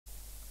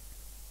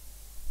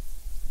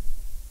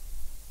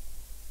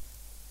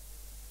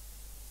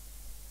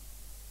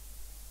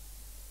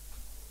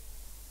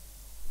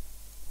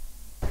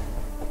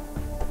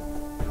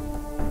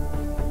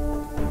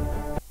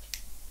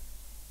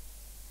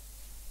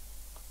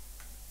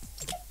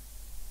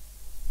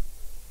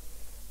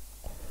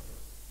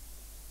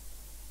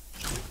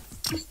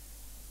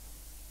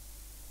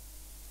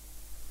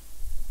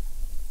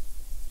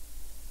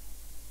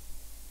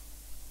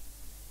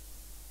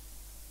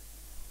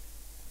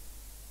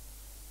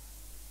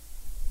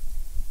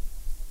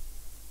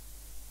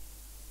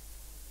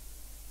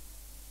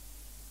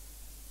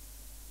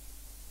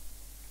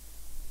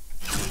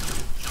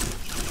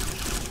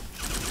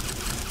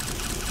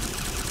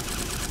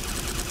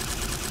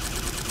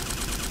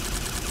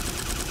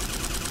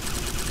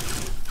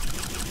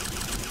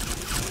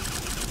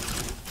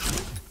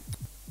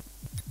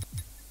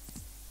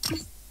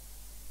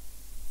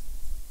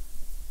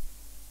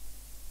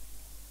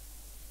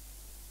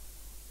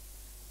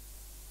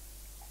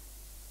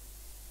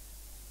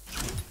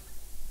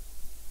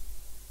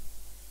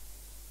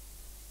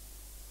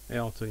Et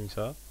Anthony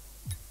ça.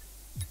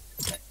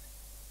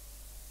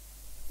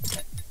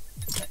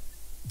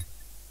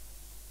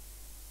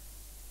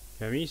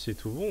 Camille, c'est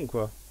tout bon ou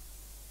quoi?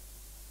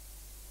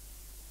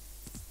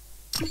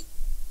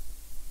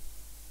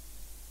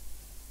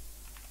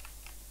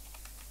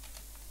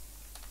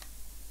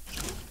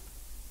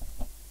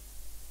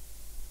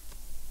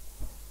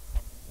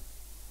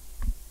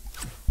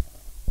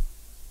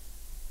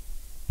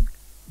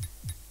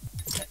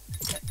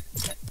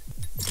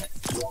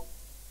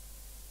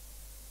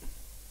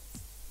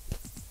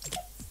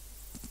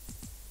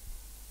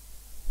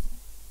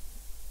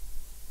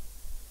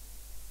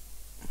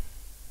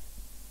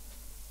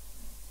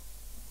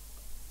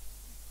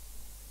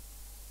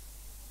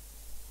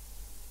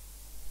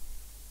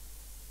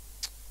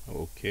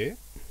 Ok.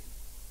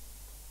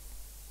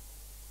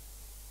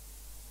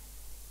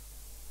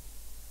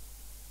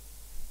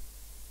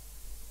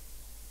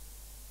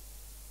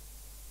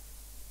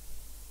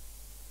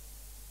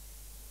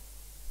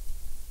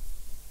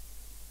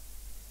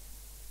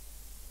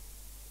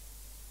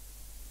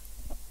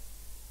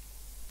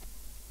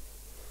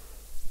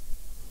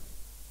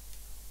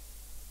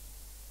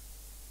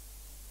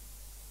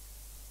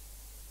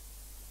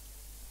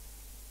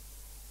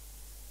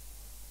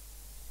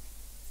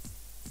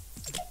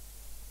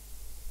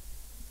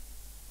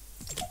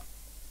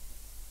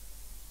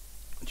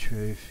 Tu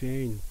avais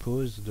fait une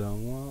pause d'un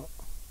mois.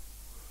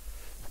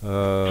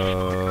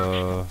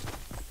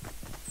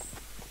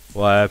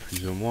 Ouais,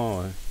 plus ou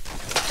moins, ouais.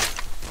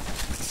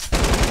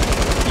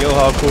 Yo,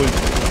 how cool.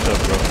 What's up,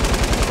 bro?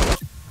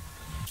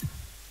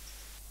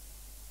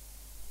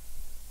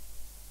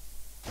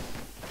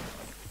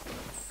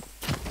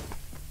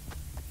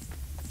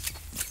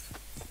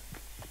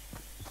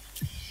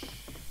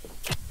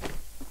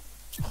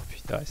 Oh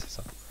putain, ouais, c'est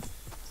ça.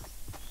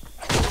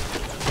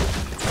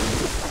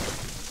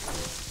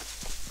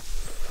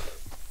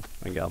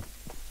 Regarde.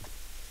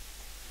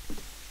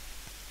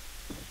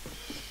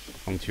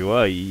 Donc tu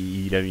vois,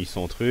 il a mis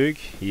son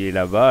truc, il est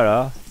là-bas,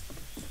 là.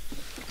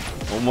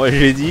 Bon, moi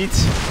j'édite.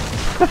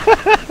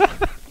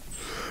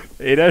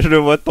 Et là je le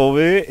vois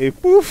tomber et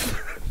pouf.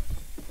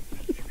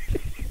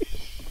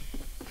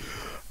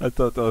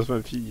 Attends, je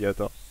m'appuie,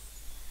 attends.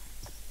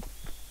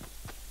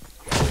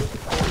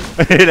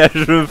 Et là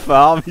je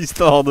farm,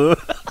 histoire de...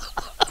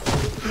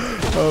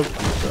 Oh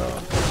putain.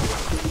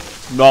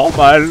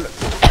 Normal.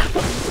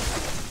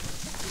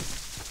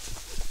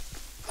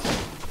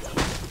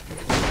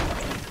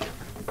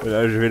 Et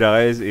là je vais la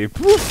raise et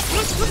pouf.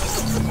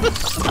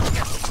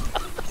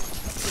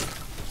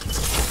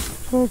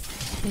 Oh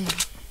putain.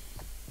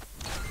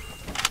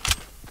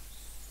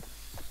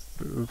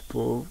 Le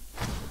pauvre.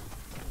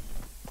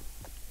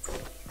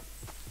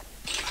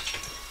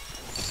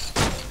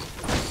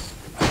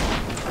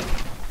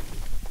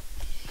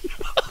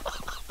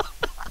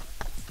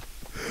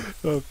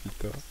 Oh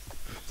putain.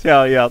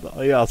 Tiens,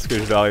 regarde ce que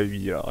je leur ai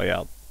mis là,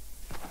 regarde.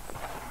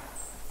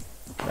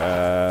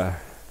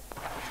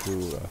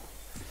 Chaud, là.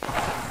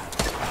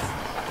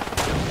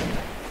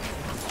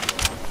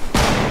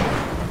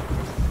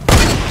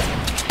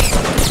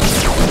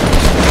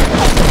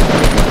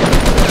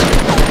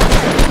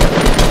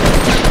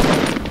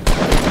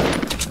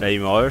 Là il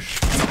me rush.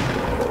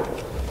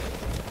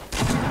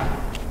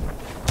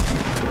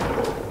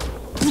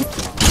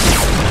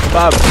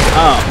 Bam. 1,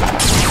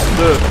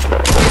 2.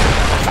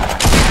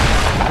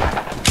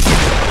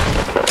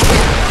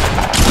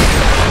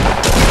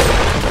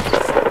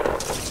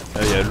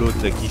 Là il y a l'autre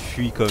là qui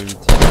fuit comme une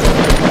petite...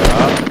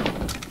 Voilà.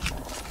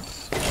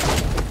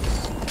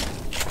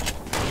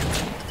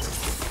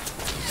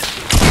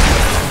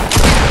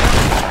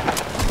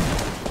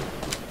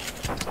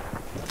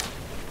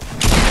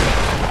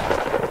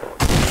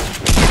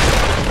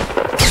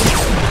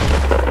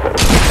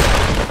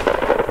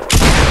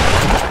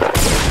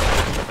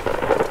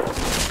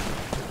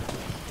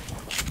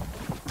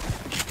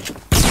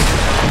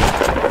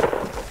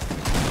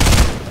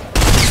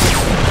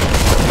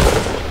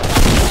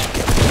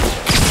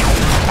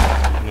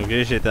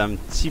 J'étais un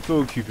petit peu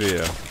occupé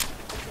là.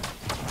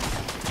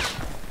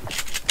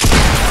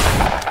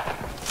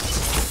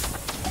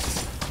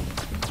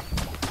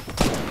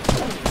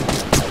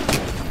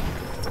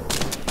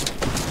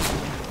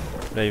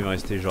 Là il me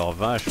restait genre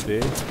 20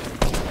 HP.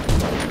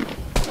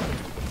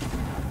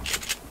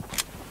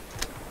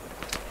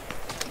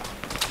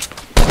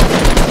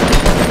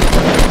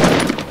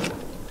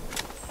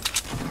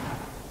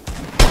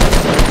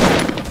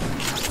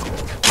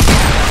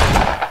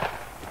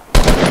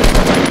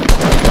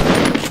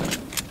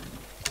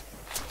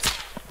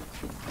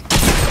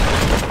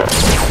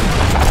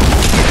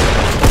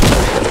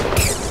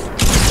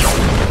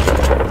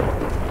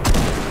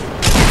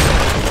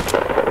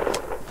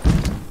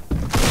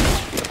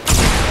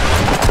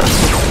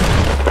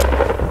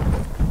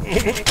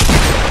 Et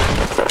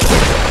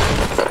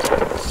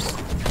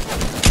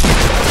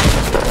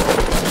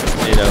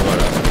là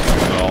voilà.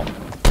 Alors,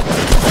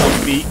 tant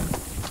pis.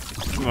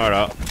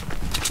 Voilà.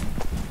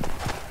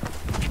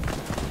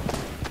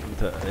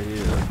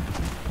 Allez,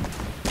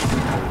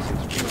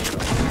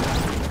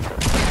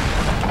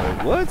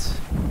 What?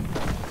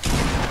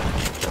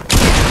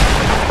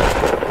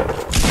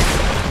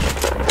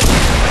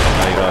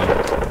 My God.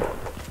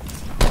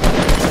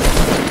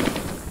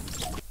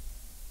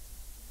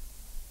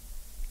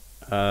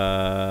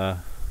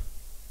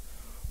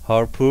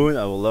 Harpoon,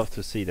 I would love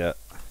to see that.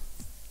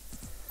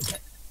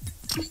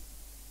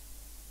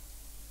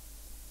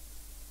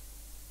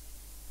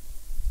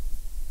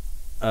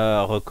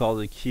 Record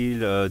de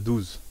kill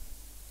 12.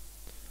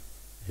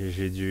 Et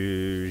j'ai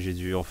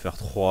dû en faire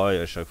 3 et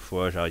à chaque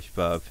fois j'arrive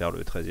pas à faire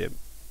le 13e.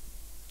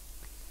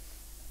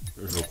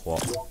 Je crois.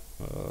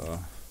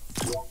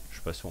 Je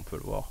sais pas si on peut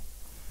le voir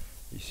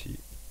ici.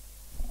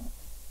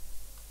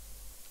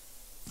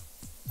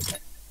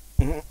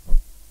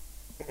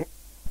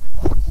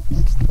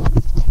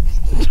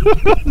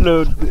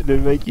 le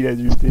mec il a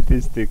dû me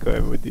détester quand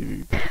même au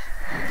début.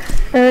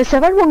 Ça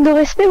va le manque de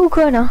respect ou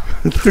quoi là?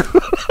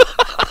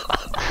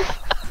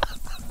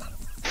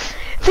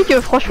 Tu sais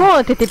que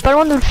franchement t'étais pas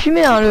loin de le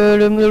fumer hein,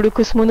 le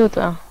cosmonaute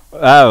là.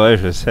 Ah ouais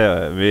je sais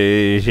ouais.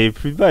 Mais j'avais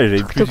plus de balles,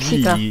 j'avais plus de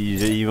vie, hein.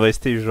 il me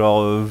restait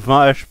genre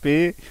 20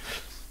 HP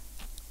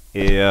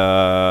et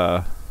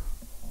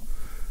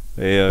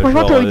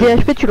franchement t'aurais eu des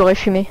HP tu l'aurais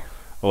fumé.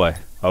 Ouais,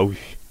 ah oui,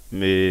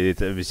 mais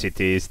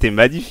c'était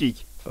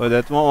magnifique.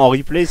 Honnêtement en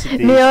replay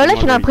c'était... Mais là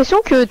j'ai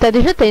l'impression que t'as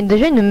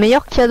déjà une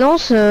meilleure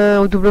cadence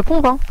au double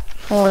pompe hein,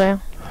 en vrai.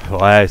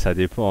 Ouais ça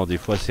dépend, des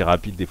fois c'est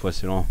rapide, des fois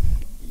c'est lent.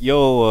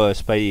 Yo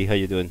Spidey, how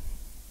you doing?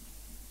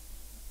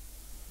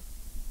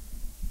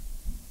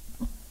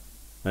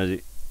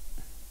 Vas-y.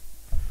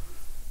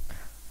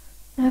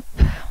 Hop.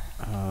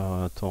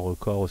 Ton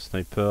record au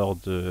sniper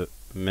de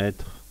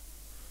mètres.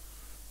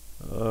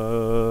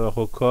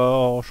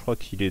 Record, je crois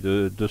qu'il est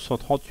de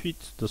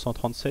 238,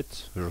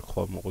 237, je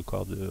crois, mon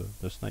record de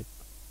snipe.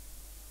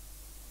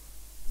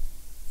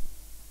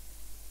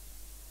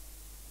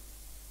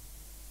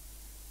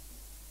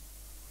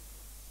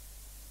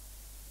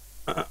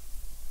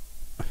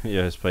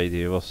 Yeah,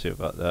 Spidey, we'll see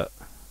about that.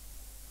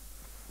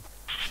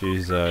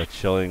 She's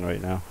chilling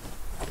right now.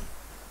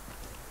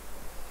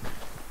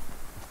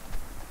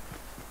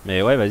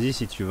 Mais ouais, vas-y,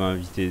 si tu veux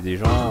inviter des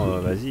gens,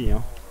 vas-y.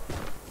 Hein.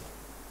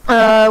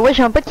 Ouais,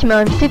 j'ai un pote qui m'a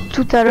invité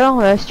tout à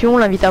l'heure, si tu veux on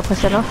l'invite après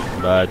celle-là.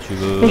 Bah, tu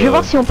veux... Mais je vais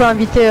voir si on peut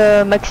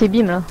inviter Max et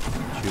Bim là.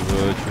 Tu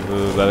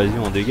veux... Bah vas-y,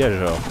 on dégage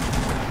alors.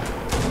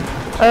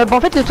 Bah en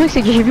fait le truc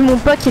c'est que j'ai vu mon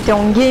pote qui était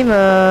en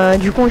game,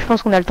 du coup je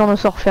pense qu'on a le temps de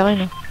s'en refaire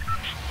une.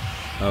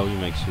 Ah oui,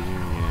 Max et Bim,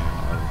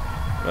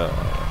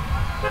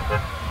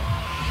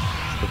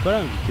 je peux pas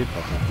l'inviter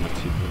par contre, Max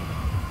et Bim.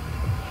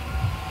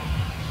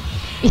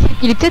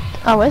 Il est peut-être...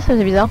 Ah ouais, ça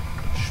c'est bizarre.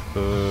 Je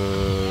peux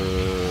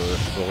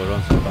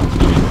rejoindre cette partie.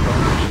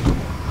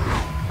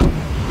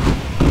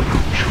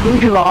 Je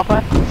vais voir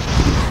après.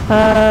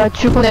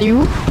 Tu veux qu'on aille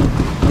où?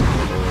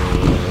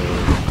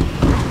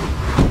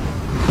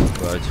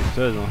 Bah,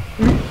 TikTok, hein.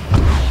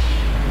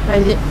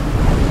 Vas-y.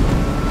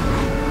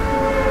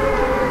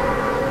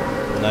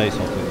 Nice,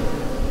 Anthony.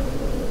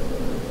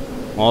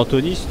 Bon,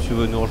 Anthony, si tu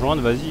veux nous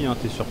rejoindre, vas-y, hein,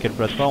 t'es sur quelle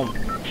plateforme?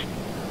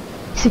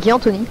 C'est qui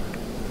Anthony?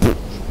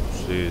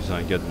 C'est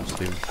un gars de mon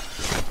stream.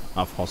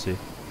 Un français.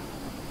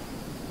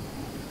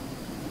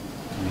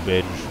 Ou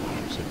belge,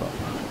 je sais pas.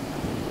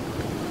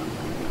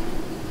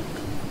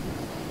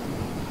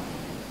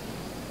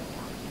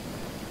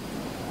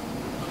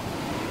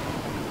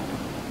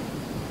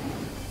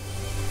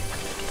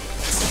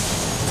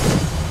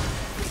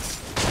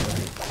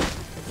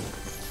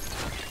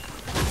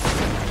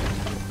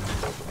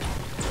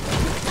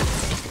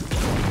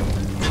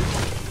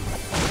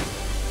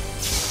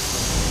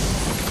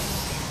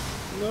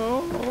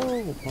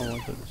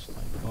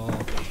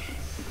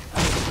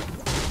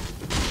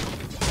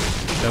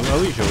 Ah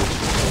oui, j'ai reçu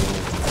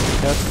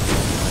mon casque,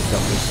 ma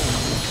carte de son.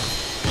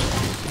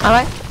 Ah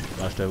ouais?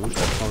 Bah, je t'avoue,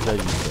 ça change la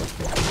vie,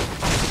 quoi.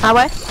 Ah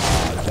ouais?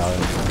 Ah,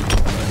 carrément.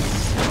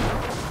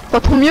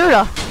 T'entends mieux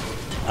là?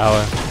 Ah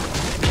ouais.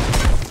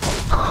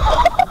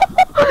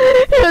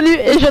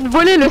 Et je viens de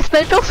voler le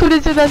sniper sous les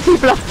yeux d'un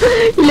type là.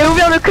 Il a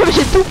ouvert le coffre,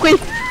 j'ai tout pris.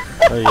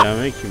 Il y a un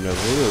mec qui me l'a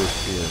volé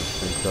aussi, le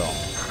sniper.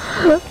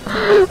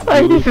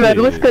 Ah, il fait ma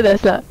grosse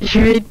connasse là. Je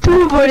vais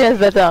tout voler à ce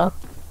bâtard.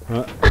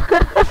 Ouais.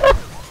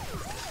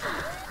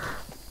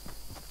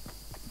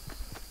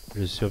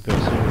 Je suis sur PC,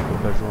 je ne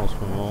peux pas jouer en ce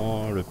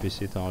moment, le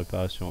PC est en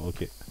réparation,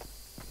 ok.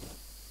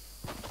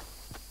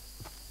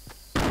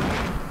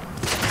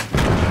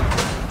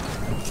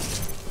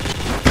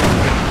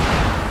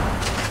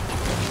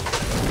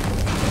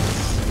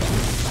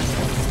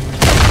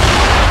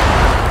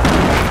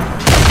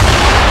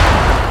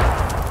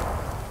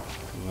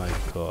 Oh my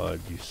god,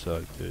 you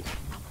suck, dude.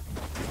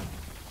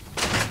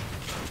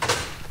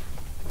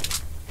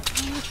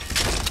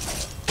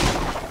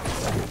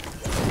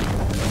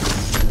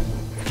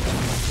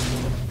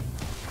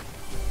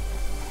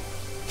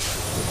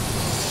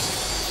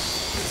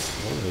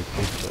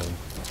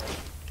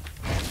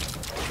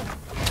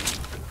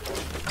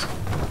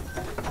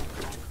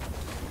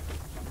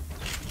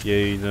 Il y a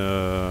une... il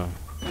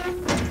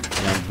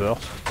y a un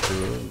burst, si tu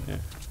veux, mais...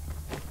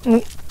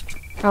 Oui.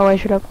 Ah ouais,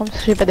 je vais la prendre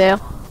parce que j'ai pas d'air.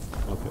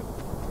 Ok.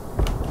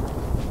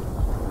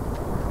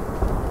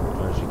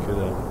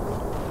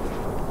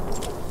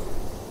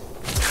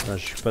 Enfin,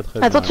 je suis pas très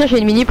Attends, bien. tiens, j'ai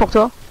une mini pour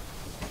toi.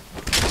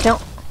 Tiens.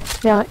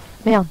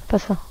 Merde, pas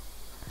ça.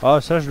 Ah,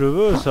 ça, je le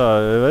veux, ça.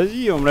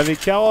 Vas-y, on me l'avait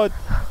carotte.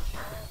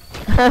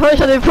 Ah, moi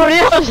j'en ai pour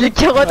rien, je les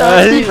carotte à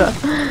Vas-y. Steve.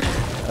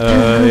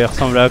 Il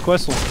ressemblait à quoi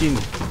son skin?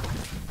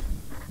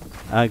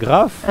 Un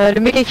graphe? Le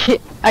mec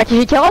à qui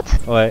j'ai carotte?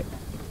 Ouais.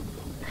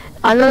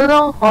 Ah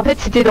non, en fait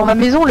c'était dans ma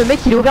maison, le mec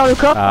il a ouvert le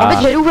coffre. Ah. En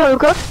fait j'allais ouvrir le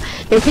coffre,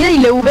 et au final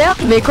il l'a ouvert,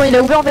 mais quand il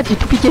a ouvert en fait j'ai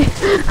tout piqué.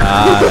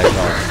 Ah, d'accord.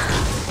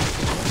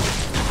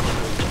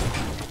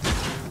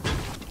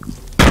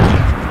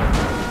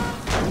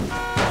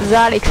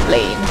 That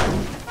explain.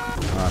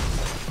 Ah.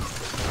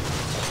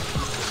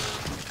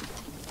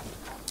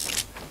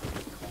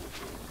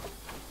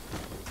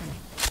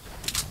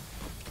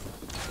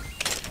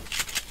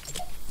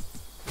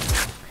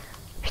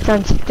 Putain,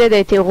 une petite tête a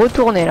été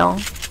retournée là.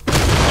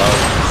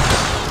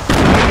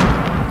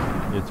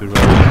 Il y a toujours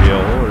des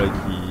héros là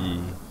qui...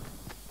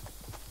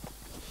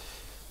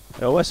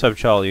 Alors ouais, ça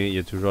Charlie, il y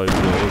a toujours les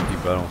héros qui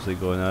balancent des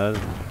grenades,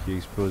 qui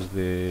explosent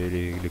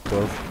les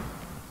coffres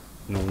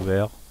non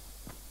verts.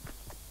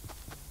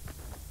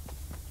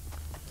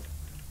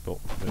 Bon.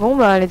 Bon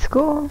bah let's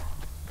go.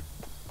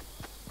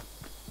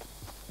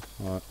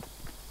 Hein. Ouais.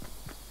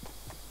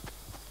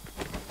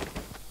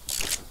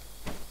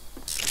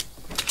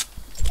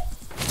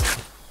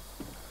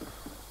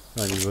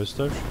 Ah, niveau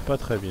stock, je suis pas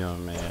très bien,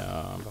 mais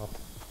bon.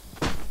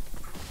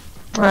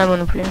 Ouais, moi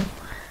non plus.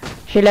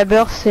 J'ai la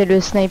burst et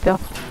le sniper.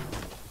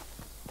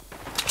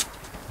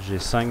 J'ai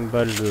 5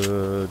 balles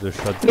de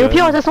shotgun. Mais au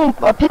pire, de toute façon,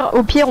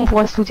 au pire on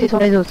pourra se looter sur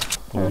les autres.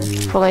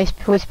 Oui.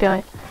 Faut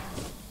espérer.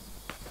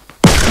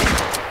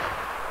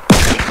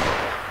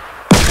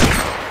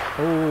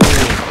 Oh.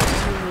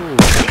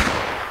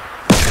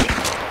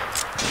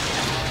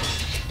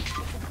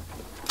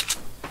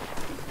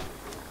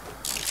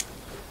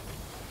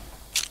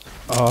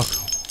 Oh.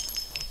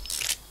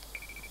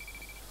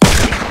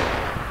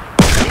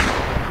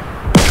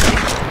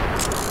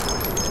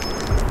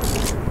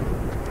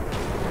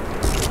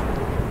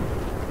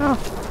 Ah.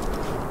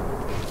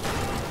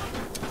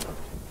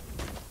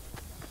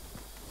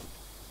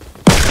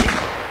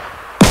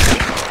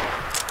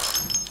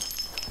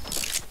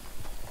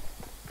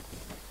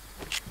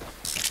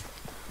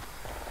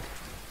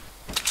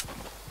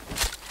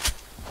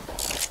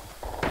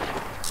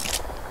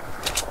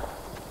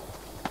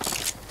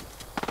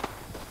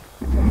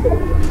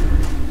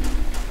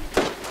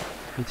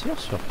 Il tire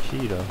sur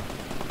qui là?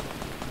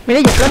 Mais là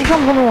il y a plein de gens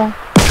devant nous. Hein.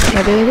 On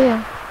va les aider. Hein.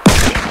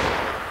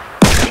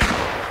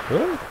 Ouais.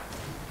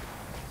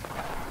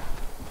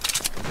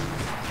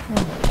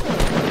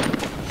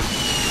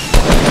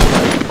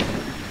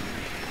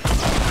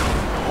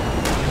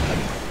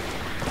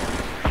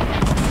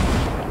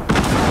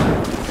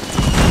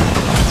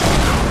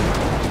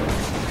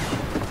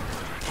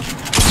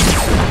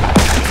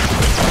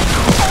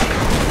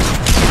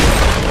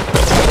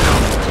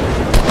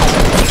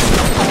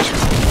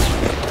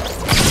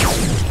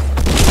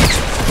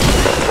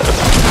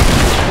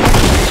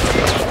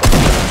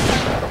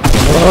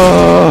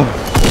 Oh.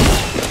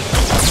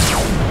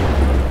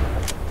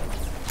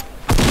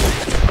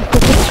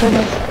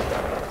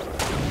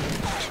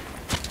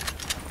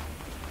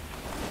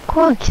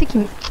 Quoi? Qui c'est qui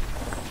me...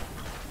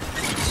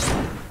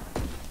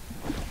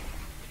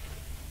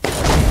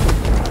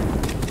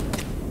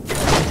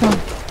 Putain.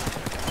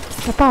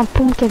 Y'a pas un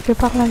pompe quelque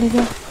part là les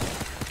gars?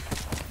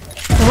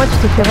 Pour moi tu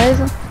t'es fait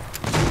raise.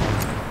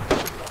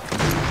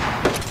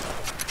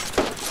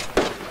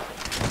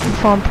 Il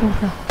faut un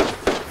pompe là.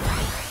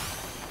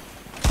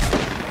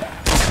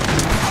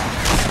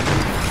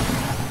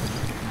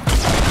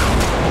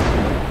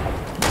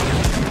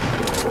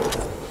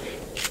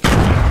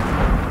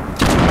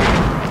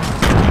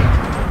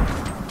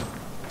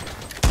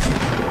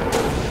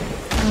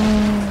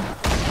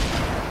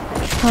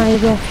 Putain les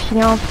gars,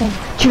 filez un pompe.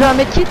 Tu veux un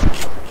medkit?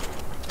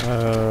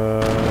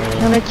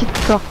 J'ai un medkit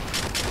pour toi.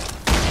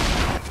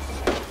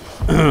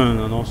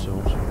 Non, non, c'est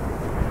bon.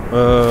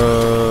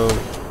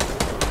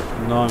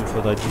 Non, il me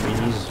faudrait 10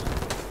 minis.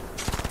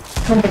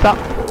 J'en ai pas.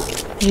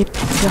 J'ai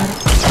plus de balles.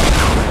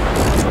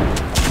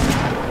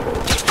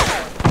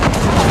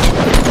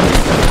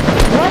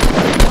 What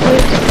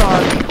the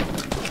fuck?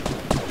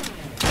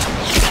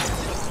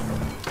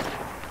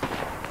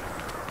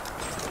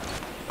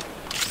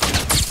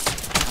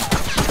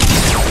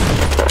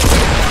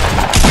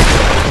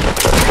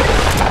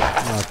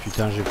 Ah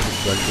putain, j'ai plus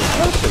de balles de...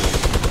 Ah, c'est bon.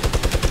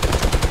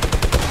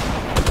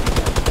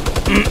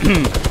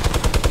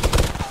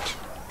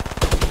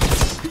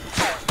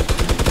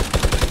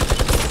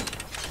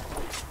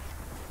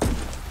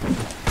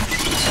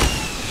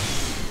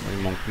 Il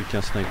manque plus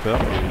qu'un sniper.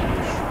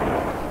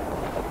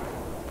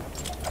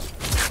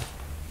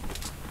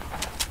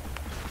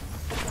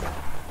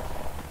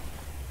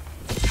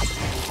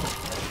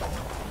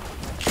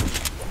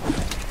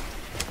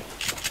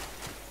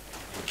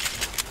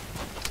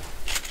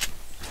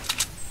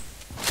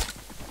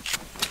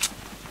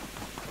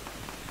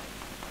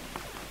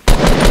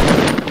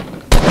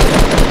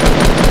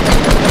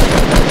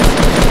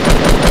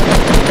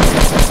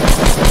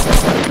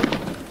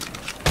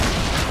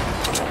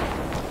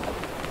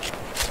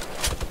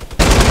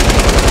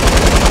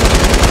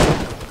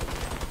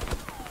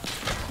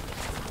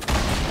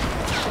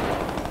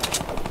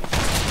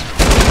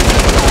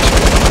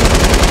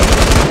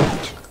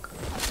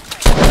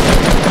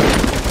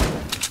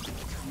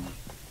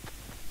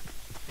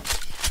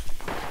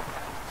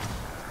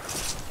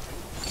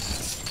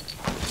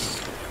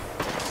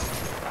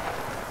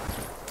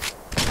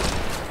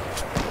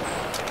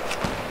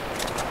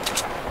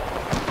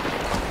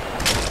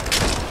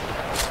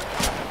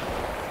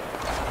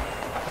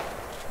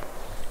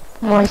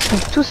 Bon, ils sont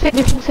tous fait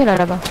défoncer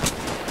là-bas.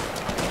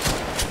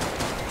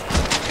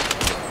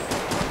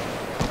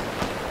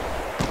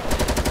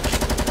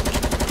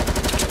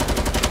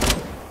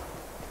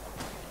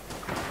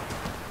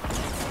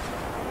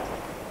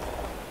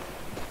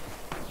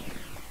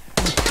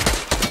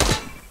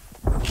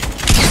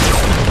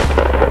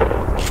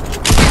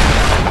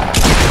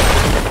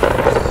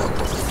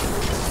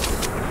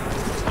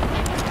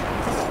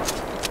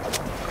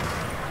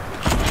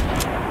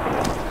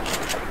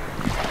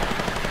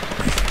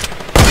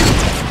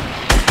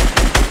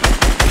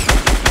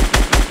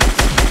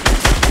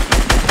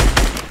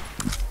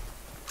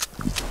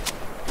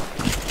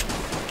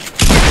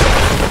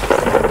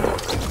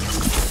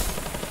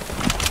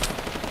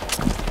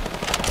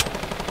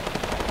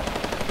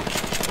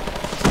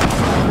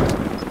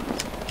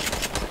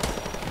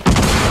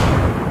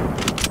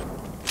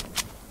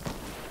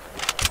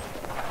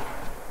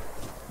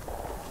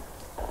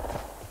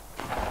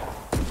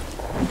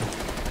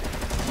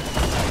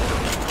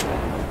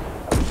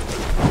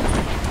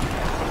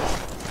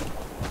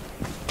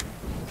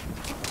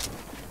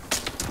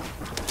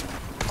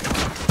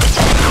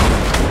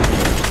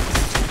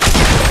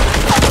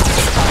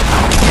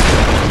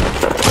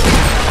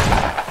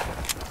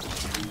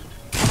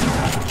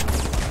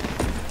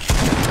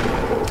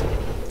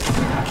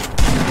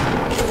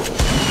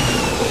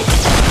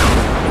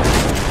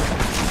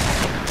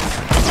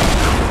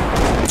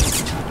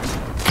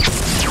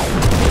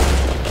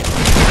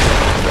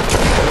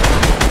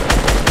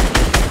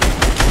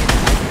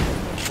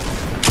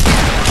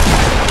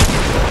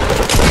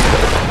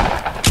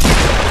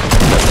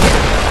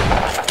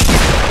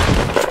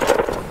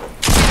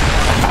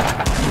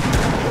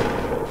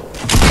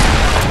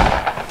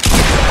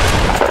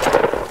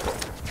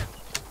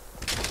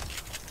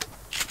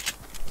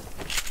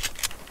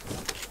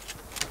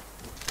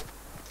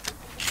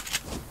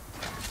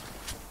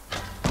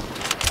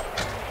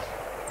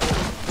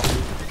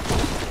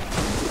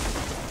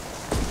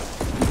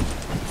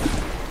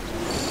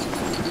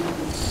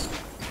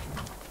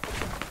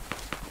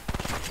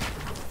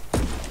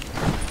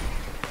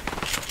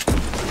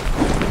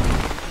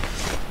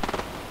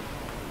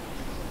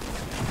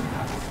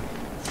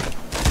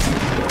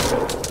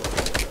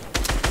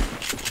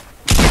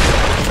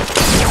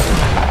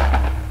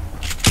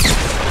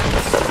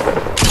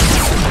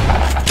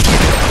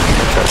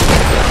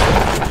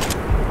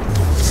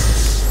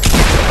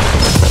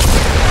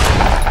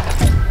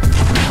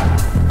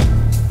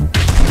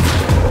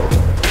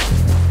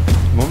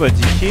 Bah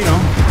 10 kills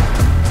hein.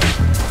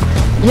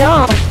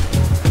 Bien.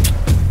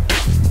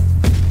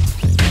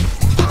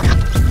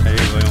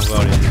 Allez voyons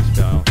voir les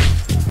expériences.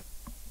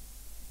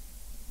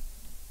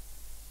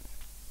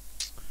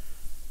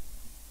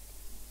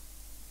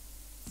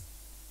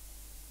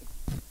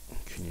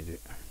 Aucune idée.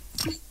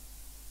 I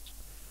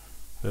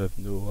have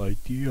no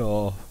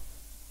idea.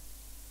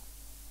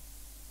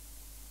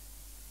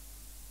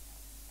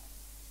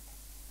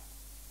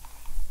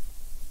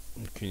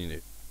 Aucune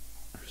idée.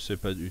 Je sais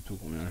pas du tout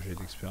combien j'ai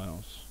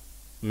d'expérience.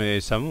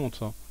 Mais ça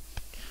monte hein.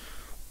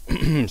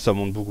 Ça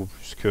monte beaucoup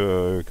plus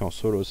qu'en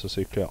solo, ça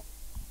c'est clair.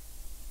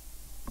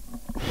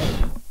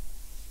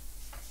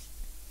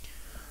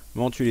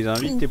 Bon, tu les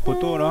invites tes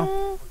potos là?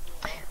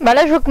 Bah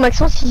là je vois que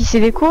Maxence il s'est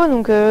déco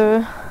donc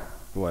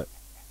Ouais.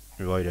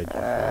 Ouais, il a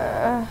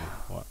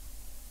dit. Ouais.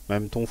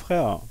 Même ton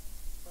frère.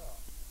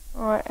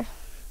 Ouais.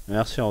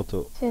 Merci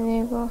Anto. C'est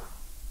déco.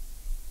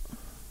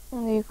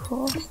 On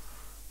déco.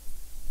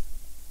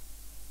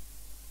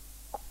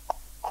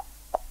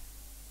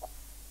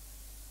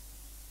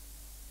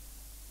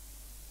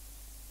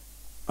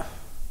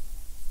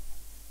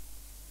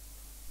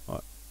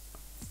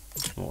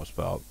 Bon, c'est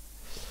pas grave.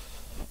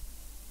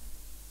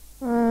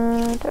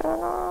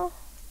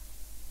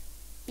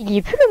 Il y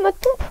est plus le mode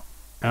pompe?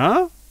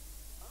 Hein?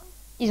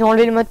 Ils ont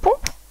enlevé le mode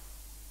pompe?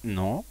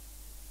 Non.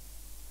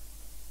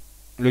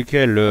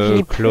 Lequel?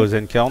 Le Close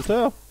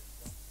Encounter?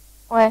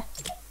 Ouais.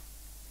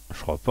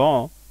 Je crois pas,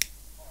 hein.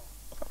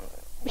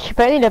 Je sais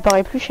pas, il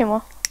apparaît plus chez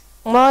moi.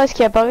 Moi, ce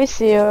qui apparaît,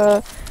 c'est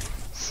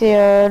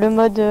le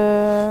mode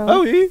Ah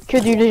oui? que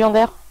du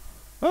légendaire.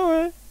 Ah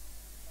ouais.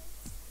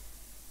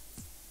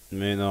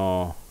 Mais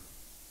non.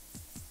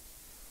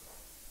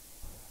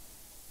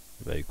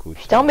 Bah écoute.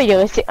 Putain, mais il est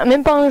resté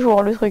même pas un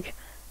jour le truc.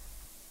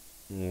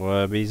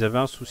 Ouais, mais ils avaient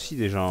un souci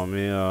déjà, hein,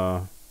 mais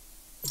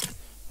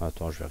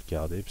attends, je vais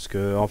regarder. Parce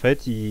que en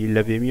fait, ils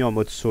l'avaient mis en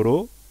mode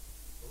solo.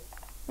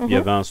 Il y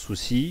avait un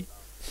souci.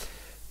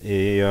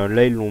 Et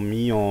là, ils l'ont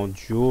mis en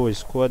duo et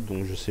squad,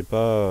 donc je sais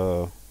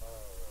pas.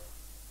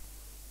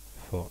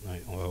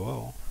 Fortnite, on va voir.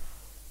 Hein.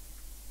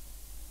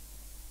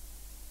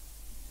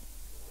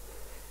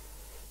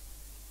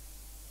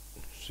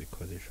 C'est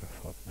quoi déjà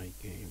Fortnite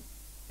Game?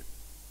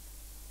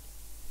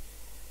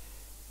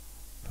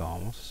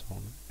 Apparemment, c'est ça.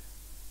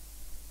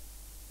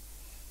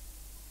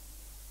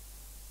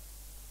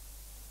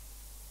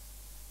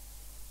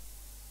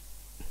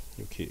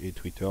 Ok, et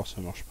Twitter,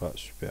 ça marche pas,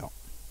 super.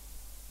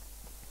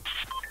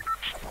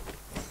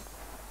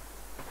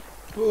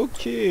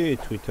 Ok,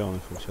 Twitter ne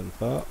fonctionne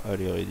pas.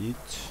 Allez, Reddit.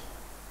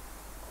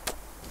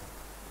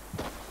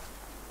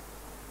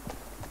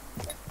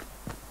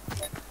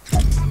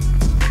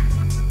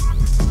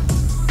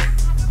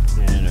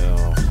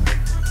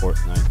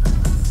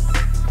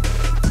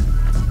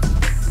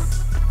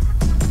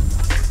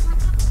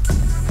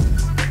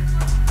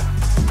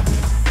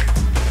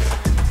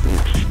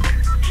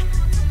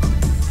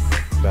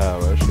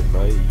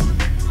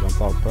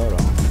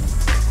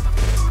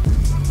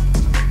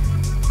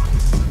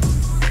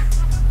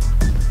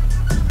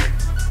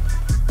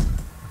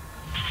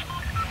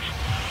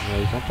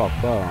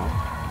 pas. Hein.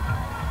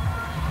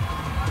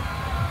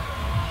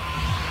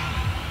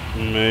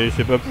 Mais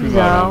c'est pas plus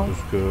mal, hein,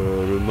 parce que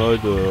le mode...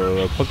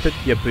 après peut-être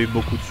qu'il n'y a pas eu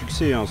beaucoup de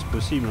succès, hein, c'est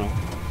possible. Hein.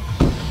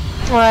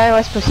 Ouais,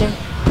 ouais, c'est possible.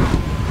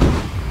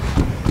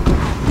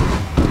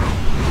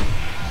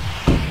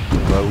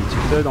 On va où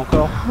Tilted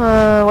encore?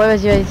 Ouais,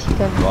 vas-y,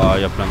 Tilted. Bah,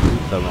 y a plein de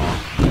doutes avant.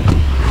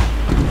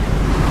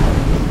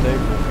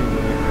 Peut-être qu'on fait une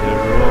mise à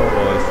jour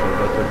sur le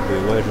Battle B.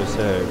 Ouais, je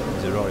sais, la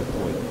mise à jour est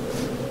pourrie.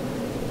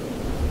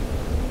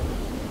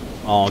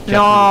 En 4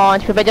 non,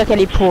 tu peux pas dire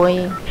qu'elle est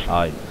pourrie.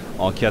 Arrête.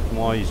 En 4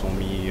 mois, ils ont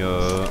mis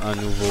un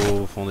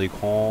nouveau fond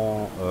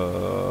d'écran. Ils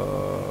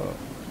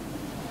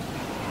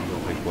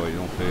ont fait quoi? Ils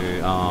ont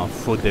fait un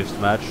faux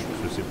deathmatch,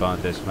 parce que c'est pas un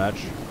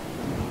deathmatch.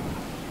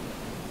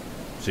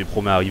 C'est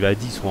promet arriver à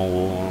 10 en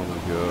gros. Hein,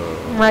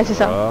 donc, ouais, c'est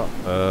voilà.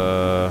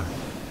 ça.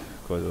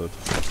 Quoi d'autre?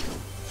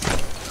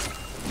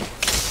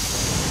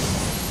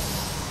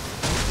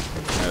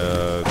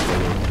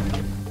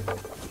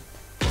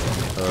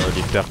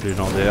 Les pertes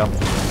légendaires,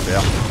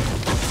 pertes.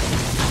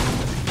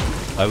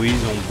 Ah oui,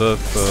 ils ont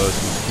buff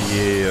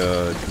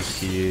tout ce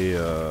qui est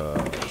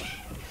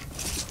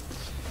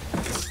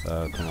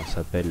comment ça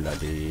s'appelle là,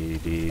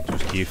 tout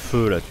ce qui est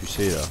feu là, tu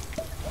sais là.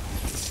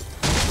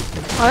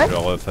 Ouais.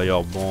 Genre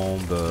Firebomb,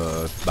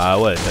 bah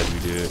ouais, t'as vu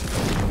les...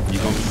 Ils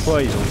ont mis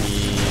quoi? Ils ont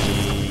mis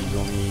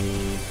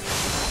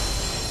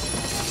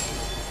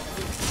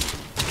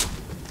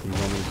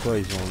quoi?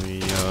 Ils ont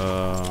mis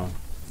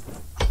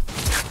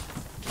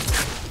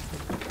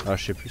ah,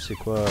 je sais plus c'est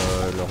quoi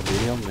leur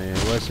délire, mais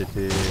ouais,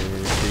 c'était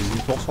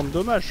 8% de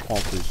dommages, je crois,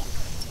 en plus.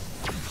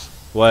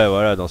 Ouais,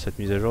 voilà, dans cette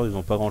mise à jour, ils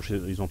ont pas changé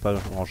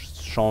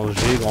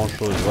grand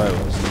chose. Ouais,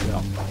 c'est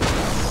clair.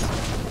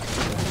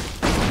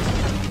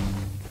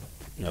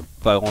 Il n'y a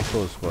pas grand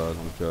chose, quoi.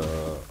 Donc,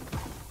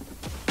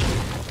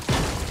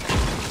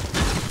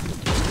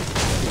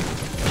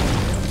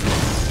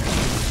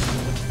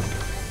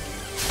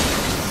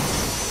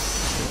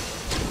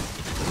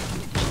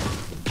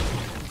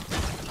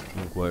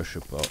 ouais, je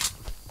sais pas.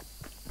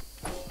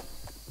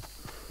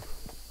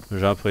 J'ai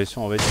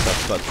l'impression en fait qu'ils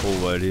savent pas trop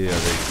où aller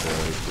avec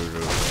le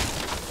jeu.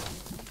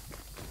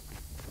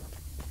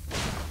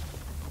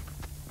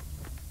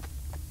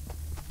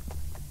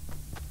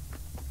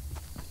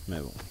 Mais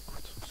bon,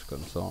 écoute, c'est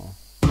comme ça. Hein.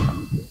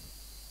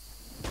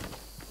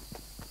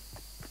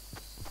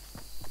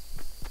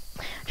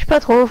 Je sais pas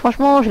trop,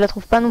 franchement, je la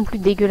trouve pas non plus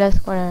dégueulasse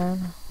quoi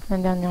la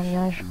dernière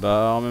Mirage.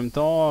 Bah en même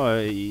temps,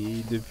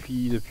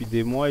 depuis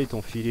des mois ils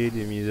t'ont filé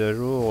des mises à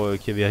jour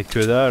qui avaient que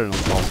dalle, donc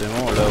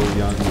forcément là où il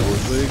y a un nouveau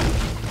truc,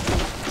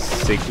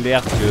 c'est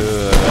clair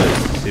que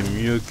c'est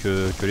mieux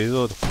que les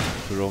autres.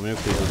 Toujours mieux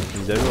que les autres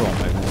mises à jour,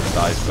 mais bon,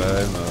 ça reste quand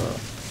même...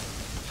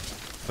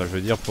 Enfin je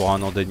veux dire, pour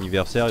un an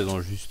d'anniversaire, ils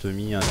ont juste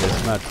mis un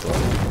deathmatch quoi.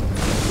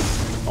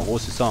 En gros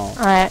c'est ça hein.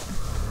 Ouais.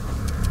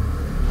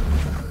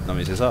 Non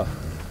mais c'est ça.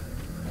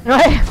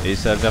 Ouais. Et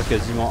ça va faire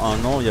quasiment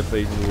un an, il n'y a pas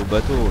eu de nouveau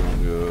bateau, donc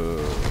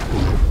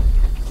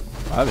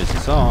ah mais c'est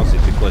ça, hein.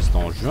 C'était quoi? C'était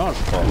en juin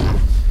je crois.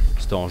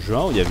 C'était en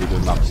juin où il y avait le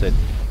Mark 7.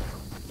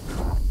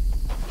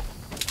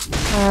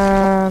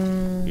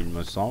 Il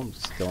me semble,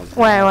 c'était en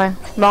juin. Ouais.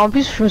 Bah en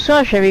plus je me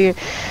souviens, j'avais...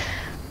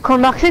 Quand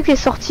le Mark 7 est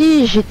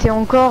sorti, j'étais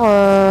encore...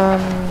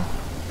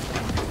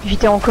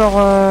 J'étais encore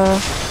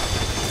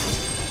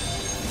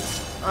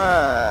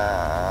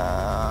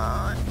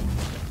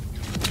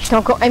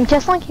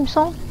MK5 il me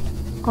semble.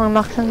 Quand le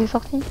Mark 5 est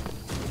sorti.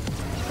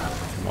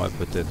 Ouais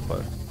peut-être ouais.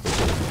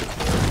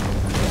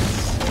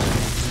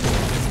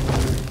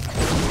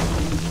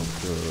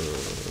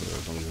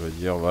 Donc je veux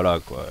dire voilà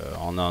quoi.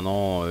 En un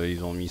an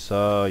ils ont mis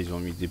ça, ils ont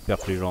mis des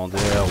pertes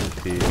légendaires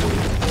où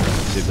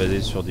c'est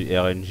basé sur du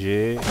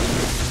RNG.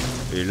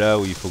 Et là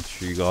où il faut que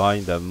tu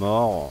grindes à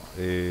mort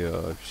et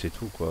puis c'est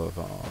tout quoi.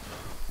 Enfin...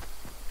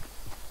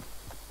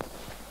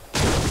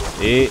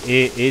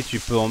 Et tu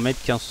peux en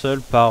mettre qu'un seul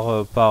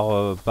par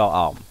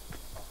arme.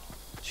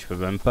 Tu peux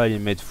même pas les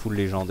mettre full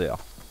légendaire.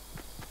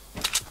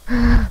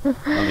 Non,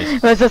 mais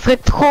bah ça serait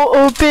trop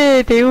OP,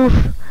 t'es ouf.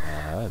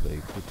 Ah ouais bah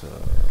écoute...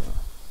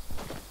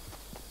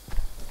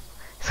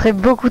 Ce serait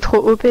beaucoup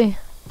trop OP.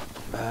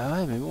 Bah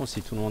ouais mais bon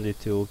si tout le monde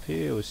était OP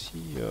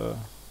aussi...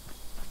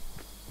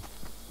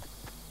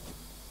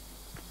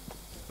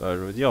 Bah, je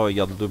veux dire,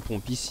 regarde le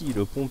pompe ici,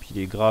 le pompe il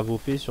est grave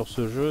OP sur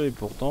ce jeu et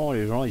pourtant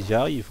les gens ils y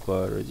arrivent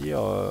quoi, je veux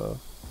dire,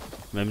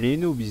 même les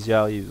noobs ils y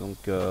arrivent donc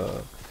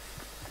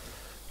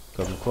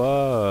comme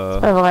quoi...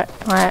 C'est pas vrai,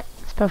 ouais,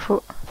 c'est pas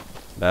faux.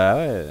 Bah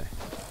ouais.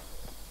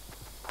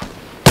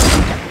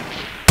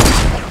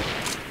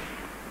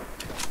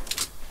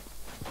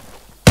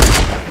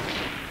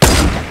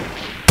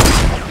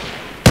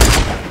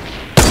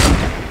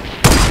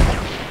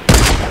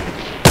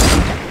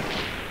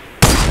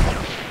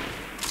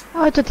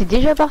 Ah ouais, toi t'es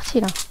déjà parti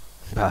là.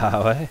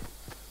 Bah ouais.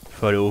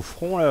 Faut aller au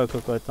front là,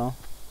 cocotte hein.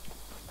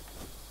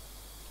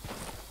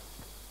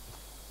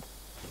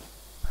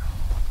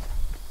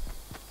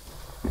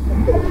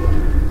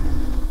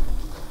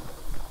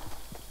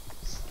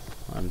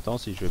 En même temps,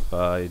 si je vais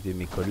pas aider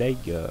mes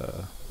collègues...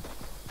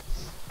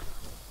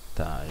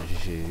 Putain,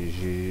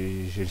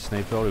 j'ai le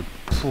sniper le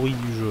pourri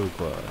du jeu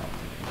quoi.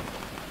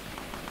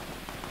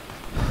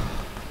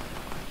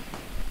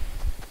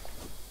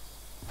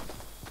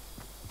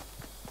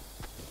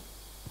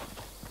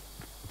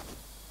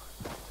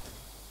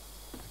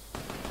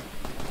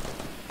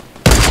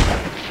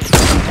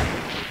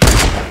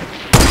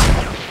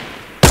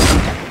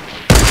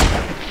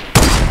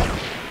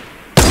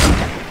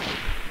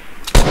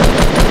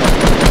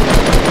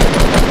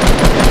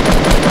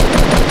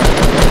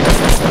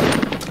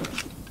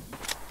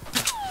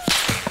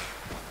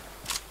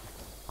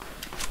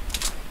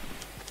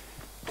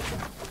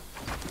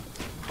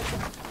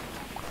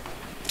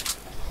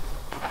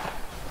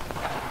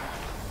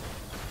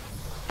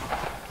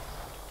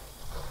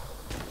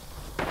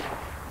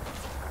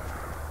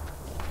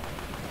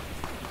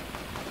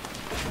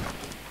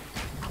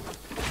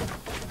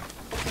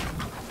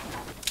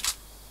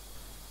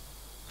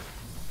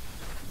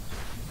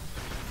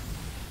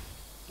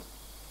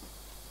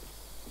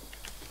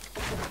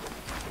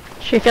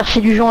 Je vais faire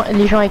chier les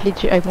gens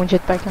avec mon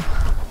jetpack. Hein.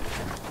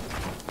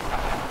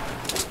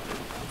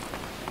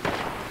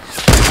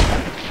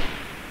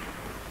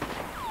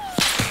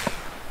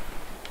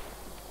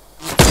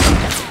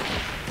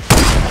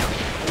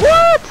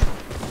 What?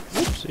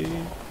 Oupsie.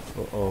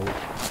 Oh oh.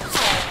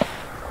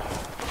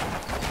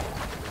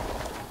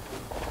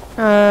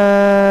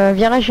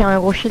 Viens là, j'ai un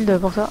gros shield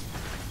pour toi.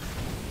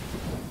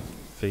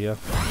 Fais gaffe.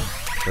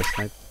 Ça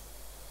snipe.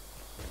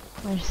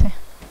 Ouais, je sais.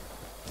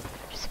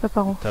 Je sais pas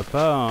par où. T'as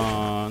pas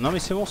un... Non mais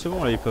c'est bon,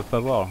 là ils peuvent pas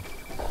voir. Là.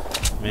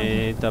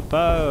 Mais t'as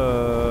pas...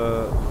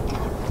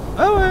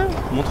 Ah ouais.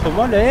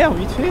 Montre-moi l'air,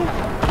 vite fait.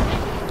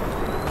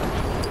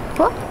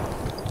 Quoi?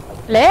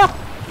 L'air?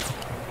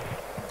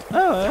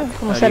 Ah ouais.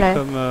 Comment ça l'air?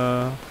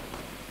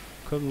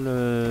 Comme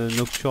le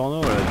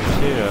Nocturno, là, tu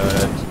sais, la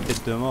petite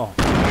tête de mort.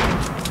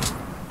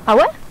 Ah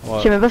ouais? Ouais.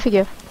 J'ai même pas fait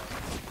gaffe.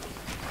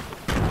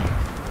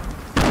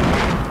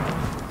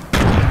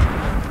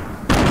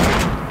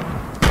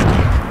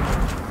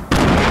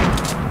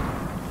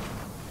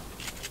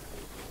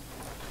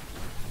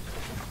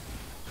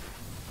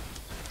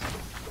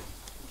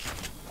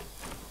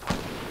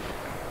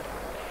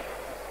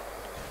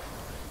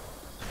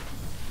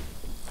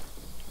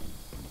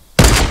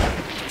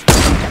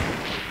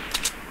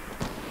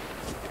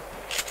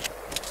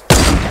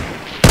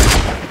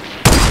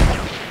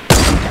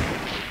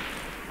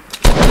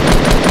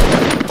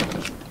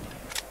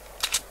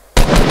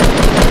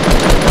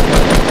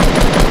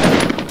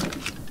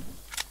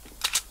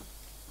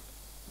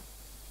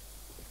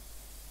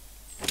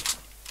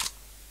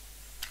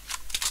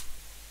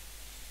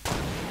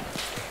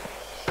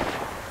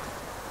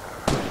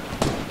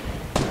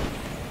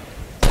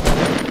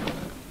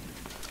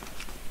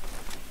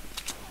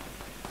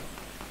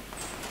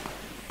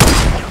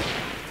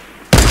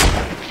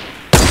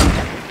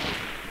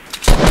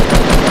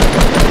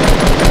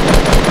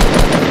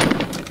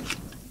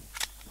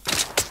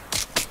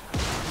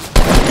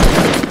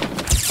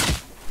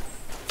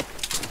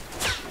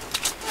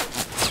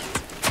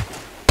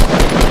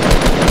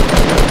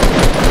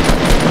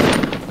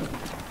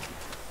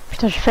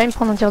 Putain, j'ai failli me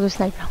prendre un tir de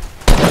sniper.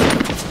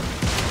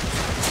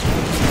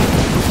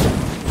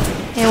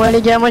 Et ouais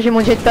les gars, moi j'ai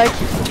mon jetpack.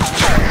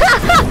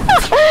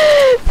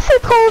 C'est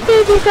trop OP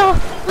putain.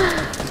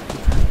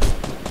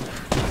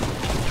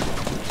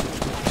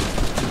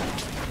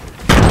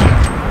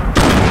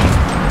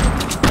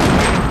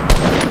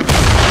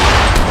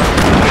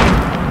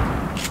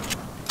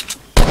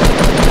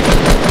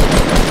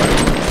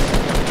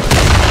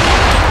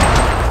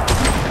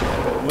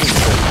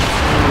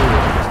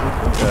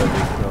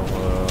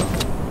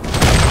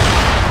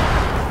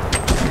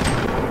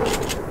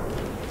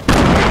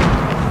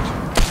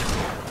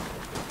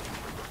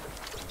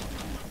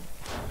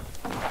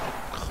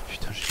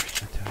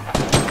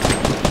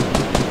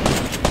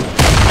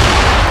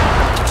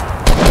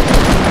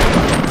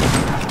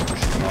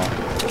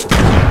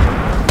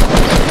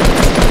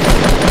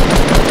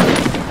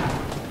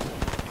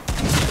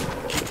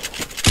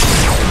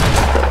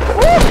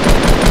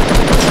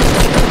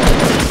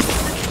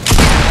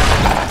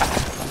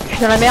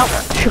 Dans la merde,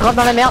 je suis grave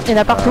dans la merde, il y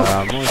en a partout.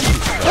 Moi aussi.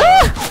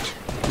 Ah,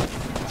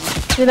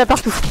 il y en a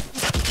partout.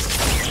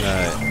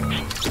 Ouais.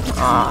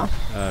 Ah.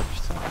 Ah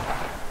putain.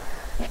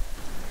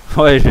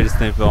 Ouais, j'ai le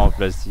sniper en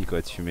plastique,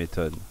 quoi, tu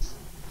m'étonnes.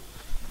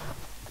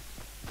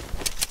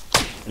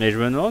 Mais je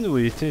me demande où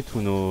étaient tous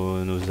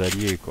nos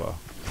alliés, quoi.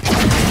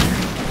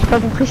 J'ai pas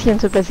compris ce qui vient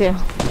de se passer. Hein.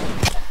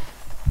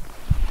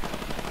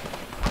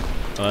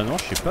 Ah non,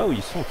 je sais pas où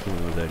ils sont tous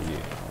nos alliés.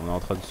 On est en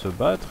train de se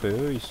battre et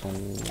eux ils sont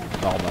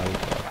normaux,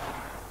 quoi.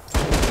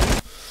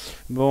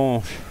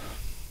 Bon.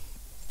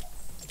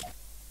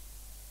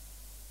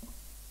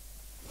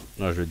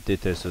 Ah, je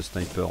déteste ce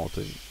sniper,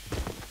 Anthony.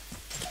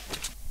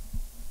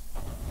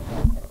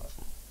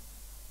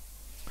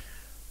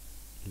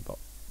 Bon.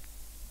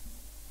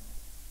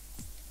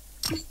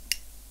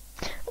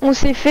 On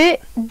s'est fait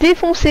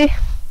défoncer.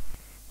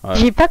 Ouais.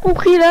 J'ai pas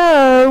compris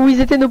là où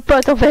ils étaient nos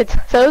potes en fait.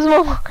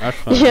 Sérieusement. Ah,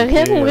 J'ai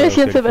rien compris à ce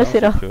qui vient de se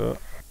passer là.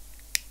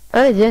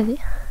 Ah, vas-y, vas-y.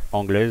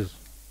 Anglaise.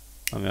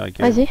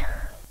 Américaine. Vas-y.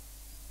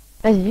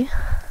 Vas-y.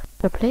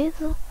 please.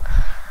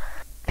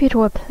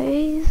 Puis-toi,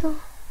 please.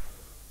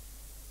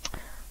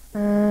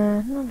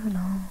 Non.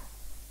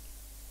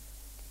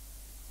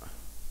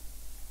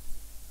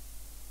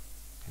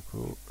 Du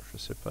coup, je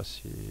sais pas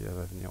si elle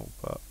va venir ou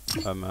pas.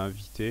 Elle m'a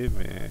invité,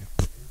 mais...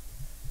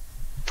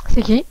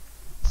 C'est qui?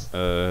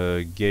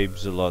 Gabe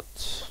the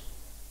Lot.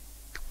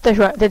 T'as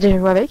déjà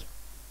joué avec?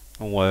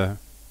 Ouais.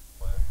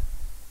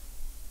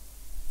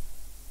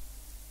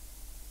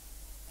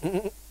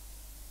 Il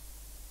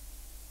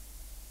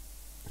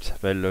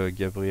s'appelle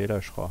Gabriella,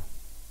 je crois.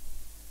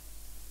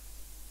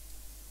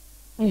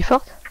 Elle est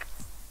forte?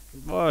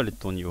 Oh, elle est de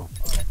ton niveau.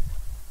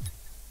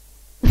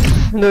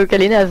 Donc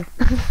elle est naze.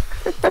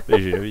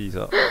 Mais j'ai vu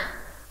ça.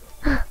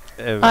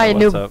 Hey, Ah, man,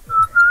 what's noob. up?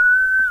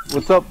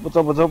 What's up? What's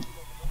up? What's up?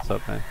 What's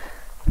up, man?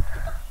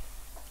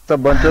 What's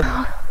up, Bunter?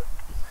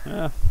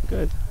 Yeah,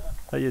 good.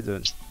 How you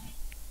doing?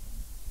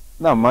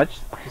 Not much.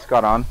 Just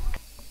got on.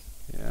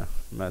 Yeah,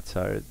 I'm not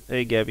tired.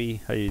 Hey,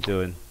 Gabby, how you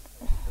doing?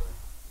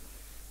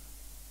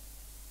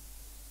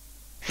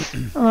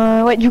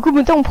 Ouais, du coup,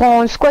 on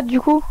prend le squad du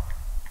coup.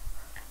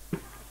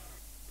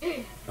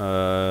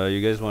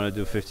 You guys want to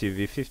do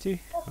 50v50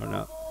 or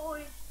not?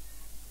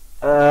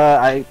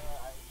 I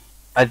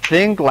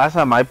think last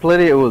time I played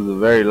it, it was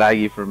very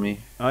laggy for me.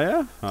 Oh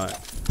yeah? Alright.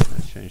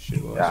 I changed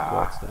to Yeah.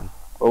 squads then.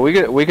 But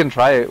we can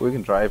try it. We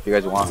can try it if you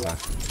guys want.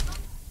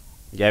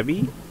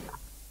 Gabby?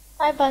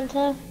 Hi,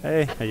 Bunta.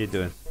 Hey, how you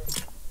doing?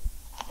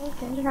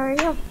 Good, how are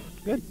you?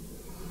 Good.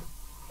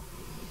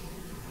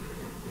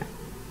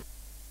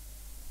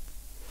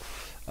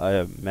 I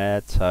am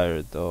mad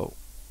tired though.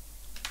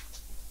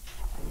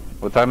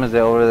 What time is it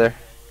over there?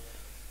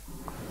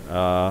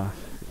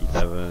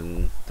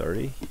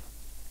 11:30.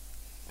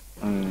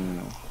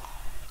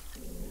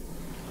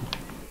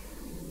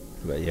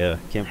 But yeah,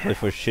 can't play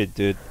for shit,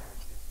 dude.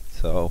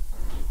 So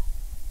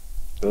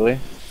Really?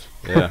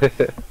 yeah.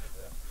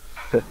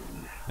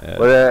 Yeah.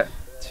 What?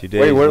 2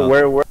 days. Wait, not-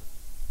 where? What?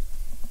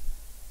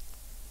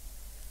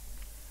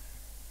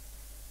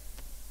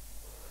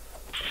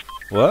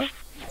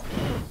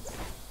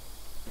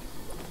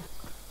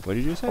 What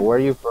did you say? Where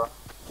are you from?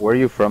 Where are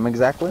you from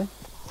exactly?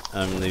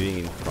 I'm living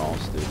in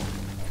France, dude.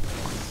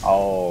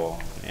 Oh,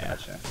 Yeah.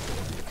 gotcha.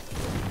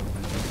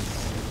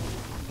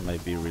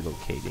 Might be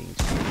relocating.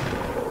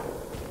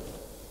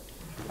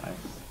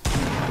 Nice.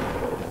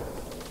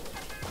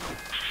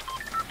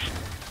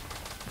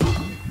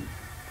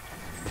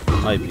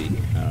 Might be.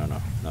 I don't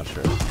know. Not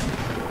sure.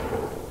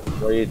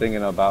 Where are you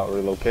thinking about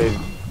relocating?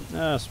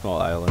 A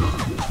small island.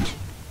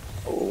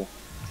 Oh,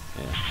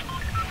 Yeah.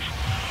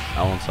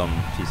 I want some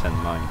peace and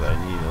mind, but I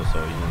need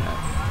also internet.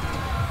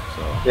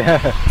 So, yeah,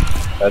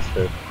 that's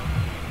true.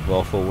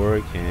 well, for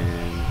work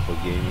and for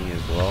gaming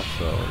as well.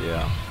 So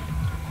yeah.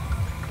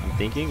 I'm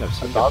thinking of That's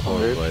Singapore, awesome,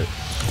 dude. but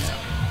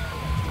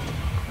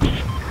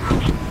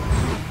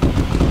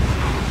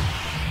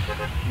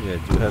yeah, I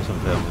do have some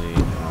family living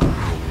in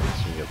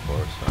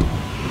Singapore, so.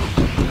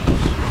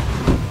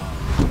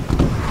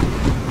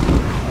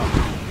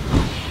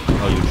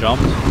 Oh, you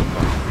jumped?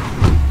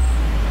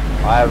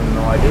 I have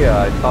no idea.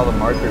 I saw the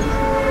markers were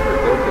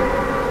tilted.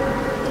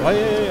 Oh,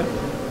 yeah.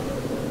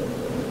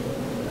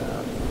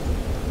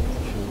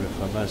 Je vais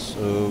FAMAS,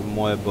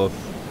 moi bof.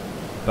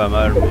 Pas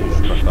mal, mais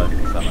je préfère le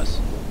FAMAS.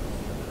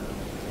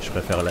 Je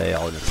préfère la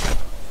R9.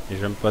 Et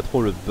j'aime pas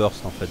trop le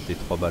burst en fait des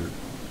 3 balles.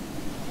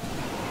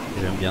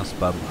 J'aime bien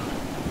spam.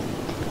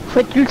 Faut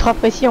être ultra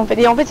précis en fait.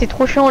 Et en fait, c'est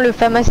trop chiant le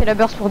FAMAS et la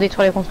burst pour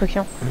détruire les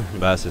constructions.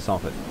 Bah c'est ça en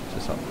fait,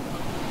 c'est ça.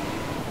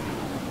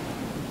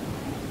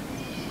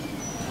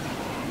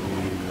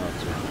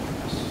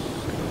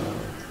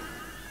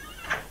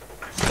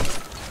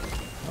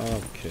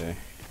 Okay.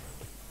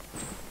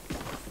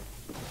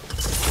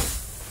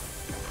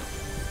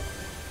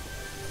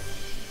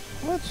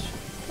 What?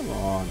 Come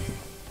on.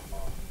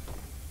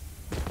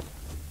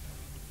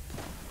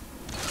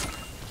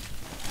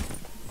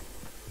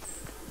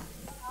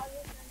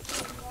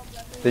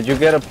 Did you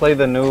get to play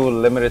the new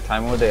limited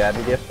time mode they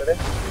added yesterday?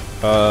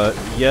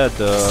 Yeah,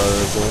 the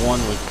one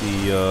with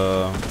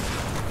the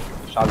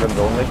Shotguns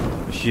only?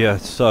 yeah,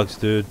 it sucks,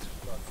 dude.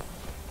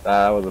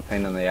 That was a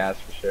pain in the ass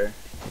for sure.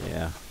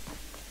 Yeah.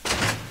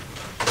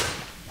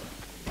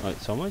 Wait,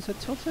 someone is that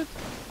tilted?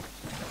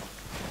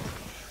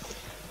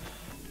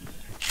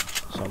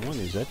 Someone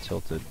is that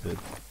tilted, dude.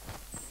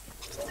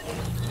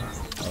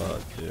 Oh,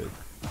 dude.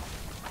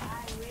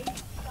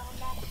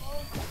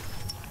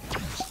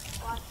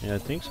 Yeah, I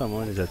think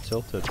someone is at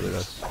tilted with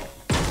us.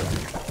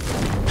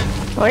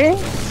 Oui. Yeah,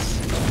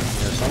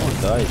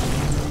 someone died.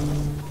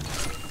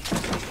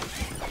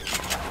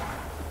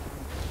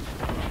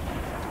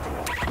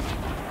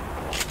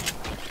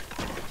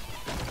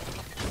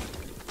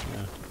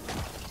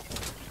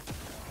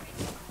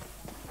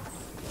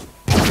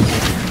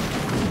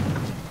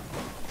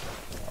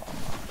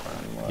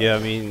 Yeah, I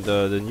mean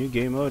the new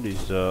game mode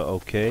is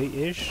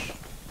okay-ish,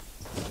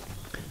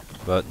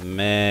 but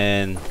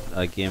man,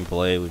 I can't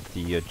play with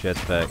the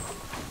jetpack.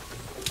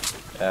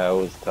 Yeah, it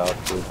was tough,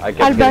 dude. I Ah kept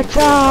le getting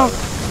bâtard!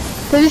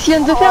 T'as vu ce qu'il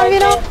vient de te faire lui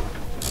là?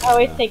 I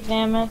always take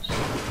damage.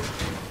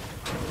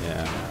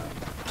 Yeah,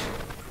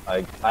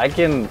 Like, I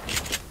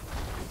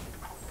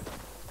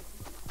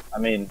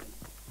mean,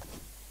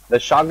 the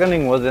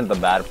shotgunning wasn't the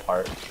bad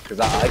part,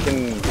 because I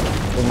can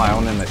do my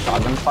own in the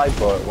shotgun fight,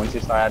 but once you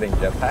start adding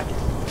jetpacks,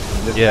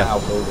 you just can't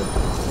outbuild it.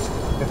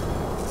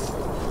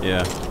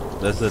 Yeah,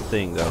 that's the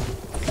thing though.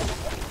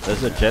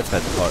 That's the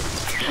jetpack part.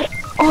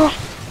 Oh,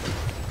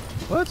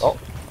 What? Oh,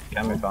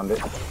 Cammy found it.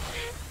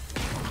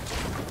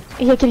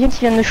 il y a quelqu'un qui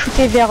vient de me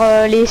shooter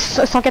vers les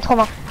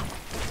 180.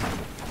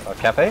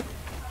 Cafe?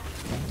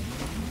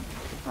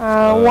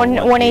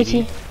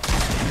 180.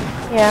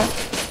 Yeah.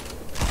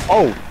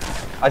 Oh!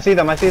 I see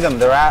them.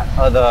 They're at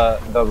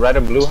the red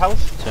and blue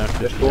house. Tiens, je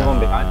There's te two of them file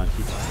behind. un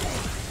kit.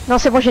 Non,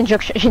 c'est bon, j'ai une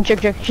jug,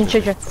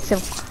 c'est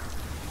bon.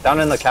 Down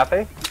in the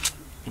cafe?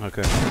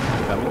 Ok.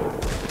 Coming.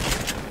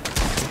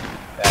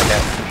 Yeah,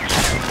 okay.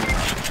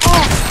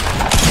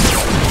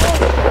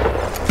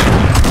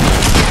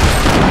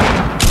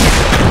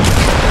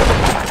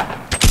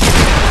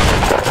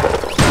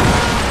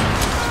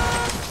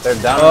 They're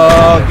down.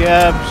 Oh,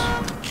 Gabs!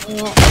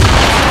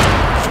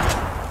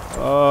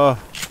 Oh,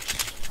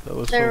 that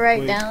was They're so right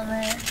quick. down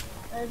there.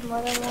 There's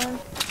more than one.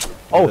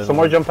 Oh, some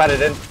more jump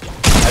padded in. I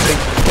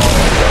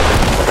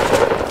think.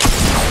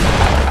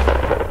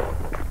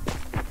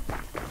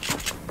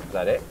 Is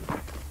that it?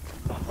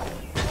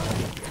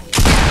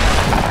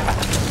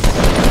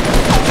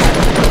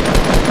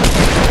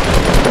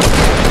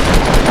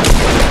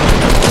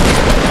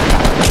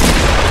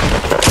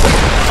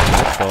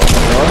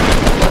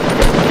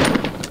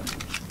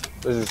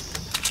 This is.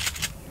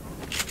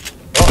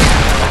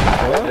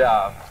 Oh, good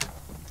job.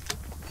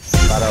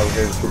 Thought I was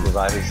good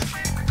supervisors.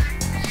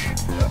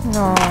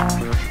 Non.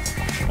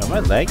 Am I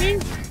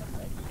lagging?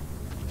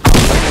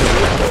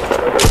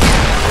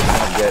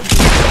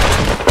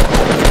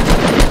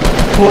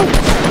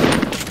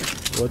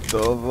 What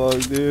the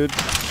fuck, dude?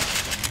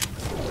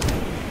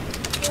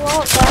 You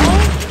won't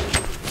die?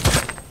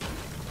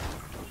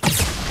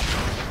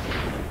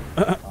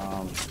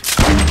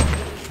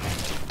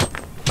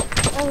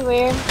 That's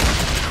weird.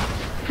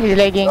 He's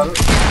lagging. I was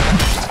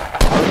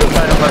just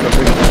trying to find a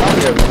freaking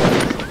zombie everywhere.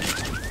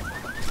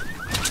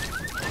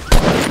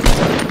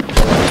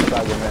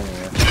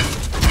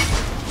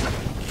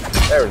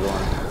 There's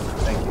one.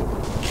 Thank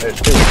you.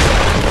 There's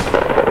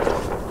two.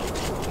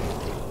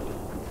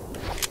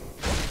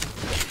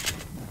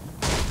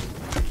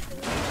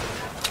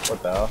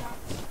 What the hell?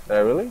 Did I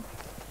really?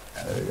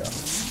 Yeah, there you go.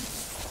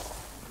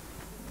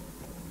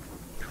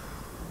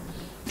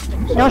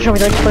 Non, j'ai envie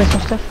de récupérer son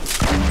stuff.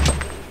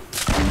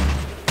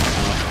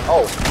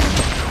 Oh!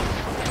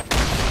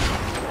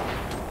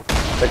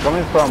 They're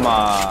coming from,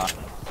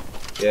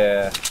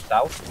 yeah,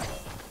 south?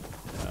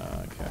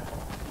 Okay.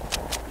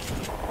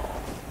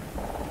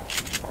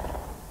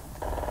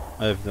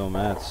 I have no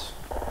mats,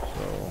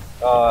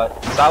 so...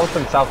 South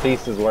and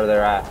southeast is where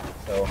they're at,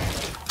 so...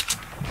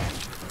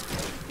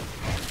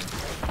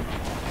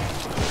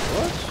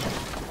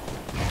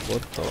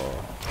 What the...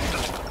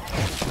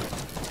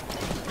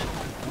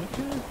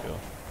 Okay, go.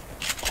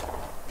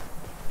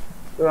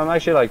 Dude, I'm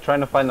actually like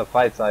trying to find the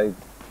fights. I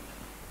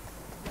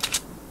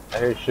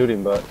hear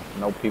shooting, but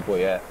no people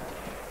yet.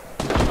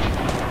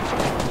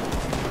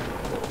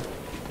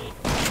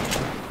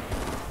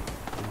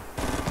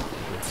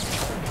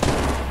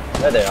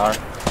 There they are.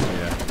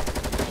 Yeah.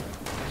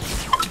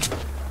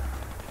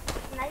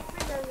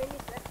 Snipers are really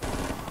good.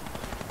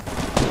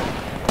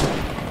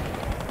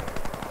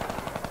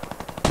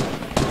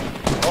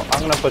 Oh,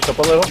 I'm gonna push up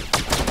a little.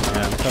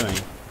 Yeah, I'm coming.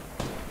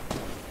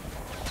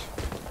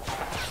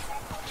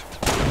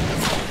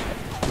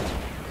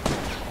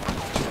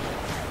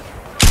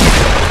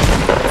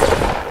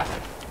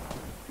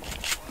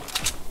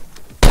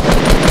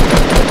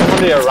 Someone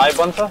to your right,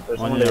 Bunta? There's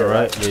On someone to your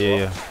right? as Yeah,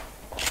 well.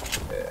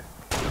 yeah.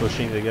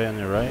 Pushing the guy on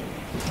your right.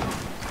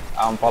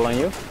 I'm following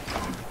you.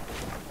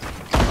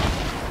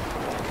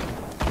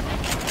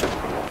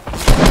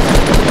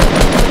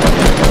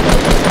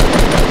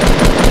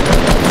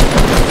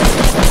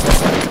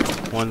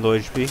 One low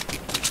HP.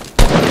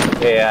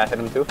 Yeah, I hit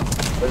him too.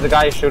 There's a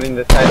guy shooting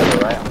this side of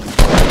the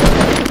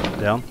right.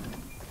 Down.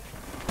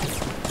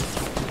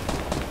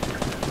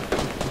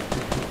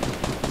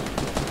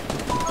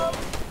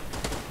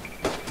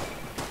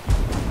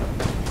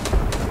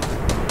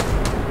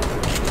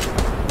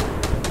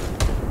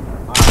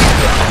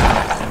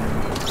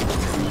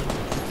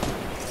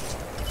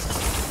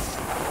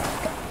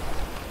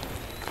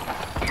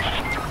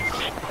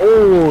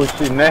 Oh,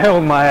 she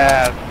nailed my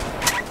ass.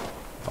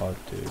 Oh,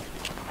 dude.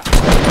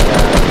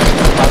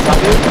 On top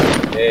of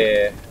you?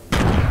 Yeah.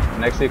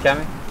 Next to you,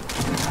 Cammy?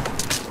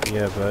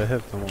 Yeah, but I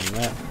have them on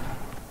that.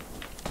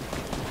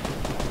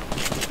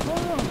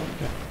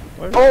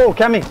 Oh,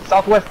 Cammy!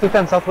 Southwest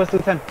 210, southwest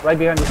 210. Right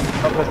behind you.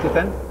 Southwest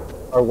 210?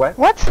 Or west?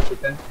 What?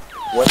 210?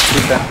 West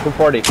 210.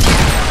 240.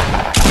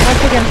 One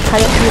second.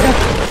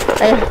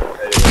 Allez,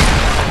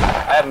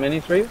 I have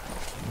minis for you.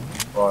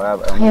 Oh, I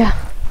have ammo. yeah.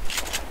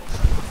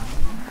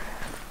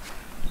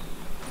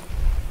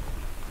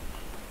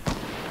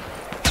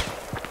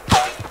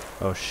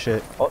 Oh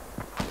shit. Oh,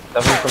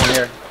 definitely someone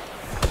here.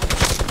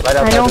 Right I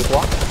outside know. this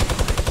wall.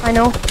 I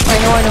know.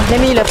 Let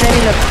me look.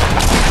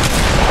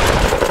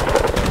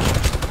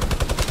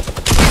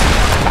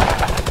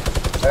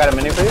 I got a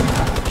mini for you.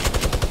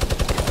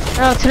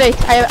 No, too late.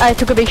 I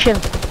took a big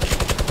shield.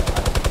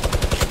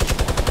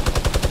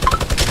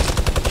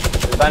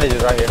 The bandage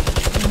is right here.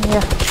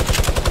 Yeah.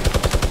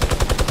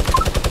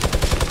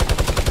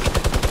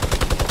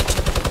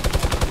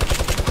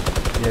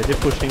 Yeah,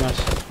 they're pushing us.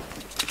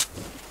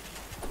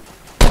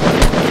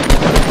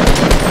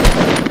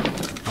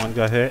 One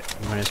got hit,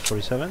 minus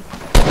 47.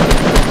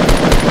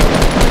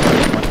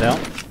 One down.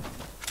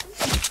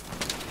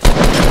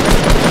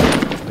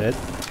 Dead.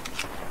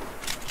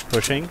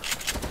 Pushing.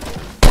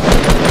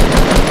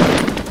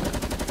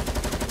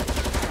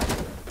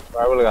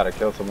 I really gotta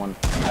kill someone.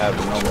 I have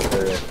no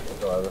material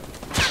whatsoever.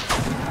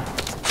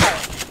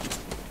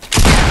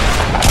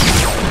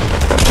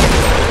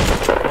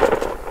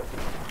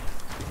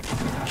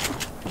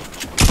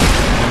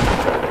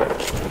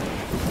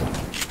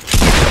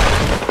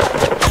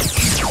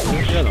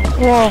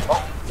 Whoa.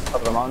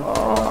 Up the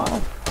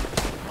mountain.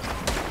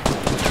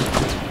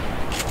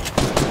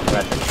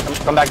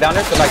 Come back down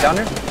here. Come back down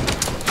here.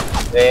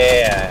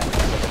 Yeah.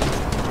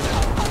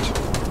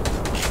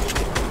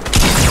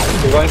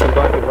 Keep going.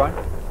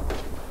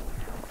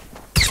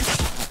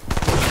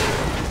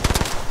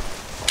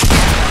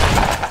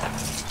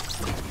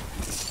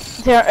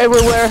 They're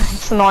everywhere.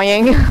 It's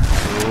annoying.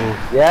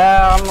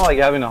 Yeah, I'm like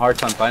having a hard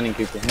time finding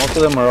people. Most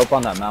of them are up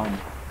on that mountain.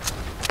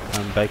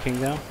 I'm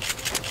backing down.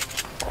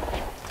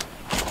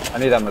 I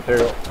need that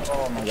material.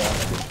 Oh my god.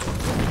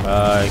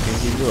 I can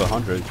give you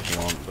 100 if you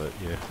want, but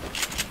yeah.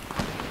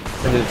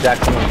 I just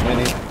jacked someone's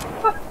mini.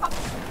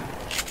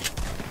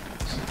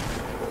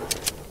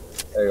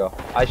 There you go.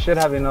 I should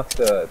have enough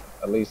to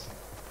at least,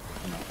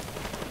 you know,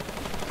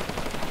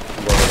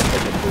 go ahead and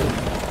take it through.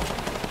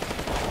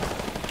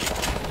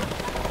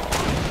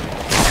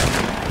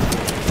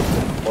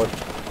 Or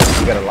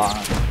you got a lot.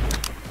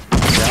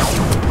 Yeah.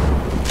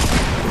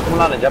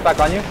 Someone on a jetpack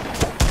on you?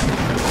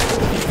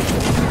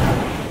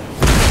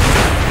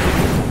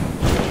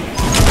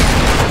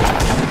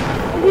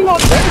 He's not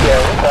dead yet,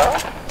 what the hell?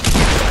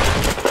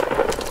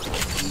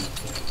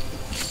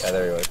 Yeah,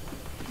 there he was.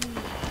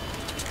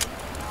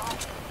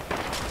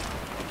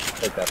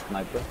 Take that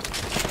sniper.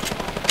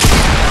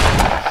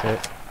 Shit.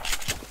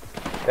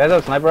 You guys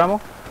have sniper ammo?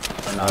 Or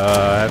not? I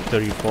have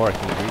 34, I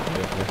can read it.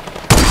 Yeah,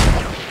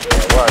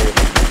 where are you?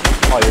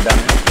 Oh, you're down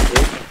here.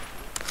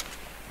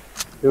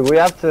 Dude, we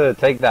have to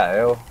take that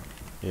L.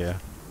 Yeah.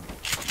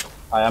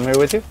 Alright, I'm here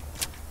with you.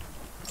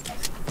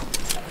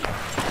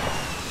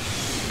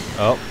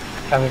 Oh.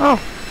 Oh.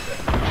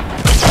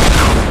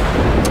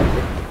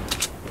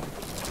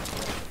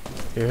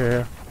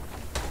 Here.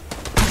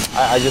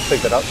 I just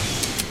picked it up.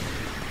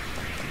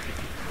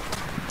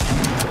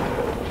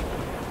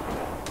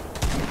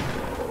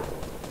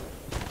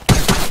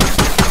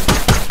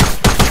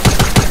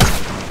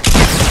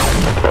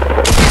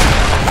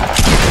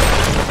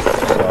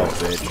 Oh,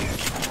 bitch.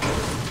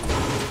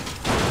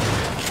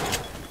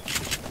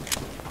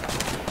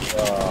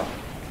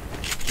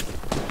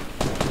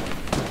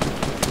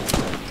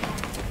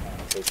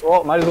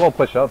 Well, might as well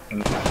push up.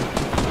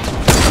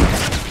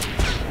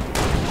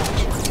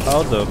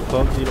 How the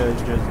fuck did I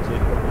just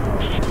take?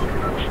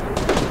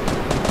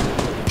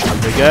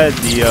 The guy at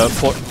the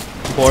port.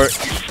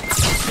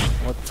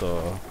 What the?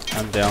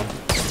 I'm down.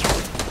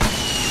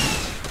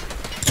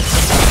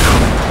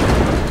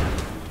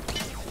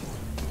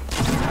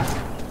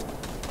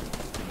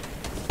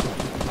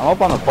 I'm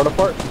up on the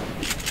port.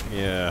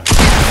 Yeah.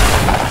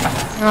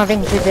 I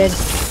think we did.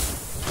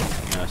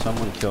 Yeah,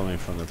 someone killed me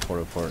from the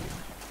port.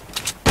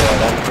 Yeah,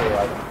 that's true.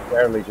 I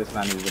barely just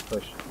managed to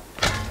push.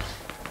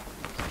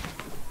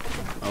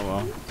 Oh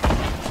well.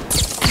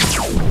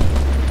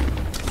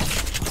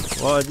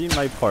 Well, I did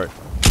my part.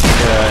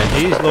 Yeah,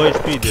 he's low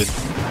HP, dude.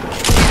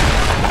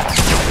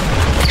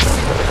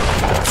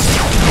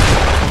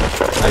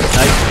 I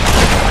sniped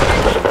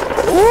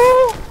him.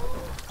 Woo!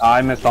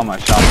 I missed all my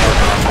shots.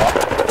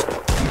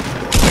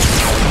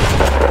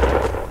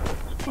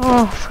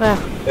 Oh, frère.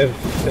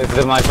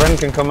 If my friend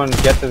can come and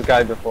get this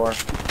guy before.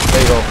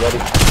 There you go, buddy.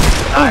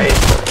 Nice!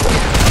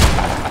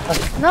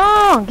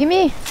 No,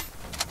 gimme.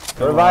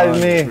 Revive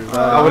me!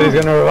 Nobody's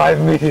gonna revive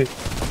me!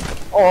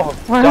 Oh,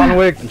 John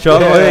Wick!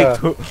 John yeah.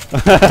 Wick!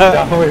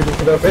 John Wick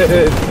for the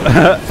win!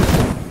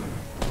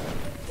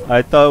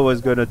 I thought it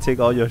was gonna take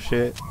all your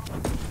shit.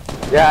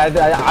 Yeah,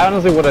 I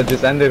honestly would have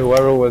just ended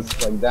whoever was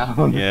like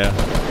down. Yeah.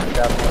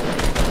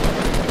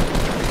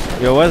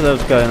 Yo, what's up,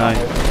 Sky9?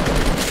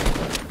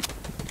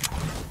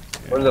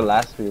 Where's the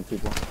last few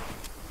people?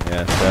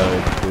 Yeah,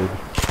 savage, dude.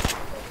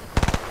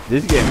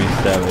 This game is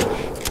savage.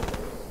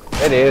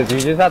 It is, you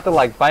just have to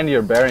like find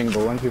your bearing,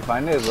 but once you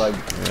find it, it's like,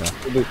 Yeah.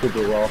 you do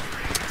super well.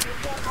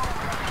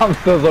 I'm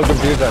still so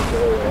confused after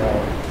it.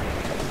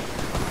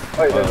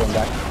 Oh, you guys went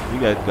back. You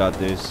guys got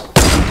this.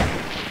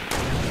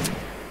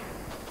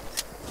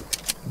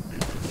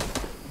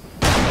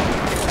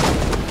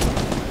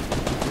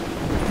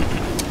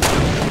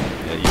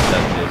 Yeah, you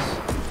got this.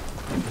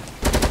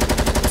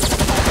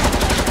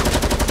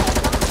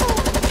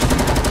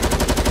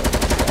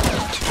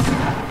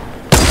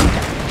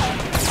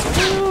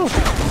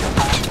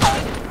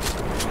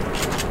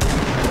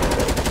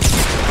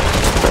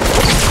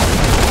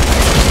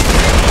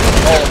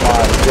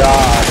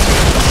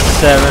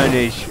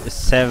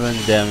 7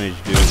 damage,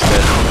 dude.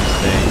 That's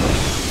insane.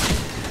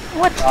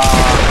 What?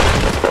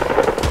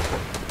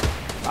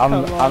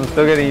 I'm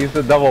still getting used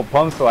to double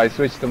pump, so I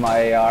switched to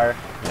my AR.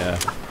 Yeah.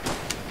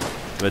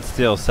 But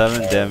still,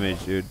 7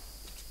 damage, dude.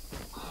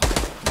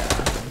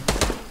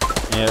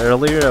 Yeah,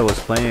 earlier I was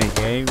playing a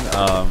game,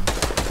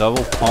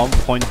 double pump,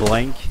 point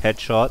blank,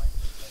 headshot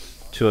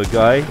to a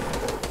guy,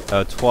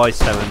 twice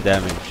 7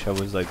 damage. I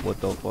was like,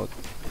 what the fuck?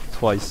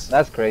 Twice.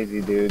 That's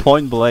crazy, dude.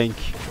 Point blank.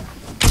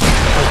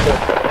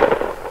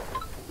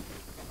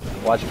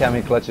 Watch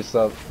Cammy clutch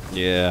yourself.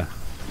 Yeah.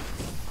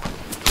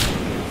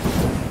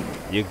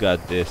 You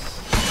got this.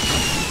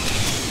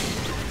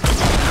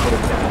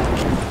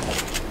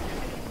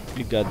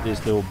 You got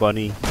this, little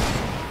bunny.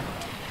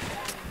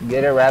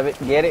 Get it, rabbit.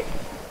 Get it.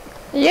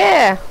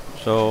 Yeah.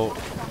 So,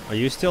 are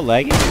you still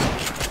lagging?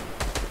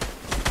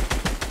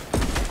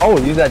 Oh,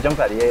 use that jump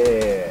pad.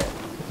 Yeah.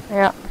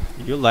 Yeah.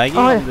 You lagging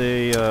Oh,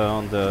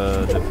 on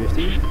the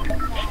 50?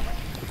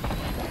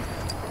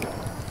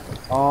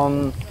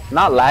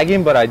 Not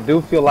lagging, but I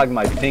do feel like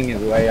my ping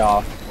is way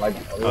off. Like.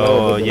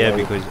 Oh yeah,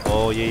 because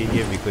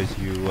because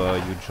you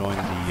joined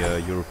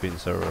the European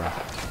server.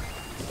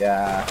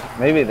 Yeah,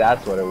 maybe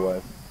that's what it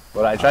was.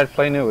 But I tried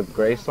playing it with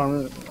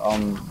Greystorm,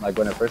 like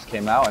when it first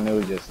came out, and it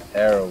was just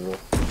terrible.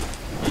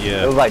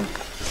 Yeah. It was like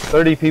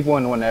 30 people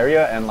in one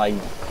area, and like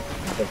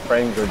the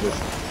frames were just.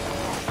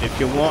 If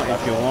you want,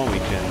 we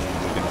can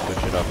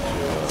switch it up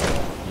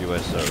to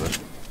US server.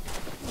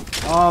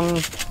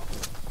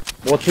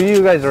 Well, two of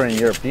you guys are in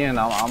European.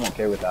 I'm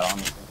okay with that,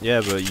 honestly.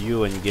 Yeah, but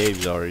you and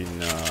Gabe are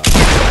in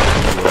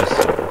US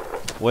server.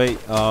 Wait,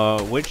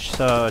 which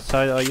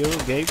side are you,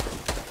 Gabe?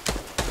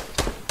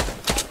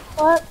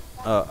 What?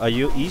 Are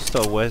you east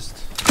or west?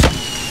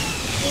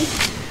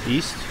 East.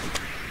 East?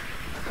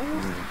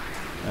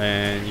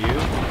 And you?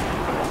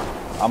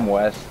 I'm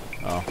west.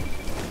 Oh.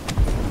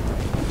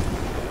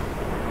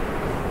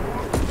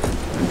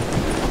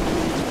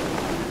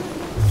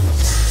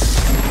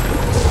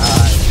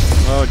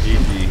 Oh,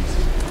 GG's.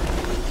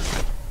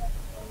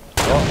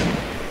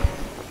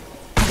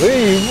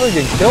 Wait, you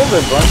freaking killed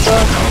it, Brunta.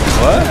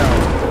 What?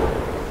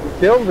 You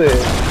killed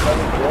it.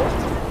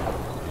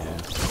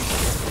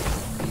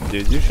 Yeah.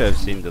 Dude, you should have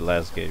seen the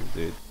last game,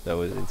 dude. That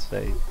was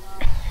insane.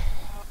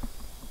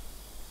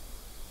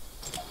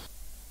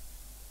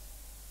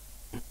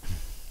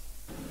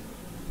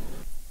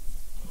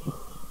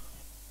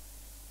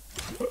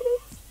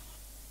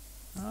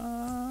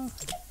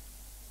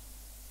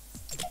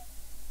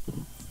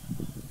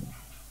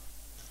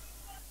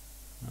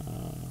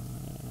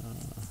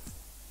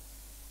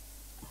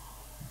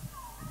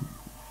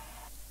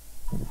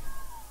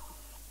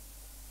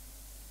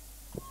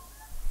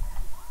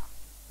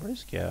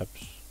 Where's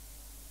Gaps?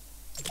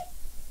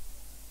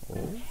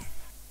 Oh.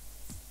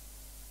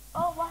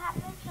 Oh, what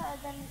happened to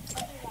them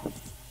other guys?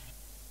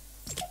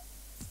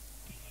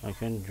 I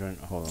can join.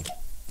 Hold on.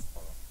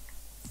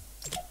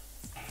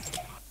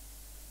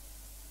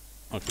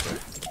 Okay.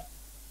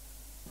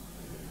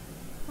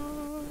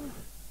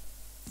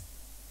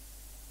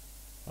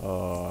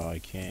 Oh, I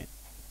can't.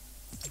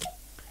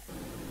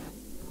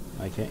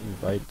 I can't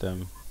invite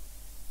them.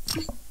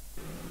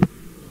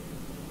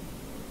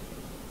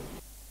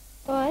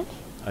 What?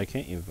 I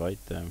can't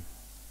invite them.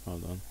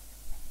 Hold on.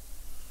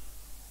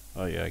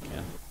 Oh yeah, I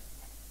can.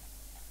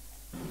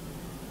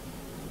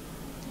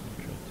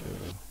 Try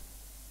to.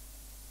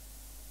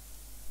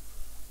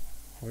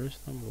 Where's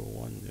number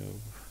one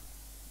noob?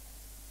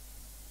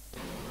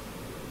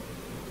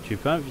 Tu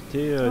peux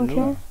inviter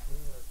Noob?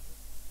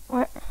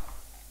 Ouais.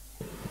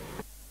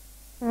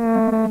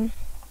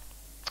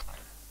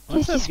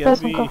 What's Qu'est-ce up, qui se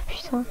passe Gabby? encore,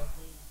 putain?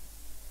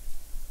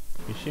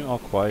 You seem all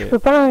Je quiet. peux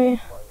pas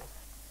l'inviter.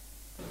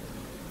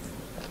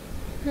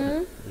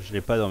 Je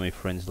l'ai pas dans mes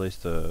friends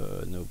list,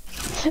 Noob.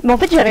 Mais en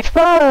fait, j'arrive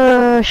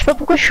pas. Je sais pas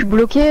pourquoi je suis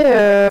bloqué.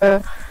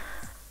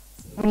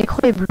 Mon écran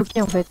est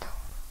bloqué en fait.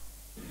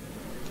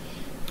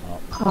 Oh.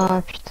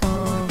 Ah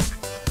putain.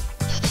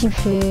 Qu'est-ce qu'il me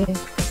fait?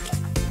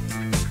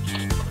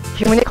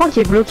 J'ai mon écran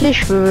qui est bloqué,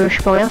 je peux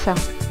rien faire.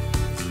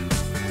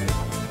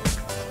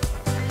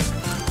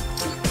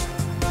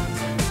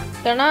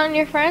 They're not on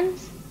your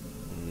friends?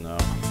 No,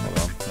 hold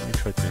on. Let me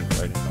try to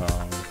invite him.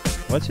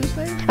 What's his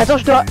name? Attends,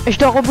 je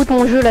dois reboot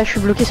mon jeu là, je suis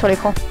bloqué sur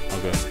l'écran.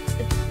 Okay.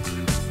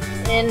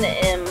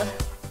 NM.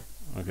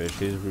 Okay,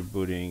 she's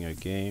rebooting a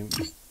game.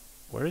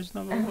 Where is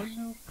number one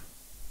now?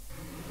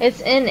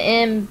 It's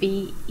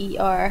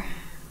NMBER.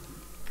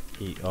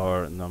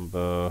 ER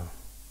number.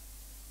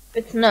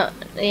 It's no,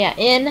 yeah,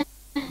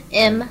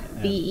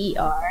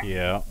 NMBER.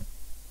 Yeah.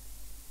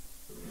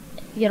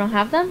 You don't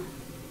have them?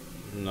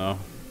 No.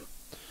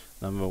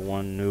 Number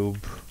one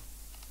noob.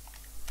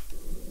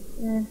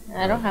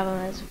 I don't have them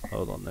as.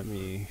 Hold on, let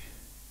me.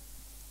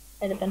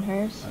 It'd have been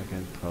hers. I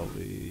can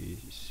probably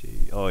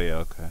see. Oh yeah,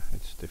 okay,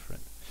 it's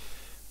different.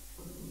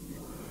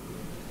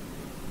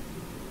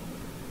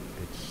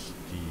 It's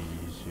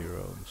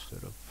D0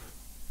 instead of.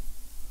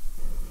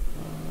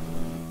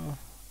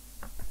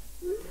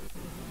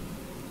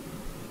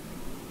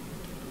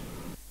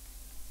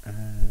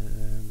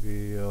 And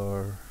we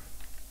are.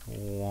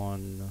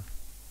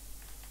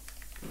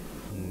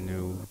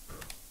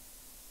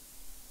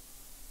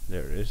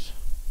 There it is.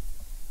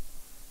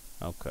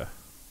 Okay.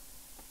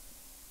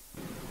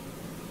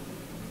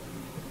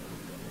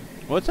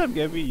 What's up,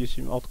 Gabby? You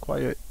seem all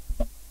quiet.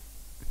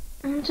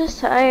 I'm just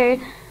tired.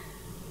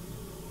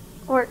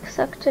 Work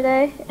sucked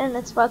today, and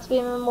it's about to be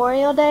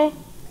Memorial Day,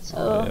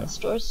 so the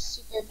store's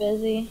super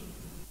busy.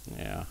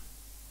 Yeah.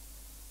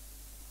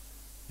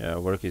 Yeah,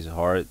 work is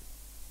hard.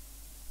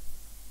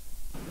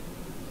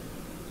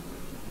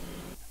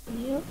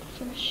 Yep,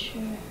 for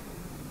sure.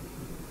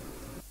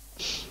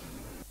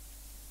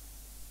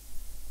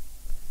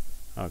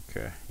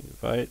 Okay,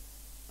 invite.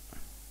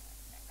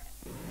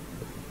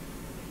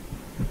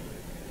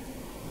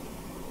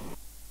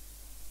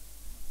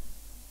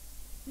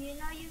 You know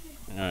you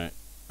can.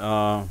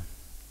 Alright.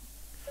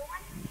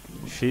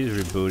 She's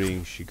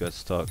rebooting. She got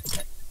stuck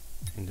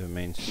in the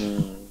main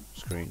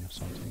screen or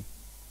something.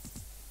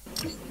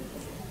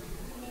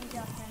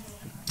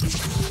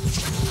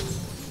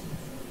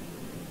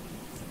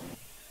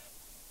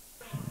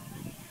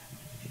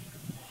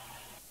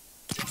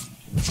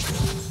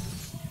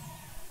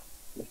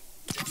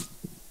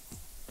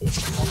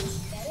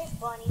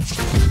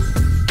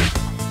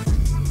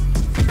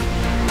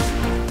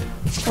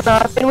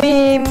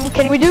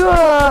 Can we do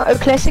a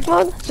classic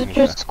mode? So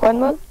just squad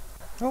mode?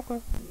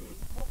 Okay.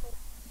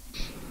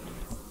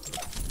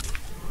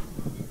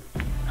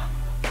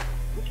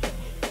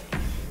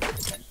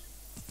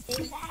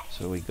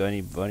 So we got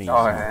any bunnies?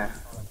 Oh yeah.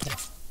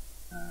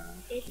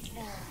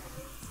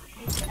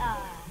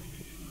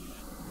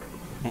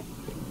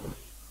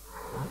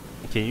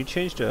 Can you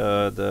change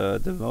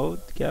the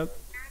mode, Gab,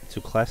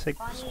 to classic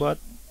squad?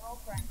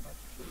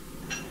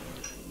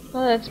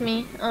 Oh, that's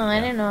me. Oh,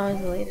 I didn't know I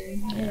was the leader.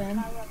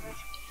 Yeah.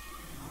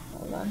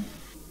 Hold on.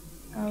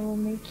 I will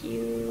make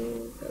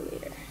you the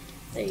leader.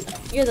 There you go.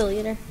 You're the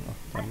leader. Oh,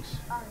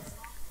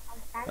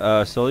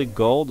 thanks. Solid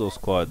gold or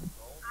squad?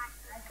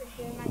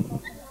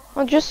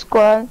 Oh, just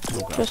squad.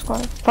 Okay. Just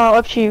squad. Fine,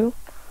 up to you.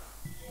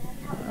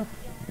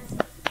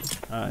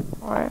 Alright.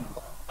 Alright.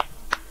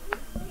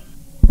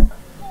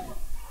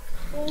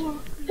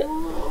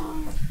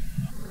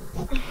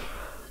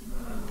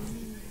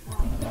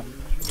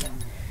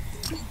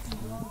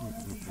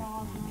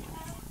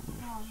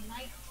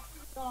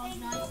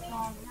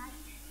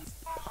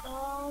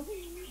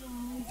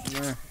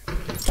 Yeah.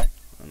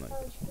 I like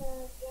this one.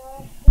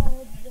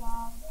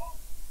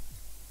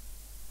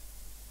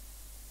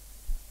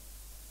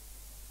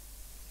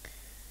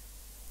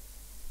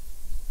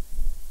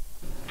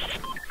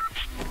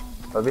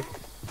 Bobby?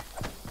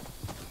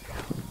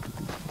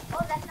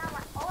 Oh, that's not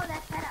what. Oh,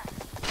 that's better.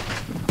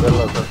 Good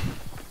luck, bro.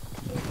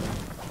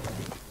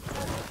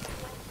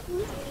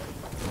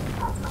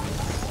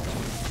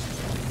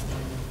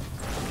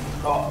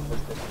 Oh, I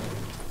missed it.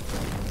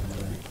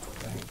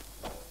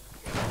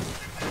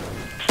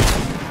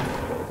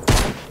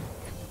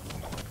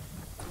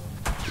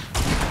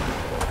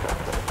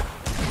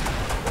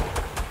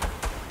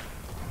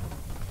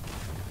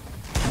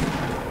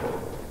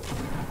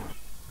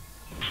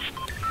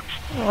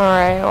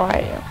 Alright.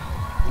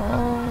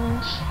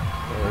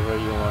 Wherever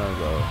you wanna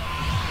go.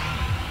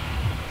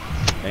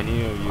 Any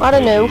of you I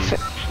don't know. ladies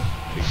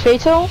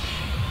Fatal?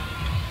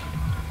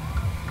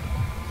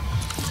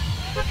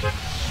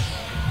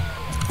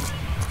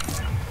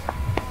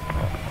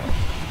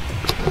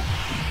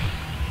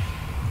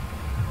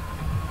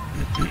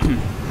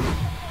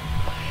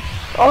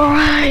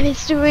 Alright,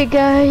 let's do it,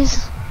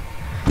 guys.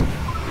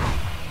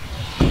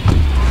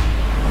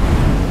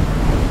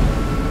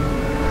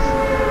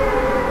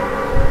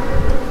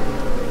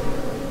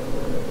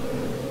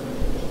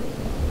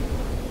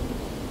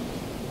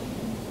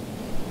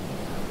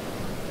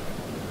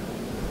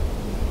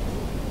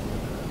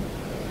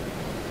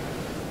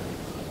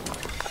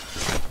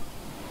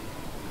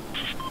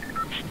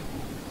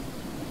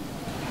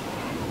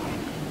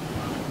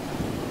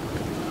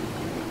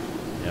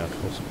 Yeah,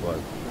 full squad.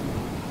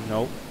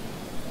 Nope.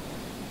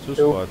 Two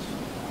Two. squads.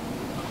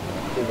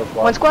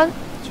 One squad?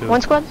 Two.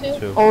 One squad?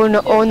 Two. Oh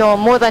no,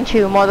 more than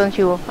two.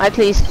 At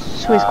least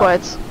three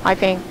squads, I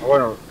think.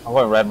 I'm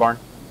going red barn.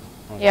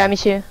 Yeah, me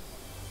too.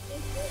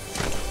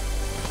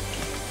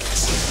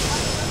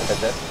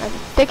 That's it.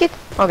 Take it?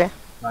 Okay.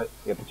 No,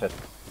 get the chest.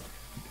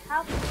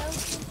 How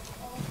close is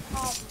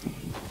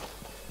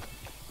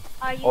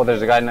Are you? Oh,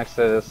 there's a guy next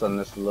to this on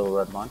this little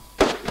red barn.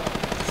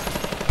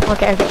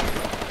 Okay.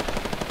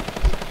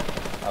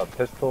 A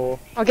pistol.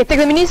 Okay, take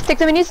the minis.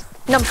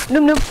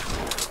 Noob.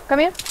 Come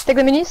here, take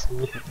the minis.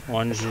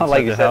 One's It's inside not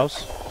like you the said.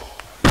 house.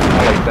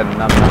 I like the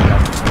num.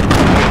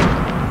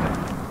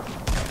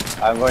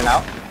 I'm going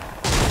out.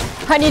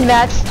 I need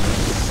mats.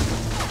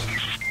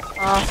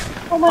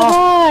 Oh my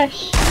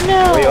gosh,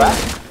 no. Where you at?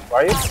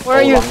 Where are you? Where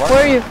are you? Long barn?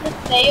 Where are you?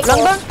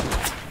 Longbar?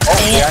 Oh,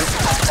 behind.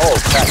 Oh,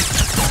 crap.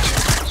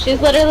 She's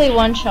literally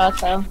one shot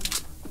though.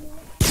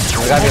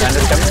 There's a guy behind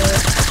us coming.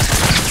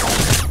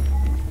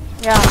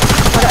 Yeah,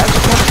 but I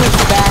just want to push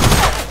you back.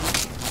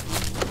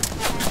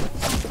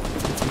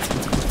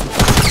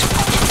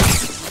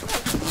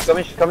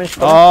 Coming.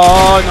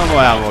 Oh, no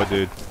more ammo,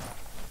 dude.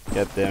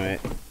 God damn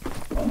it.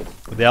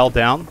 Are they all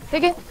down?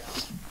 Take it.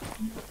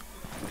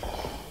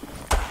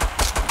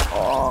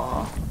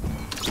 Oh.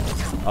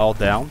 All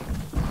down.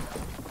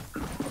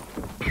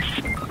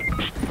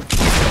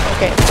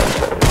 Okay.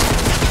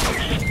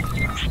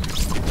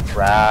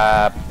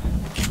 Crap.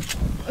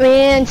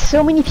 Man,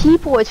 so many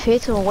people at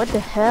Fatal. What the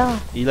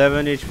hell?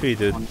 11 HP,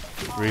 dude.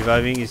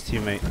 Reviving his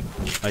teammate,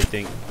 I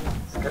think.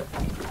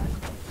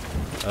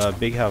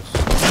 Big house.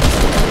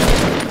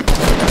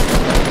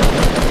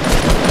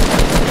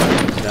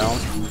 He's down.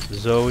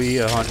 Zoe,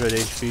 100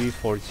 HP,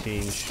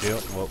 14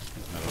 shield. Well,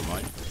 never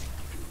mind.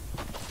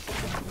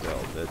 They're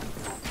all dead.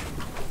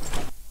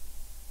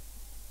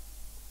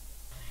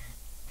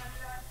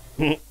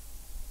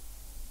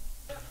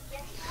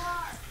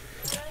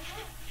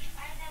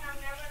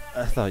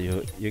 I thought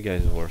you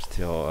guys were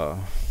still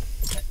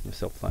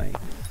playing.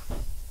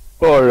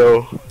 Oh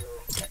no.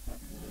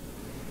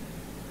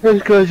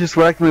 This guy just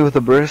whacked me with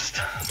a burst.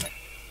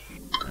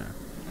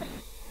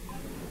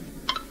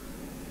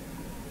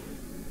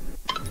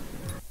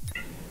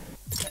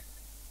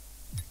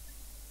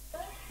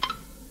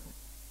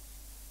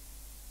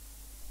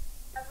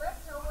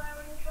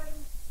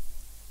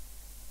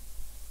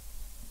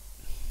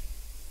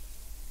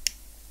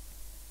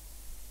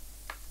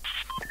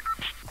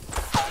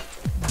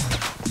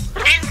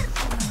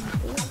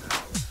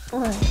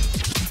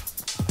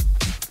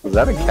 Is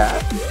that a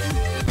cat?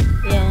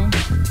 Yeah.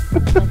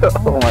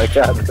 Oh my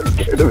god, that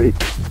scared me.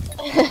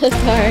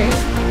 Sorry.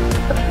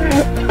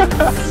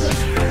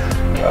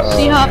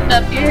 She hopped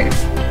up here.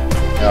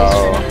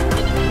 Oh.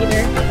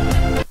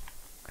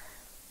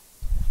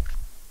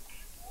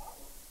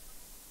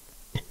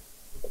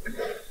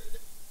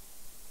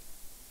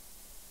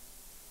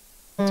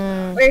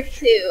 Where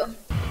to?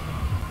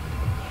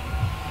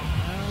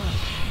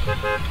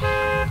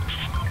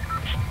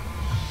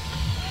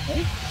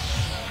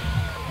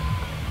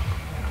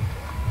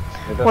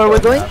 Where are we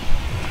going?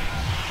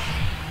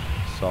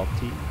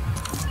 Salty.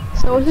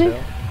 Salty?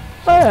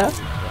 Hotel.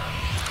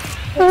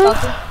 Oh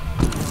yeah.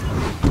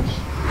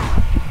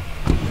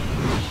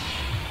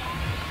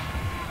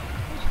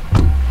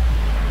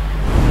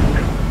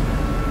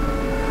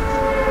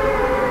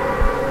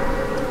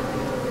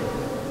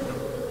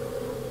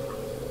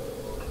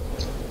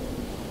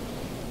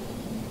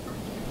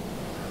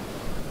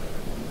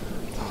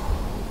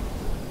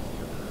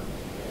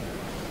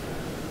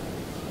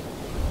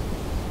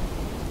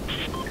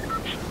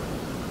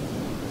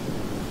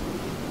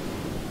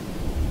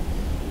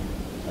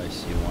 I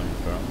see one in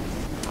front.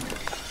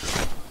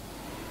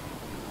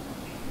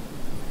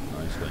 No,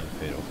 he's going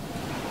fatal.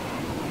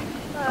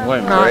 I'm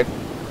going No. break.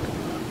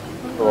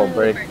 Little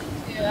break.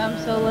 I'm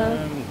solo.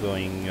 I'm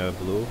going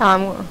blue.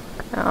 I'm going.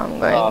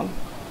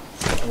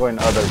 I'm going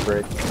other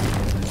break.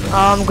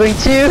 I'm going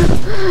to.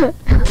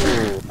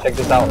 Ooh, check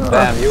this out.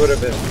 Damn, you would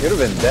have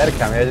been dead,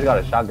 Cammy. I just got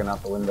a shotgun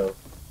out the window.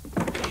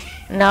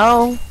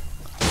 No.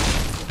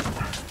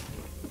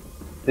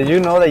 Did you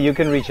know that you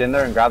can reach in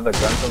there and grab the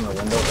gun from the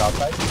windows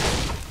outside?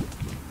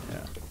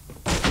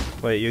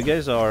 Wait, you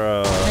guys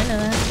are I know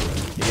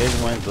that. you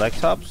guys went black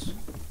tops?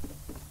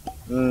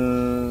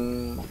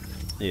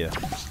 Yeah.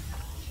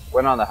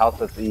 Went on the house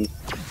that's east.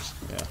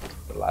 Yeah.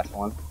 The last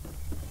one.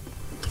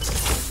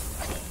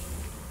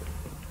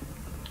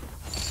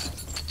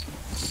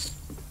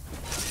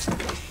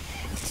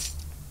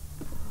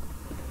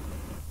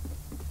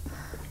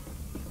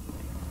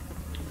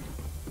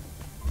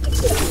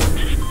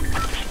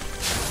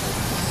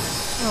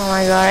 Oh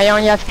my god, I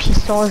only have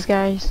pistols,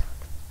 guys.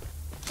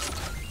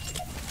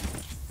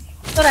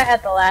 That's what I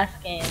had the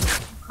last game.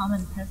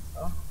 Common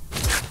pistol.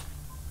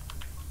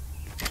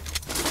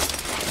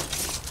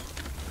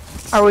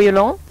 Are we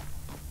alone?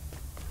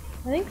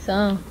 I think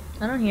so.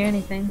 I don't hear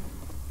anything.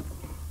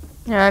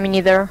 Yeah, me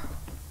neither.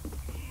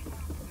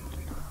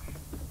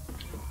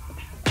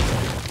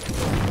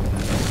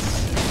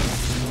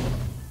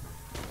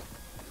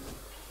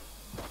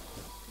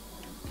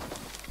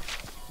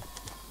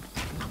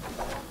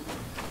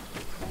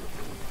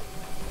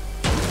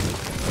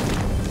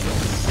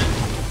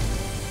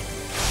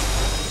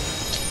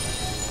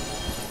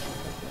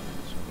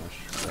 So much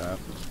crap.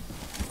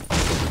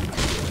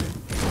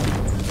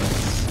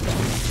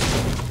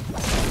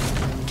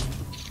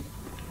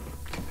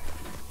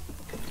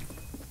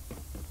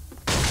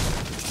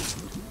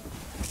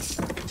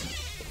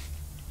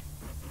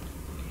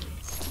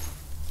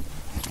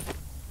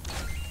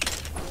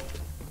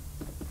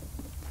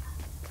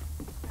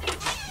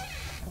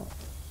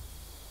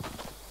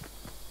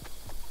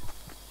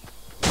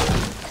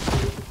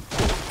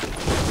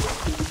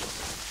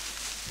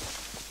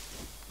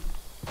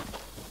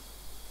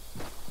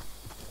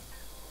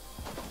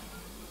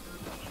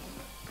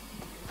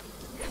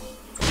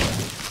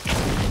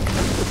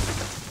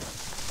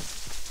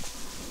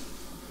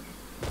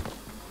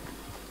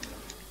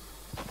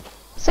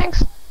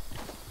 Thanks.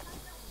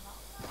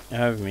 I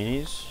have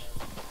minis.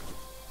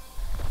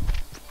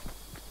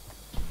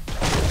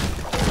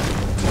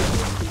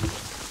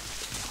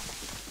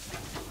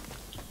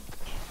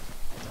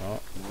 Oh.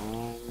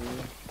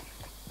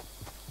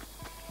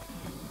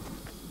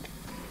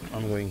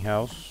 I'm going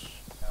house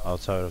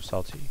outside of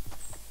Salty.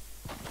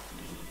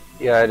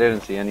 Yeah, I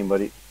didn't see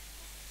anybody.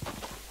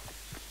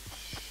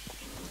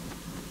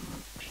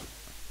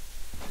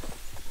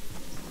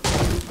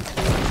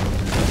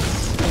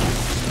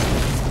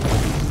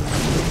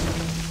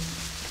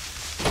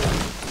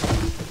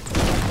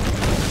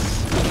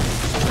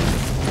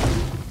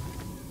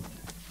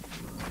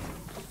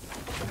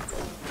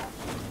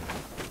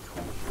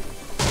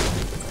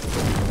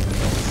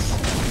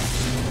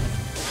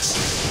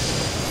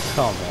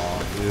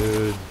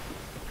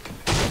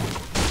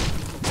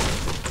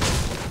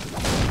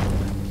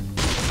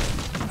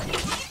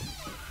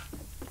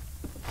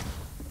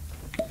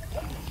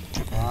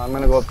 I'm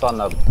gonna go up on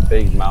the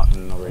big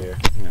mountain over here.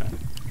 Yeah.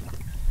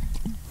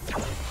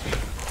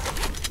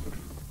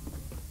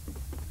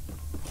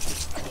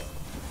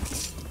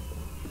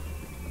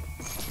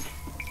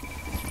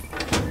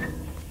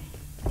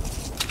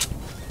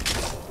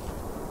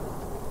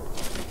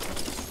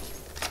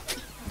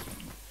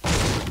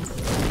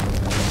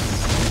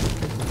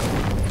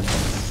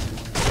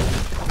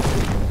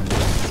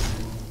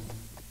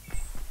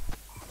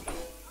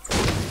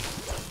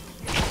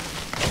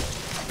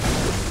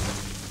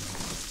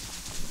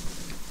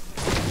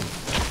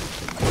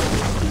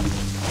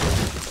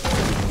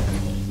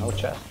 No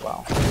chest.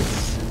 Wow.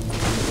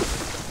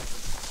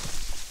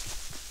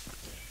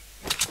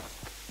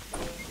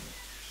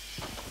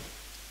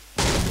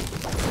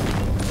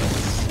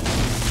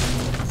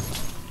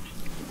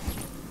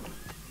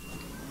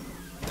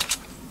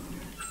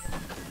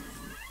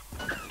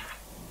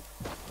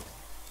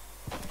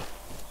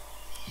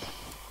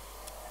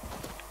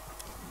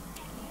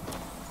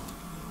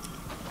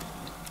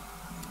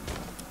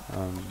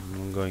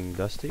 I'm going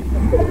dusty.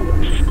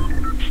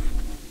 Oh,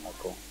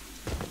 cool.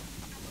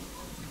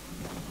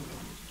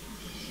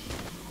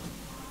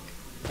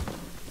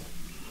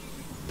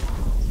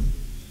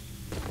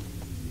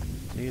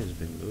 I think it's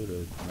been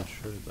looted. Not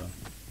sure though.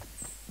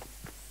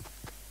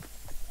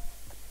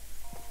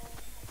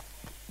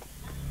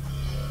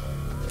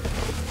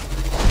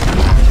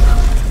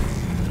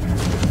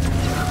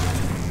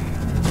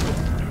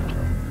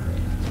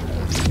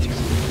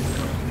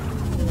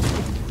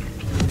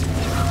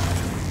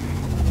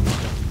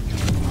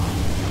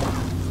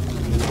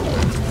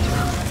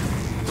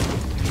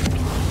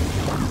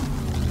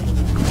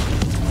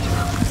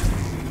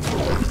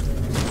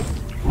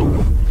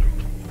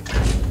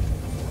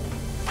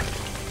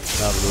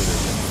 Not looted.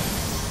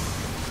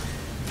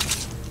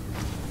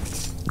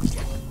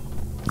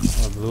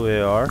 A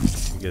blue AR.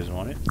 You guys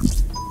want it?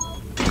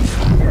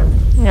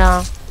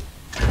 Yeah.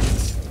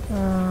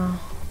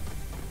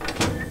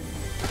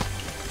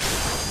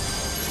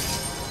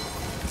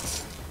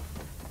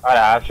 Alright,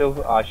 a half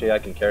shield. Oh, actually, I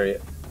can carry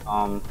it.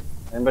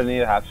 Anybody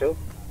need a half shield?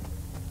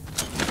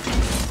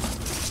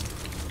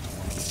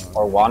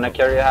 Or wanna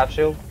carry a half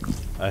shield?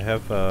 I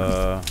have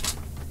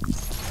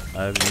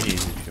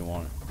minis if you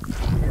want it.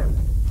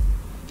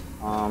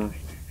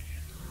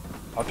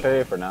 I'll carry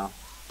it for now.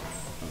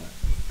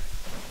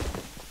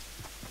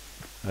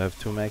 I have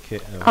two make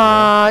it.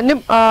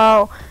 Nope.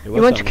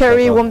 You want to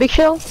carry one big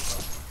shell?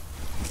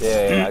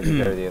 Yeah, I can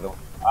carry the other one.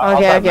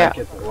 Okay, okay.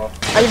 Well.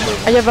 I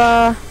have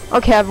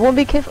okay, I have one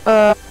big kit.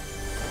 How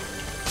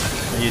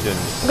you doing?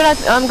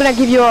 I'm gonna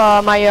give you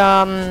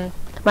my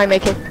my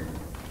make it.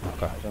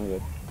 Okay. I'm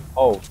good.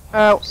 Oh,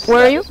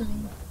 where are you?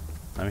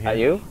 I'm here. at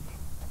you?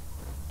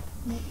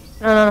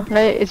 No,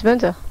 it's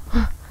Winter.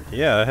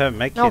 Yeah, I have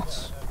make No.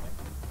 kits. Did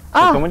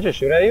Ah, someone just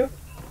shoot at you?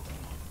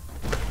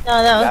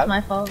 No, that was That?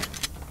 my fault.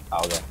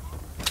 Oh, okay.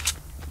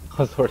 I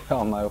was already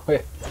on my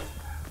way.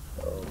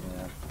 Oh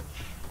man.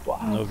 Wow.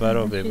 No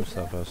battle bay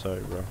Mustafa,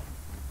 sorry bro.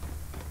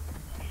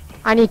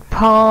 I need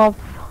pump.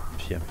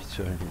 Yeah, me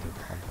too, I need a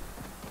pump.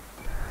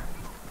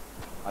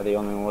 Are the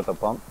only one with a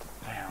pump?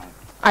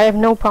 I have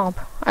no pump.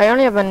 I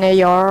only have an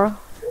AR.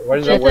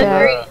 Where's There's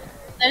the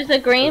There's a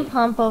green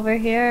pump over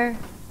here.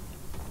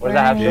 where's the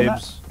half shield at?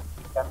 Dibs.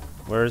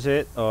 Where is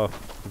it? Oh,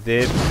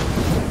 Dib.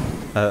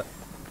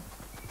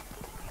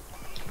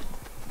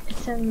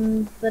 It's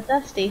in the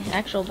dusty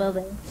actual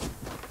building.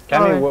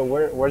 Cammy,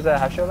 Alright. where's that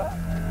half shield at?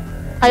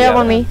 I have Yeah.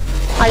 on me.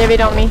 I have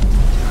it on me.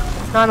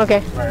 No, I'm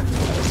okay. Where? God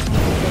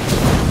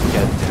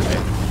damn it.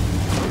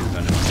 He's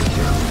gonna take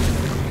it.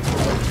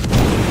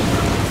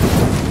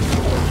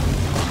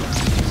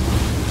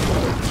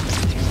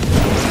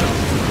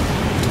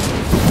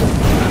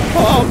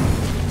 Pump!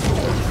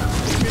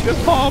 Give me the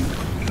pump!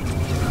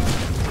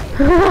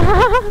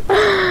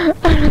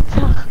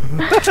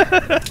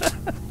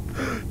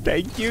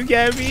 Thank you,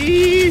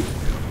 Gabby!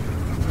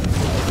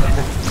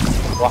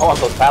 Well, I want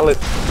those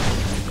pallets.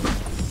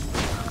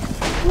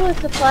 Ooh, a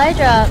supply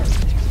drop.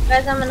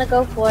 Guys, I'm gonna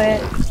go for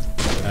it.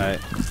 Alright,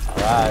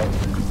 Alright.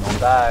 Don't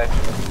die.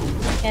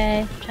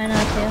 Okay, try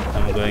not to.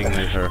 I'm going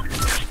with her.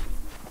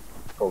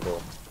 Go.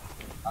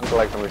 I'm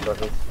collecting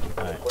resources.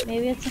 Alright.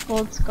 Maybe it's a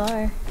gold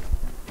scar.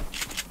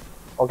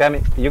 Oh,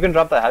 Cammy, you can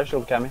drop that half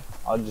shield, Cammy.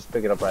 I'll just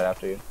pick it up right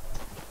after you.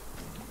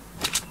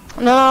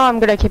 No, I'm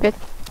gonna keep it.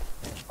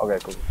 Okay,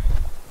 cool.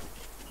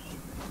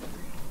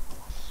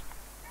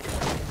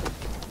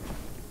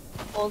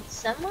 Gold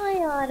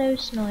semi-auto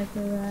sniper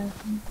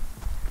rifle.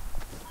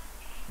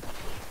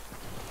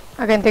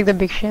 I can take the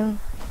big shield.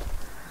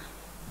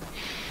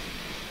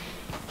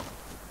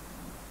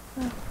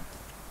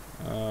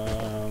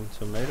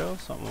 Tomato?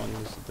 Someone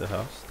is at the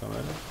house.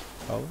 Tomato?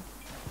 Hollow?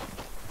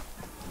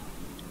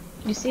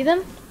 You see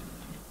them?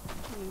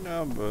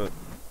 No, but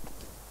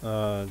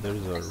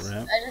there's a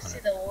ramp. I just see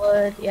the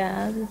wood.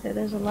 Yeah, I was gonna say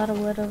there's a lot of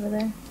wood over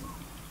there.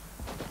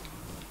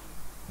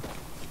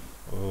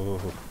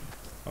 Oh,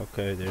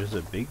 okay. There's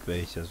a big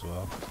base as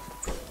well.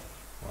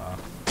 Wow,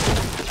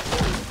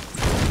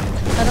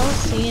 I don't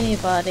see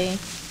anybody.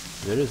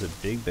 there is a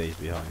big base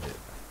behind it.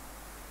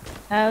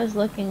 I was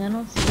looking, I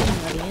don't see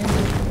anybody in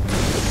there.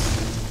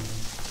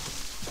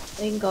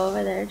 We can go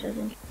over there,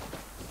 Jesse.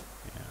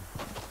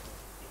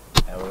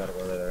 Yeah, we gotta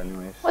go there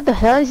anyways. What the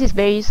hell is this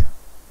base?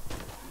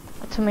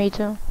 A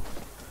tomato.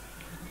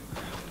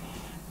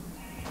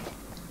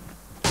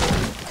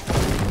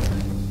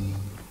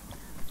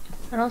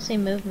 I don't see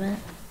movement.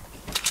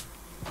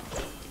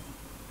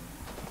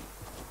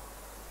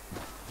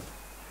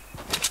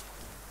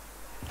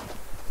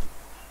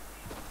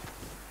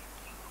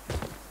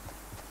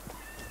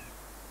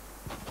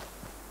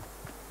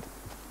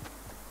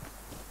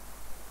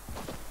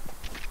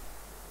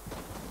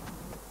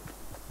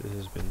 This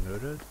has been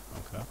looted?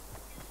 Okay.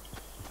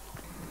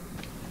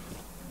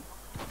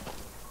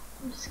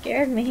 You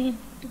scared me.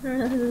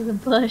 This is a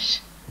bush.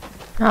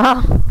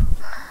 Ah.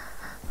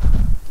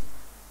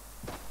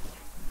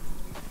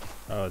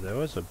 Oh, there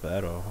was a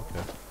battle.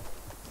 Okay.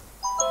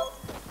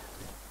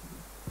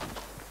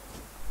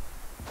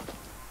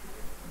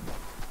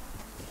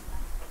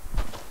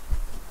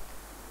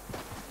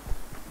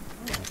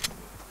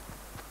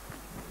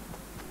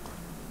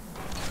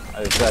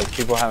 It's like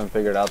people haven't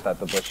figured out that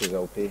the bush is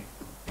OP.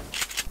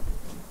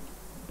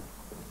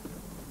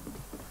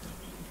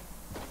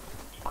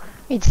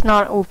 It's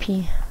not OP.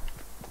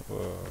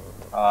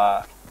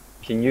 Whoa.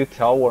 Can you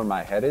tell where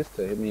my head is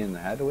to hit me in the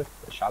head with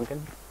the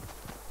shotgun?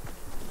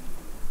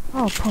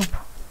 Oh, pump.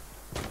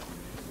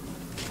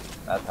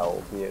 That's how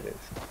OP it is.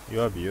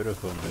 You are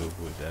beautiful, noob,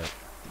 with that.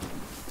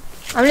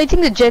 I'm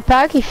letting the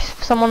jetpack if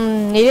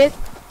someone need it.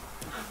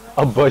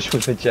 A bush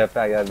with a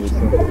jetpack, that'd be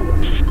so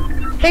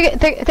cool. Take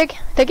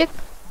it.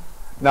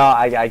 No,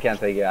 I can't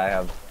take it. I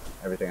have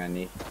everything I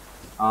need.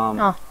 Oh.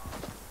 I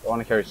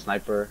want to carry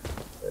sniper.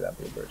 Wait, that'd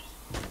be a burst.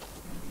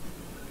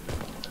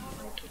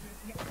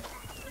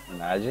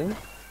 Imagine.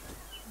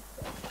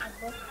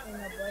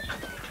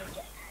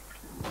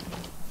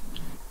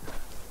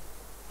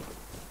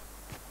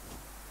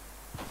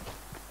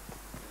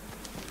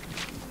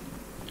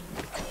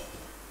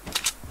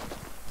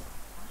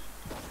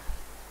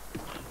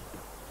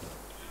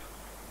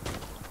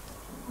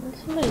 There's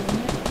somebody in there.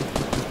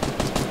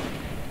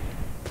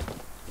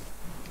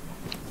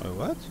 Wait,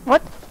 what?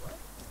 What?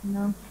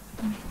 No.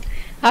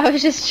 I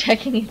was just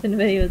checking if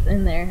anybody was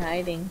in there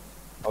hiding.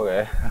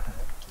 Okay.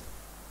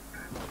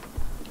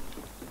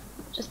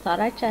 Just thought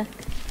I'd check.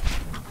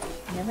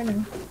 You never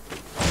know.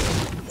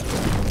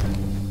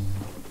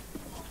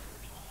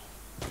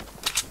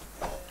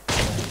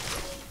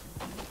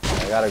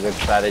 I got a good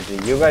strategy.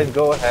 You guys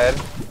go ahead,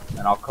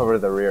 and I'll cover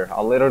the rear.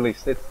 I'll literally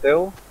sit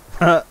still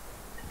and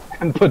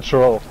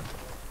patrol.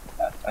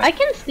 I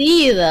can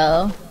see you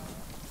though.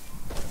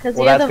 Cause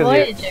Well, you're that's the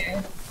 'cause you-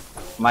 Voyager.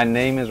 My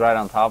name is right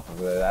on top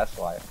of it. That's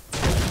why.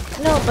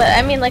 No, but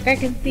I mean like I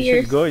can see You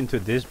your... should go into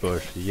this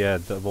bush. Yeah,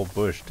 double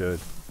bush, dude.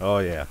 Oh,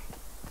 yeah.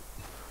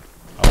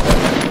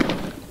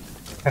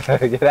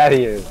 Get out of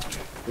here.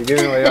 You're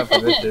giving away our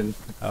position.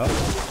 Oh,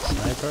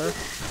 sniper.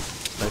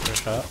 Sniper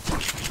shot.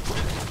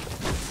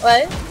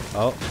 What?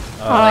 Oh.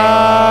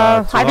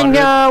 I think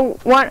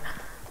 200. one.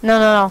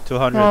 No.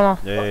 200. No.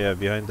 Yeah,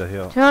 behind the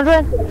hill.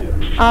 200.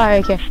 Yeah. Ah,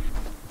 okay.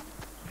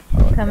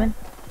 Coming.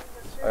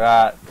 I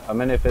got a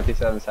minute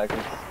 57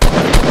 seconds.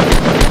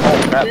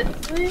 Oh crap.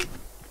 This way?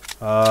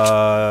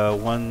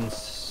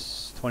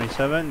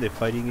 127. They're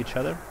fighting each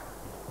other.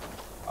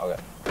 Okay.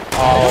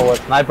 Oh, a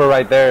sniper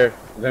right there.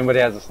 If anybody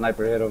has a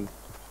sniper, hit him.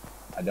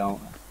 I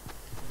don't.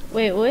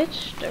 Wait,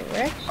 which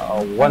direction?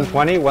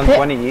 120,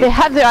 120 They each.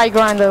 have the high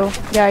ground though,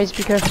 guys.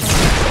 Be careful.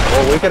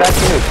 Well, we could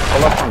actually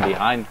pull up from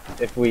behind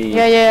if we.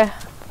 Yeah.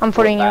 I'm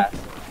following you. fast.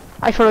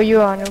 I follow you,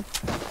 I know.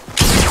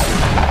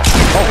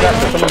 Oh crap,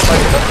 there's someone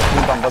fighting.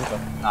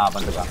 Nah,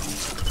 bunch gone.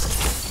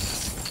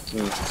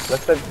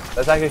 Let's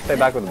actually stay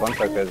back with the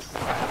bunker because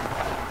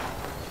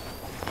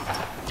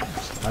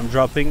I'm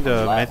dropping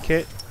the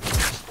medkit.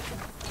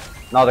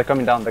 no, they're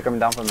coming down. They're coming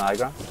down from the high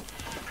ground.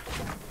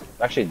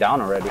 They're actually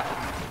down already.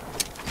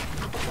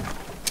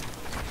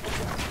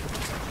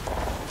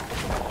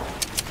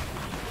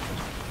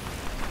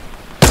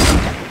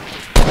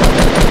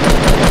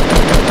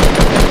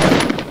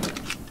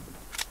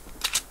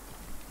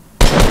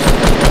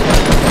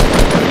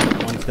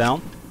 One's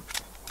down.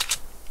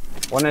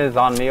 One is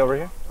on me over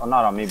here. Oh,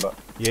 not on me, but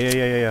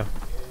Yeah.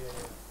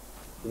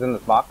 he's in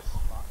this box.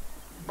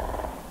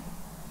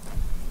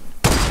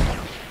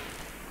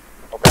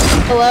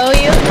 Okay. Below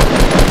you?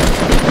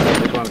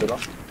 This one below.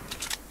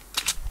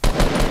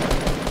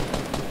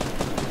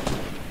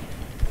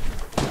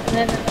 And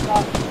then in the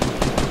box.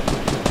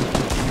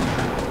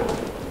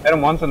 Hit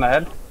him once in the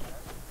head.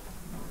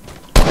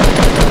 Be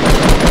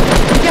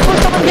careful,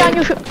 someone behind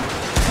you.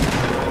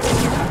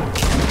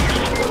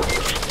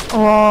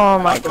 Oh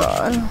my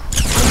god.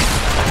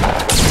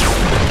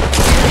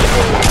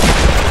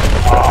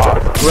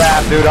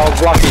 Crap, dude, I was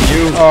blocking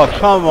you. Oh,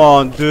 come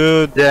on,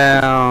 dude.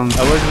 Damn.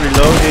 I was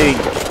reloading.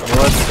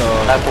 What the?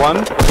 That's one.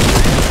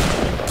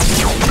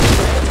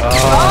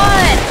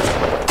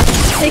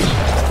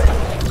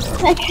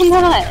 I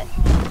cannot.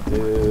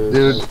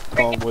 Dude,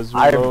 Tom was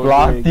I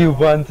blocked reloading. you,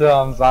 Bunta.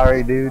 I'm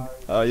sorry, dude.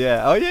 Oh,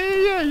 yeah. You're right.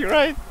 Dude, You're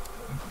right.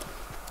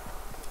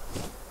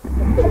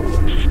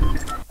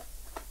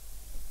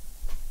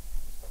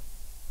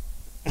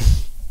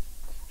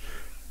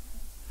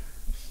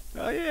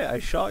 Oh yeah, I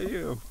shot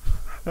you.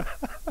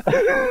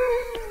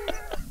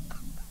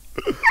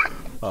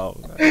 Oh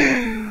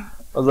man.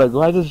 I was like,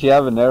 why does she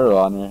have an arrow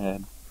on her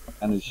head?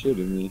 And it's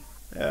shooting me.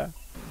 Yeah.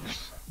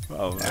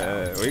 Oh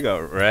man, we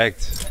got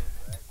wrecked.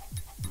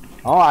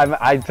 Oh,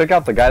 I took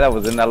out the guy that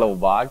was in that little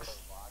box.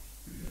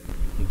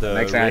 The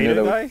Next thing I knew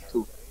raider there guy? was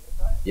two.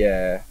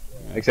 Yeah.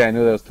 Next thing I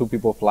knew there was two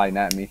people flying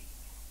at me.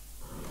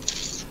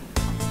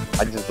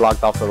 I just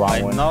blocked off the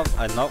wrong one.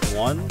 I knocked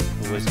one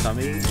who was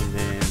coming, and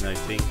then I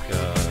think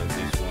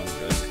this one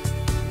just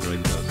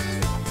joined us.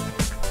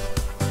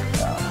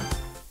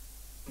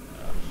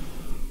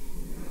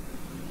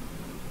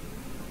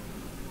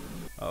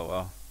 Oh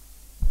wow.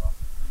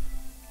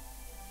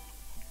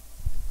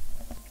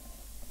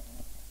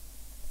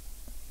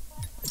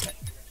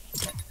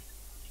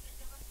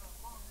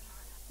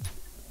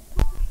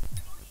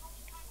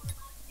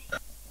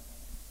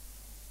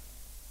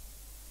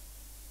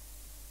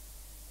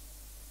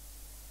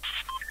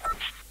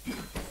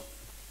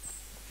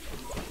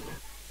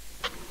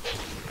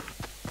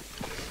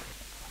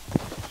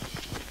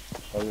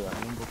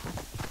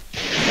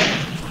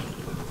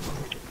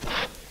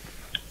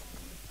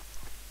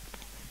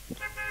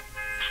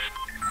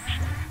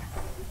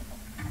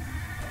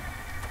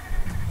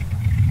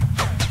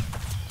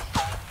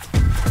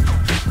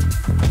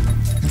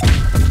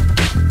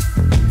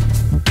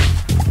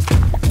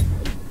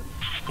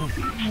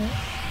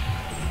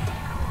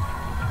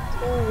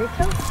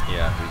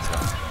 Yeah,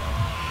 retail.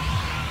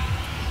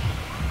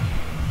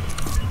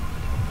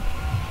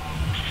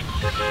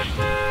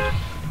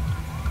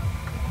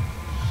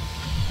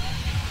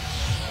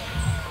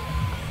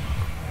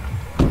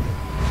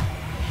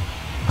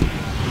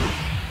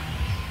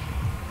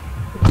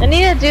 I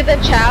need to do the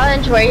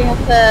challenge where you have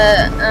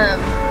to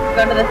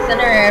go to the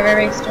center of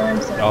every storm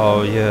zone.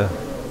 Oh yeah.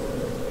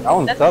 That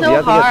one's That's tough. You so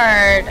have to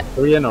hard. get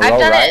 3 in a I've row,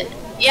 done right? it.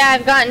 Yeah,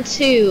 I've gotten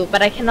 2,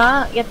 but I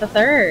cannot get the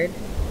 3rd.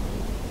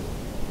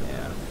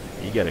 Yeah.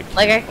 You gotta.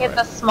 Like I can get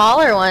the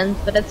smaller ones,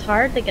 but it's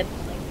hard to get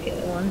like the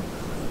other one.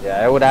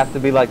 Yeah, it would have to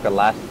be like the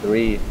last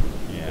 3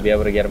 Yeah. to be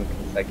able to get them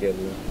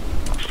consecutively.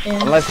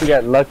 Yeah. Unless you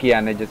get lucky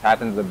and it just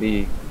happens to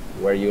be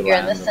where you You're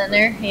in land. the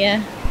center,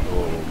 yeah.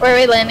 Oh. Where are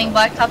we landing?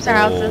 Blacktops or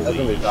houses? That's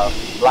gonna be tough.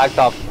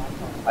 Blacktop.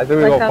 I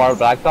think we go far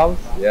blacktops.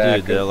 Yeah,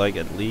 Dude, there are like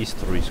at least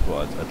 3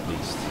 squads, at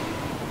least.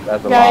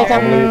 that's a Guys,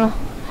 lot. I'm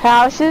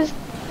houses.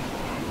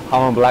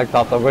 I'm on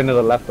blacktop. I'm going to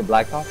the left of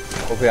blacktop.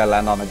 Hopefully I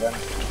land on a gun.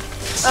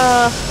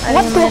 I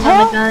What didn't the land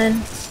hell? on a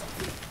gun.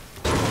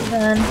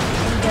 Gun.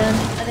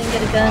 I didn't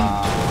get a gun.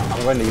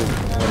 I'm going to use.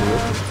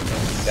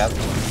 Yep.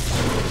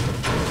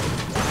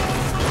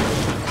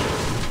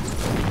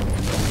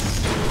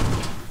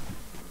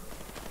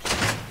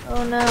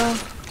 Oh no.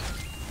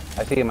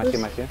 I see him. I see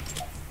him. I see him.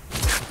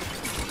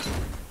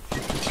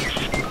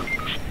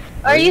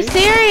 Are you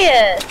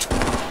serious?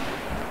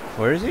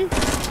 Where is he?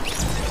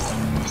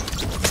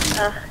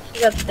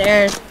 He's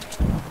upstairs.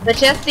 But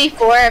she has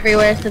C4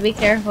 everywhere, so be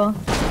careful.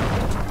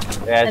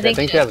 Yeah, I think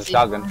she has a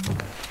shotgun.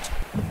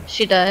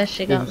 She does,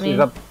 she got me. She's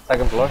up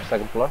second floor.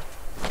 Second floor.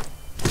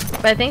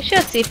 But I think she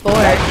has C4. She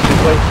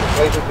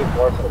plays with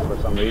C4 for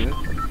some reason.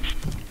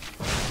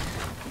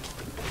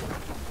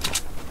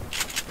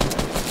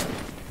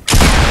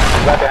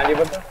 Is that behind you,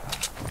 Buddha?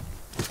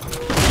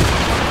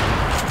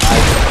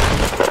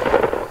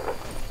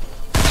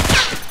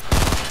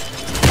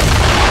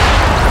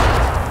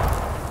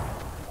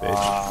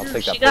 I'll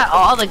take that. She got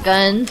all the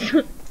guns.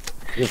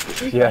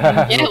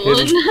 Yeah. Get no one.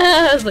 kidding.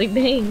 I was like,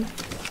 dang.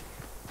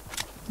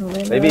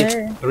 Maybe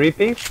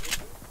 3-piece?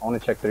 I want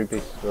to check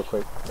 3-piece real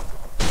quick.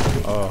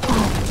 Oh.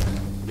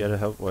 You gotta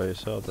help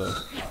YSL though.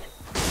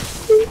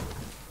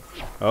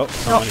 Oh,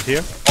 someone's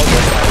here?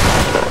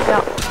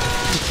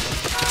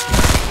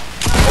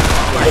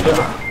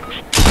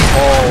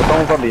 Oh,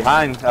 someone from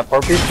behind. That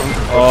 4-piece?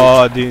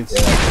 Oh, dude.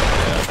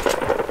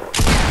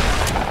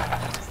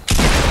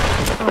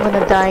 I'm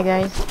gonna die,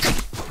 guys.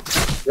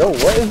 Yo,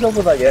 what is up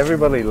with like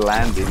everybody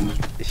landing?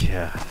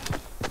 Yeah.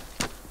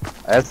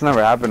 That's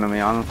never happened to me,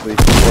 honestly. Look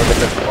at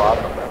this spot.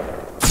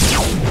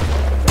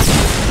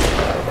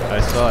 I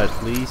saw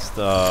at least,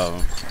 I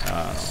don't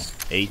know,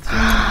 18 people, I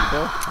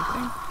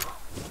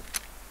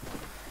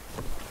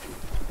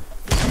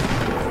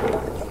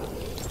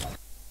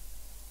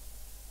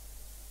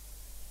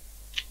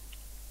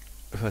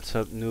think. What's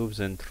up, noobs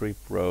and 3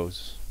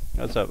 pros?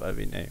 What's up,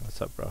 Avine? What's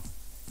up, bro?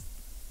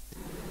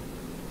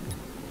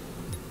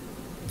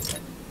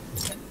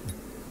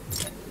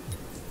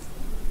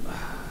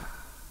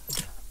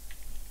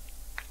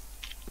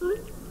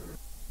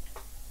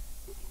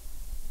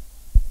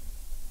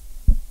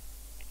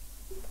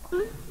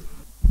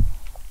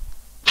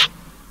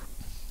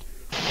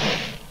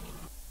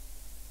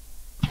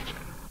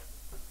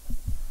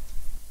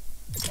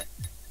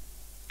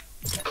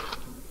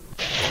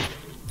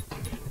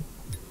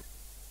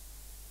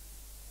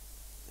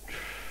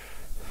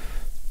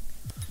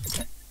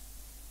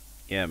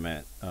 Yeah,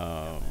 man.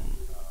 Yeah,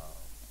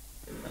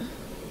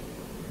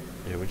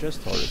 we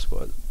just started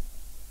squad.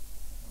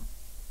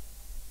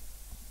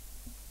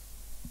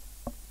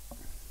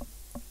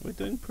 We're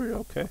doing pretty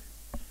okay.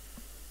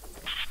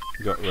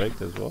 got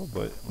wrecked as well,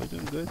 but we're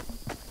doing good.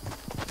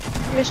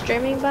 You're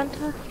streaming,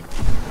 Banta?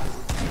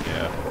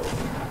 Yeah.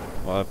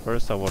 Well, at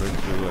first I wanted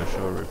to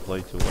show a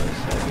replay to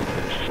YSL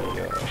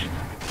because she,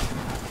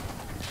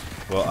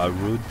 well, I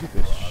rude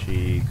because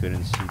she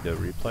couldn't see the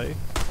replay,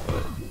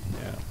 but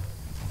yeah.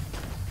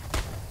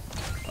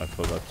 I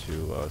forgot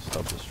to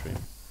stop the stream.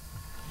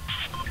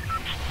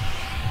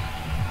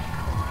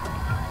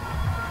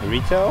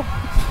 Retail?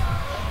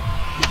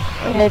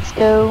 Let's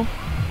go.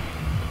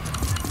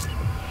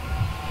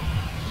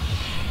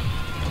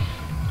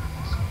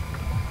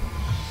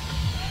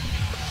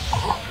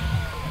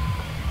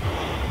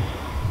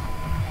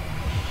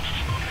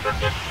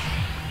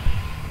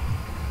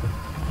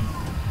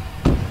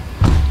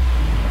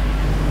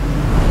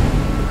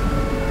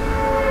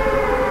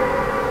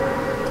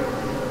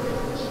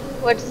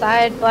 Which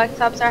side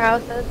blacktops our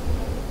houses?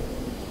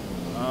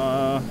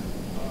 I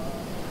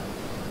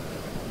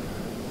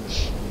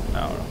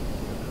don't know.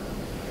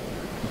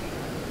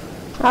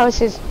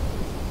 Houses.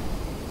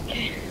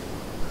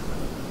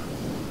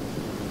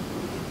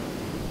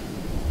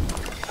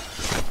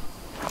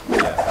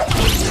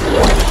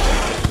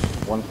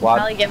 One squad.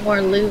 Probably get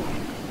more loot.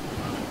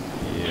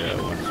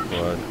 Yeah, one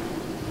squad.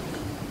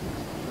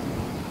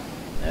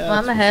 Yeah, Well,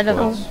 I'm two ahead of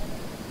squads. them.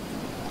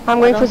 I'm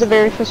going for the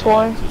very first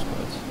one. 2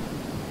 squads.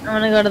 I'm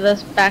gonna go to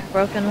this back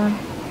broken one.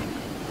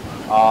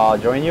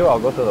 Join you. I'll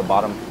go to the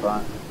bottom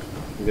front.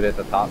 You get at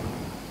the top.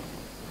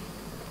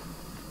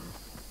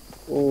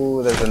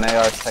 Ooh, there's an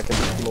AR second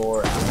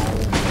floor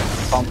ammo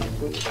pump.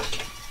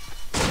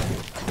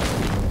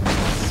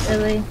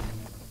 Really?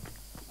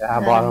 Yeah,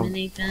 Got a bottom.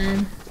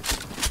 minigun.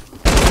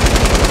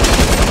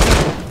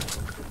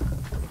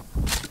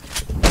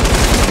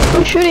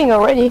 Who's shooting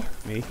already?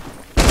 Me?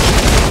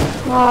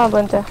 Ah,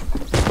 Banta.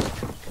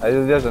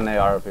 There's an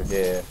AR up here.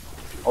 Yeah.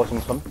 Oh,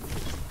 someone's coming.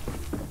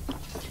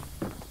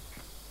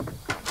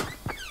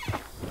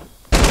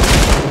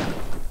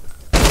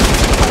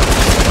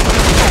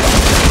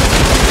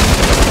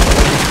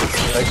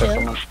 Like there's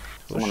someone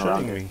Who's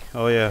around shooting here. me?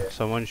 Oh yeah,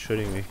 someone's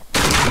shooting me.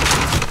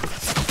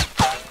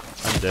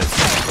 I'm dead.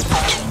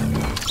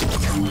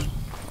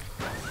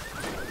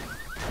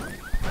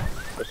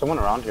 There's someone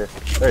around here.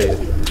 There he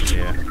is.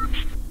 Yeah.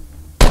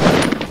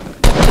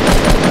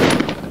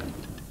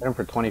 Hit him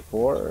for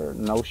 24.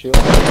 No shield.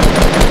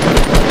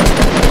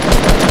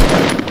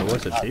 It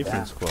was a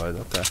different squad,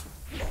 okay.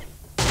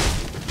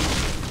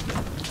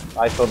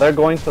 Alright, so they're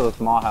going to the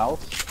small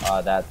house.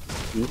 That's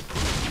east.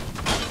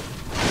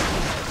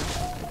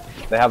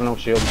 They have no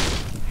shield.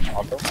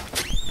 Also.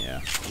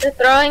 Yeah. They're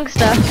throwing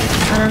stuff.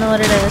 I don't know what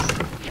it is.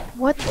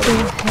 What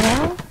the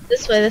hell?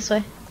 This way, this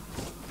way.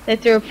 They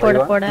threw a you porta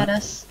going? port at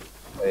us.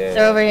 Yeah.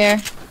 They're over here.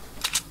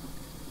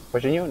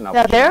 Pushing you? No.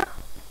 They're there?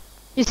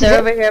 You see They're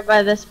them? over here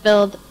by this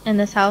build in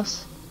this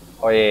house.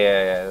 Oh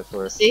yeah. That's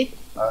where. See?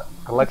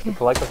 Collect a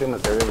few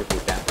materials if you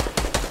can.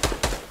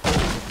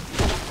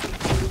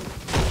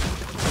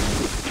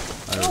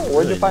 I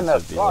where'd you find need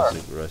that to be scar?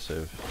 less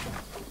aggressive.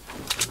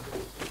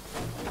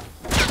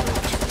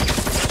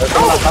 There's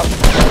someone on top.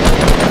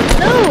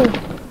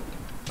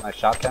 No! Nice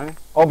shot, Cammy.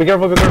 Oh, be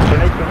careful,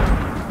 grenade.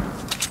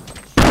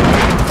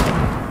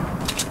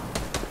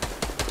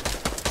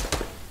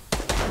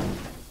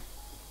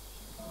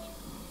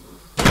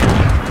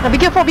 Now be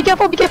careful, be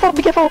careful, be careful,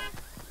 be careful.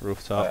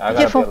 Rooftop. I gotta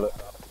Careful. be a little,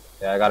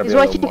 yeah, I gotta He's be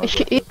a little waiting,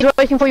 more. he's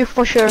waiting for you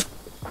for sure.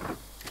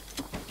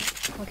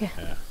 Okay.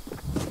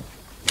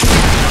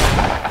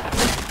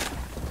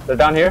 They're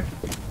down here.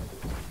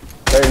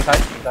 They're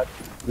inside.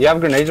 Do you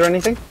have grenades or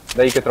anything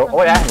that you could throw?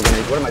 Oh yeah, I have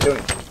grenades. What am I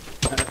doing?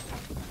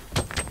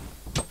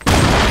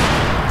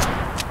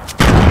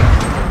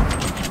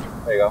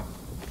 There you go.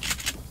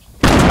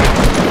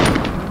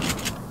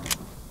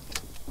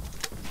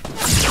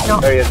 No.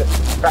 There he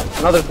is. Crap.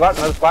 Another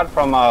squad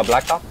from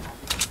Blacktop.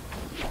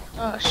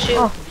 Oh shoot.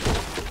 Oh.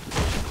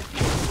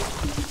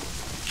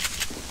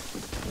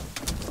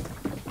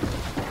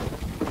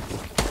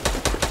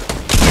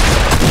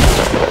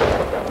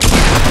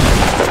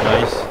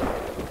 Nice.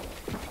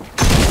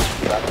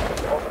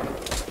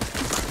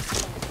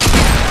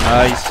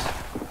 Nice.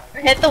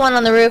 Hit the one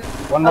on the roof.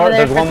 One Over more. there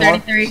There's for one more.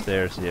 33.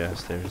 Stairs, yeah,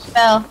 stairs.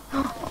 Fell.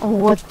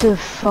 What the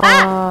fuck?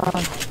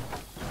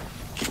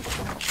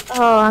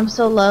 Oh, I'm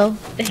so low.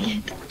 Dang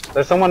it.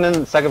 There's someone in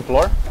the second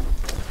floor.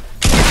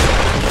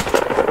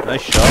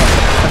 Nice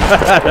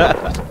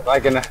shot.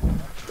 Like in the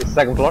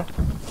second floor.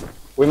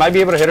 We might be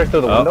able to hit her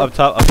through the window. Up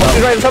top, up Oh,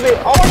 she's top. right in front of me.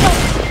 Oh my god!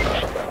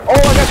 Oh, I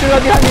got you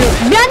right behind you.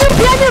 Behind you,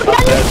 behind you,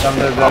 behind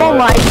you! Oh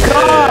my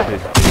god!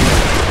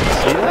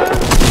 See that?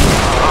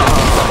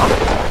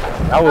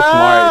 That was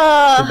smart.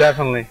 Ah.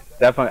 Definitely.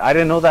 I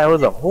didn't know that there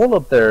was a hole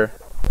up there.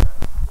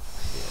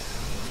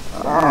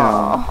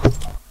 Oh.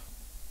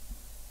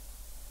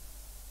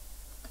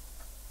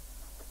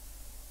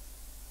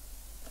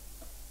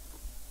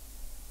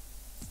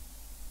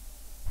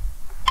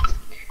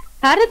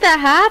 How did that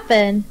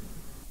happen?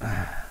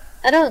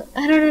 I don't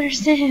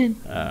understand.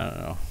 I don't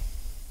know.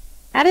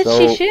 How did So-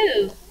 she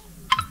shoot?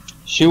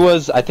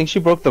 I think she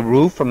broke the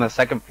roof from the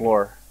second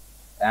floor.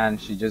 And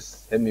she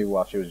just hit me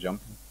while she was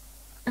jumping.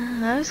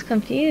 I was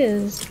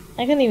confused.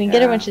 I couldn't even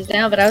get her when she's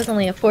down, but I was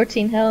only at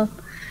 14 health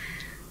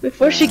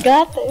before she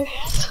got there.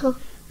 So.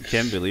 I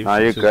can't believe No,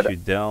 she you're took good. you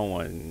down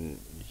when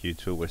you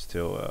two were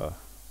still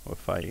were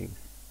fighting.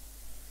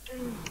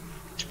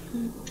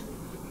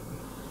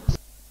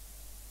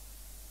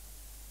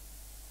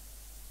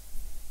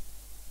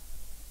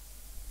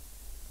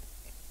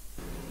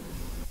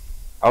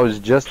 I was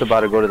just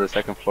about to go to the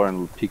second floor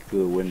and peek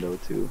through the window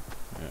too.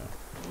 Yeah.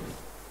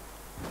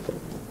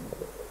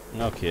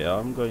 Okay,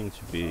 I'm going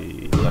to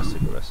be less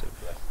aggressive.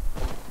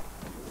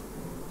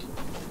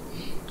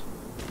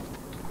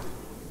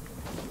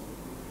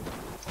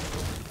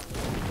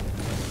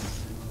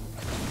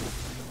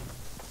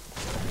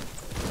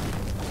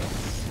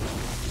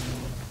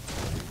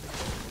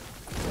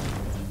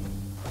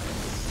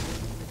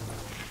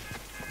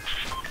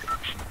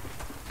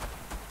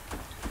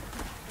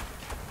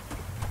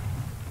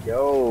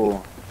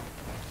 Yo,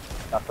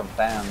 got some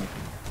fans.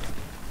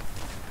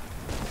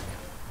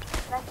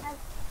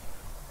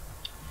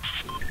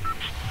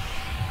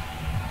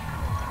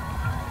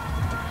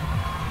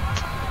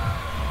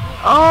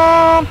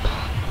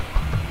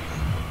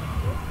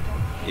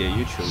 Yeah,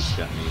 you chose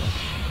Camille.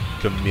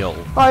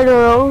 Camille. I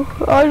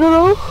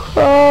don't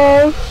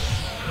know.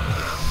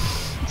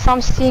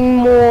 Something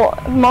more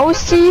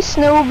mousy,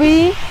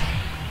 snowy.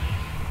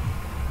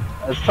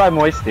 Let's try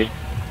Moisty.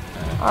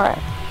 Alright.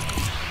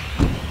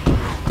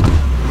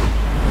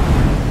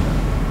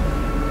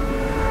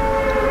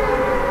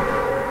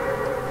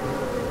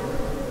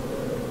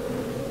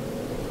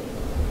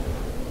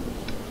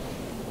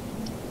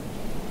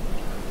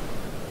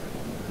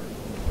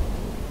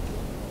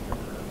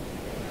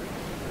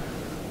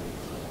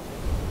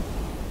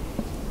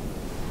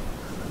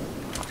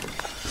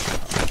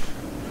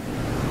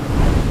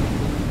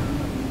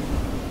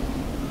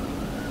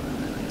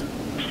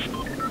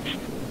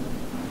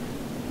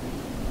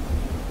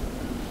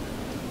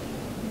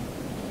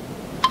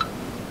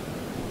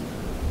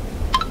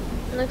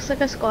 Looks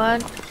like a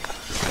squad.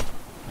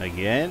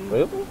 Again?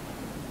 Really?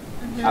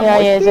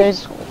 Yeah,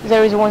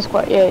 there is one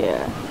squad.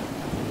 Yeah.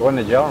 Going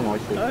to jail or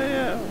Moisty? Oh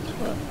yeah, it's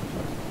fine.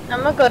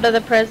 I'm gonna go to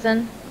the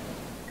prison.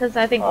 Because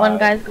I think one Alright.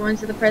 guy's going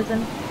to the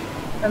prison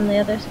from the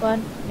other squad.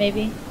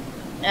 Maybe.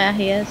 Yeah,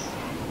 he is.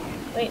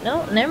 Wait,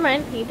 no, never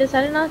mind. He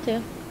decided not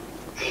to.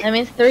 That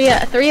means three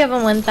of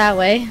them went that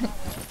way.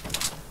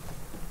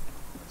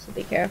 So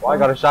be careful. Oh, I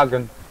got a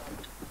shotgun.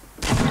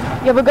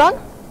 You have a gun?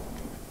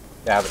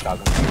 Yeah, I have a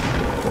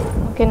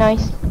shotgun. Okay,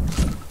 nice.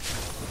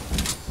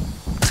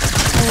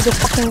 I need a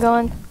fucking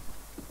gun.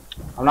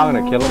 I'm not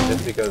gonna kill him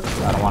just because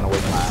I don't want to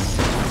waste my ammo.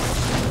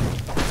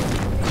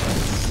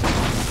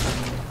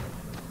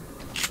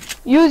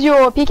 Use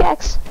your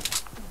pickaxe.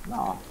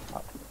 No,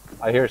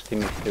 I hear his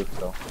teammates too,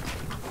 so.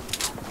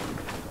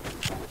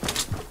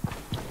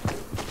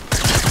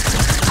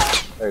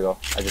 There you go.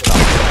 I just shot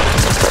him.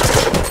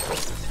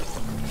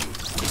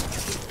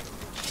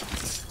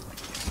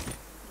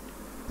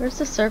 Where's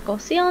the circle?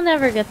 See, I'll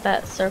never get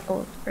that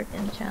circle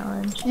freaking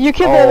challenge. You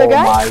killed the other Oh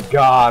guy? my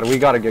god, we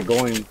gotta get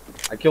going.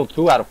 I killed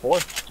 2 out of 4.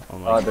 Oh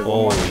my there's one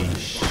more. holy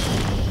sh!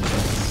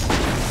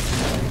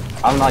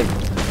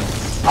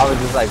 I was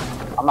just like,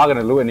 I'm not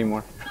gonna loot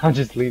anymore. I'm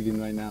just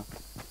leaving right now.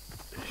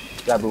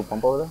 Is that blue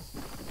pump over there?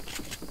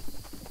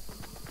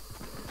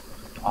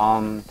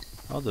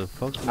 How the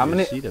fuck do How you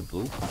many- see the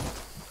blue?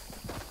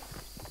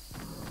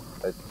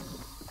 It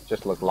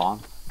just look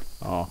long.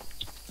 Oh,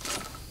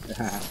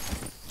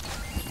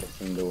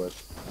 Listen to it.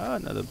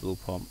 another blue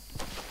pump.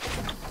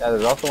 Yeah,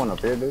 there's also one up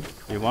here, dude.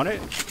 You want it?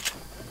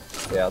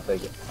 Yeah, I'll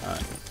take it.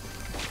 Alright.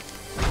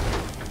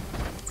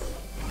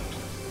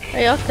 Are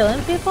y'all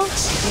killing people?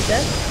 You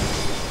good?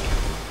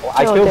 Well,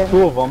 I Oh, killed damn.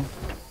 2 of them.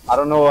 I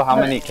don't know how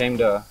many came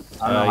to.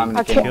 I don't know how many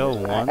I came. Kill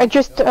one. I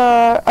just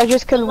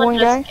killed one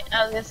guy.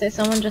 I was gonna say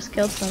someone just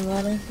killed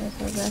somebody. That's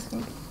what I was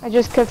asking. I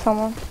just killed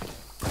someone.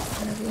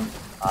 Maybe.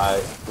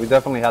 We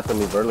definitely have to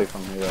leave early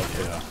from here.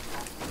 Yeah.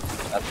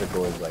 That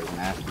circle is like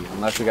nasty.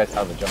 Unless you guys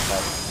have a jump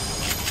pad.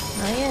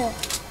 Not yet.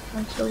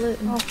 I'm still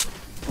looting.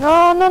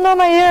 Oh. No,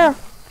 my ear.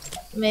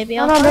 Maybe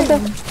No, I'll no, find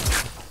don't- them.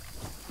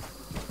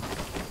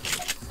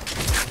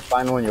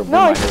 Find when you're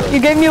No, you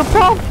gave me a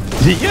pump.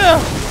 Yeah.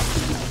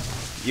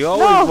 You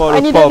always No, want I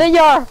a need pump. an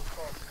AR.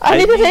 I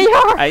need an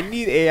AR. I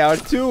need AR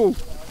too.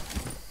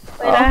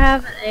 Wait, I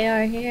have an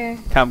AR here.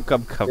 Come. You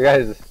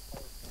guys, there's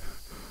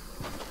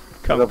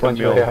Come, a bunch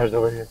of Camille. ARs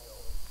over here.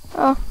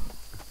 Oh.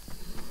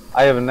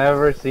 I have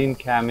never seen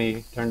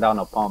Cammy turn down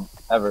a pump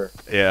ever.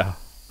 Yeah.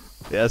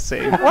 Yeah,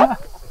 same.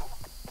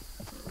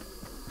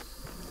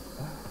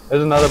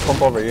 There's another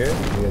pump over here.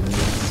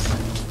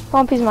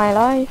 Pump is my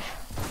life.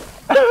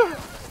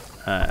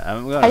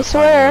 I'm gonna I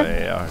swear. find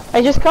your AR.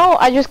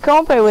 I just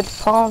can't play with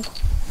pump.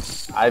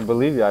 I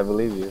believe you. I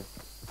believe you.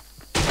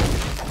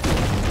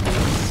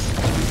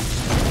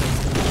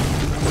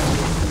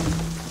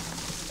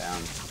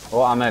 Damn.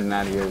 Well, I'm heading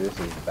out of here. This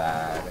is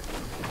bad.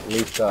 At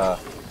least,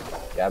 Gab's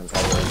had to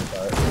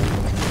start.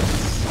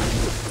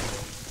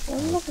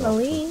 I'm not gonna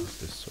leave.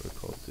 This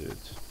circle, dude.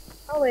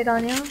 I'll wait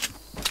on you.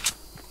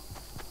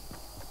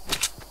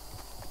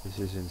 Is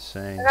is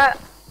insane. I got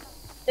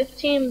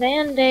 15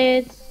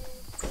 band-aids.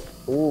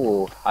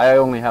 Ooh, I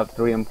only have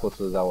 3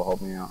 impulses that will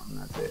help me out, and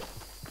that's it.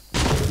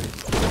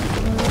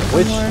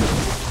 Which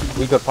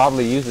we could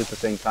probably use at the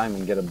same time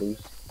and get a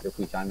boost if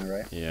we time it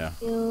right. Yeah.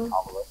 You.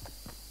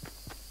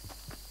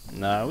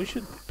 Nah, we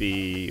should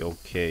be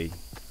okay,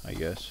 I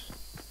guess.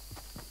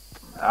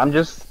 I'm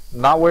just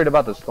not worried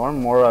about the storm,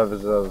 more of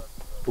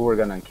who we're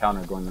gonna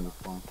encounter going in the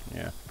storm.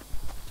 Yeah.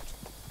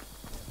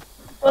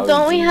 Well,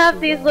 don't we have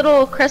these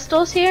little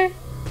crystals here?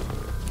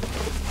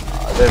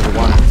 There's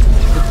one.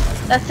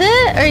 That's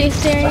it? Are you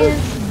serious?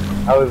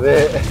 That was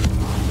it.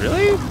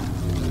 Really?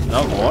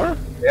 Not more?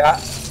 Yeah,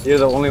 you're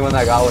the only one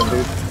that got one,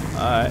 dude.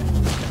 Alright.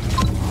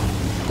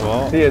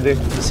 Well, See ya, dude.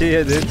 see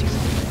ya, dude.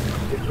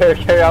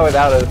 Carry on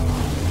without us.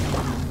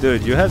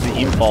 Dude, you have the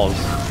impulse.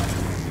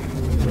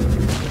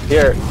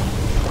 Here.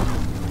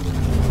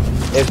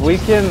 If we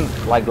can,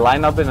 like,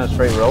 line up in a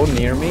straight row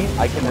near me,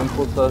 I can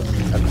impulse us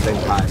at the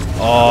same time.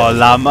 Oh,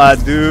 llama,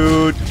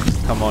 dude.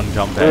 Come on,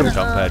 jump pad,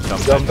 jump pad,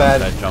 jump Jump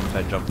pad, pad. jump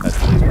pad, jump pad,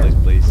 please, please,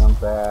 please. Jump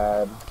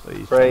pad.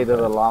 Please, Pray jump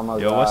to the pad. llama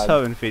Yo, god. what's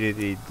up,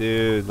 Infinity?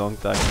 Dude, long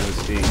time no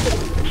see.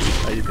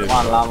 How you doing? Come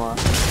on, llama.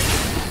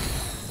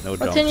 No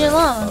What's jump in your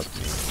pad. lungs?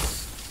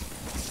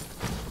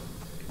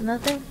 Fuck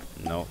Nothing? me.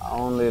 No. I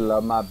only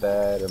love my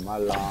bed and my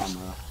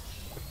llama.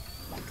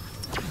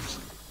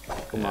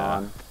 Come Yeah.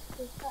 on.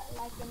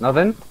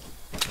 Nothing?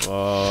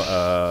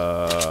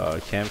 Well,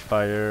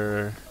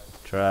 campfire,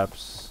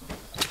 traps,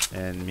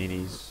 and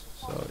minis.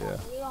 So yeah.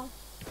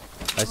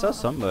 I saw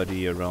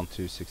somebody around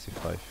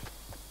 265.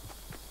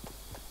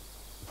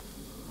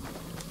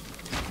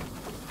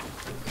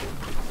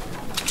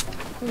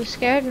 You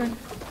scared me.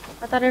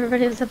 I thought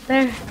everybody was up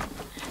there.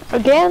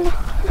 Again?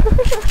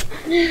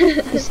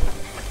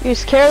 You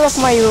scared of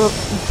my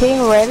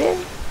being ready?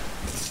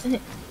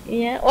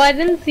 Yeah. Well, I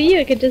didn't see you.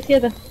 I could just hear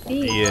the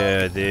feet.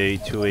 Yeah, they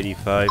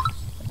 285.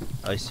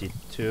 I see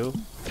 2.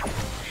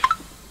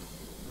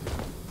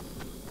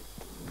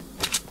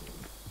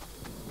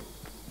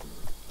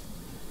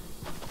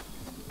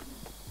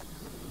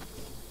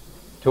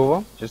 Two of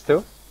them? Just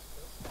two?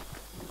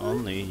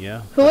 Only,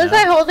 yeah. Who was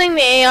I holding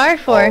the AR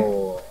for?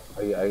 Oh,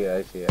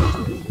 I see.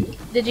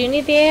 Did you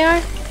need the AR?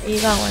 Or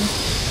you got one.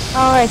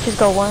 Alright, just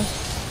got one.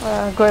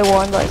 Gray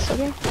one, but it's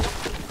okay.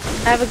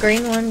 I have a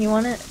green one. You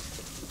want it?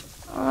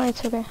 Alright,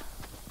 it's okay.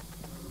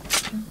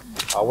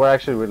 Oh, we're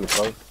actually really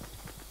close.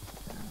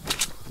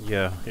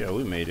 Yeah,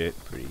 we made it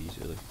pretty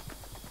easily.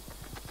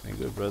 My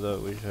good brother,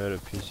 wish I had a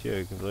PC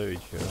I could play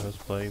with you. How's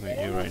playing with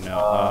you right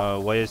now?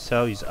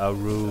 YSL is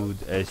Arud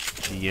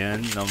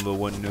SGN.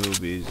 #1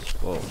 noob is,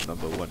 well,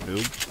 #1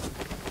 noob.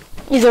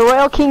 He's a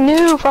Royal King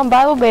New from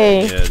Battle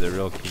Bay. Yeah, the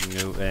real king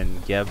noob.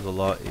 And Gabs a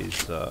lot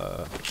is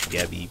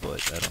Gabby,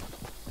 but I don't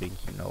think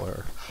you know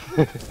her.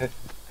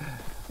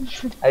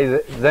 Hey,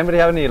 does anybody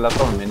have any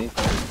leftover minis?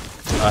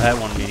 I had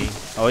one mini.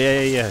 Oh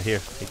yeah.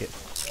 Here, take it.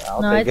 Yeah,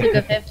 I'll No, I take took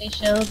it. a 50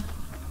 shield.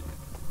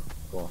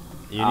 Cool.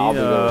 You I'll need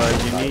be good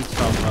with you that. need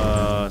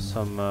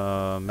some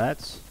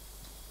mats.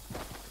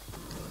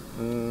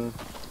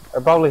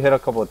 I'll probably hit a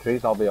couple of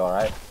trees. I'll be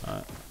alright.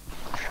 Alright.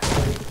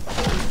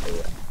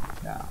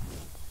 Yeah.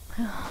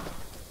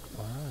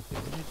 Where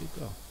did you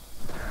go?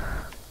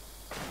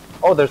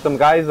 Oh, there's some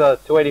guys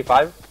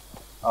 285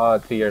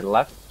 to your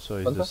left. So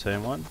it's What's the that?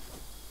 same one?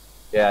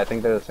 Yeah, I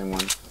think they're the same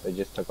one. They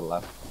just took a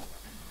left.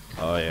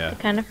 Oh yeah. I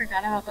kind of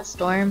forgot about the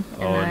storm.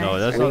 and Oh I no,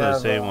 that's We not the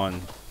have, same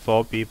one.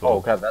 4 people.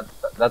 Oh crap,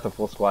 that's a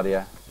full squad,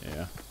 yeah.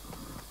 Yeah.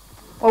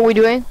 What are we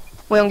doing?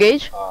 We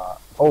engage?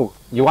 Oh,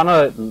 you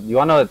wanna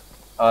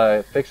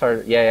fix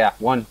our yeah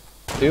 1,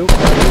 2.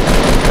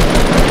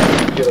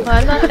 Well,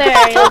 I'm not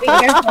there. You'll be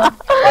careful.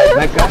 Alright,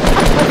 next guy.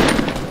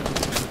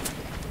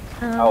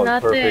 I'm That was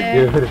not perfect,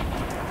 there. dude.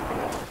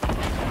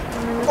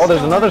 Oh,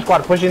 there's another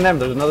squad pushing them.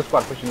 There's another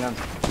squad pushing them.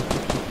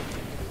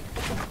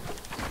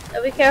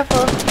 So be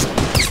careful.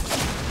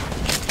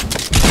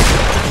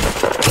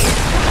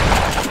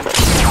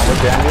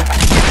 What's behind you?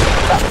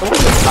 Someone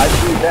just sniped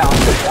you down.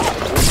 Good job.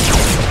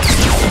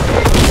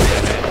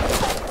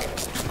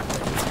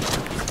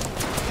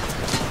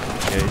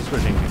 Yeah, he's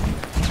pushing.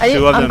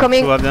 I'm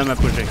coming. 2 of them are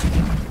pushing.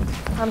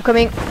 I'm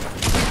coming.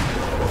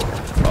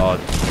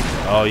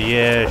 Oh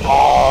yeah.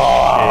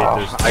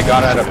 Oh, Shit, I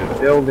got out of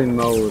building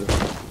mode.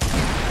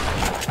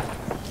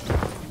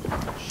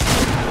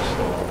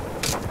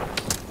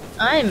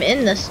 I'm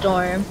in the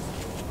storm.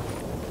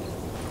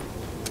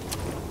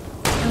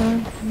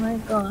 Oh my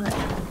god.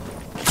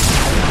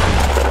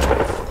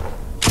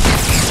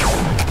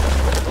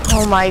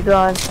 Oh my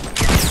god.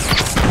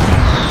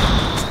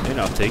 You're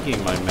not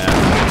taking my map.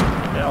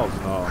 Hell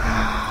no.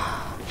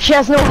 She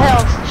has no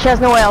health. She has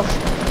no health.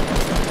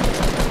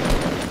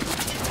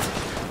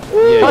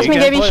 Yeah, Trust you me,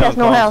 can Gabby, play she has on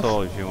no health.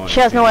 console if you want She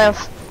has to. no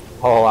health.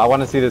 Oh, I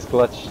want to see this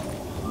clutch. I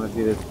want to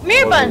see this.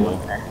 Mirbun!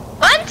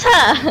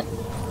 Banta!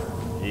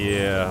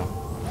 Yeah.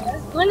 I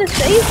was going to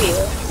save you.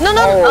 No,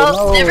 no.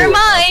 Oh, no. Never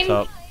mind. What's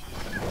up?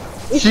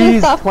 You should've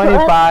She's stopped her.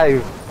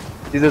 25.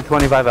 She's at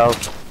 25 health.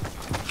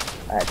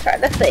 I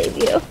tried to save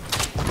you.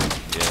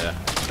 Yeah,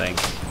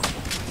 thanks.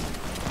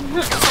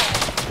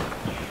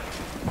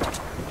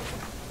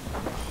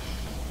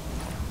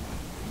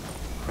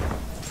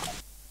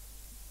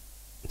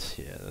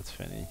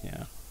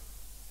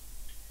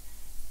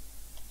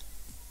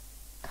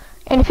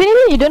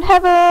 Infinity, you don't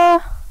have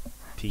a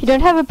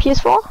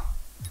PS4?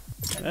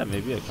 Yeah,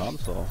 maybe a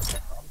console.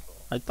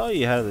 I thought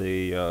you had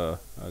a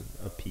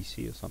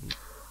PC or something.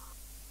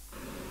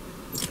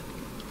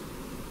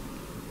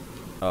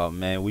 Oh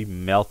man, we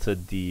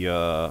melted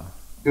the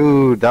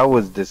Dude, that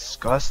was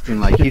disgusting.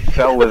 Like he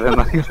fell within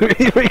like 3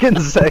 freaking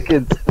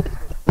seconds.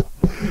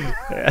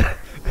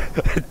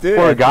 Dude,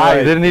 Poor guy,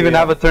 he didn't even yeah.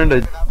 have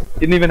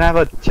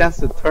a chance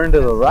to turn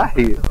to the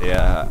right.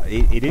 Yeah,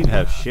 he didn't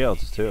have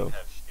shields too.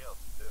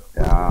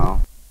 Yeah.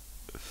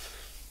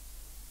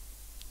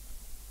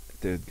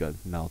 Dude got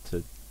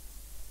melted.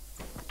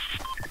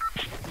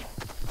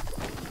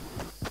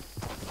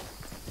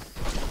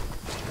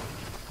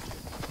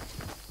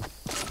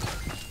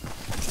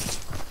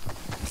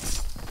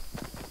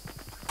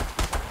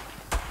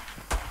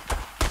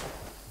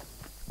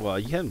 Well,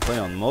 you can play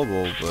on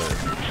mobile, but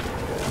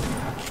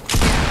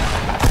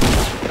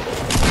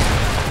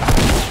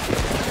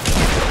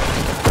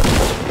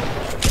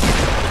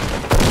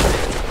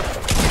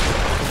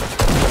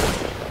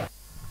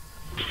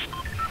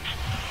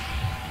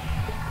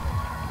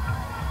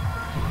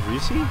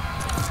Greasy?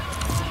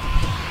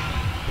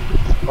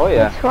 Oh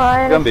yeah.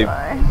 Try, It's gonna be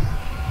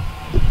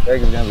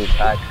Greg is gonna be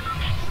packed.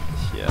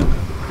 Yeah.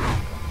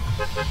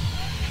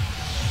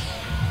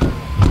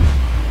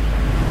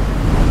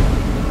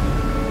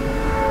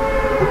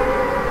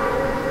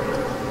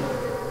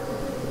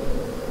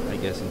 I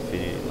guess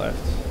Infinity left.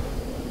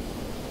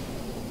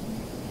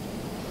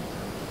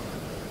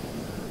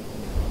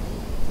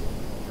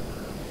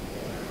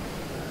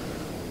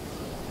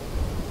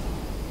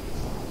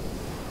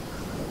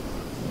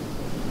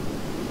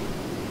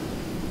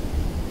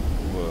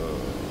 Whoa.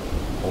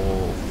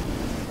 Oh.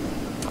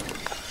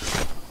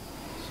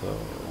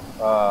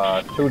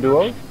 So. 2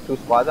 duos? 2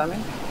 squads, I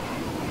mean?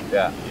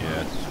 Yeah.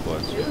 Yeah, it's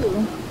squads.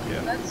 Ooh,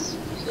 Yeah. that's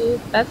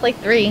 2. That's like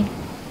 3.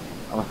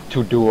 I'm like,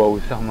 2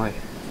 duos. I'm like,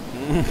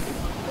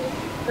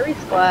 3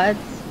 squads.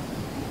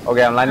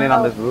 okay, I'm landing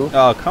on this roof.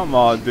 Oh, come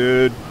on,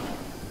 dude.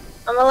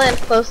 I'm gonna land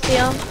close to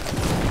you.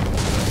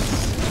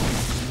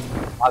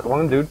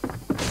 One dude.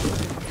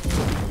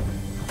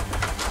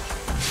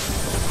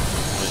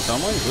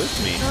 Someone's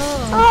with me.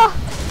 Oh.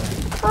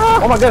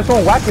 Oh my god,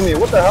 someone whacking me.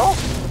 What the hell?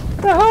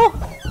 What the hell?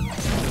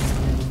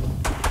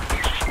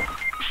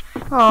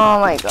 Oh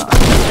my god.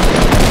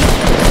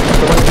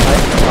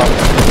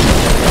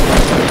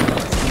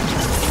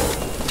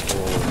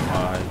 Oh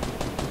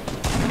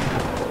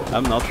my.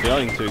 I'm not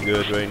feeling too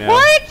good right now.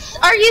 What?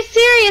 Are you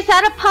serious?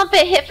 How to pump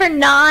it hit for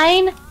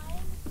 9?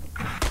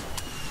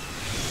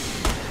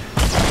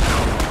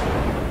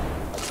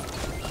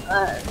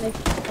 Makes me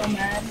so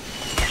mad.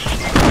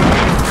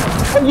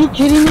 Are you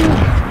kidding me?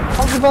 I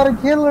was about to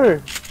kill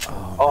her.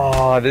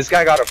 Oh, this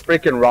guy got a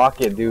freaking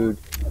rocket, dude.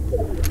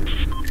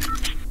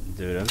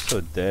 Dude, I'm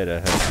so dead. I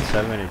have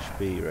 7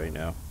 HP right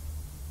now.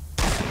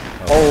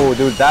 Oh,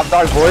 dude, that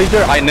Dark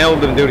Voyager, I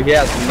nailed him, dude. He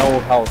has no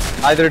health.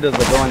 Neither does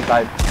the villain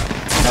type.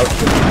 No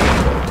shit.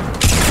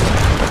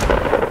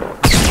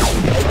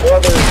 Oh,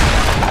 brother.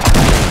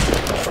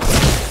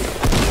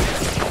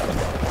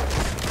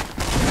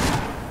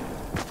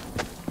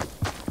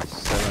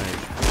 7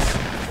 HP.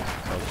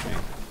 Okay.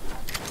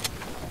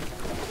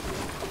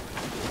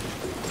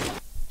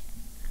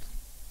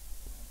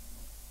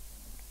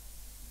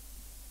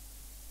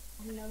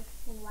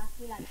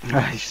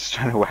 He's just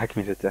trying to whack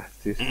me to death,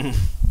 dude. It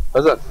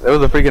was a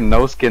freaking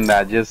no skin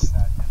that just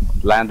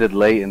landed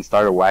late and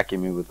started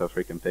whacking me with a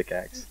freaking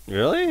pickaxe.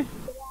 Really?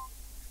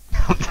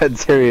 I'm dead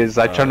serious.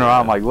 I turned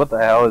around, I'm like, what the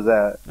hell is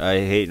that? I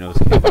hate no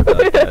skins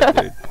like that,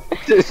 dude.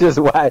 It's just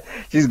why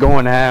she's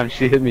going ham.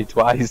 She hit me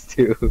twice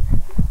too.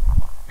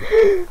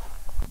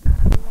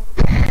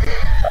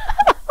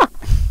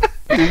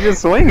 She's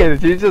just swinging.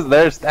 She's just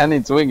there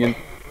standing swinging.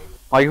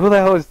 Like, who the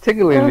hell is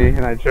tickling me?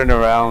 And I turn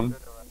around.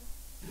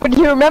 But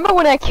do you remember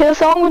when I killed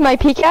someone with my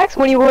pickaxe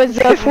when he was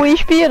full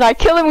HP and I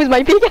killed him with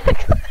my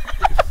pickaxe?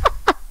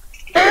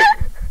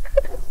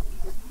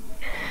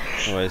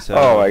 YSL,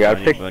 Oh my god,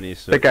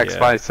 pickaxe yeah.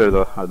 fights are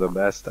the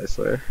best, I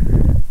swear.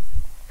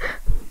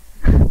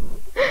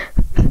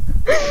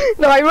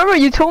 No, I remember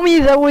you told me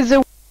that was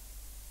a.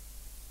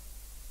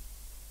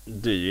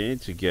 Dude, you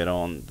need to get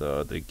on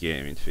the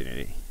game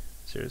Infinity.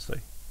 Seriously.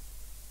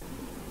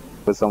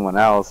 With someone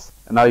else,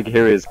 and all you can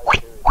hear is.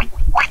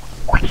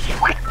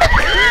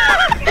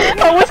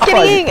 I was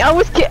kidding.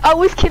 I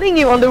was killing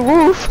you on the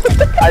roof.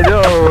 I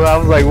know. I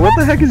was like, what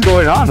the heck is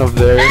going on up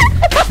there?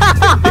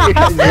 He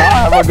does not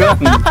have a gun.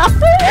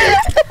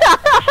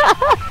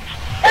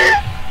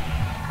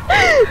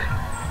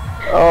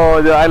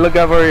 Oh, dude, I look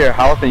over your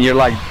health and you're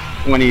like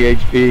 20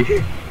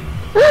 HP.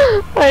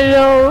 I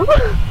know.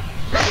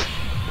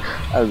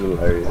 That's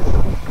hilarious.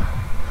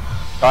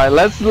 All right,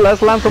 let's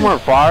land somewhere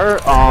far.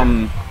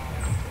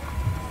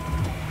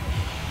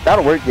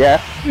 That'll work,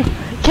 yeah.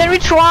 Can we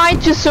try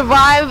to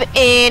survive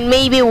and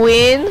maybe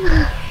win?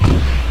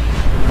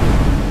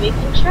 We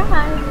can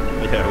try.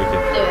 Yeah, we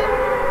can.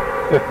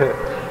 Do it.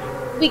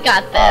 We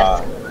got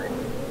this.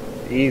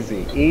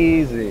 Easy,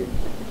 easy.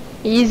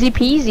 Easy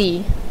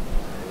peasy.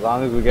 As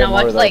long as we get Now more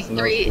watch of like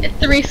those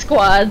three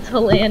squads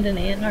will land in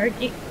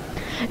anarchy.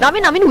 No,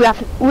 I mean,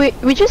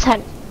 we just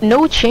had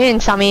no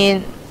chance. I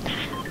mean,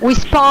 we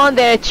spawned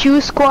there 2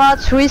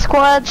 squads, 3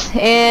 squads,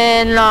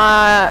 and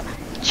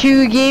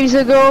 2 games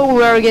ago we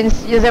were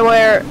against. There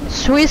were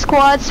 3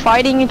 squads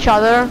fighting each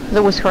other.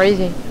 That was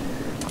crazy.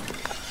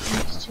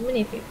 There's too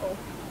many people.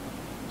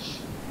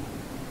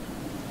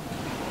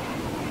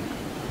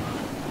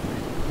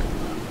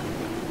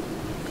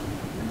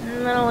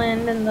 I'm gonna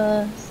land in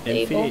the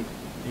stable.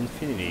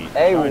 Infinity.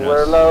 Hey, join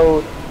we're us.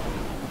 low.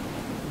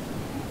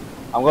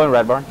 I'm going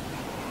red barn.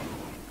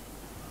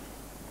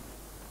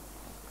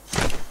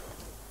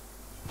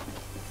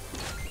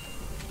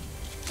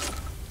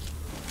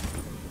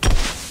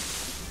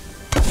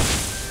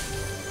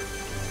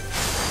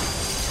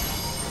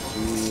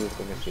 See if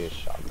we can see a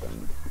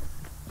shotgun.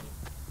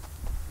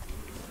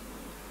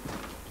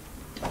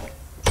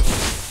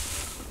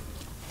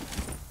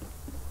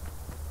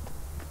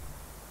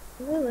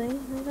 Really?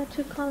 I got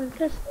 2 common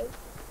pistols.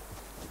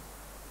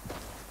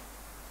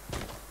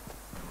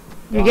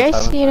 You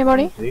guys see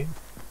anybody?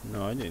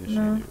 No, I didn't see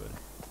No. anybody.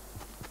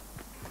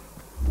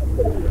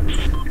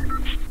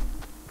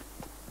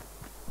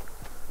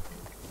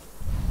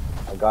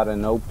 I got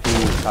an OP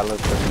Caliber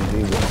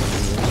SMG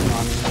with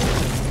on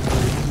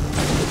it.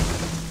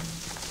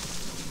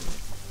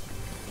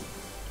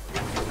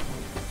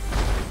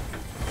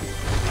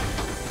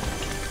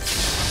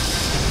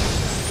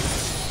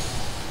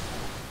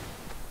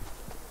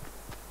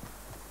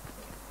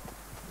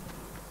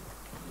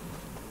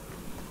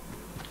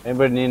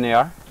 Anybody need an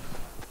AR?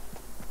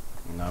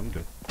 No, I'm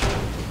good.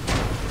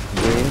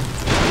 Green?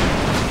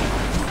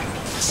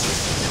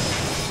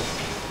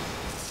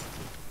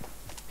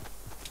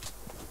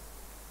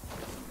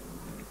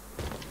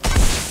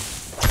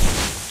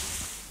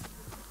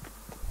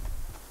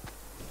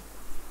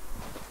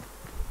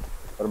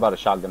 What about a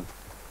shotgun?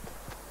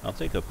 I'll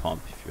take a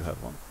pump if you have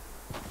one.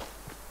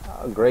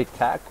 A great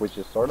tack, which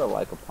is sort of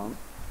like a pump.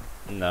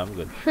 No, I'm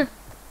good.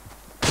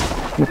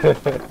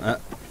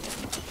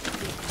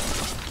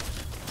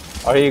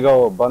 Or here you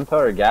go, Bunta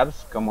or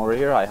Gabs, come over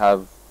here. I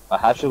have a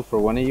half shield for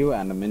one of you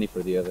and a mini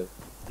for the other.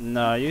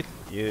 No, you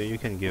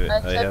can give it. I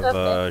I took have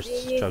a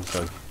 50.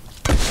 chug.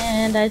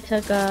 And I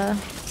took a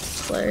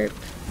slurp.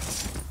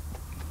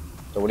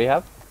 So what do you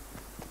have?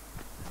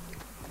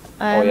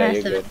 I'm yeah, at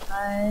you're good.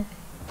 75.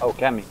 Oh,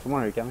 Cammy, come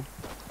on here, Cammy.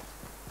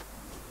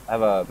 I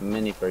have a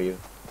mini for you.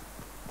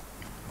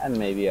 And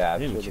maybe a half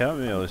Didn't shield. tell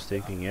me I was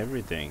taking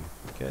everything.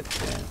 God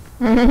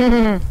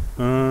damn.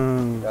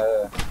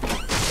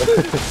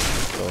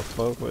 The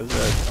fuck was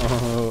that?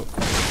 Oh.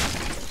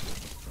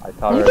 I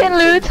thought You her can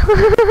loot.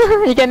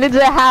 You can loot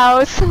the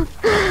house.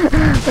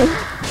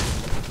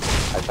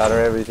 I taught her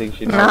everything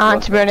she knows. Nah,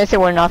 What- to be honest, it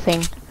was nothing.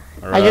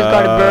 I just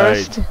got a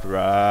burst.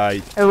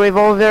 Right. A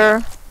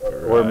revolver.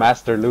 We're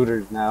master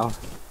looters now.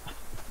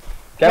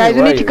 Cammy, Guys,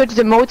 we where need to are go to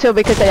the motel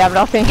because I have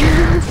nothing.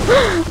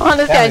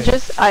 Honestly,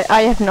 Cammy.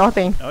 I have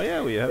nothing. Oh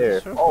yeah, we have Here.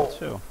 the circle Oh.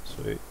 too.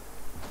 Sweet.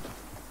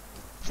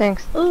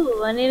 Thanks.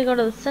 Ooh, I need to go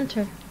to the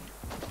center.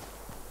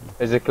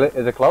 Is it close?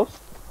 Is it close?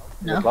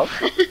 No.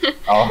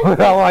 Oh,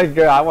 oh my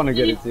god, I want to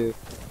get it too.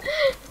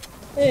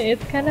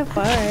 It's kind of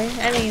far.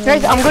 Anyway.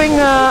 Guys, I'm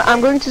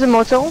going to the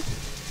motel.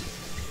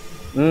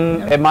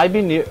 It might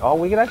be near. Oh,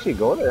 we could actually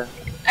go there.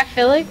 I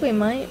feel like we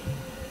might.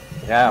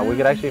 Yeah, we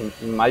could actually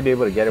might be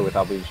able to get it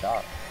without being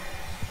shot.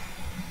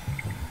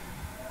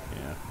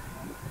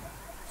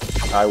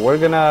 Yeah. Alright, we're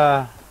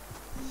gonna.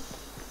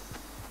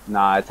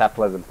 Nah, it's at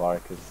Pleasant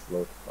Park. It's a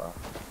little too far.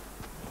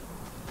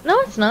 No,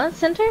 it's not.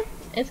 Center?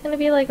 It's gonna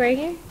be like right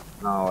here.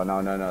 No,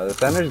 no, no, no. The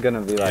center's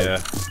gonna be like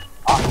Yeah.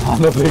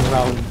 on the big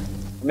mountain.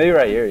 Maybe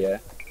right here, yeah.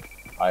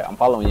 Alright, I'm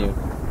following you.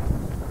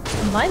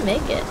 I might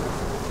make it.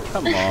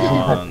 Come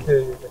on.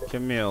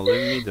 Camille,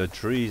 leave me the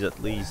trees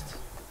at least.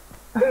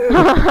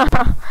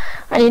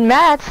 I need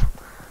math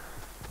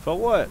For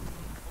what?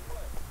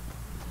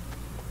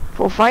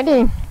 for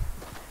finding.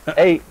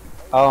 Hey,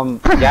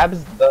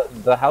 Gabs,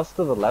 the house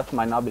to the left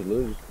might not be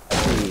looted. I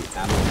see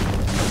ammo.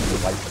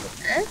 Like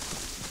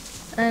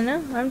I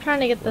know. I'm trying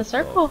to get the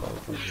circle.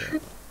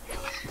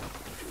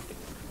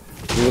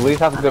 you at least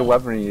have a good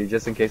weapon in you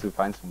just in case we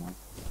find someone.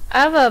 I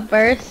have a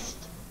burst.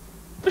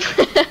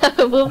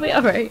 We'll be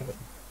alright.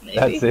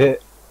 That's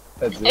it.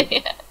 That's it.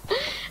 Yeah.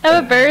 I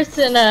have a burst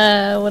and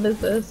a, what is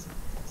this?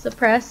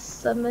 Suppress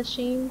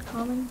submachine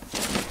common.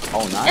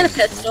 Oh, And a nice.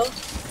 pistol.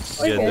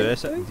 We're Yeah, good.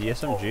 the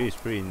SMG is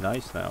pretty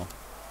nice now.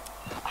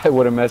 I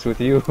wouldn't mess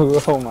with you.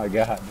 Oh my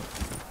god.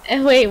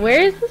 And wait, where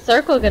is the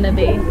circle gonna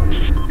be?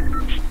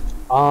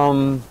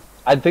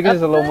 I think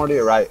it's a little Up more to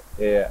your this? right.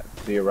 Yeah,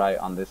 to your right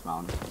on this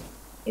mountain.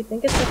 You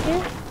think it's up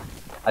here?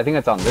 I think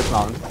it's on this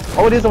mountain.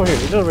 Oh, it is over here.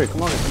 It's over here.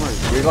 Come on, come on.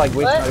 You're like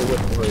way What? too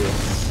far over here.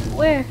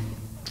 Where?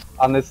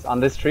 On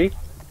this tree.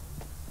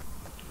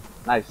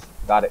 Nice,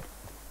 got it.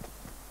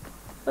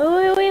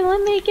 Wait,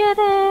 let me get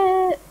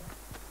it.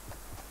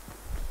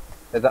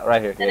 Is that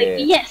right here? Yeah, yeah, yeah.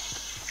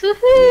 Yes!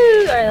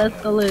 Woohoo! Alright,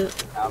 let's go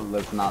loot. Now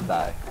let's not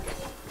die.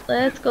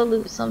 Let's go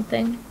loot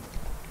something.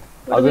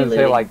 I was gonna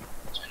say like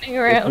Turning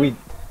around.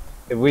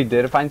 if we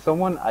did find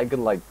someone, I could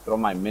like throw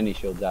my mini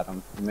shields at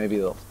them. Maybe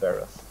they'll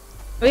spare us.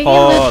 We can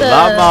Oh, loot the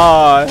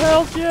llama!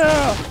 Hell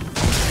yeah!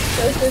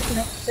 places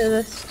next to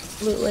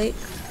this loot lake.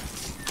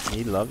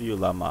 We love you,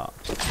 llama.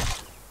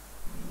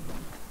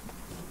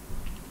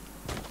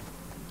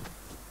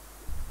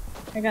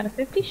 I got a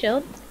 50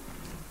 shield.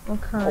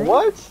 Okay.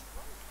 What?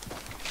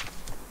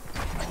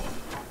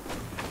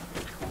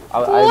 I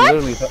What?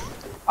 literally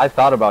I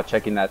thought about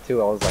checking that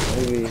too. I was like,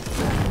 maybe.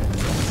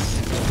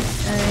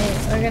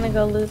 Alright, we're gonna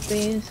go loot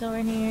these over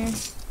here.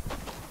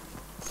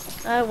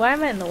 Why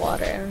am I in the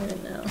water? I don't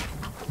even know.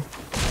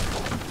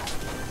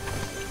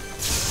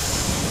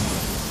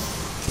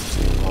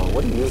 Oh,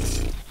 what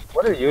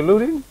are you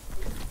looting?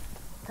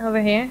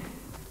 Over here.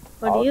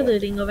 What are you Okay.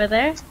 looting over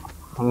there?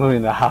 I'm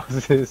looting the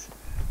houses.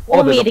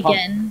 We'll there's a meet pump.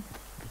 again.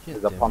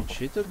 There's a pump.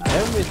 She took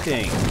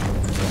everything.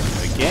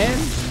 Again?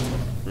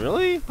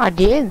 Really? I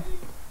did.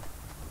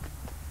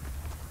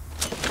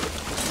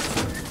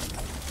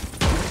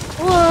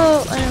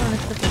 Whoa! I don't want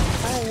to put the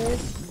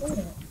tires.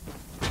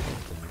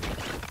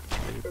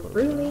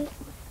 Really?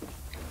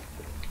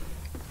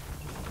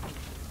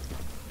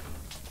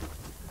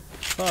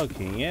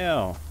 Fucking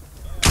hell.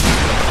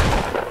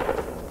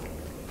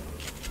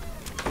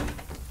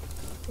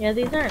 Yeah,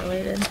 these aren't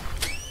looted.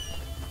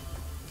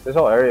 This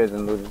whole area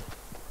isn't looted.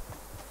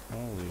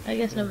 Holy I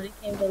guess shit. nobody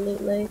came to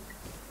loot lake.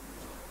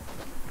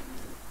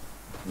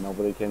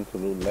 Nobody came to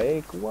Loot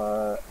Lake.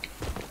 What?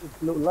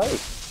 It's Loot Lake.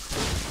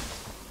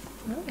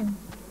 Oh.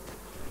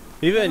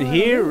 Even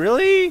here?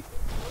 Really? God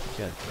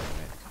damn it.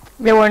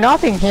 There were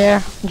nothing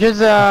here. Just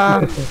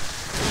the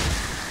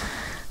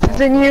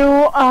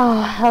new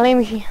let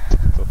me.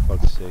 For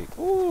fuck's sake.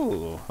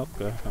 Ooh,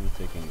 okay. I'm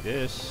taking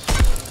this.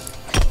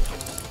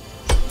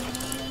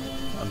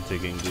 I'm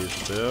taking this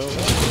too.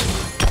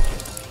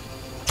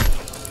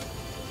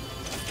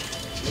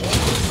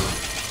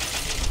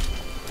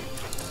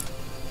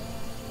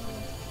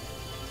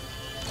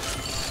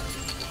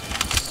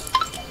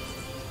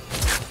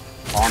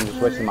 Oh, I'm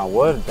just wasting my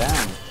wood.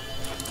 Damn.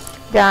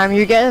 Damn,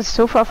 you guys are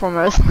so far from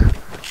us.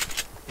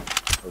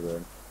 So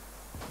good.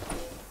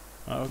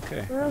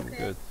 Okay, We're I'm okay.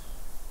 good.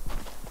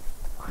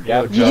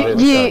 Yeah, Yo, you- Joe,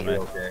 what's you- up, man?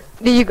 okay.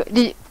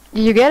 Did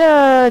you get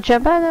a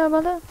jetpack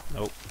about that?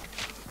 Nope.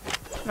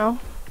 No.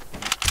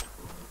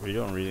 We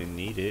don't really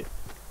need it.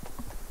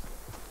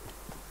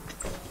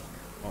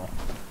 Oh.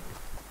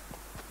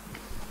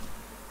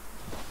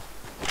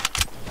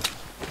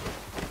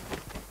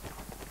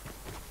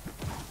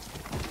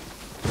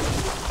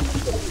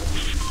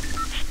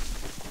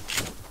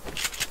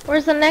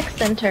 Where's the next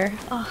center?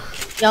 Oh,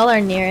 y'all are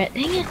near it.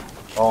 Dang it.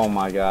 Oh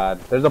my god.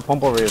 There's a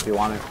pump over here if you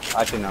want it.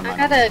 Actually, never I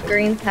mind. got a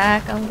green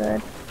pack. I'm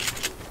good.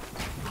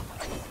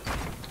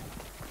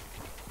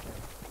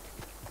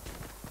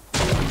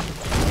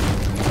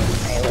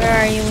 Alright, where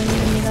are you when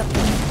you meet up and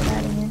get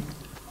out of here?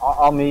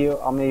 I'll meet you.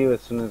 I'll meet you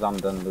as soon as I'm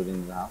done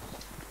looting the house.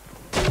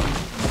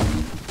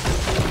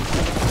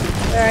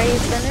 Where are you,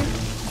 center?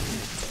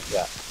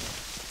 Yeah.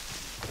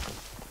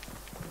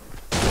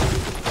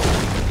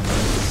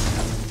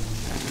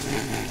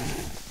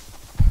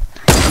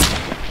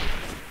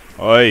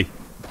 Oi!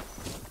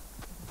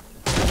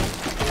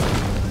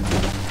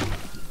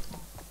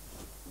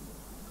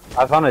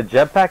 I found a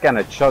jetpack and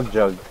a chug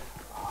jug.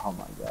 Oh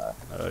my god.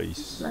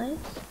 Nice. Nice.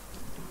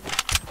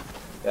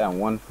 Yeah, and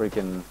one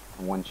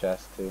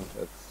chest too.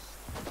 That's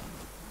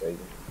crazy.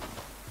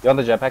 You want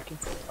the jetpack?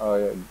 Oh,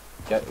 yeah.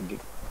 Get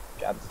it.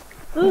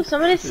 Ooh,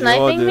 somebody's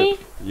sniping me?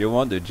 You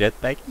want the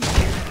jetpack?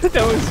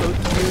 That was so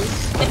cute.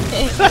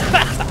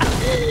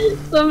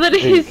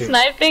 Somebody's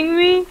sniping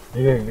me?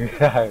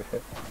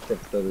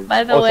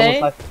 By the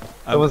way,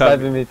 someone's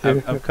sniping me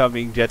too. I'm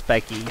coming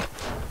jetpacky.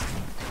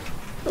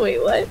 wait,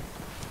 what?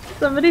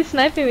 Somebody's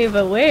sniping me,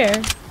 but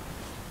where?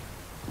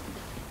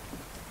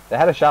 They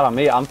had a shot on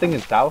me. I'm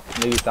thinking south,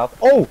 maybe south.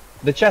 Oh,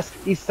 the chest,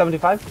 East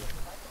 75.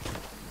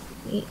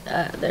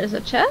 There's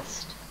a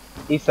chest?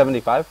 East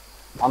 75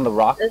 on the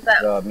rock. Is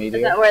that, the is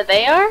meteor. that where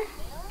they are?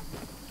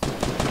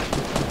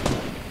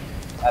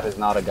 That is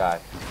not a guy.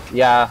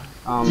 Yeah.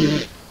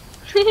 That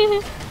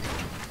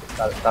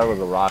was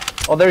a rock.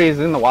 Oh, there he is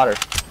in the water.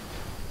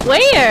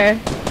 Where?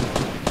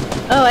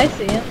 Oh, I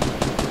see it.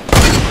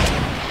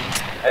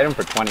 I hit him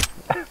for 20.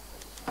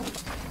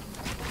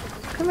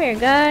 Come here,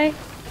 guy.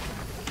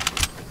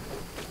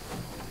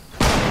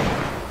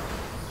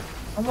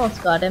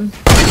 Almost got him.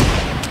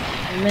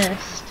 I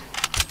missed.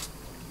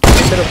 I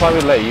should have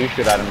probably let you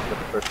shoot at him for the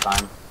first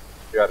time.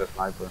 You had a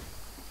sniper.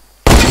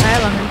 I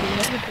have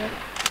 100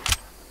 minutes.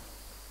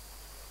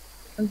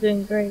 I'm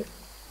doing great.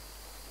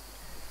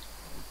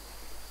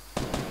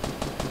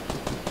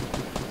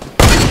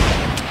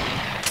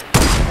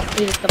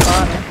 He's at the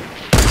bottom.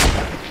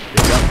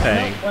 You're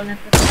jumping. One at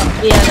the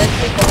top. Yeah, there's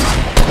people.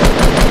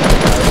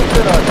 We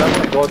should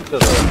definitely go to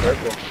the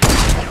circle.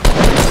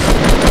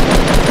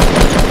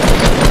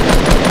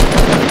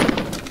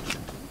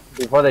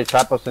 Before they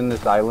trap us in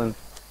this island.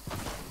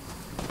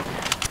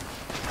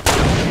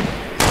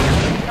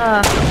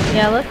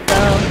 Yeah, let's go.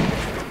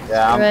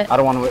 Yeah, Screw it. I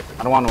don't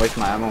want to waste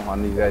my ammo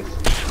on these guys.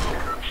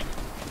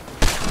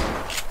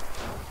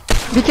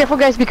 Be careful,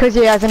 guys, because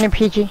he has an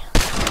RPG.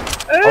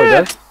 Oh, he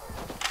does?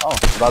 Oh,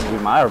 it's about to be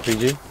my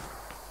RPG.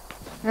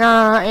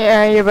 No,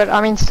 yeah, but I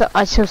mean,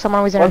 I saw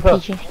someone with an What's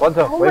RPG. up? What's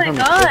up? Oh Wait my for me.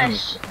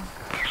 gosh.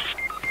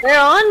 They're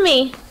on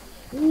me.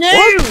 No.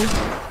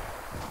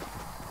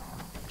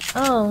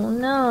 Oh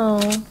no.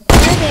 Why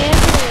are they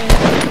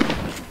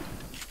everywhere?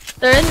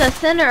 They're in the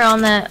center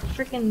on that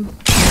freaking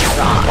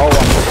rock. Oh,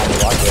 I'm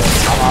watch it.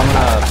 I'm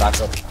gonna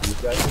back up these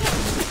guys.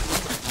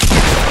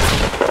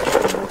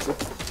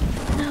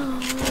 No.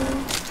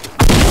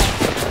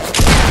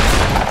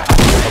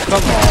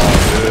 Oh, come on,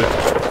 dude.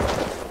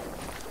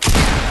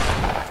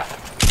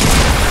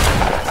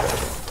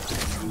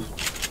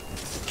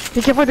 Be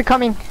careful, they're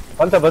coming.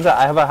 What's up?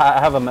 I have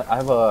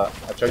a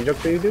chug joke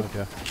for you, dude.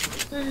 Okay.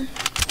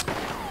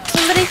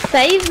 Somebody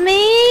save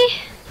me.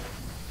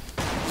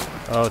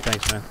 Oh,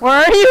 thanks, man. Where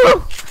are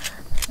you?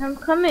 I'm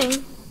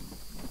coming.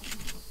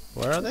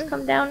 Where are they?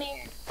 Come down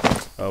here.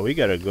 Oh, we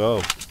gotta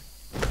go.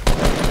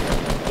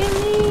 Get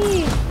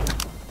me.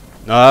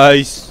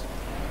 Nice.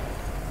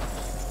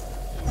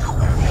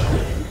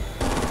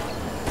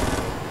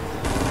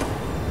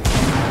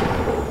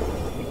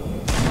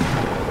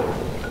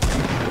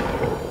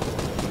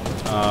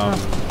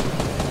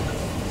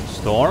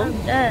 Storm?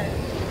 I'm dead.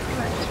 I'm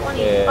at 25.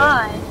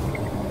 Yeah.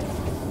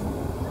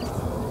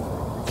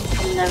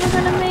 I'm never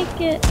gonna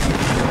make it.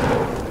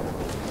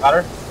 Got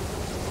her.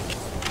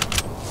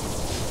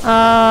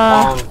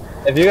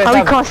 If you guys we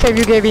have, can't save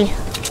you, Gaby.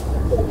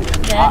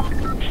 Dead.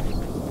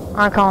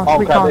 I can't. oh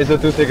we crap! can't. It's a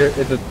two-ticker.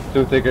 It's a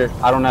two-ticker.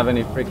 I don't have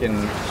any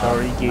freaking.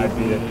 Sorry, knife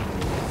Gaby. either.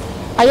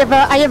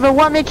 I have a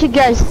one make it,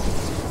 guys.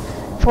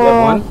 For You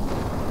have one?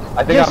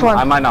 I think Just one.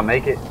 I might not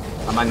make it.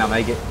 I might not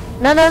make it.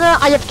 no.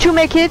 I have two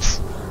make it,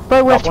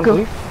 but we have Drop to one,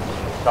 go.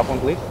 please. Drop one,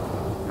 please.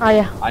 Oh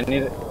yeah. I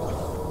need it.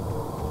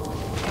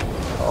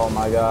 Oh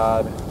my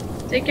god.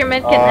 Take your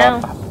medkit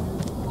now.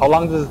 How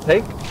long does it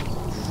take?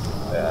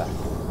 Yeah.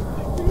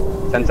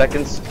 10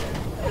 seconds.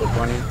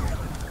 20.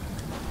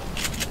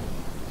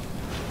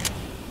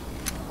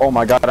 Oh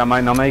my god, I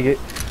might not make it.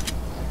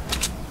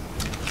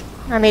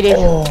 I made it.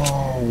 Oh,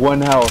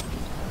 1 health.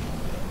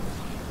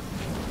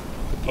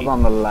 I'm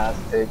on the last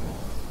take.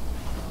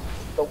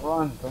 Don't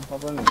run. Don't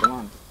stop running. Come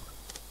on.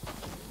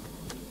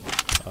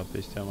 Oh,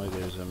 please tell me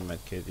there's a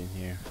medkit in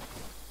here.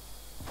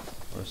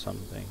 Or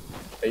something.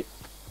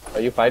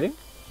 Are you fighting?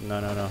 No.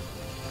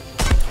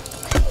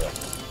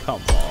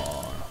 Come on.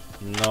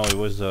 No, it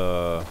was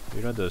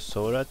you know the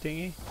soda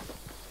thingy?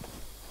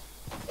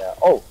 Yeah.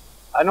 Oh,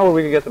 I know where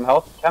we can get some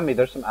health. Cammy,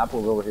 there's some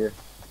apples over here.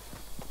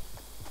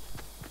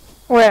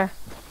 Where?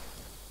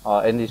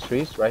 In these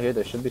trees right here,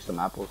 there should be some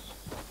apples.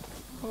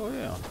 Oh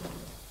yeah.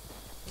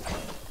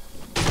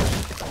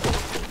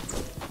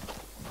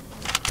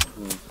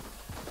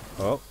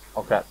 Oh.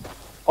 Oh crap.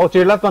 Oh, to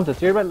your left, Hunter.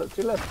 To your right.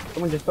 To your left.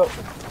 Someone just fell.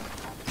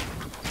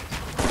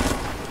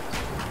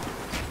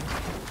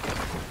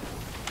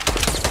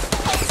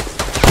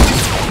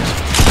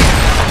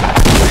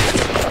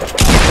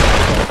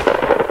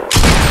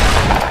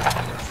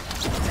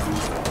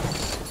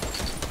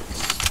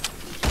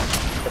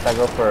 Guess I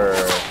go for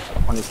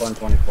 24 and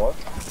 24.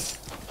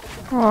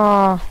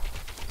 Oh.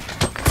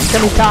 It's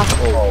gonna be tough.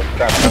 Oh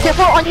crap. Be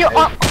careful on your.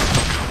 What?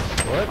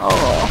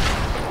 Oh.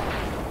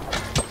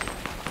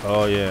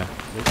 Oh yeah.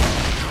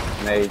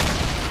 Nade.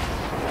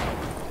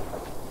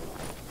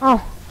 Oh.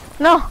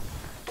 No.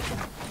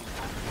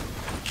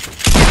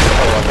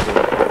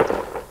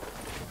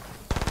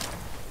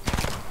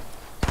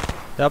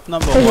 Top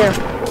number Stay one. here.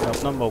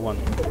 Top number one.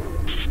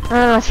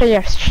 No, stay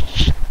here. Shh,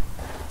 shh.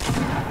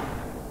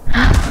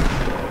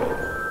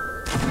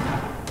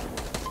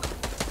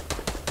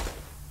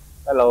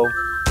 Hello.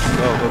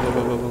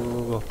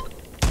 Go.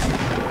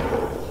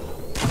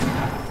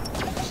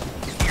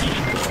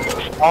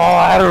 Oh,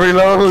 I had to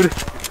reload.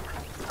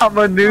 I'm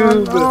a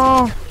noob.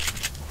 Oh, no.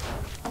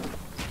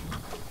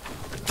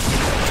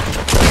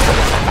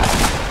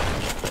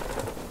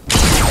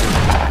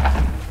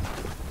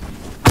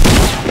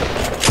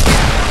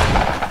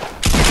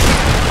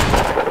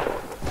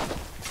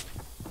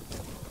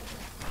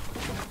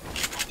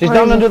 She's Where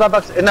down is under that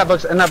box. In that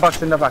box.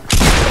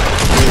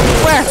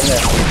 Where?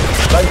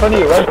 Right in front of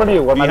you. Right in front of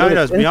you. Where my Behind dude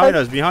us, is. behind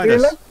Inside? us, behind To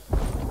your us. left?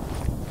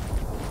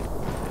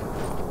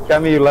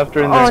 Cammy, you left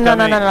her in Oh, there.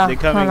 no. They're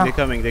coming, no.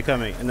 they're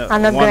coming. No,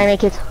 I'm not one, gonna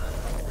make it.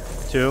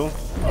 2.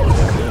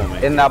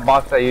 In that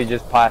box that you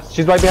just passed.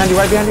 She's right behind you.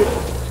 Right behind you.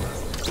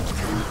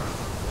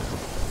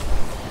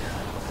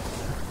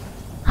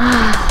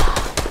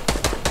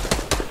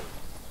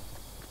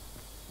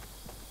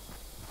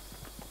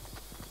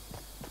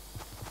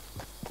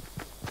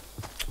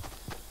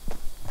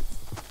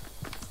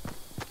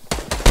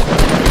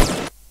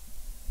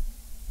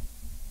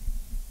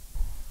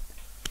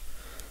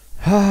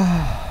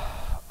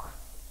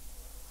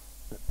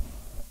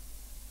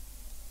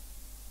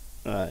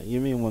 Alright,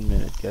 give me 1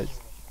 minute, guys.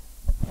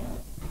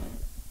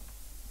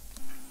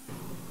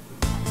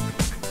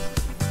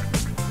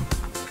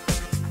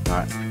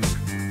 Alright.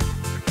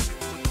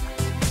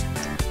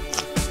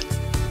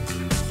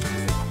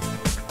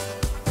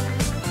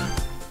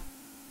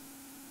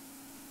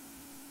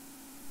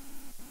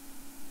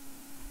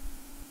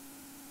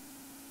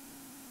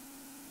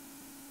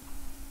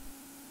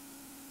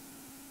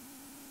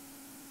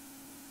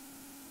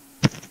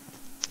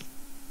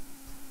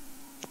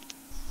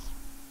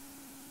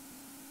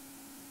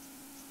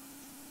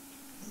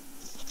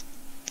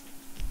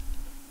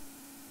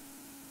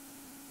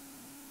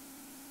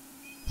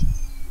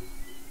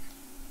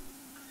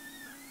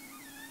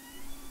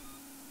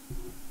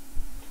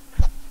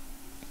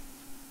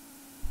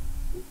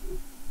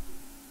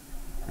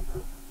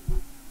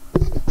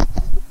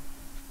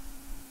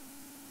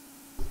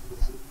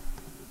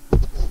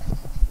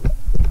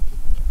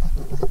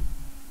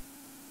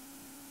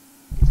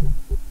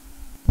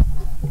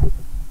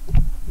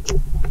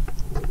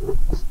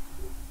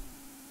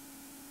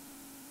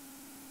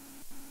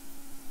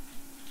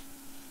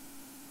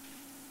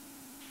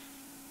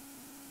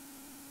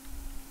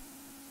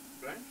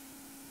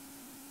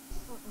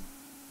 No.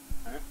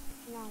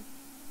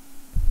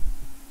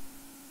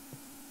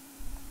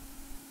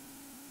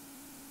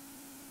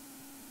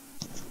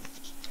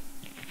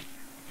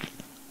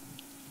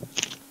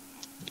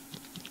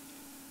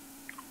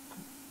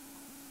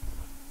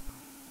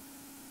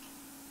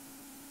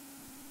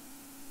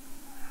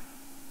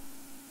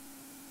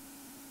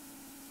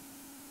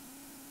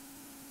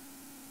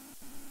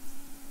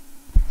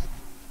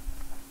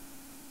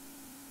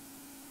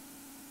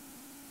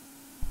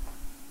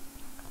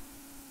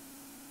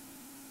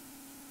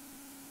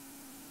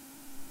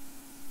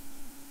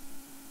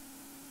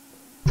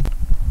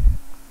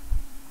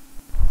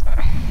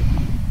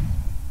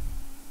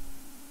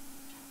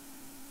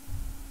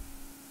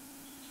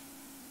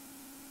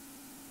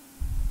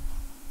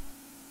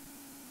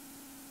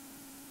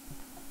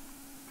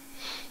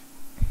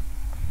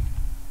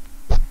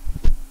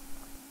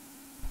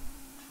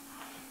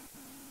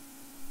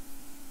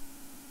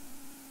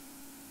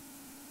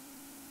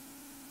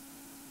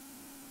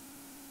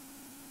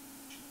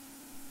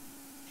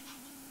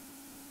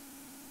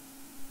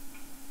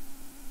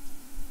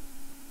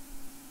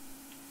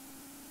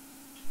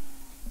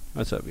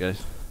 What's up,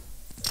 guys?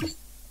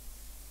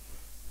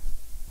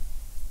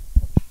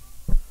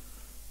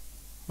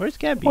 Where's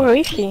Gabby? Where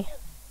is she?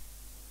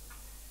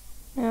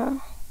 Yeah.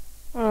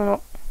 I don't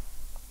know.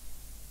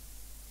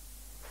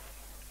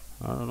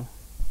 I don't know.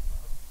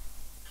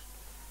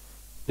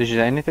 Did you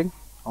say anything?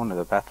 I went to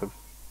the bathroom.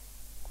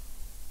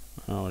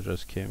 I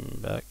just came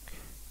back.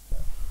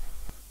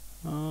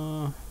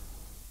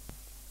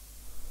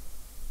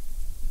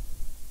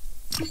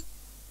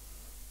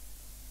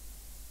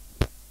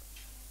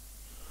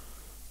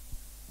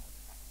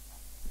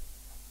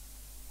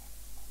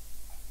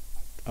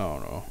 Oh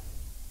no.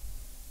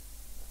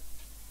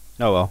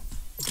 Oh well.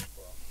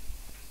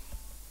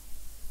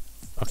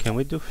 Oh, can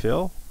we do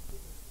Phil?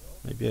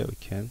 Maybe we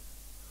can.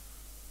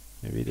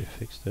 Maybe they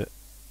fixed it.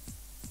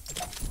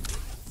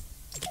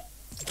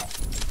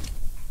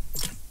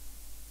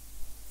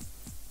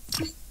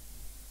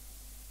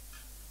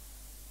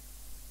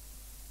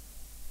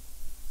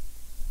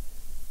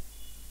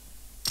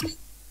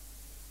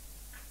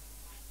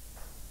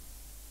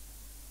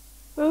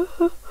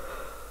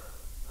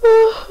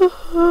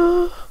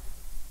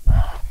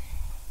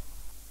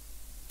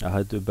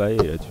 Arrête de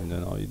bailler là, tu me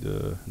donnes envie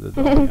de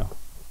dormir.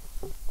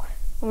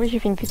 Oui, j'ai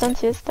fait une putain de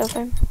sieste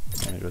après.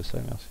 Ouais, je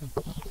sais, merci.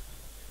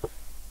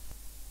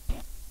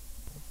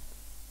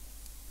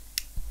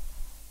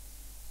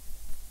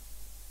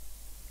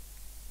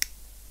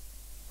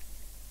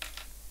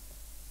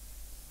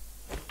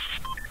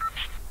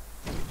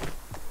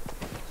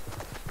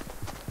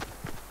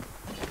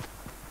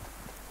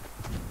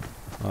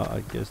 Well,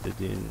 I guess they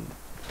didn't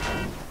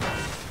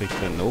fix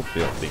the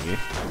no-fill thingy.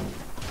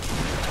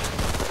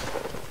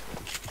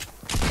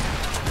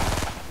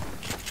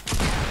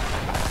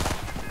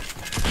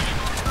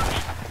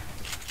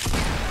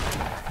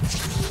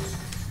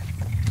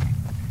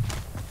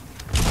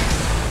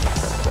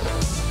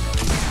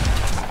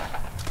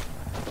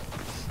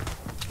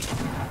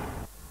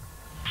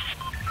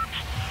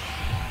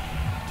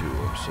 Dude,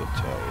 I'm so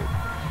tired.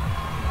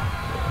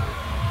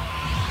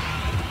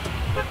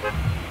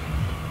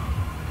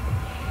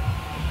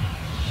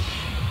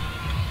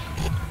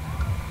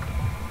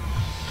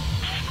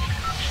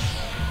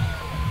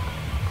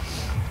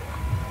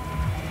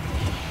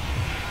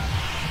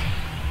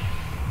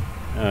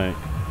 Alright,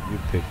 you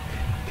pick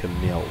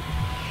Camille.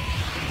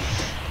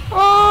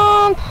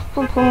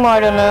 I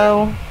don't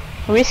know.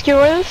 Risky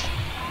rolls?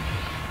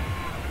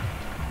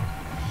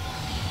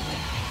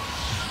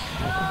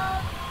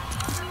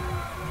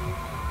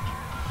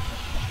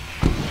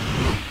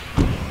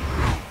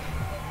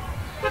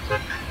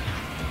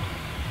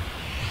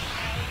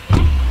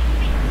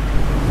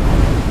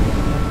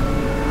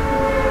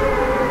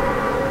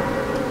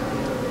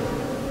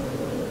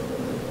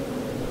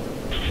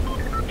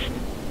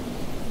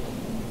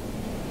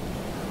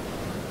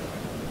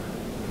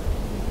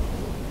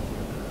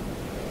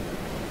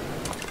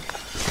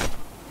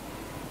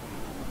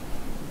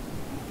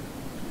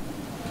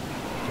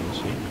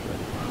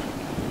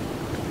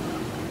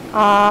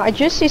 I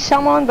just see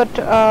someone, but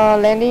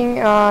landing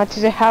to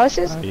the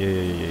houses,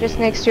 Yeah, just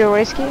next to your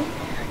rescue.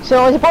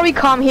 So they'll probably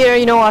come here,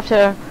 you know,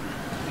 after,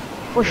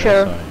 for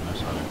sure. I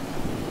saw him.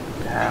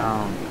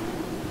 Damn.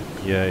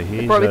 Yeah,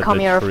 he's probably at come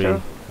the here tree.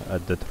 after.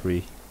 At the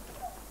tree.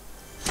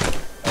 That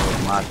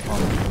was my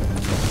phone.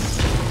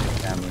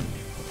 Damn it.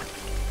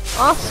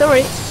 Oh,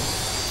 sorry.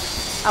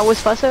 I was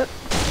faster.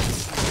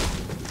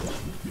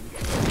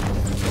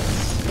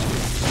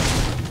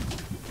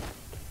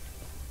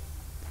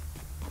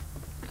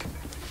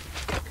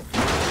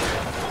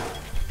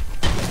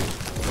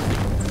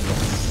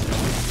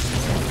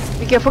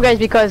 Be careful, guys,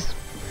 because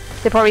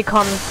they probably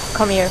come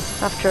here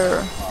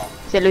after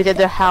they looted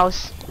the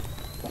house.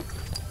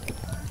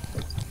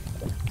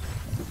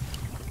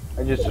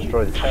 I just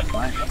destroyed the chest,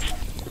 nice.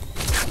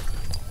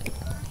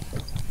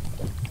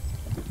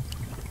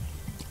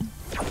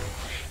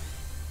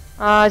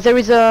 There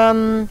is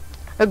a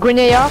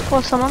grenade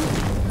for someone,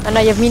 and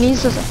I have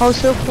minis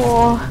also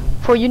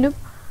for you, noob.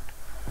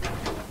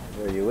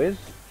 is?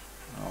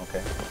 Oh,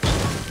 okay.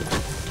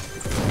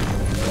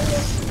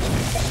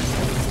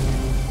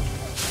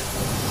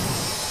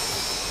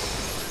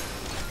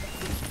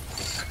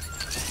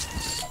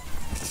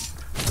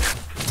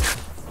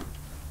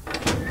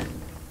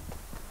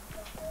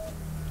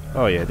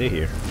 Oh yeah, they're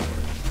here.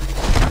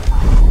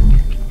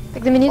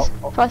 Take the minis,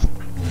 fast.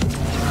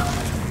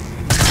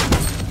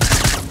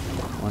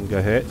 One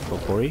guy hit, go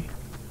 40.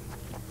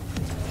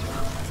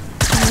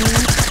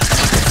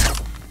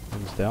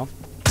 One's down.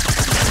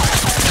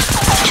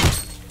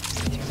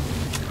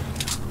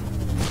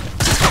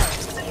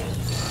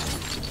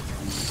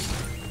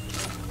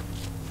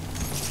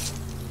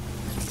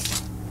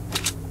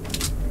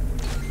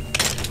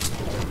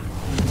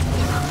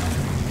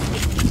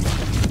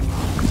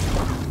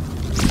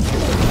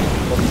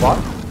 What?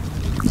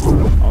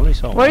 Only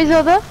saw Where one. is the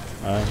other?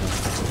 I know.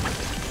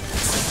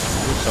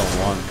 Only saw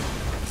one.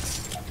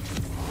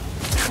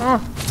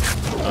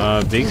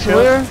 Oh, Big this is show.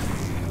 weird.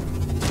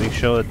 Big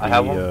show at the. I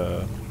have one.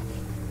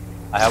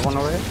 I have one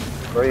over here.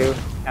 Where are you,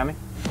 Cammy?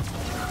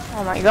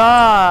 Oh my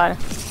god.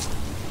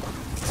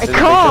 I Is it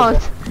can't.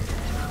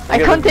 I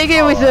Look at can't it. take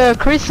it with the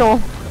crystal.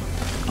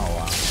 Oh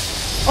wow.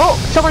 Oh,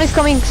 someone is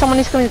coming,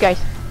 guys.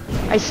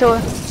 I saw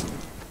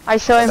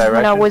him when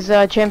I Direction? was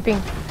jumping.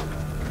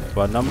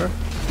 What number?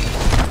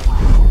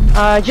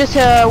 Just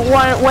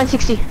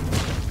 160.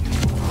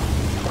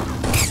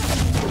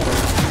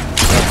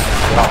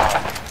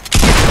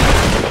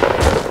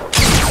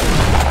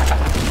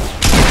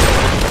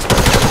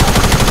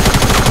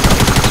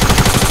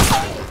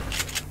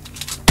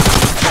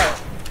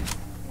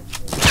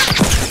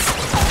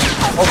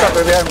 Oh crap,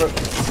 baby,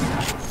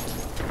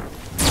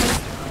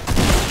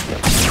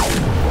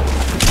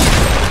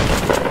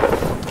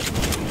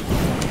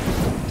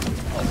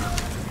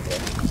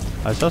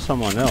 I saw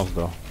someone else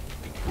though.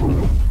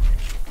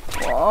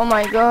 Oh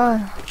my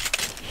god.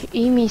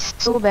 He aimed me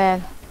so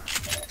bad.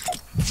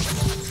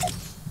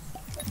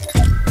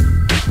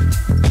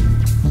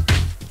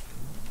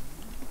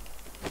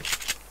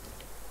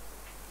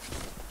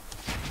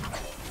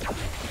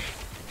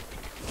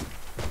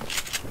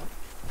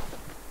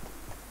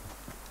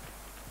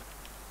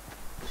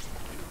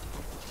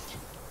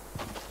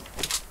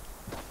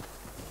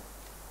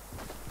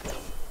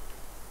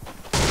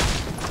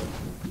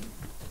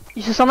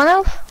 You saw someone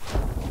else?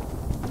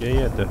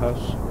 Yeah, the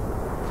house.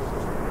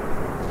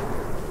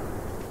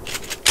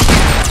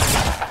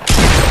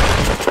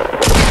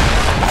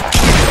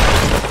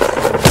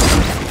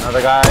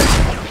 Another guy.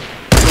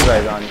 Two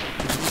guys on you.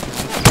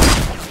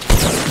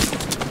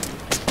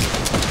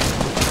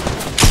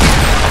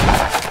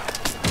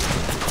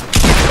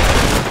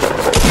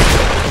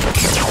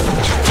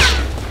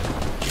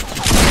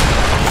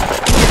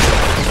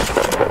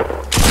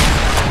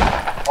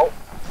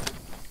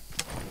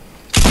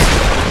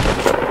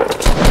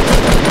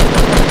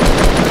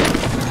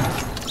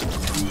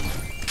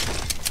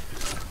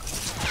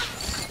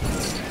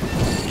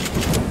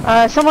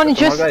 Someone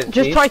Some more guys,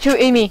 just east. tried to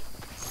aim me.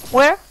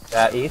 Where?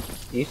 Yeah, east.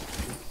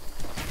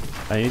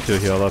 I need to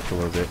heal up a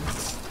little bit.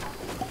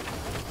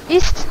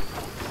 East?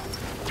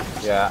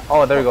 Yeah.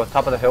 Oh, there you go.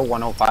 Top of the hill,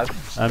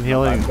 105. I'm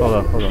healing. Hold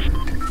on.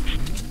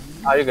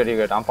 Oh, you're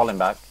good. I'm falling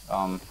back.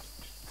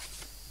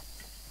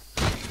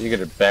 You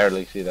could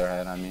barely see their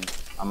head. I mean,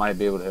 I might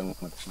be able to hit them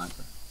with a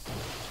sniper.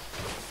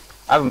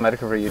 I have a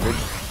medical for you, dude.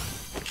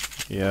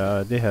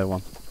 Yeah, they had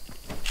one.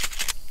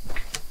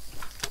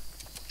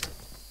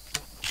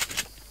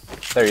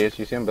 There he is.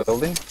 You see him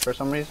building for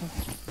some reason?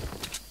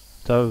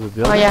 Top of the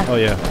building? Oh yeah. Oh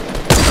yeah.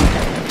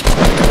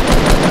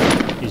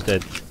 He's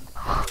dead.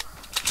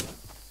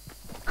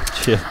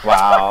 Shit.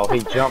 Wow, he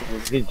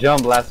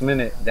jumped last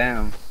minute.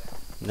 Damn.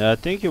 No, I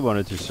think he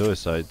wanted to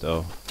suicide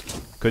though.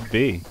 Could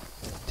be.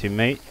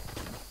 Teammate.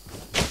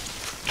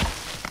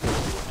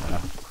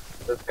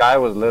 This guy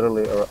was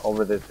literally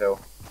over this hill,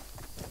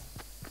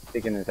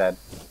 sticking his head.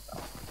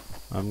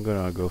 I'm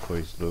gonna go for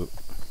his loot.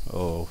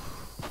 Oh,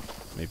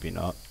 maybe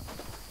not.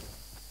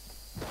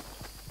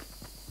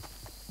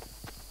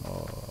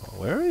 Oh,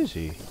 where is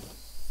he?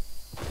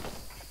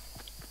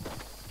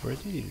 Where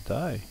did he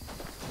die?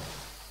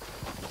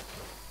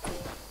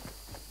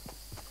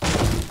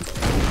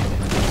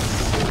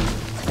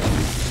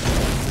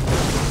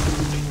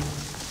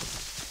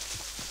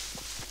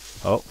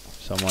 Oh,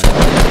 someone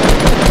else.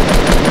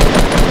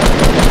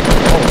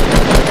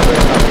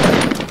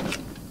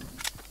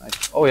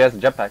 Nice. Oh, he has a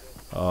jetpack.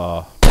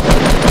 Oh.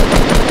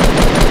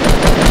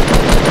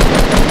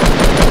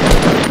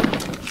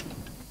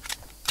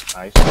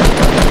 Nice.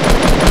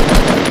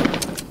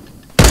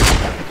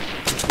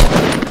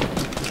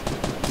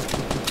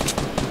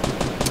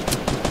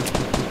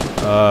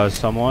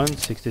 Someone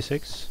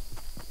 66.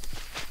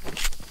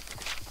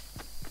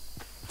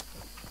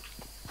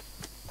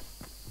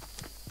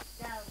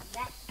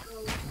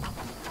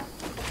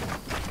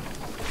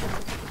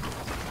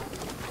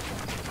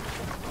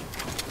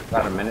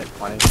 About a minute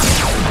 20.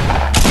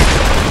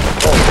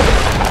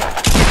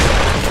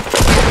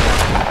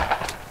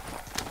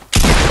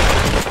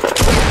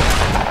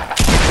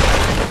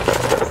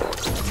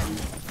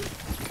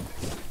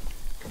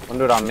 One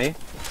dude on me.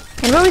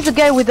 And where is the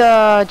guy with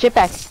the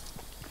jetpack?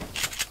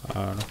 I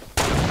don't know.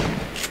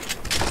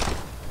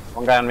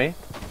 One guy on me.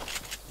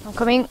 I'm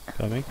coming.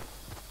 Coming.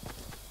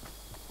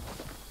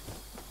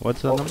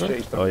 What's the Oh, number? shit,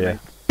 he's Oh yeah.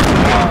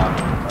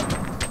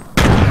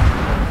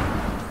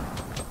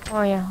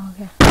 Oh yeah,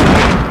 okay.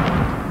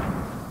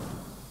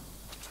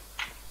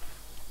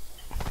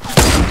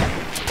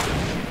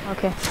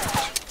 Okay.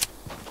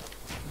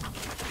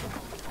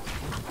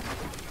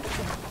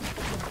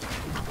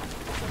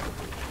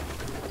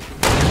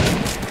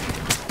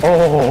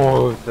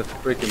 Oh, that's a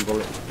freaking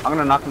bullet. I'm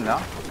gonna knock him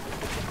down.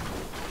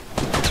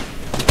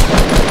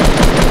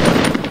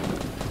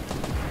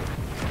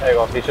 There you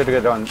go. He should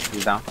get done.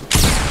 He's down.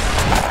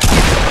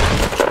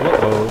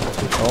 Uh-oh.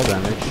 Took all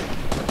damage.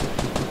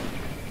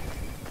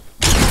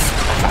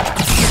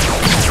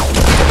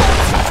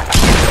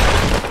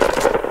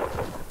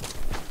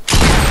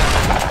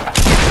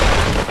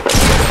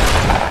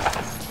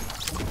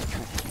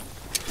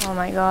 Oh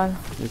my god.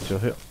 It's your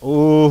hit.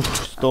 Oh,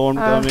 storm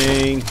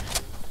coming.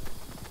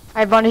 I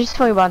have bandages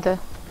for you, Bante.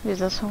 Use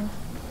this one.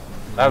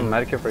 I have a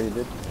medikit for you,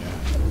 dude.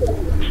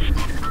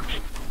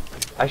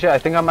 Actually, I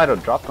think I might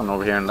have dropped one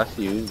over here unless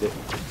you used it.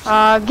 Give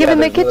Yeah, him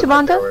a there's kit to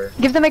another Bante.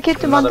 right Give them a kit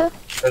to Bante.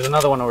 There's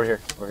another one over here.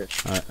 Over here.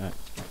 Alright.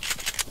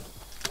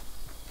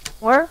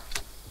 Where?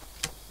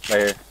 Right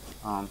here.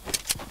 Alright.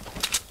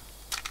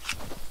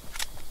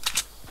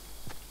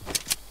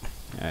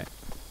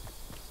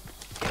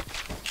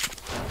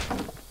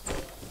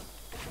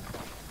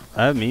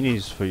 I have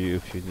minis for you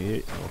if you need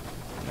it. Oh,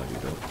 no you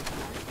don't.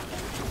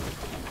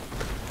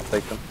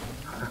 Take them.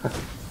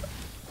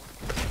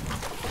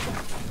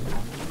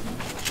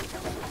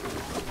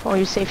 For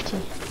your safety.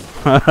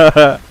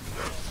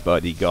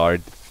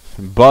 Bodyguard.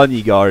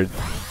 Bodyguard.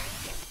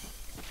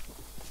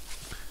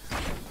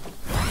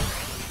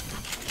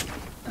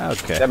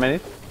 Okay. That many?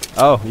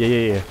 Oh,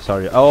 yeah.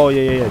 Sorry. Oh,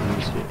 yeah.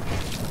 Didn't see it.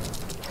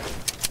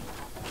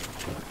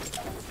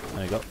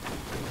 There you go.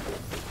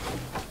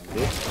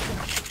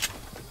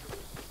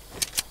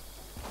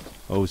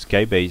 Oh,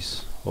 Sky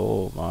Base.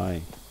 Oh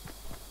my.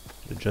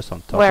 They're just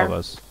on top Where? of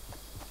us.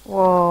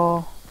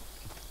 Whoa.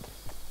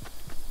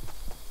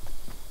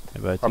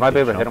 Maybe I might be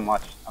able to jump. hit him,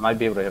 watch. I might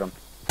be able to hit him.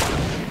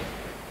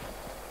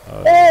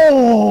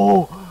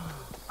 Oh,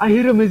 I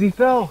hit him as he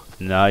fell!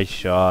 nice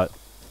shot.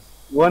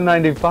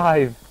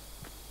 195!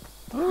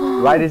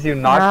 Right as you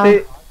knocked Wow.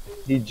 it,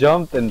 he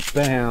jumped and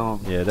bam!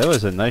 Yeah, that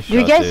was a nice Do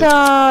you shot.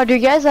 guys dude. do you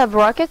guys have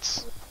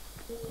rockets?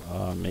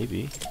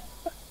 Maybe.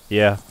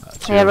 Yeah.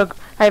 I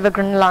have a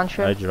grenade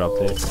launcher. I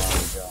dropped it.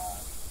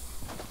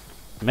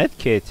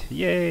 Medkit,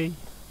 yay!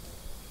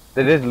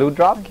 Did his loot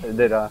drop? Or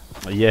did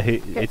Yeah,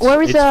 it's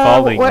Where is it's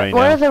falling where, right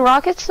where now. are the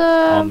rockets,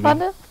 On me.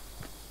 Bande?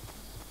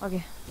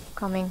 Okay,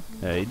 coming.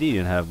 Yeah, he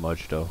didn't have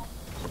much though.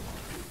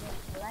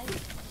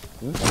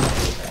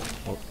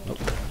 Oh, nope.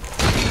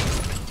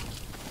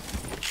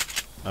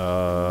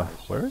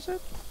 Where is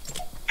it?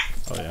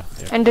 Oh yeah,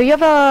 here. And do you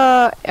have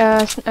a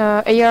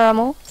AR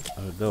ammo?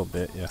 A little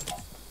bit, yeah.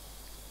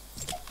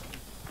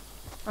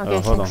 Okay,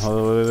 Hold on,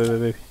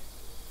 thanks. wait.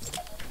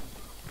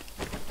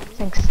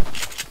 Thanks.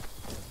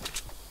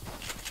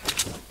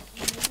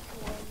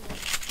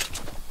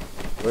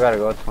 we gotta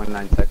go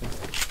 29 seconds.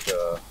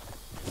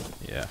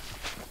 Yeah.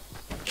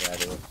 Yeah,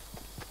 do it.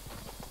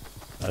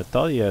 I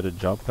thought he had a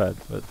jump pad,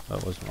 but I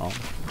was wrong.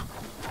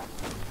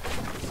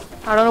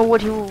 I don't know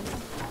what you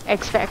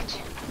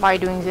expect by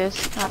doing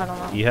this. I don't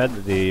know. He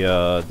had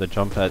the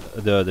jump pad,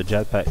 the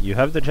jetpack. You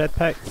have the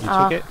jetpack? You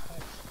took it?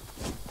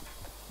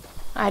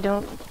 I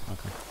don't.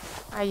 Okay.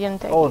 I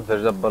didn't take Oh, it.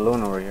 there's a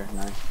balloon over here.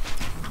 Nice.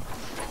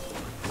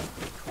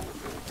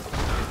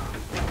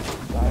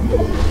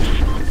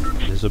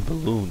 There's a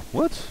balloon.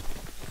 What?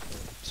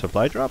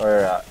 Supply drop?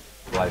 Or,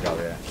 light out,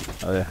 yeah.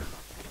 Oh yeah.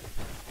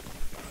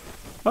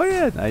 Oh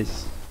yeah,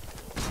 nice.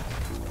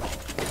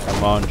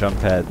 Come on, jump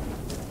pad.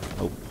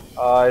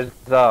 It's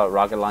the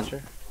rocket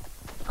launcher.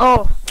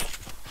 Oh.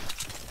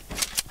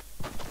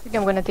 I think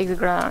I'm gonna take the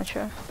grenade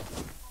launcher.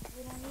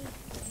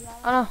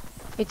 Oh no,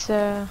 it's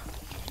okay.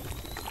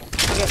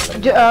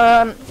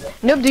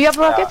 Noob, do you have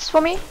rockets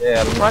for me?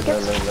 Yeah,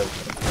 Rockets?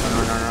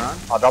 No.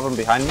 I'll drop him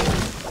behind me.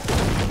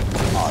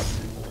 Oh,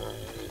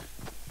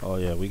 Oh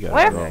yeah, we got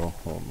Where? it.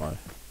 Oh my.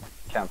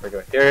 can't figure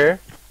it. Here.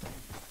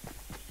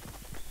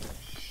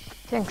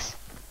 Thanks.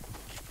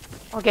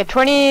 Okay,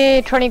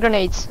 20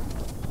 grenades.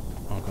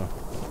 Okay.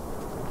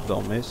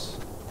 Don't miss.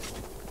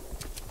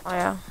 Oh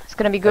yeah, it's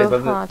gonna be good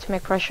but the- to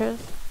make pressure. Do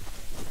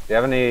you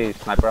have any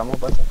sniper ammo,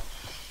 bud?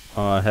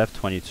 I have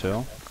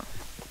 22.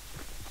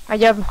 I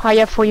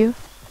have for you.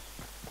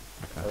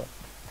 Okay.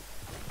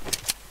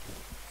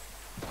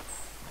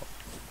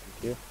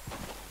 Thank you.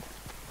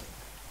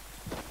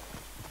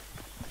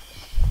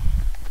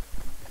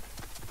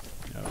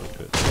 Yeah, we're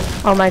good.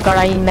 Oh my god,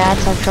 I need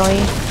mats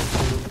actually.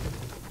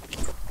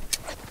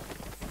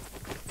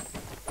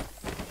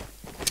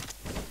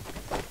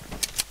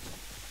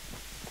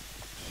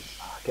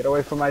 Get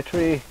away from my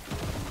tree.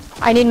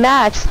 I need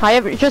mats. I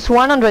have just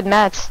 100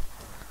 mats.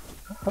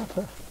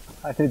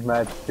 I need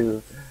mats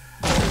too.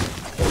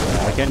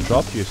 I can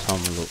drop you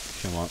some loot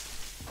if you want.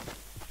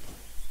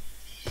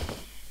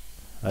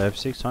 I have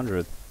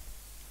 600.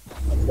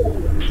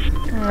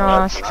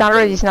 No,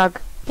 600 is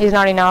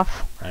not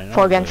enough I know,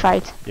 for a but-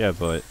 gunfight. Yeah,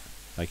 but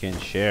I can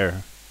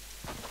share.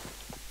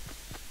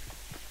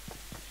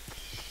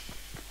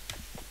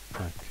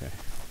 Okay.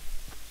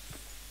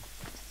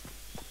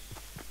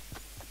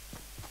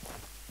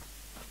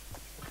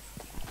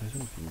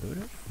 Doesn't it do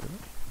it?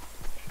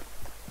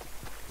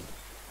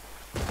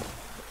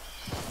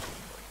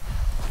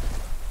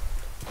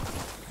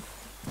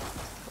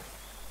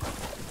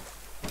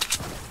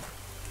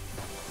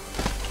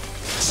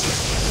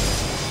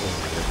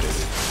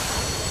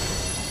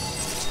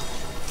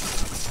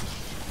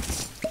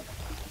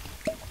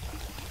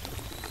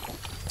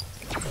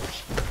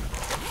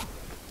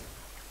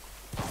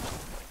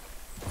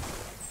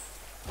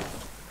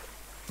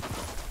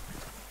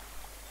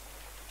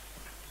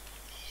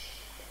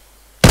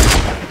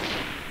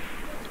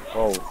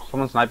 Oh,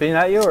 someone sniping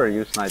at you or are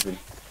you sniping?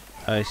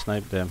 I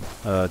sniped them.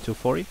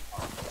 240?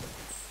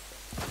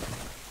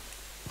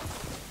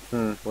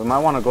 We might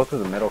want to go through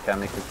the middle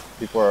camp because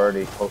people are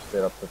already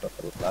posted up to the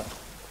left.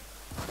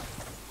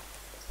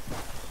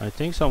 I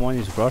think someone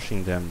is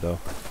rushing them though.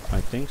 I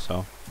think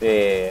so.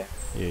 Yeah.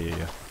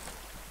 Yeah.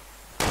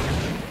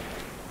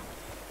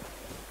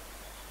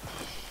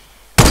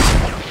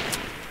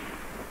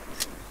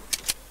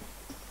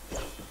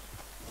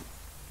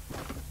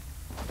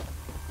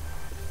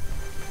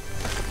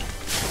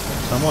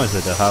 Someone is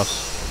at the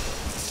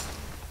house.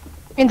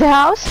 In the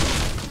house?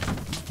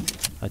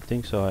 I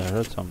think so. I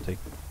heard something.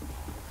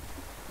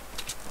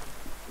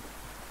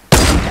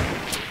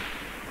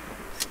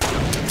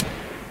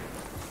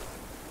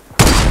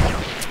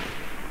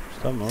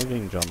 Stop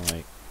moving, John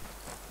Wick.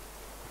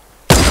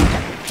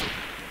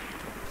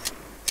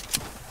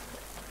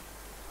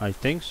 I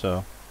think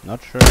so.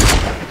 Not sure.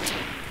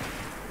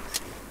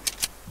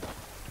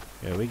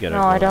 Yeah, we gotta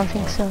No, go. I don't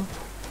think so.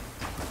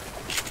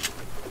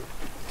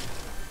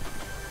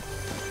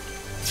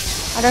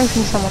 I don't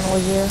think someone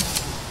was here.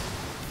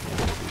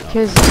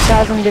 Because it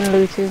hasn't been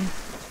looted.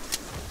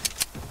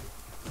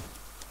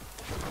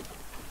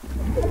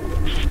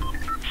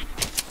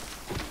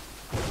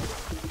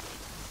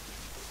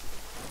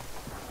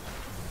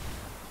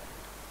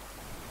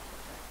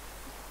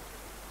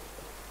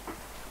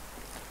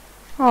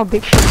 Oh,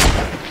 big shit.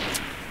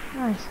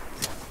 Nice.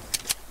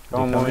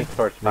 Don't move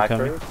towards They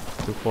coming?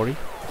 factory. 240?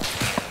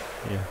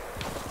 Yeah.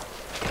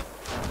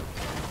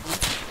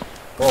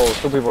 Whoa,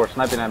 two people are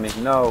sniping at me.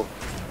 No.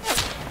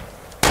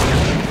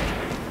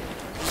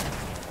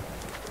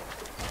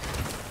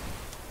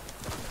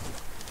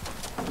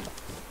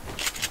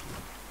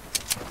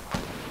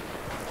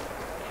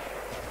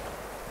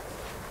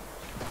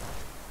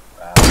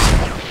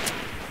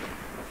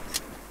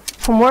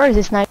 From where is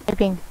he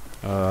sniping?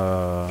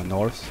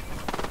 North.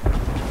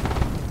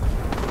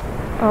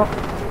 Oh.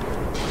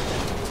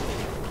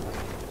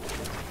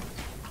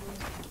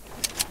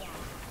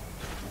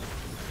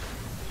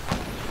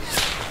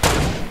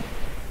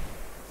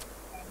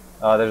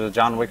 There's a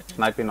John Wick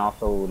sniping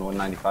also in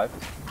 195.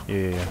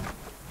 Yeah.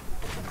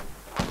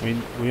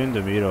 We in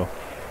the middle.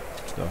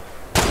 So.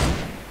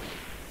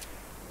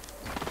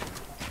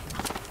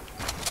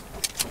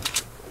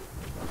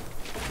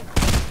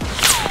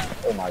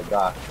 Oh my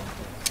gosh.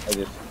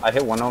 I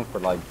hit one of them for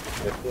like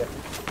 50.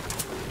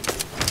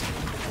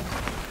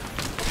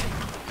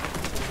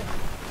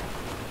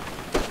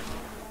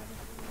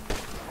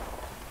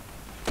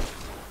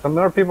 Some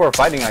other people are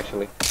fighting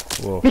actually.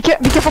 Whoa. Be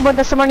careful,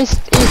 but someone is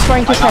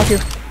trying to snipe you.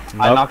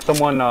 I knocked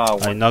someone.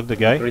 I knocked the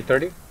guy.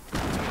 330.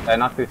 I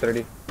knocked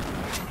 330.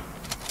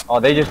 Oh,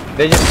 they just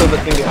killed the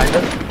team behind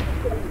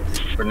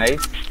us.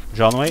 Grenades.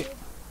 John Wick.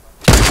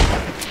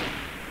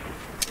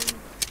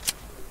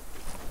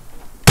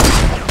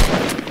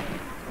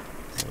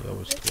 Oh, that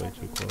was way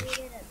too close.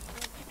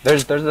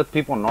 There's the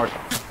people north,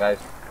 guys.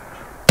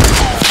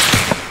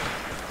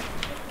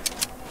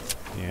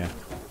 Yeah.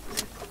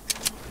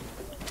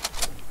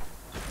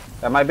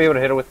 I might be able to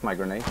hit it with my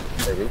grenade.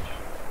 They reach.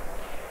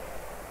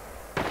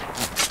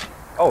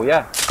 Oh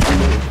yeah.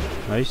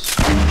 Nice.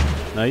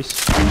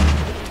 Nice.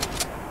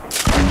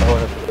 Oh,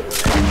 that's a good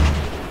grenade.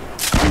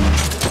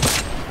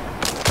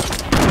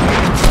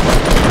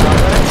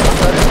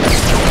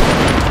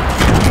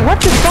 What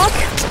the fuck?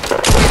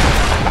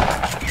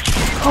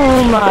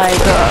 Oh my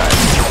god.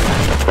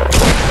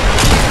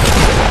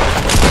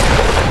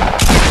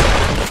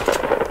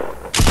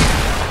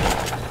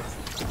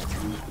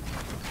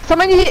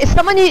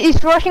 Someone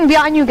is rushing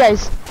behind you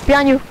guys.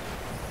 Behind you.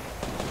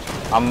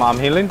 I'm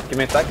healing. Give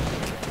me a sec.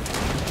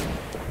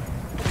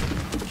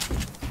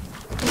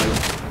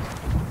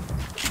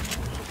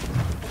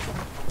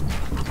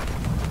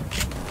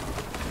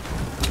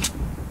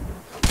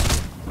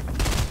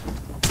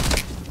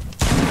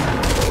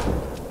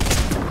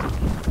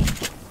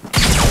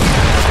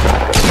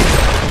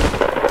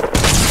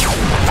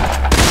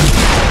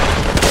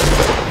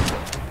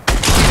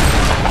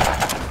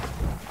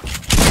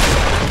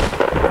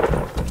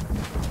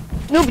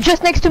 No,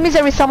 just next to me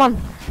there is someone.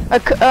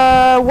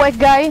 A white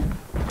guy.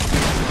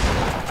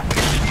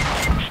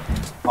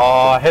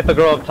 Oh, I hit the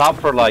girl up top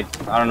for like,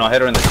 I don't know,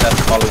 hit her in the chest,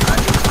 probably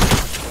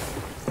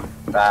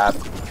 90. Bad.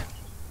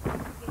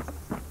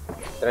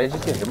 Did I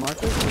just get hit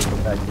marker?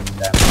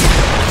 Damn.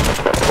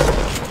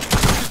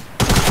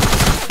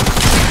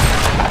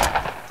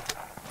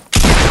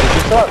 Did you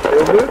start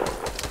real good?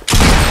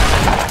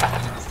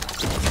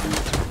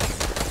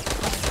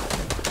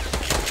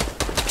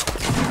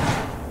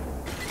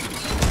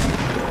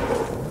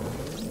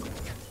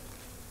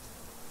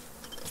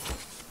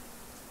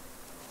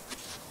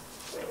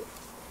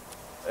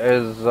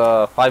 There's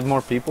 5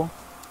 more people.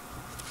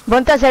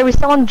 Bontas, there is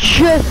someone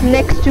just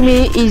next to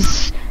me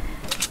is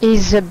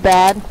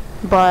bad,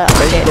 but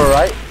Space girl,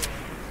 right?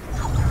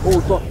 Oh,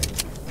 fuck.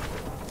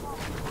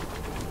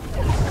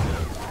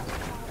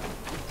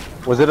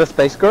 Was it a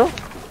space girl?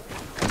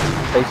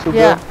 Space girl?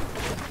 yeah,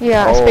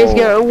 yeah, Oh. space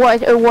girl,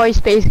 a white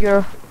space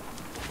girl.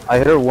 I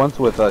hit her once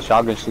with a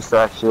shotgun. She still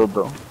had shield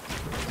though.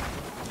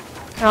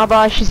 No,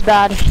 but she's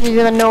bad. She didn't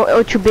even know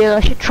how to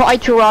build. She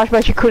tried to rush,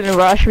 but she couldn't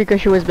rush because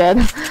she was bad.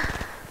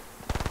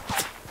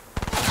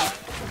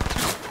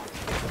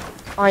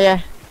 Oh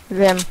yeah,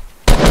 them.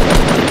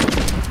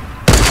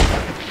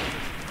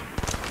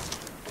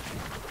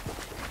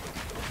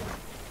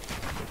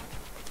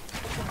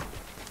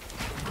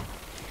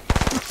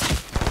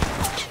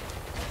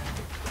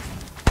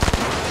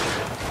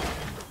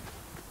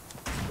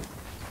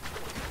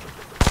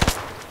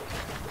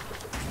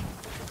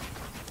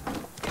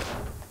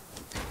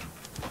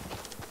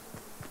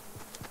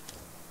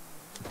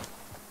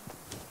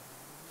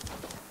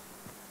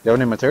 You have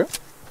any material?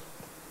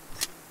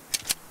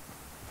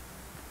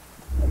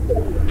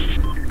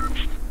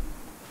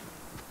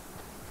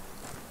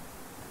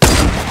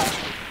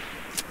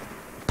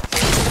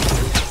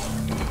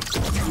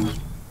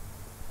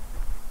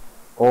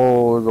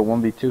 Oh, the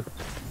 1v2.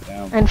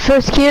 Damn. And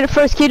first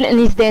kill, and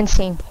he's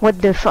dancing.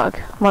 What the fuck,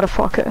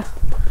 motherfucker.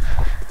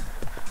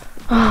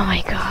 Oh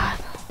my god.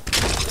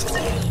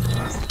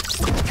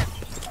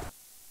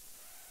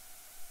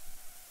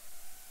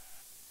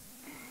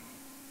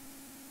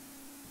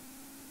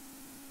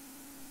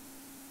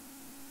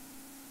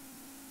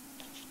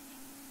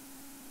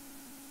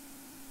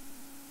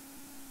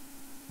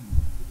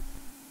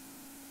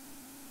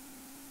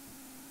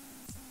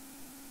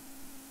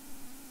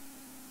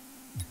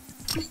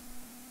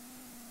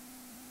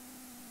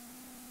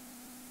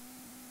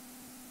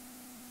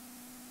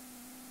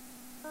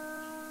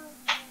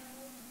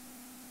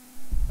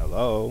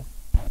 Hello?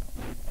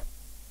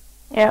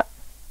 Yeah.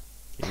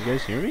 Can you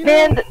guys hear me?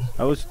 Man,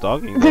 I was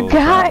talking the the whole time,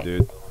 guy-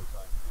 dude.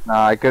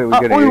 Nah, we couldn't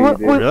hear you, dude.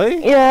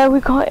 Really? Yeah, we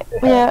got.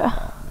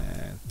 Yeah.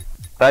 Man.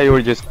 Thought you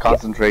were just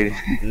concentrating.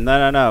 No.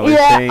 I was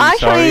Yeah, saying actually,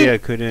 sorry I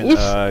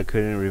it's-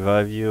 couldn't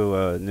revive you,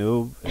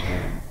 noob.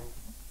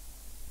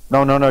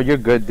 No, you're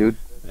good, dude.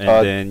 And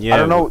then yeah. I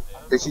don't know.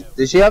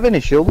 Did she have any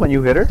shield when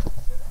you hit her?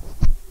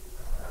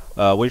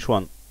 Which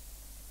one?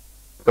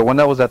 The one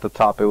that was at the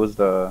top. It was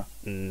the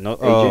No.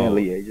 agent,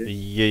 elite agent.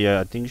 Yeah.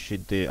 I think she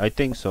did. I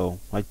think so.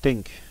 I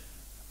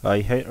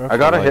hit her. I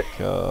got for a hit.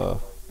 like,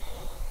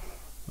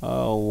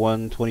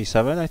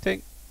 127, I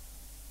think.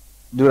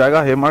 Dude, I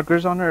got hit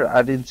markers on her.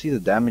 I didn't see the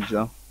damage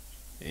though.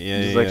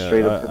 Yeah, Just like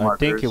straight up hit I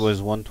think it markers.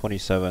 was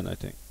 127. I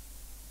think.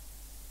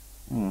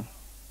 Hmm.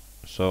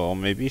 So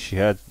maybe she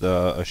had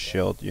a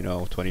shield,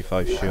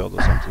 25 shield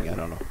or something. I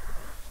don't know.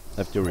 I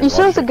have to You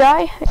saw rewatch the it.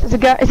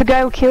 guy? The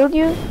guy who killed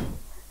you?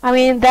 I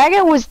mean, that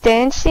guy was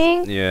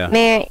dancing. Yeah.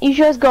 Man, you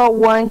just got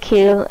 1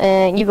 kill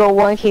and you got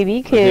 1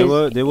 KB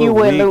because They were you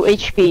were low weak.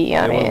 HP.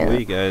 I They were mean,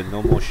 weak. I had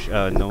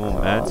no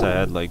more mats. I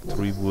had like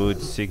 3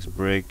 wood, 6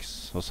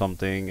 bricks or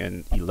something,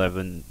 and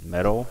 11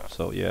 metal.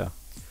 So yeah.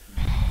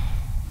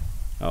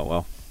 Oh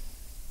well.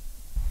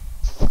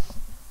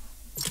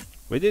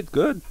 We did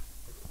good,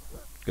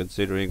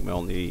 considering we're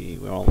only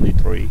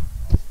 3.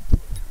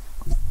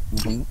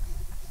 Mhm.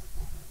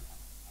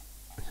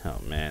 Oh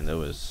man, that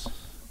was.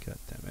 God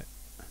damn it.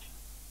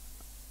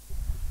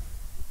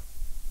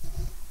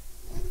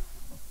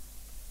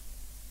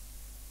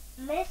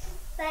 Miss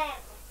Sam.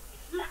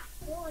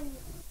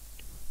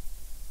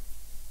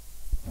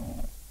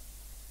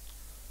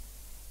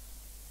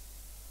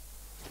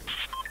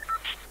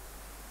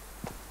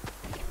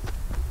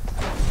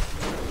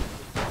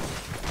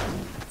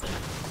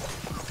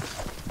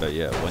 But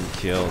yeah, 1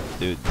 kill,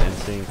 dude.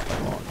 Dancing.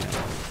 Come on, man.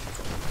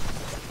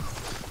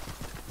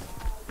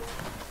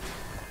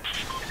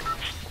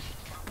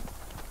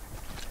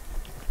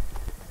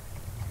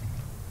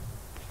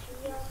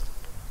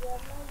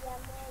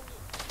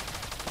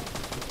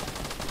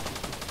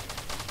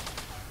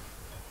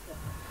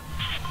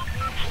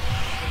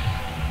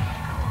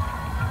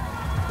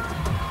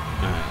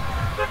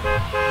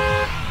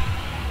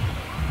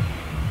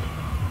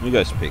 You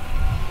guys pick.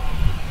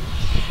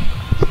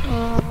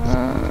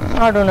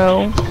 I don't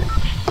know.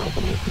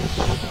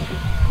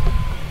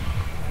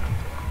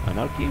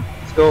 Anarchy?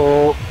 Let's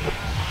go.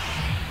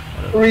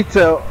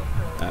 Retail.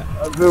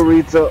 I'll do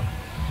retail.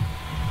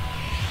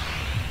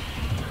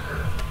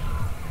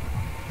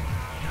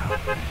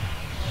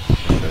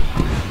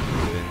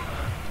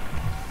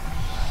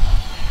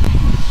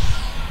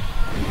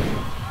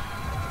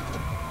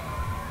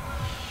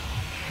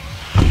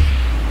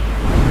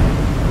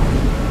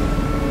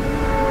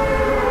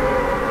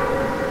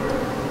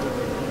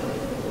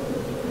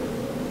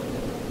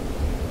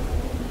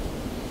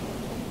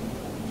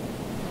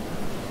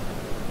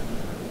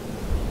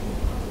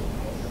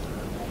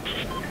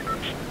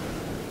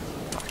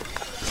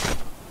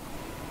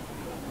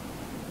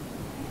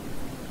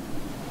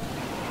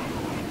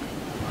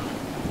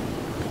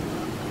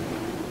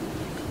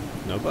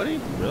 Nobody?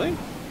 Really?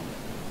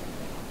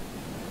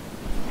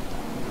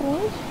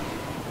 What?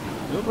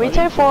 Nobody?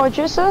 Retail for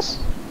Jesus?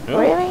 Yeah.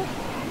 Really?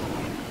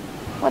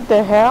 What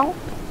the hell?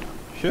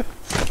 Sure.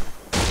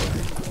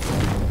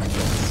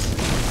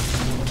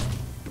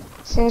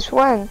 Since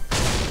when?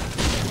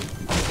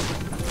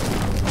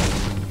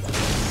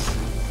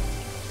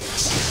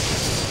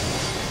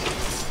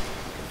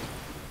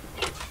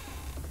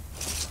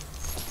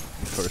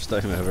 First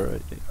time ever, I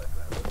think.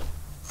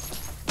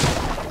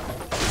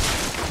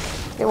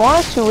 They want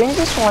us to win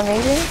this one,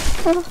 maybe?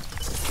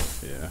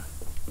 Yeah.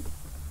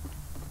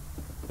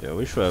 Yeah,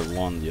 we should have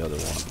won the other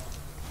one.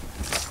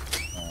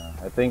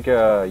 I think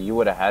you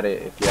would have had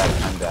it if you had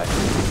time to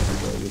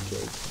actually your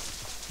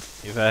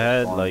kills. If I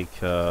had like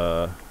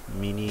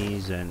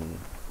minis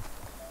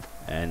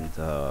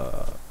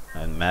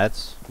and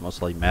mats,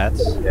 mostly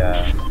mats.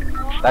 Yeah.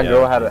 That Yeah.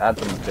 girl had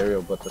the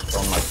material, but the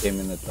storm like came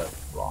in at the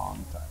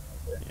wrong time.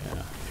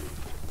 Yeah.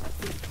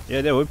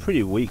 Yeah, they were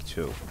pretty weak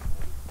too.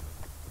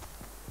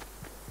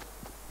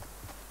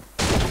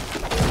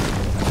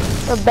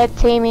 A bad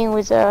taming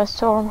with a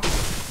storm.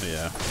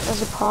 Yeah.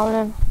 That's a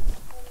problem.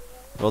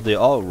 Well, they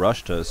all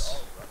rushed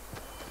us.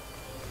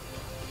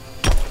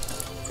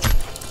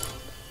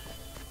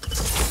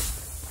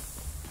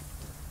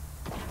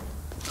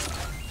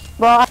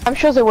 Well, I'm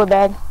sure they were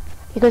bad.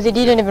 Because they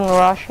didn't even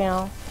rush, you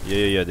know.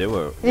 Yeah, they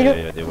were. They Yeah, don't-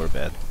 yeah, they were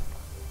bad.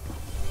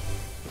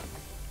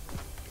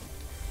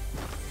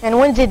 And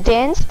when they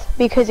danced,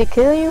 because they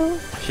kill you?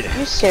 Yeah.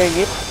 You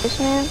serious,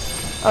 man?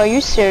 Are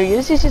you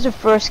serious? This is the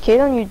first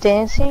kill and you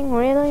dancing?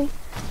 Really?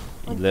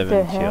 What 11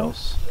 the hell?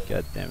 kills.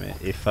 God damn it!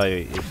 If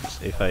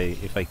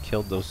I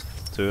killed those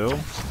two,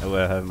 I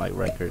would have my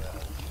record.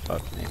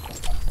 Fuck me.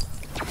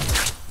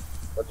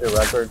 What's your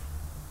record?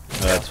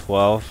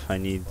 12. I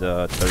need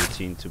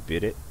 13 to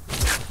beat it.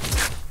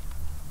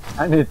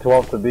 I need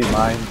 12 to beat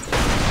mine.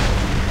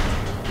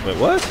 Wait,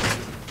 what?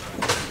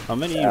 How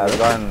many? Yeah,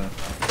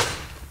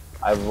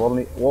 I've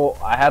only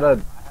I had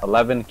a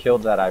 11 kill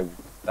that I've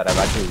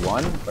actually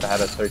won, but I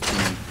had a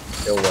 13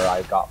 kill where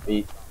I got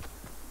beat.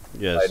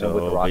 Yeah, I know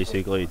with the so rocket.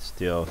 basically it's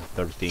still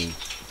 13.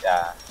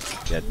 Yeah.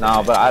 God No, damn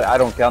it. but I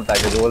don't count that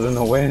because it wasn't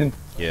a win.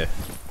 Yeah,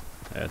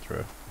 that's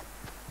true.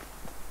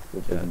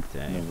 God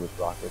damn. With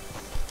rockets.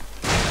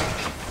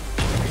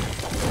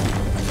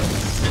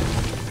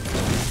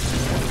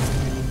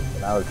 So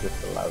now it's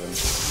just 11.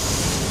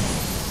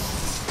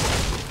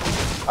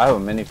 I have a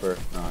mini for.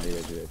 No,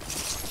 yeah, dude.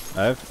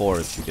 I have 4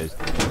 if you guys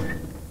need.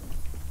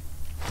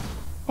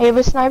 I have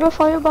a sniper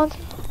for you, Bounty.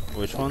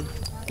 Which one?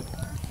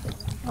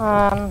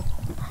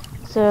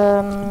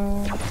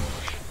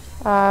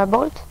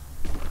 Bolt?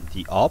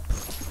 The up?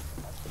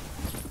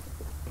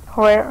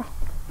 Where?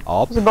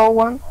 Up? The ball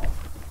one?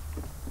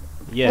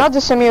 Yeah. Not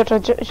the semi-auto,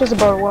 just the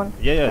ball one.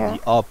 Yeah, yeah.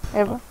 the up.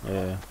 Ever.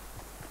 Yeah.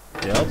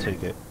 Yeah, I'll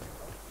take it.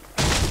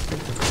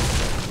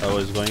 I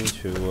was going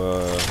to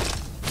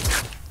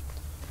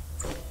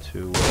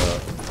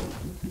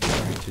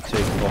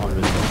take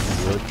 400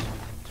 wood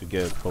to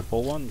get a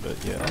purple one, but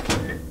yeah,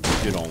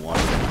 you don't want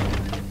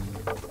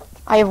it.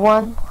 I have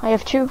one. I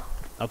have two.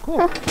 Oh,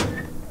 cool.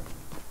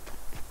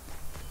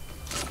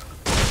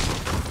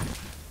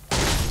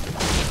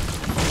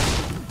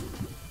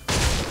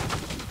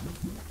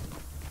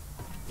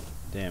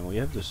 Damn, we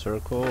have the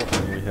circle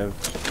and we have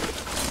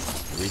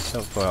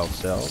resell for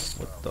ourselves.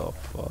 What the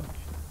fuck?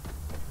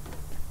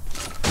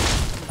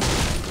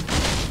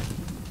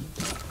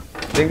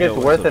 Think Yeah, it's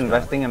what's worth up, man?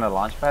 investing in a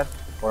launch pad?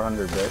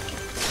 400 bits.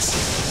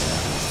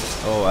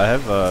 Oh, I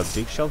have a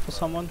big shell for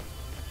someone.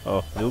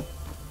 Oh, noob.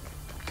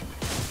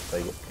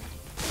 Take it.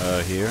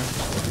 Here.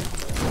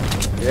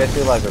 You guys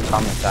do like a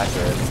common stacker,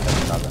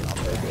 then I'll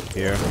take it.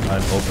 Here,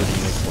 I'm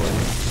opening it for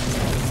you.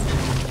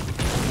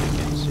 You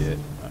can see it.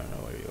 I don't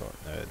know where you are.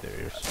 There it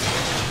is.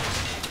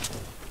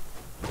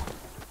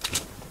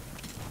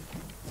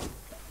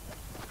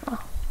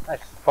 Nice.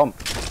 Pump.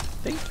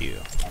 Thank you.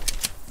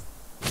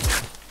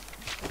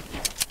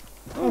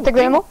 Take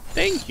the ammo?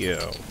 Thank you.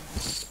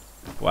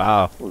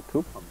 Wow. Ooh,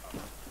 2 pump.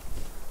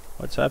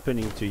 What's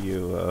happening to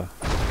you,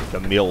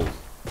 Camille?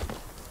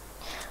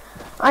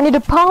 I need a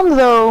pump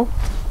though.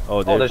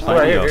 Oh, there's there's two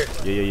plenty right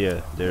of.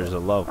 Yeah. There's a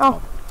love Oh.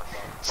 pump.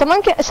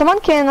 Someone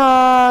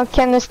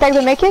can stack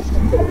the make it?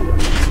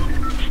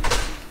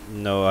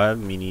 No, I have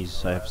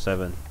minis. I have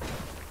 7.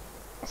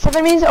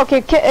 7 minis?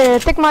 Okay,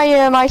 take my,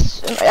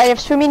 I have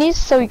 3 minis,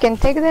 so you can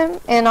take them,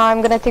 and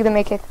I'm gonna take the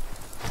make it.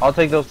 I'll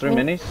take those 3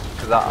 minis,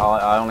 because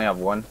I only have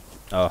 1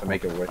 Oh, to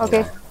make it worth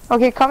Okay. it.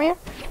 Okay, come here.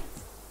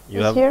 you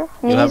It's have here.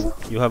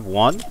 you have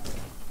 1.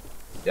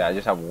 Yeah, I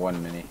just have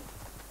 1 mini.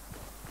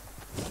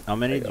 How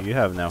many There do you you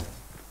have now?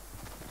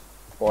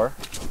 4?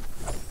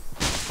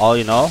 All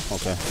in all?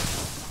 Okay.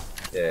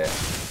 Yeah.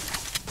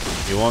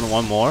 You want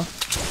 1 more?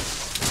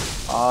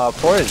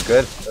 4 is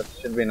good. That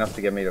should be enough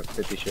to get me to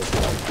 50 ships.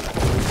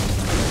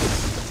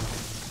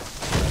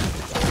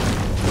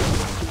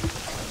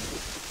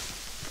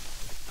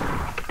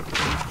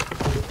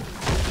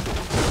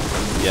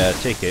 Yeah,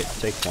 take it.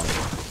 Take 1.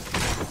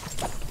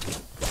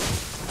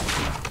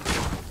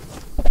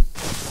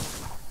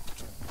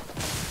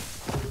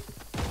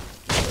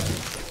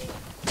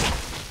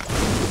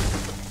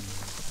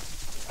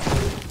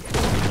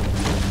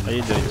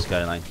 you doing,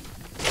 Skyline?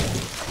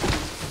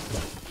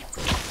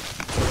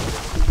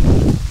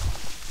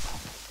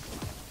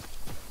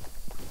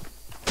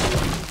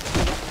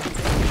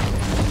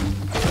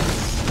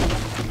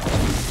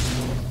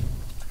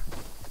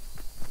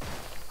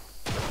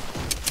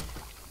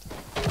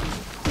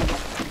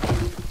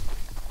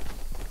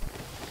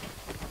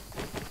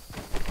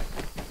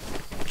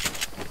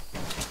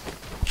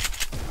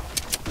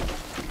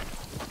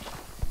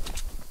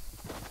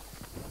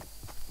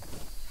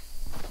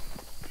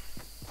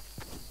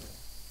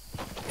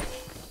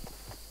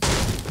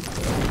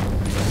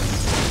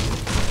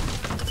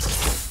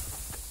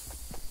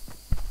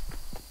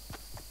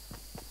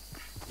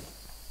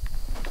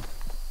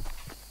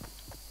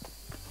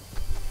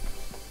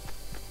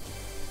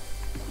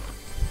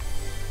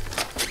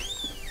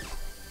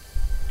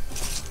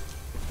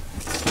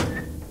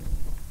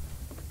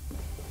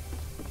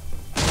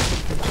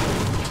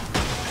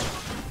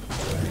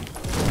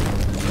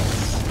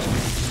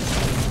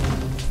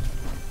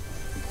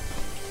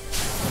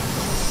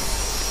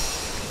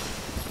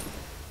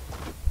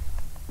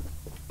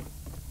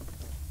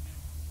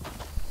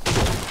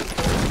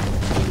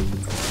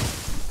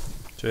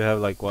 So you have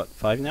like what,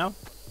 5 now?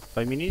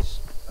 5 minis?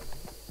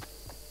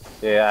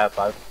 Yeah, I have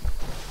 5.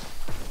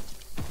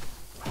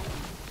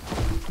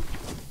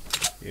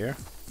 Here.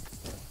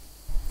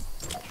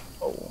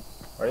 Oh,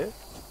 are you?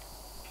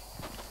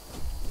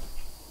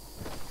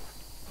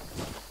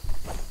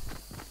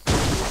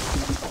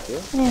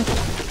 Yeah.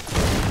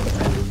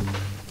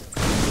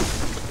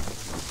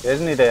 You guys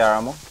need AR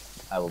ammo?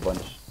 I have a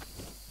bunch.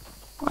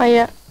 Oh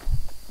yeah.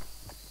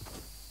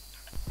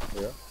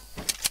 Yeah.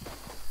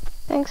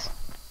 Thanks.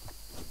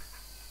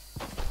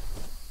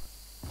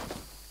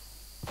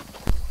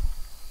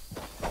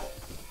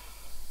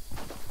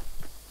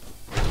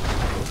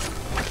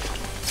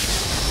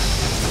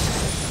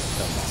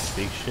 Come on,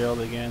 big shield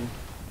again.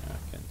 Yeah, I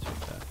can't take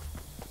that.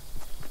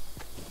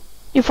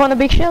 You found a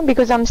big shield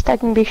because I'm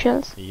stacking big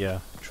shields. Yeah,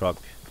 truck.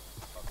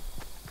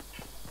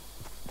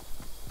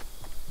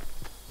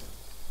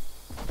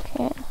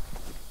 Okay.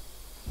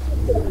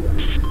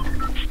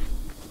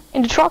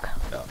 In the truck?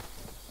 Yeah.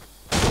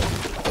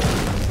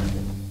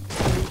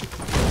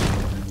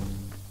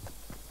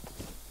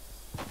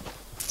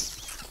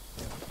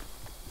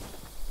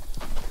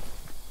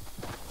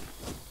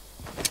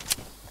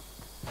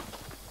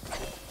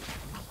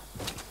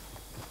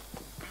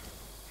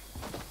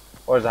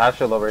 Or is the half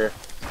shield over here?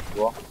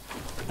 Well,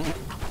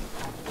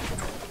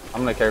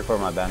 I'm gonna carry for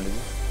my bandages.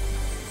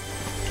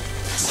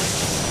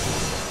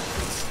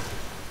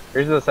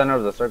 Here's the center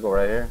of the circle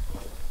right here.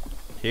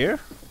 Here?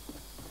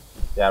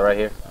 Yeah, right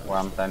here, where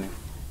I'm standing.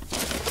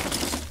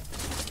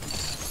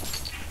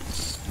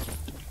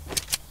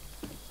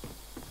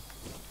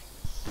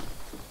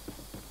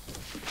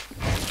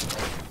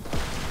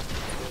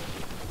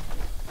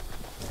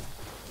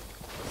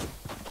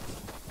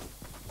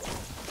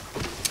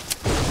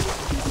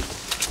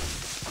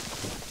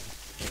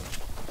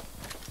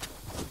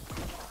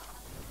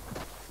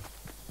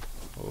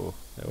 Oh,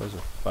 there was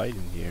a fight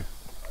in here.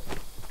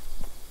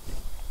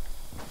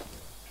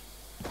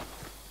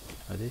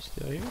 Are they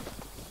still here?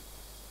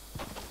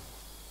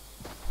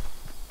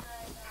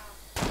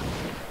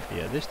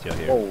 Yeah, they're still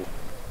here. Oh,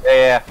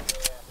 yeah.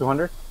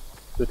 200?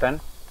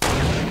 210?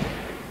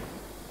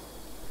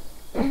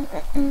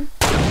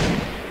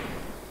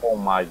 Oh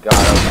my god,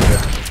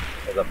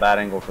 that was a bad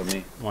angle for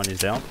me. One is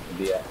down.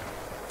 Yeah.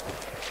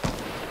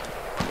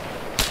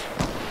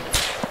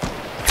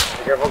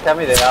 Be careful,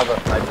 Cammy, they have a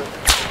sniper.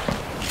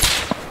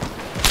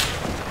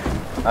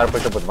 I gotta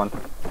push up with one.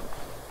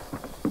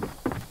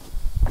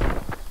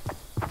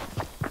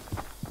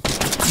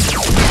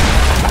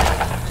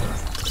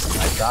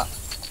 Nice shot.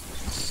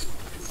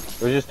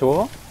 It was just 2 of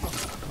them?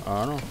 I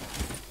don't know.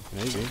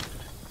 Maybe.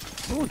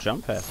 Oh,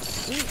 jump pad.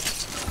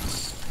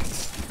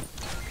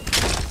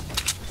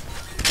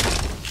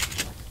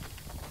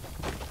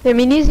 The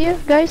minis here,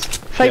 guys?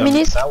 5 Yeah.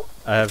 minis?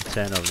 I have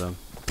 10 of them.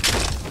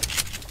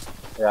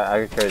 Yeah, I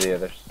could carry the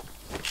others.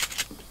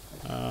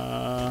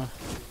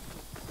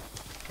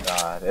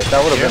 God, if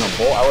that would have been a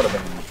bolt, I would have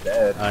been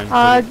dead.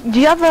 Do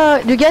you have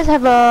a? Do you guys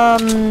have a?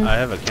 I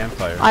have a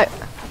campfire.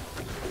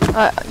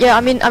 Yeah.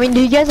 I mean, do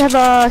you guys have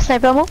a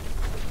sniper ammo?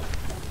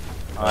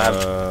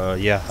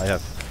 Yeah, I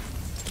have.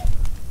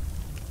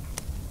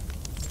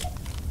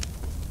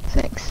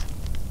 Thanks.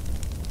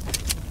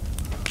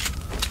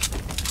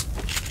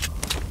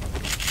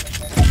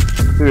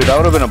 Dude, that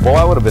would have been a bolt,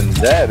 I would have been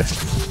dead.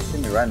 Hit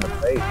me right in the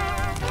face.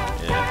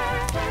 Yeah.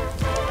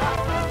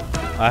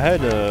 I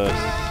had a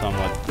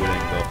somewhat good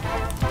angle.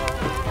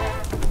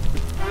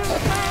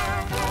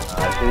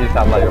 She just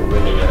had like a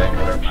really good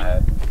angle in my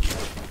head.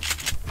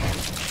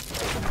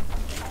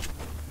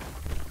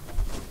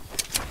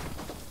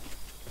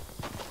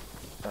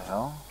 What the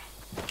hell?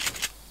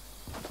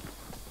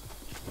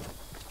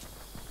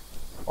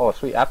 Oh,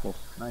 sweet apples.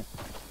 Nice.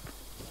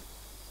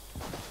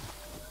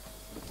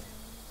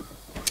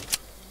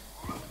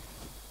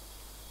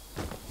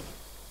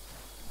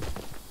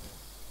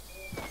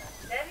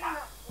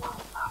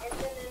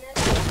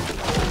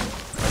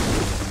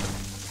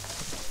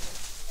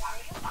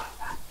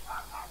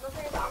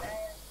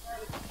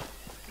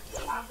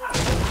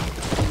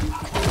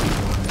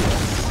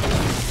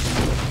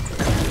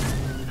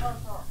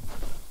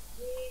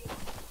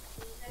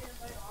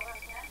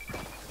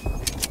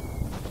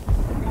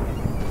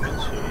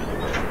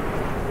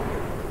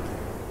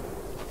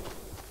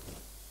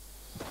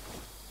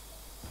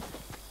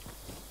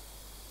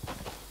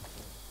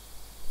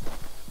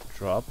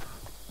 drop.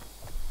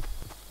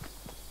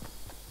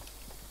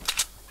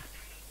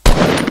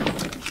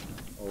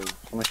 Oh,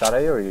 someone shot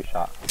at you or you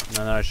shot?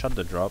 No, I shot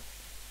the drop.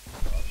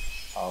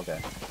 Oh,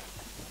 okay.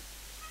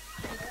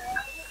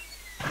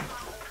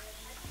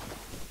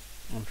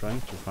 I'm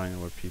trying to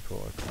find where people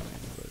are coming,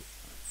 but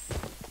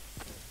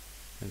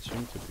it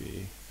seems to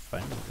be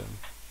finding them.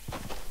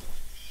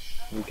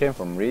 We came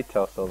from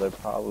retail, so they're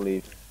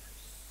probably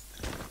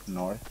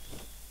north.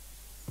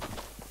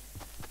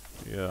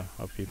 Yeah,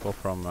 are people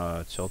from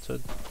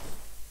Tilted?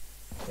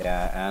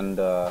 Yeah, and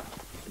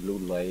Blue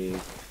Lake.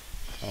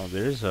 Oh,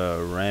 there's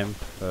a ramp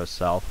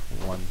south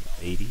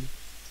 180.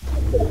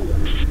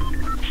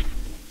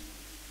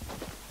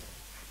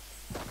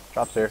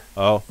 Drops here.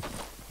 Oh,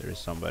 there is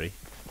somebody.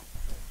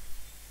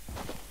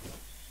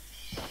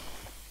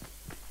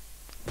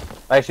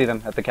 I see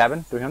them at the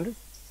cabin. 300.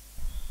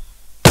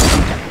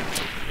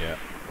 Yeah.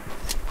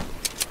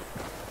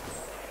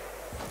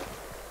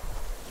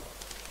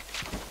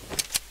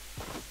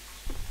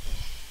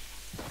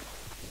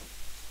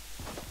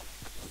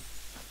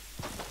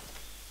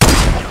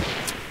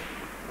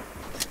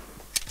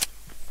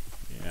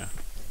 Yeah.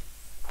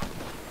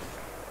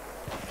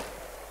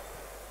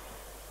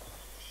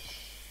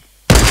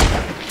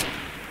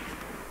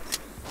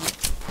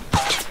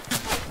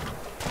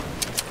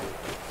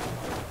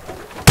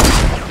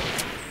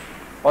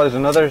 Oh, there's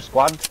another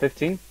squad.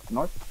 15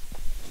 north.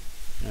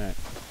 Alright.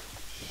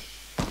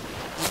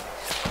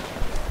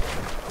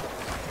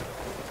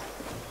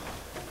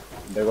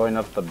 They're going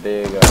up the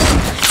big.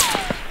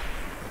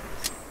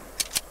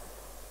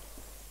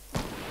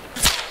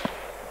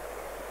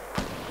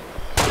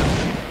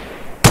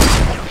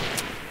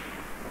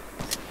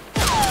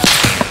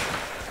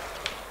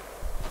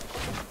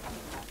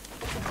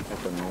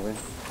 They're moving.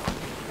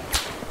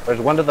 There's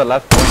one to the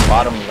left, one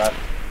bottom left.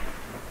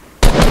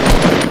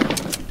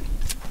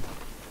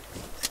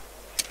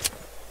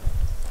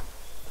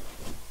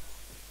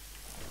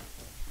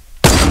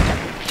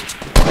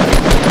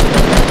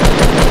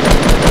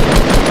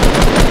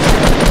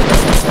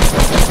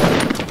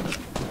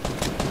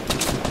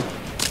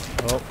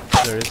 Oh,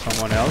 there is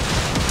someone else.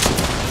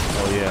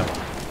 Oh yeah.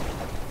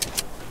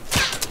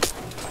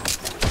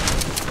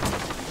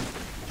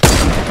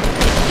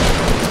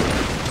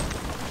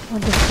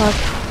 What the fuck?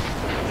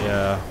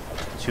 Yeah.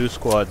 2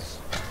 squads.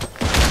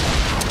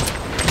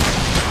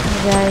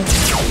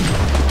 Guys.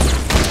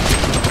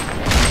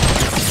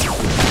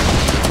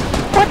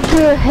 What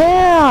the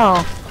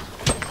hell?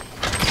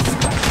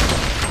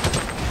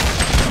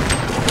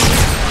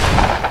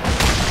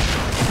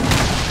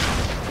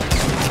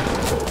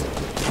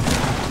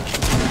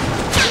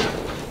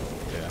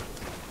 Yeah.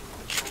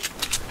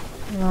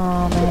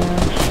 Oh man.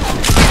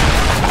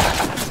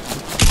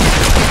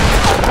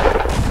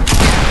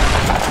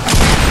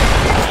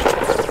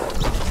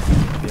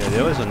 Yeah,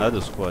 there was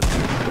another squad.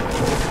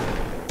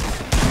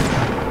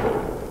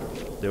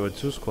 There were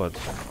 2 squads.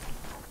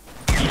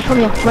 Come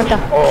here, Manta.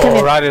 Come Oh,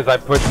 here. right as I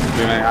pushed him,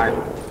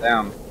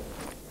 damn.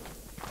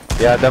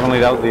 Yeah, definitely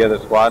that was the other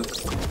squad.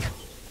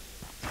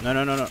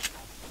 No.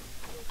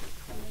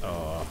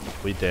 Oh,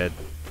 we dead.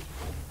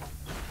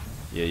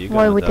 Yeah, you're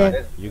Why gonna we die.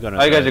 dead? You're gonna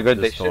Oh, you die guys are good.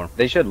 the They storm.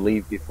 should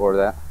leave before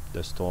that.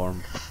 The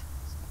storm.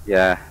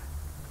 Yeah.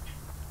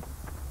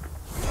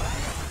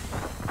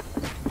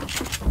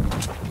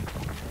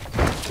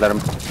 Let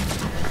him.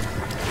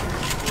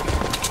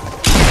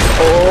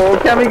 Oh,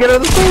 can we get out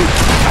of the thing?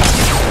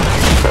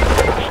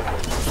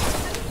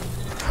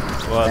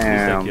 Well, at least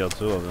Damn. they killed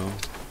 2 of them.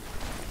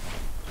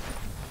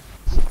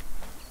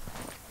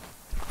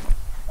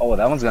 Oh,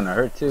 that one's gonna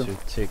hurt too. 2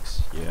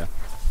 ticks, yeah.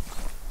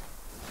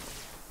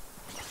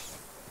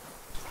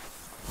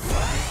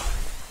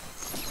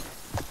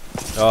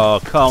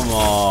 Oh, come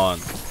on.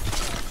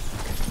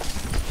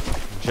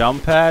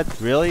 Jump pad?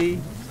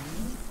 Really?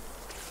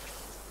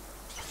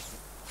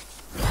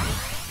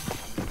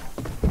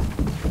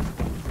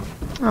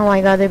 Oh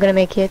my god, they're gonna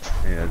make it.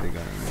 Yeah, they're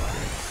gonna make it.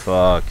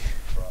 Fuck.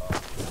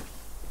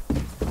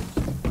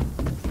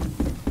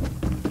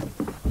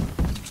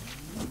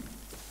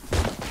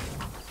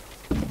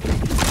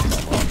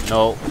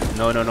 No,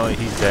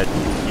 he's dead.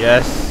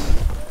 Yes.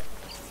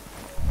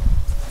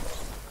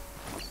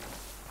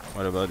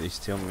 What about his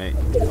teammate?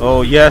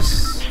 Oh,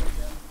 yes.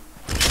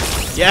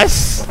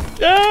 Yes.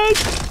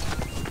 Yes.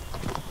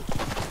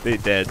 They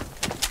dead.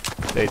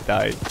 They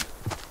died.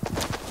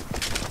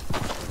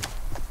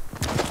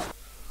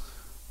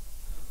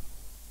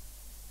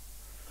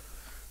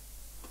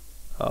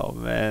 Oh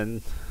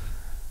man.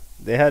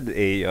 They had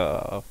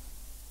a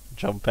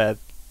jump pad.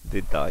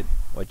 They died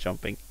while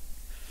jumping.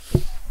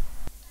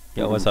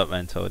 Yo, what's up,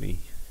 man, Tony?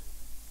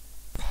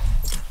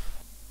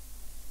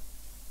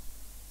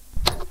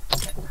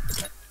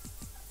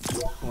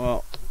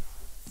 Well,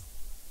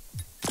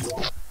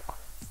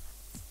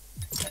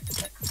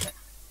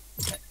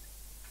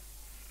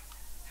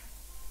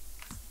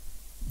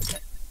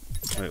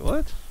 wait,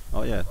 what?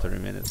 Oh yeah, 30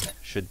 minutes.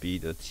 Should be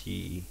the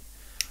T.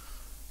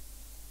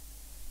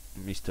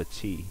 Mr.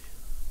 T.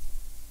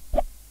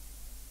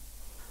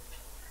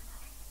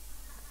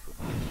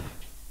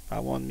 How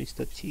want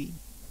Mr. T.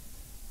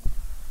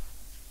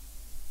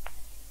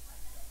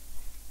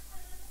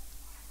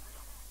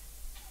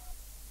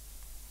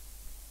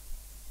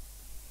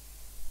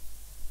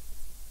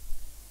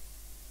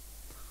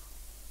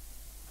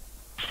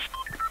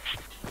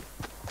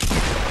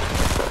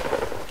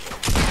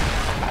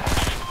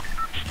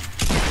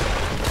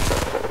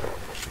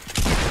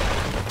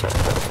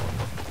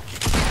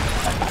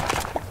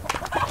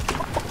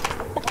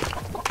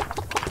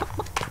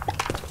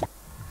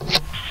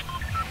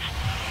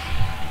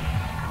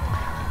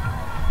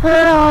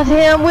 Oh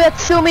damn, we had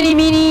so many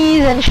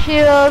minis and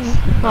shields.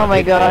 Oh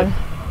my god.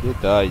 They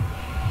died.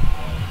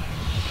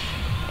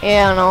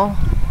 Yeah, I know.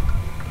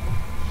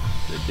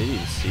 They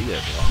didn't see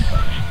that last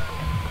time.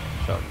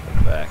 Shot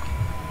them back.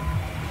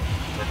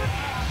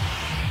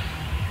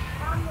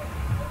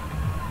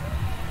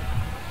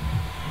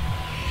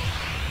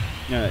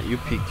 Yeah, you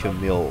pick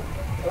Camille.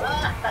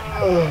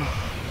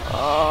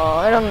 Oh,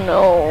 I don't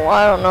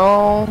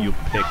know. You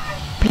pick.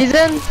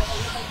 Peasant?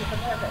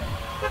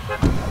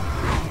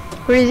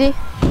 Where is he?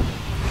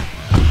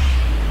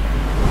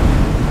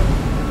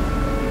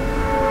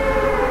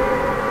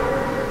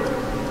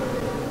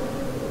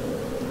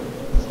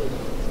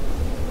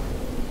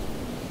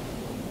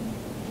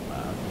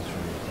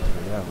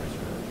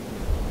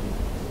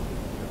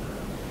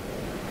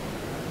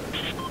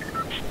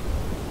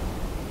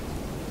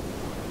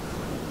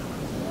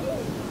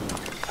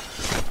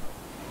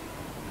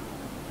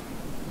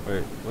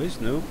 Wait, where's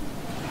Noob?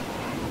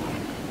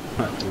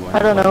 I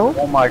don't know.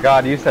 Oh my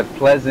god, you said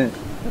pleasant.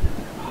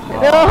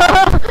 No,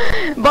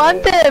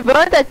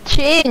 Bonta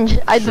changed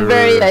at the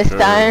very last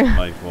time.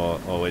 My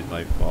fault, always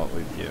my fault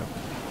with you.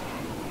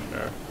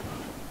 Sure.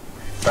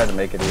 Try to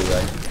make it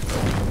easy.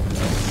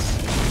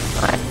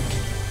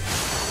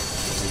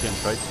 You can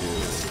try to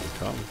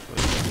come.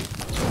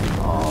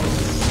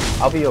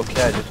 I'll be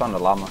okay, I just found a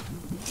llama.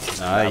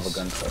 Nice. I have a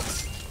gun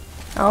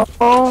for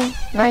Oh,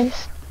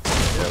 nice.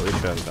 Yeah, we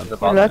should have done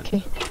You're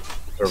lucky.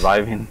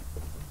 surviving.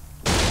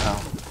 Oh.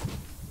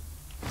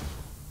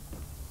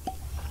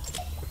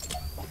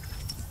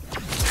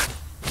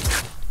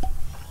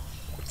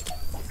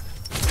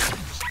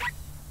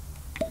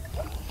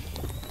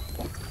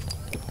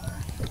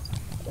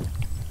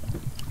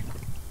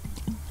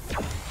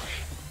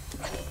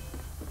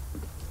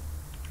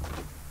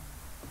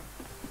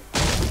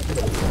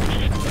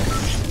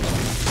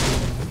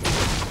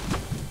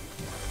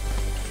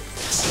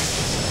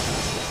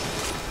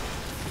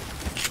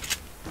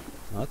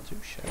 Not too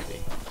shabby.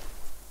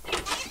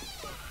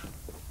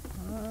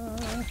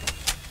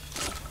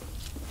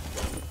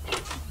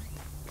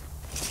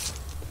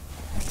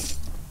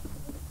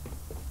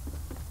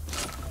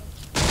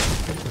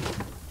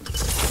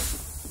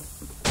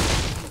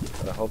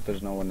 But I hope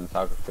there's no one in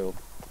soccer field.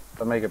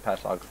 If I make it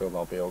past soccer field,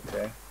 I'll be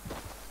okay.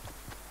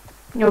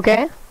 You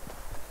okay?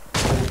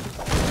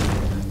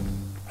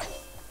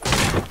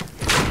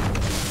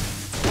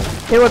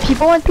 There were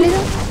people on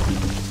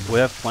Pleasant? We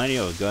have plenty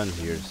of guns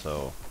here,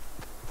 so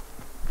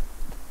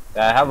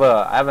Yeah, I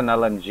have an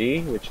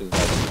LMG, which is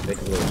like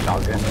basically a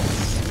shotgun.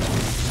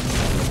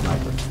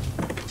 Sniper.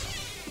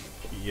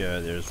 yeah,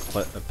 there's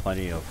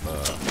plenty of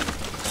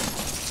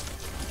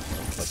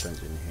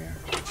weapons in here.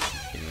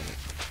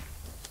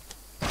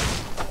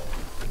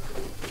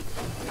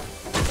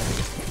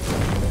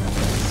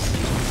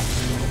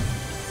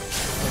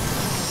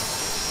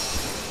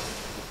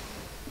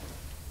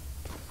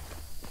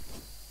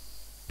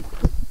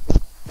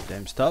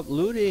 Damn, stop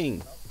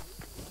looting!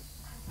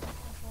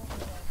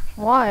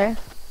 Why?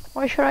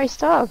 Why should I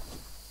stop?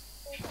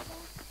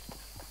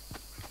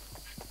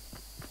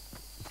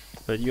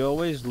 But you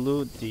always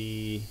loot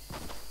the...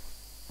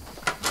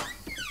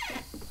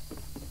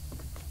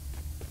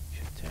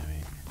 Shit, damn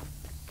it.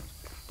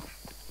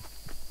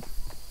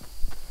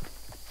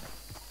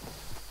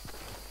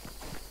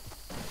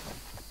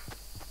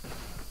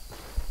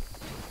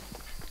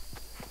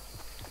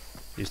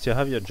 You still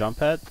have your jump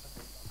pad?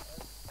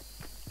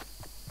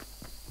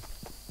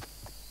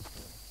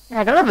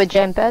 I don't have a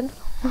jump pad.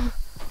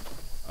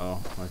 Oh,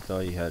 I thought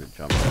you had a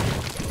jump pad.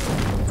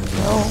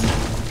 No.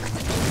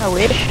 I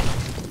wish.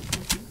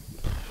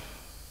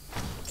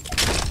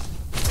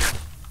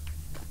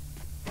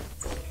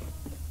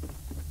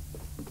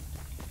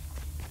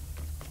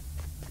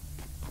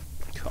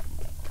 Come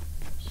on.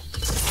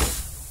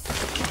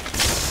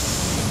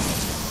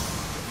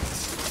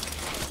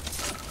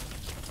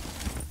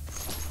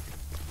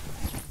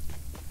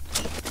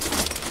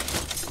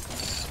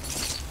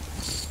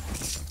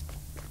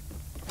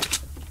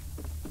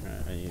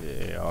 I need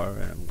an AR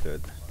and I'm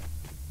good.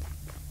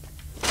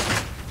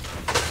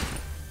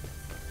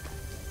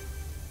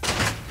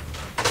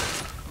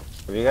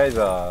 Have you guys,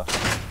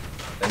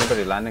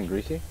 anybody land in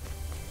Greasy?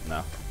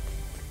 No.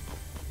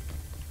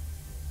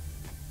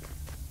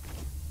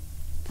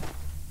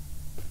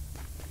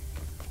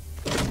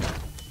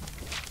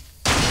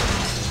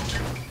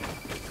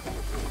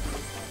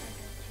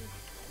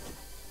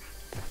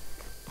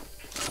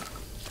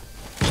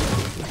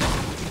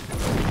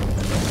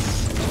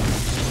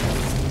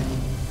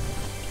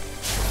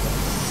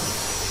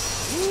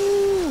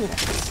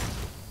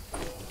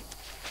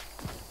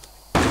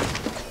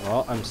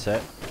 I'm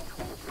set.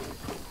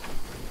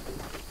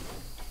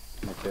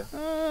 Okay.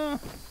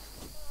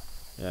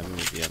 Yeah,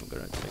 maybe I'm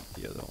gonna take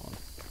the other one.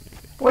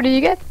 Maybe. What did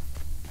you get?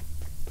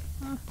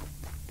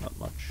 Not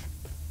much.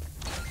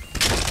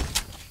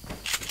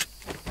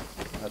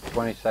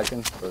 20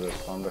 seconds for the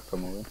storm to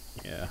come over.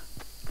 Yeah.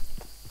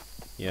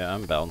 Yeah,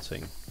 I'm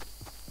bouncing.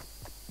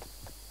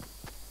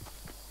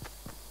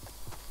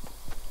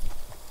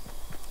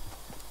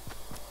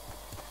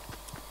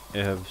 I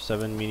have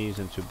 7 minis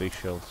and 2 big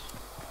shells.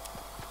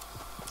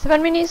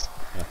 7 minis?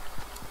 Yeah.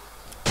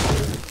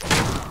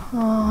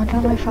 Oh, I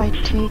don't know if I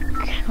take...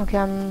 Okay,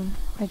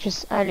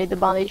 I leave the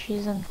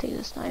bandages and take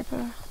the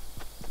sniper.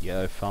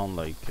 Yeah, I found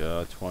like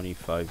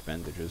 25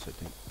 bandages, I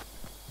think.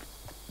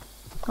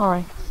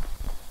 Alright.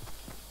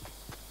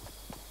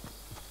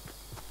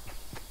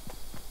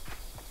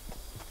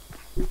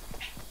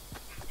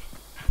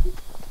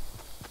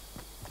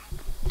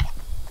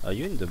 Are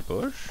you in the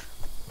bush?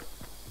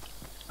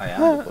 I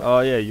am. The bush. Oh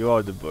yeah, you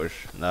are the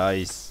bush.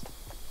 Nice.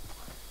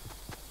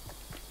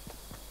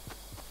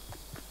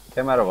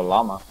 Came out of a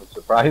llama, which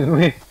surprised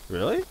me.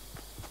 Really?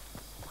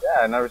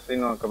 Yeah, I never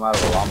seen one come out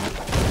of a llama.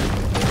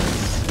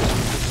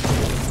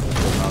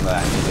 Didn't know that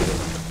I needed it.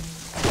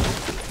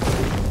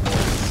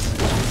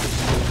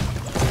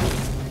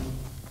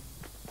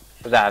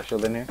 There's a half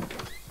shield in here.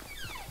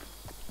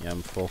 Yeah,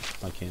 I'm full.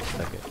 I can't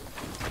stack it.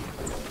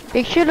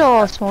 Big shield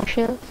or small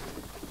shield?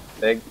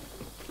 Big.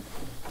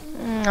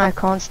 I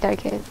can't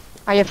stack it.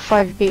 I have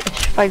 5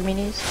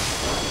 minis.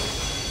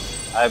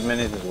 I have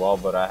minis as well,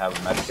 but I have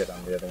a medkit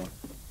on the other one.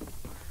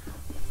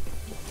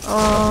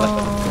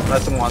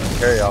 Unless someone wants to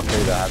carry, I'll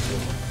carry the half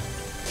shield.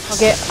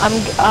 Okay,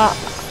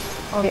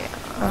 okay,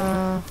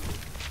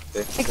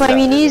 take my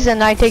minis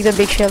and I take the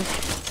big shield.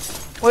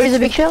 Where is the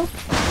big shield?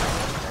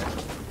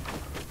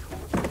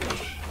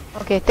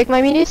 Okay, take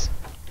my minis.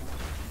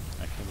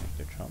 I can make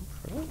the jump,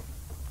 really?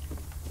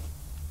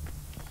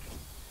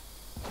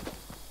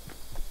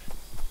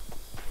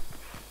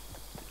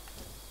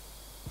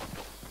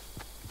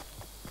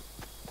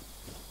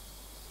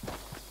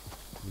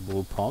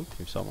 Blue pump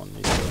if someone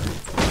needs to.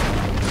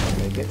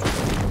 Take it.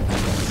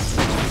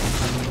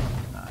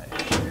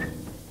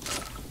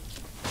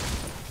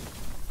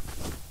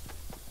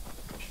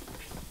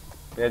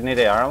 You guys need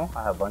AR ammo?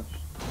 I have a bunch.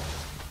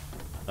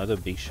 Another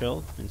big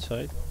shell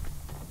inside.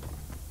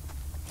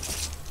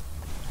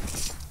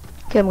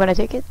 Okay, I'm gonna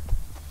take it.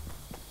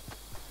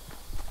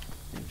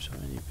 Damn, so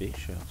many big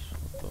shells.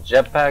 What the-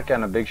 Jetpack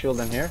and a big shield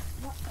in here.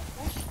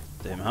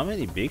 Damn, how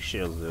many big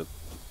shells, dude?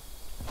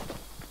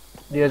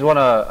 Do you guys want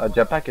a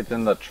jetpack? It's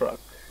in the truck.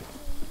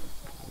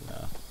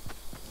 Nah.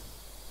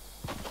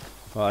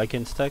 Well, I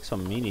can stack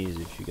some minis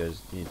if you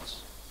guys need,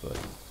 but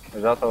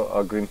There's also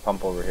a green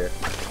pump over here.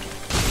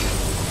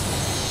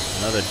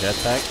 another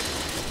jetpack.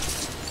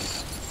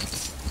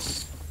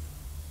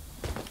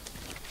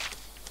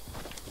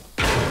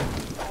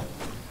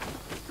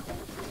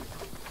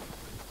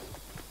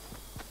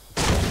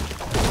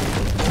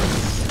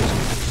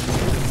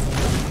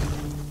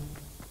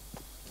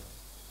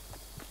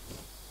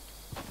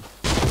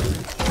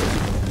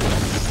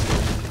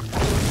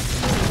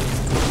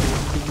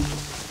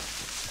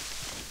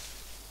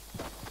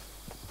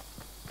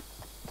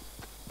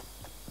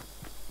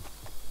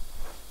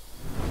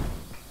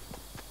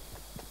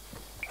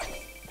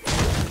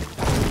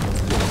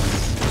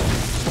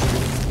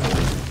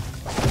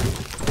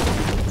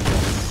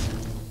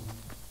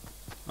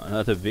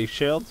 Another big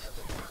shield?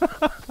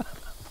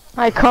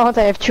 I can't,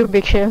 I have 2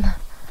 big shield.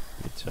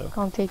 Me too.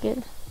 Can't take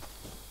it.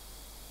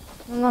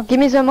 No, give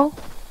me the ammo.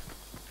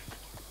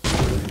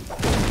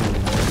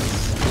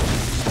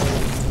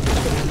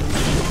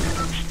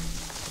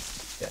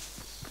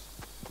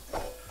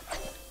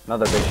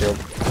 Another big shield.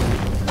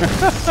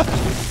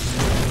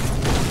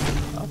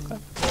 Okay.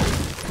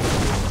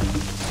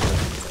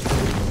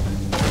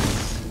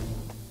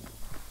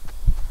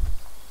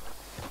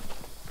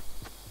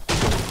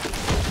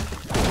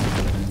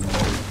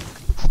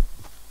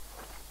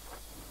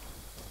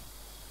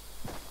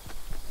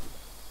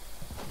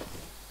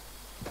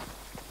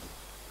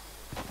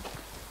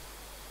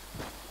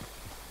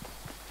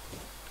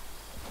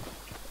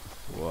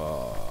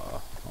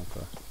 Wow.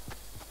 Okay.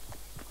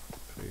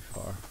 Pretty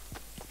far.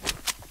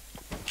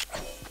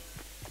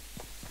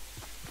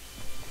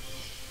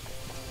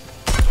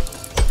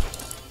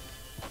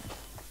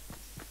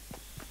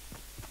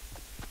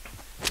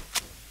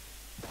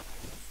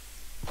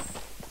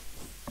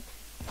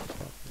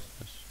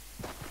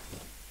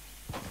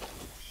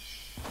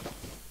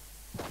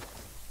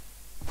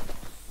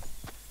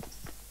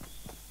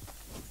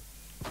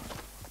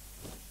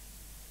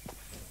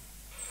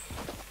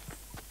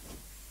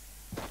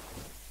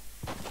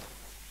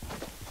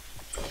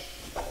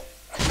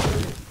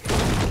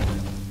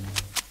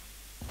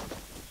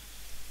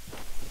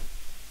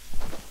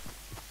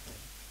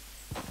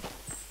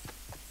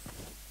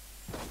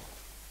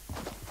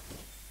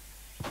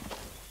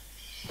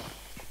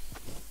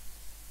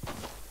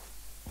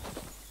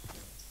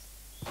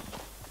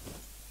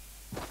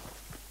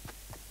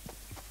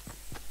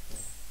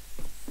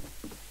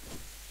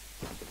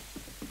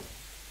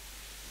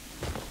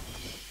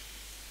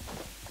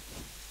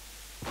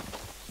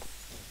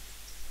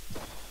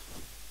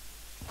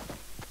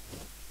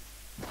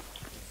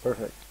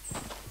 Perfect.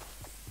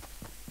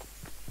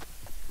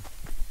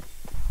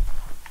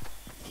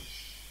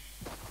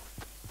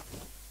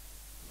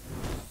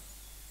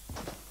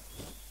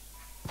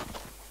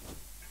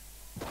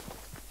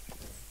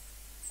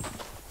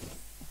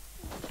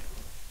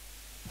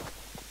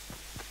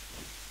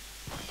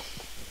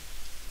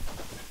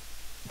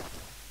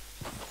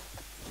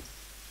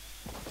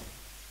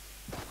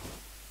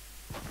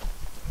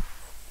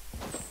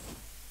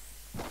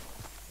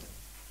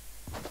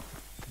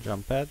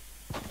 Jump pad.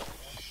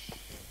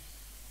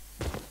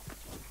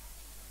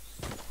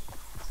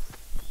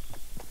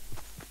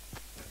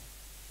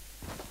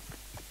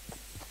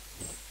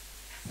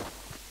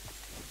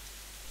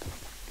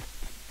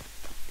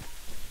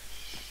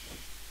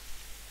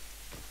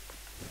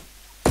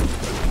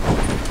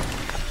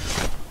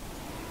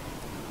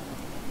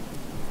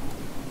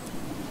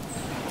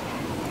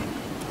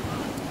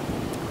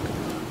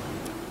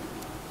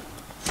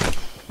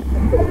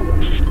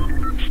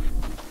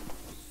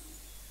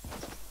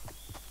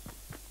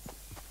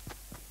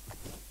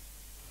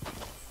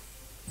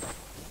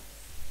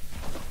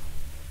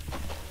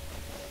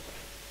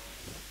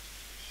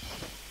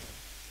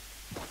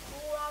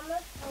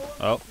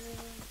 Oh.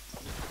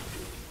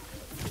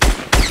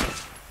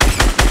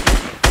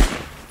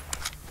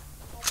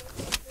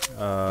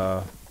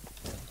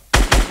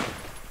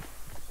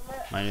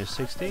 Minus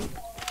 60.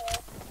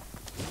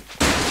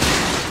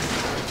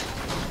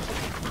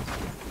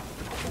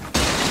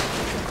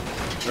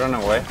 Run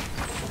away.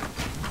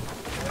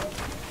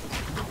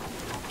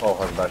 Oh,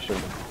 how's that shoot?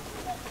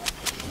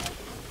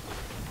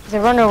 Is it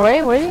run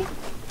away, really?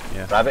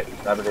 Yeah. Rabbit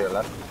to your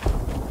left.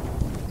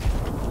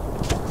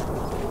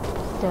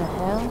 The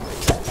hell?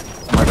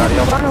 Oh my god,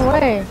 yo. Run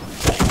away.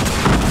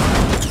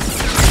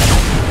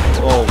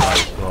 Oh my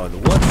god,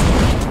 what?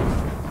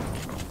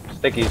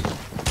 Stickies.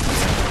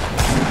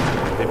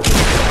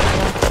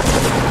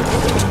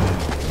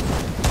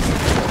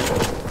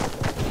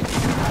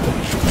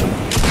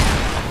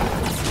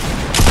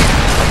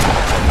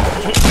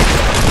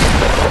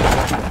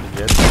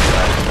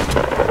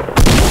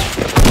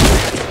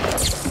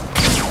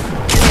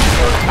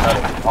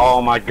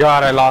 Oh my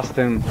god, I lost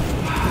him.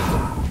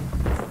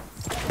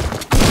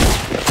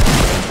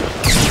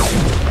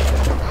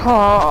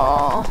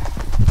 Oh.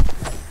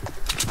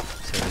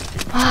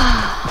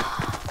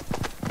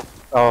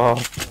 Oh,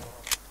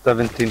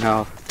 17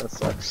 health. That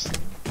sucks.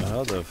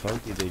 How the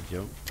fuck did they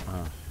jump?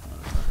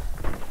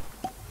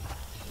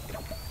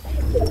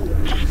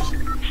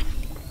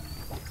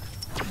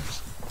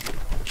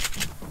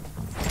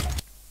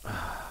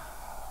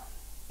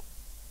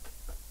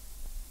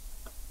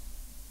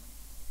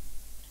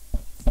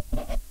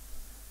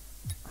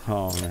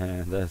 Oh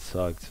man, that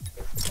sucked.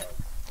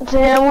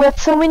 Damn, we had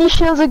so many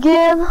shields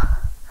again.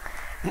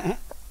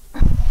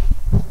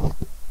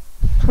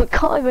 We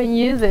can't even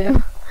use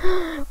them.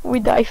 We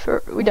die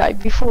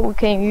before we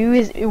can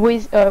use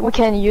we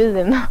can use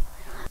them.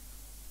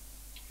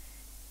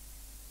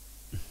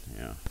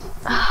 Yeah.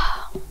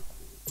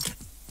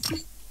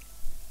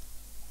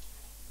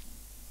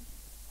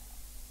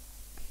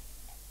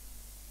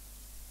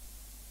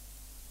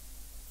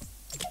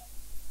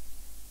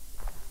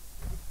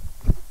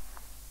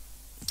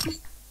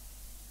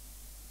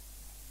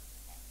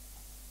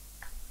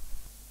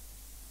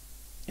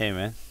 Hey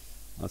man,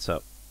 what's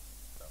up?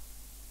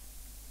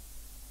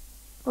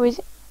 Who is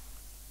it?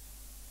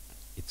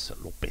 It's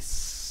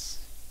Lopez.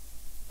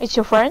 It's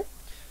your friend?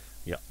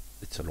 Yeah,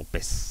 it's a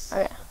Lopez.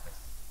 Okay.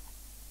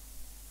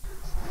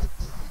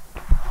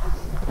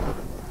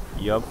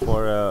 You up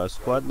for a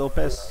squad,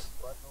 Lopez?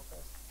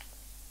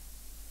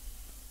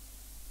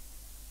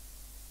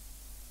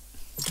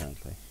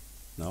 Apparently.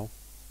 No?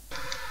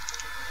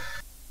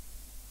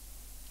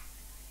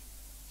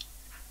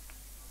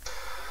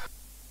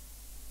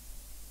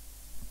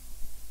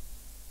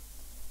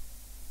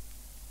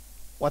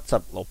 What's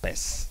up,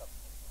 Lopez?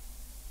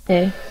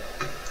 Hey.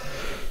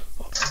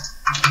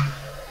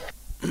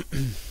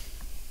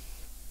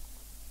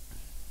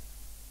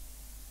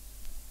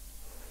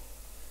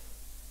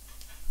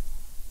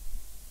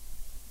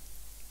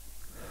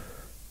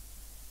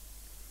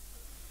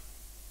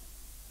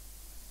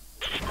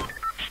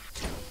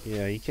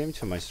 Yeah, he came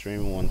to my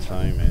stream one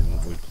time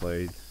and we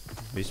played.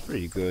 He's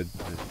pretty good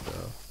and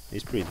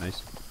he's pretty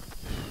nice.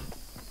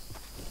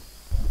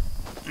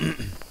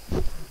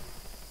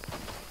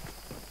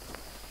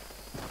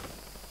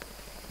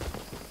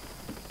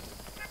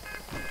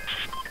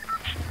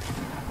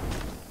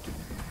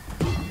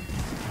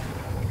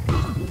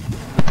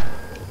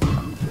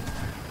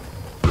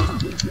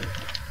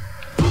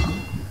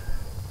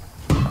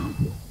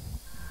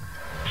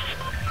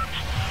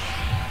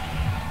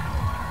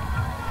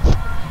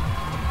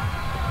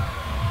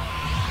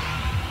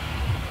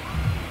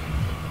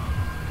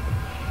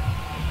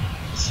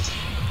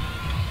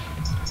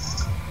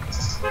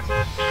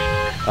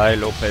 Hi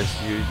Lopez,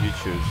 you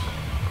choose.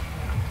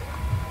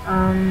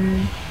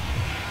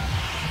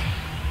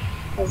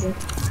 Is it?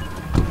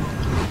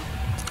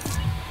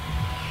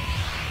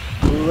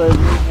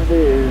 It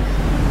is.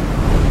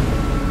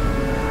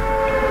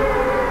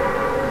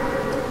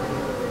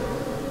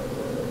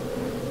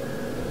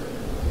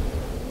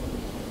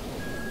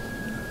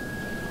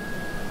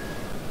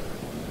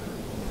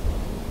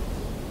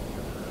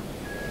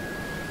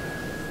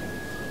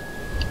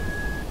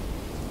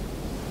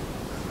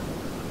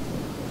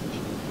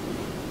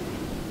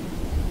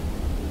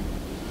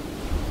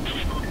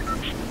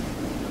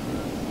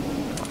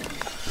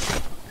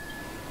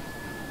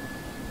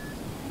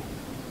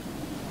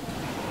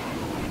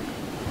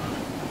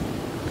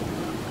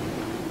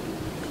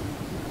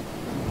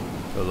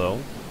 Hello.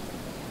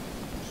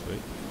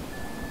 Sweet.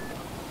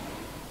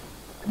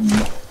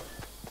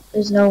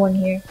 There's no one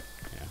here.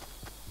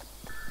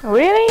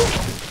 Really?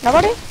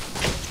 Nobody?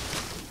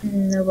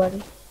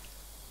 Nobody.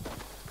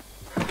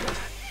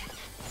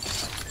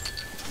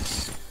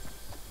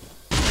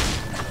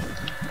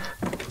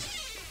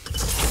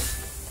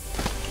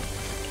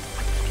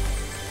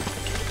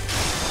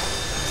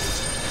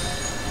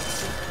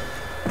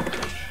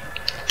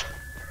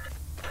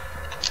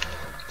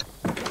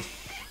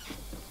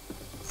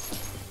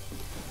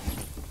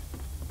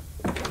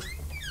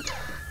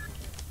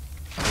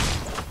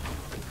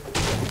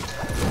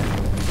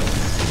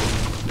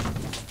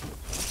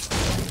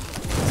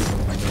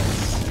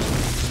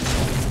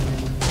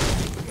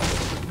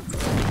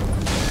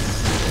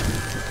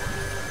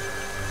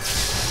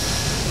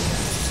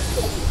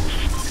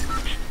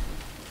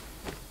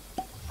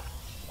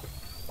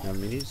 Have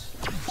minis?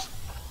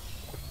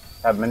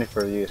 I have many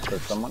for use for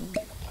someone.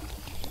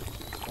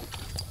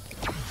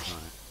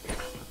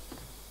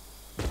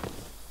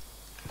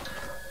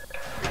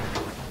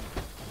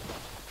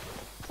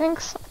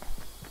 Thanks.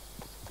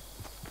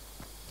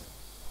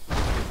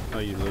 Oh,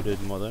 you looted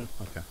mother?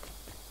 Okay.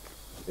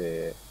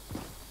 Yeah.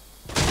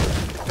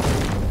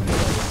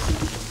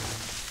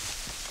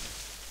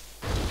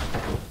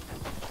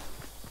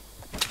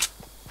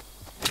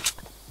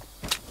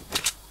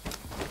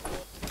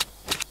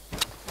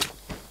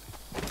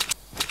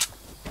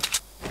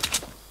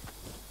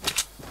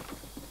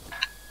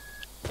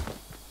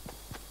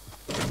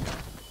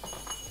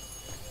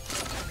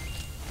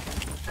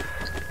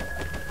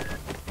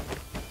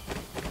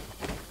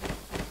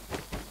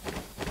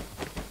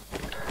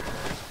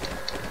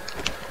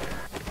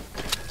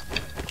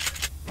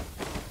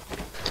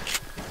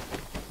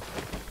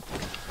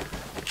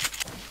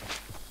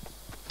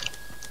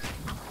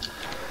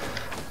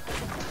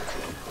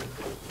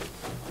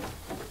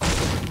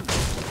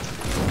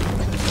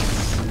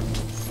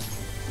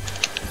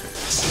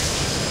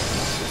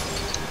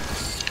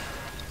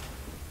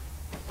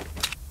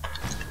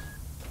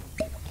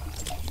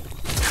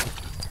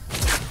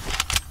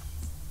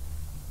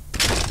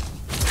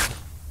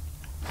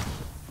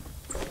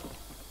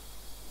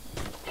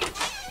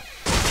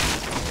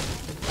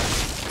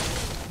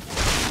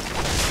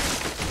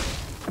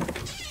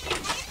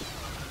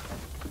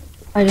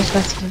 I just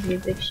got to give you a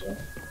big shield.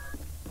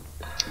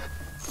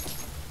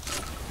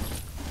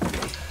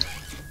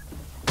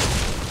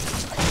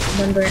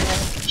 Remember, I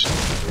have a big shield.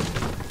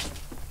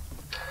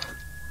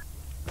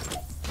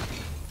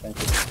 Thank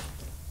you.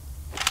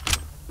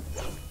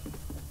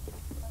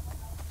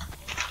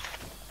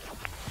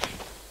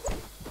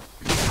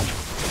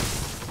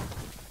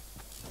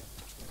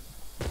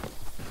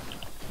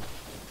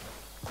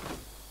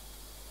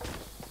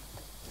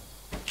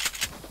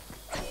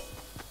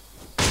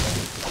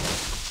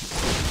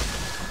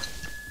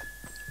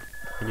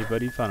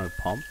 Anybody found a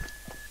pump?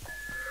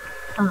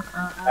 I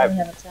only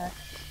have a tack.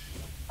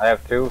 I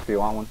have two if you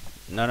want one.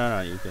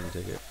 No, you can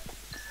take it.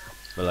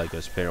 But like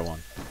a spare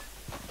one.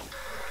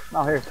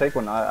 No, here, take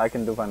one. I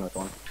can do fine with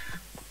one.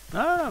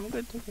 No, I'm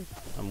good, take it.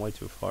 I'm way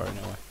too far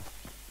anyway.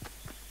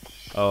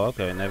 Oh,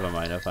 okay, never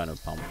mind, I found a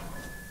pump.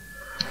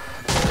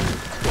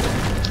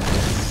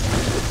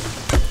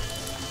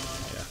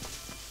 Yeah.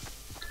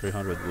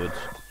 300 woods,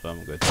 so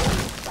I'm good.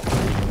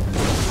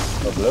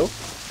 The blue?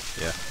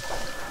 Yeah.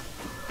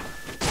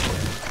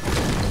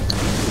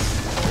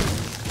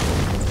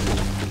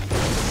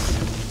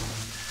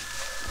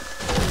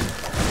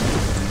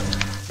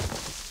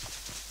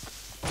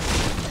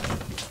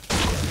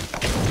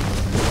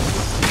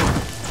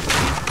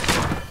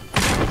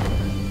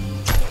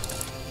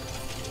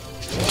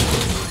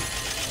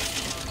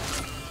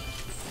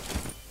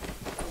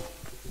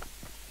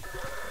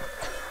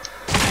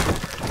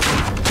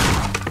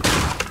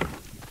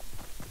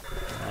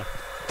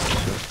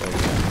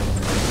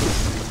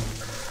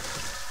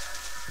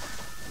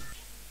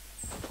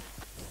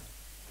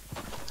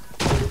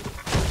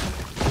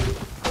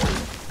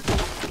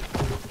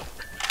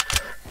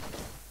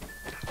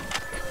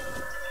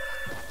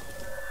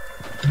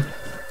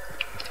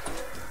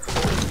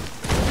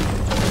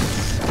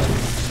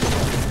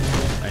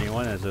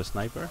 Anyone as a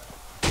sniper?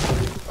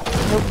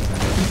 Nope.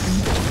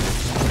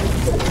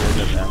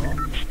 There's ammo.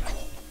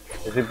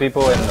 You see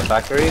people in the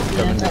factory?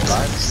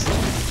 75?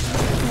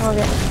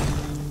 Okay.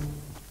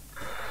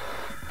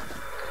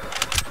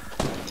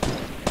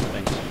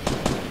 Thanks.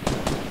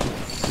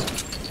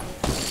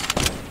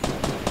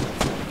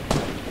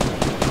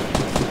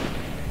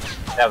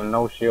 They have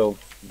no shield.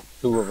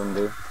 Two of them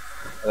do.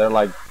 They're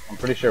like, I'm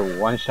pretty sure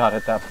one shot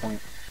at that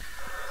point.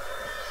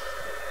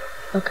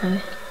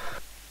 Okay.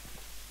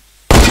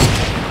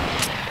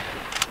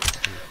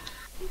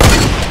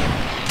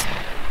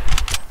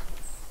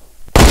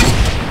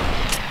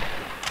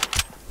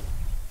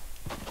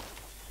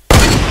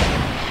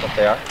 But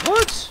they are.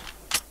 What?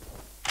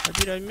 How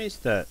did I miss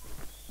that?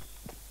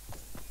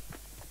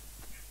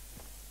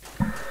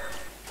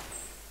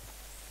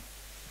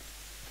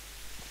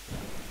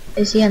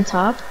 Is he on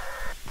top?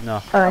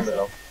 No. Oh, I Down see.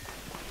 below.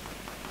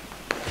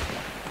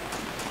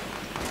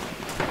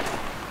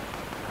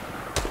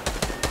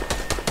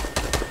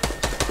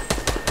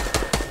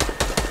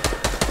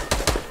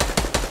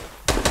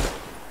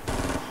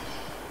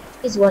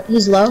 He's what?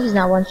 He's low. He's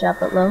not one shot,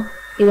 but low.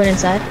 He went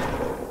inside.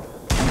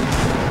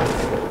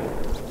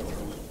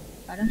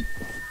 Got him.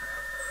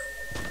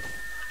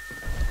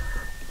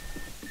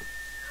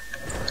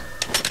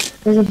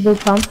 There's a blue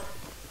pump.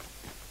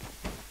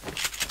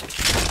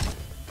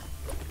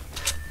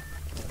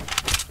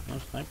 No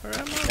sniper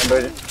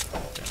ammo?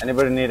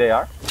 Anybody need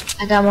AR?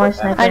 I got more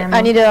sniper ammo.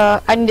 I need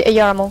AR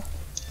ammo.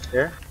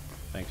 Here?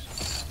 Thanks.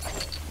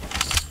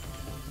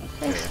 Okay,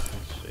 Thanks.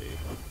 let's see.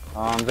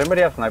 Does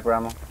anybody have sniper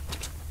ammo?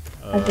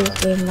 I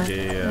just gave mine.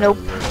 Yeah, Nope.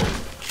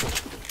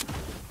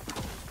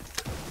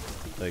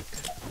 like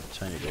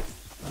tiny bit.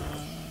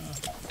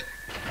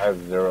 I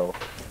have 0.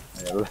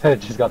 Yeah, I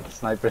just got the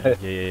sniper. There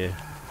Yeah.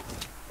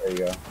 you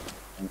go.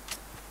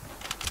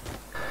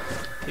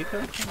 You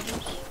got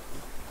those?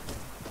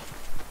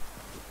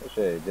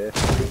 Shit, dude.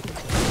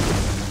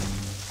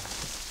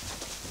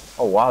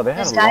 Oh wow, they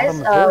had This a lot guy's of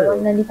material.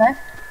 195.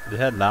 They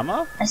had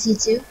llama? I see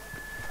 2.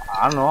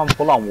 I don't know, I'm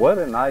full on wood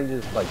and I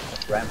just like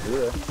ran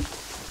through it.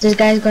 This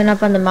guy's going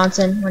up on the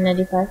mountain,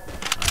 195. I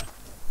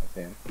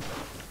see him.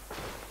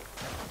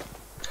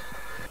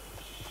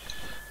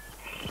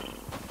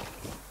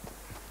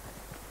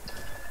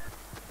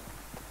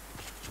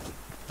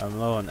 I'm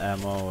low on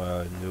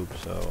ammo, noob,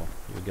 so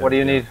you got What do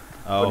you need?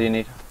 Oh, What do you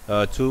need?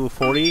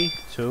 240,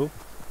 2,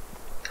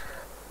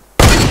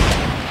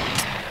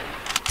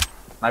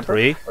 Sniper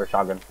 3, or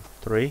shotgun?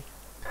 3.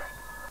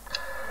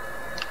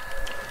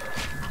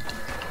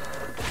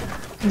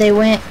 They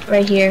went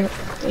right here,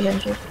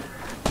 300.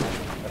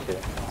 I see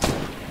it.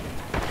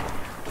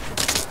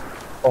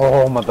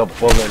 Oh my, the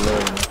bullet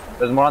literally.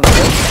 There's more on the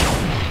road.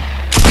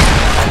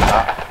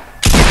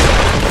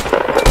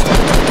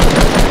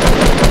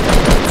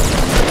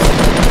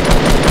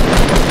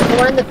 The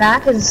one in the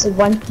back is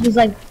one. He's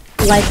like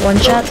one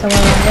shot somewhere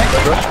around there.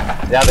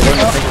 Yeah, they're going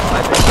to take the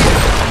sniper.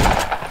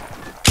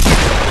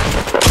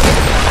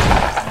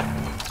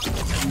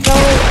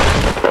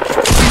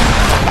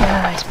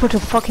 Guys, put a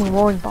fucking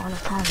warning behind the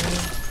car,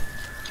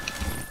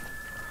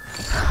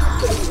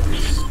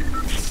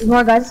 There's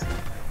more guys.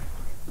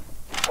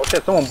 Oh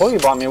shit, someone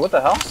boogie bombed me, what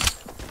the hell?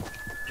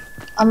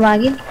 I'm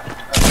lagging.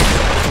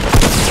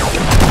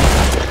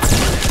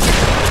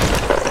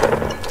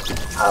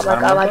 Oh my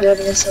god, my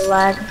building is so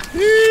lag. I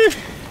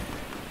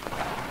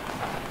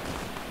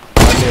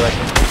see right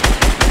here.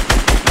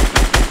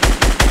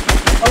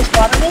 Oh,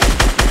 spotted me?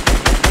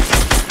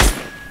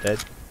 Dead.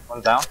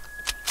 One's down.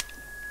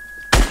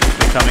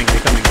 They're coming.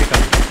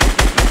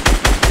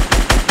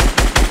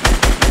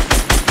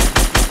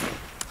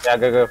 Yeah,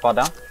 good, fall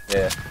down.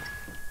 Yeah.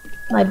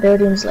 My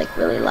building's like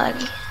really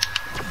laggy.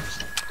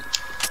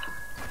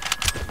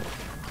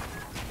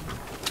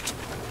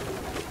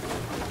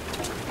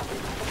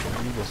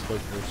 I need the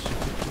slippers.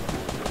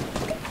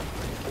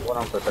 One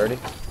on for 30.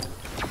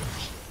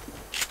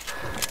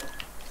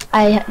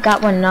 I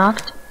got one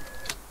knocked.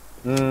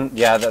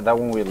 Yeah, that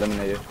one we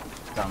eliminated.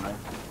 Down there.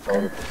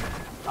 So,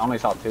 I only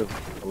saw 2.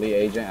 The lead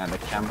agent and the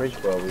Cambridge,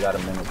 but we got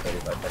him in with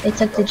 35 seconds. They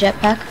took the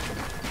jetpack.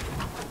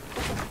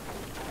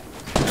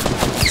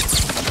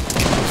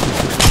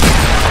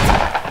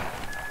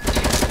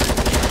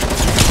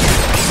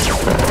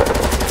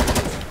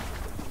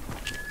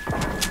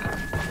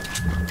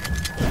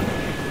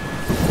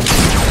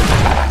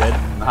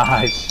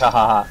 Nice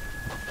shot.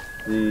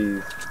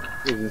 Jeez.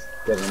 He's just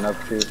getting up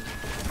too.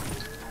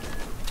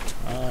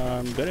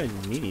 I'm gonna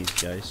need these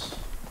guys.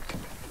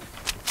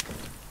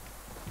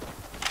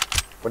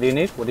 What do you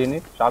need? What do you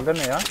need? Shotgun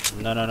AR?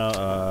 No,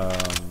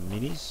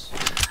 minis?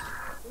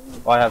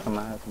 Oh, I have some.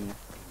 Yeah.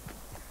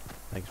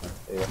 Thanks, man.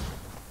 There you go.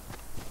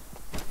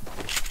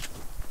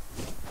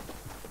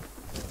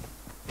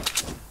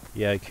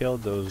 Yeah, I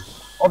killed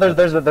those. Oh,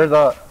 there's a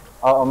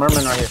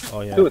merman right here.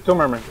 Oh, yeah. Two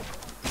mermen.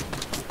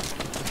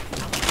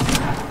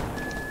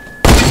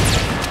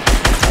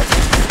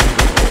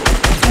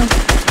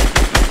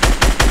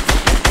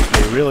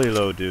 They're really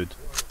low, dude.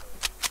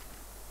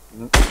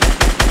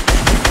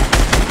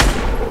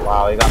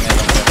 Wow, he got me on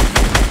there.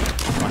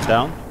 One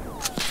down.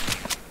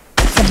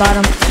 The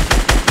bottom.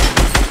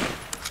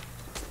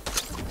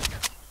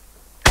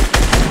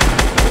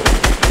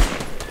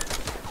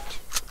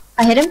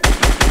 I hit him.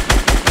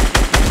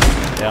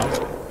 Down.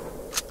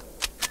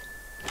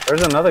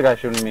 There's another guy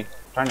shooting me,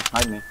 trying to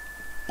snipe me.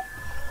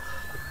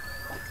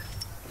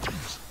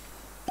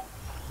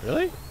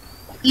 Really?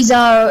 He's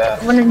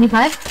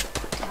 195.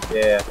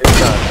 Yeah, he was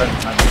trying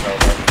to snipe me.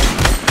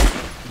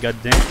 You got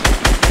dinked.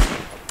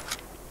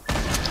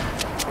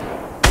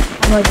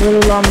 I'm like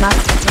really low on max.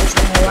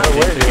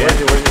 Where is he?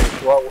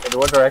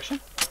 What direction?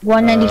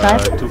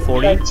 195.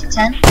 240.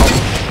 210.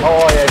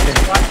 Oh yeah, I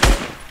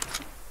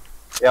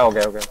see. Yeah,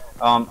 okay.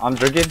 I'm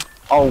drinking.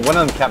 Oh, one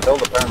of them can't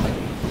build apparently.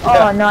 Oh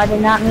Yeah. no, I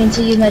did not mean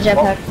to use my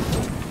jetpack.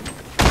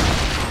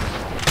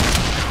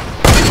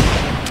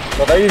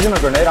 So they're using a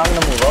grenade. I'm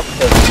gonna move up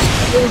because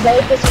It was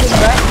very pissed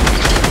right?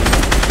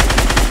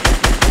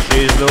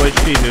 She's low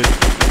HP, dude.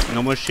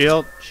 No more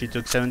shield. She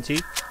took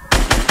 70.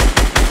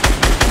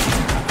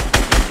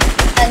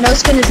 That no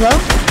skin is low.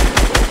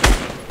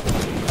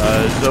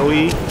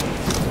 Zoe.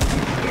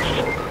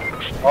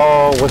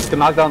 Oh, was to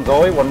knock down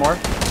Zoe? One more?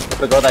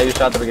 The girl that you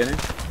shot at the beginning?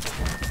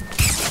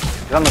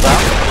 She's on the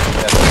ground?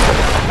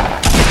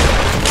 Yeah.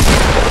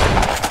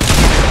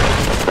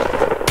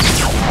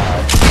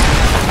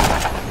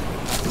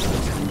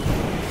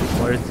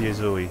 Where's the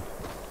Zoe?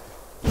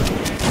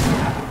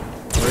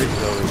 Where's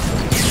Zoe?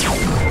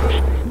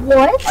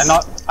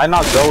 What? I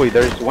knocked Zoe.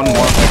 There's one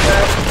more.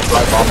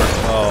 Fly bomber.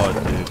 Oh,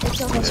 dude.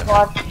 It's on the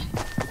squad.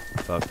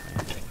 Fuck me.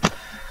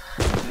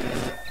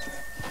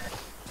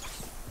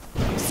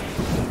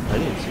 I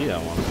didn't see that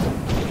one.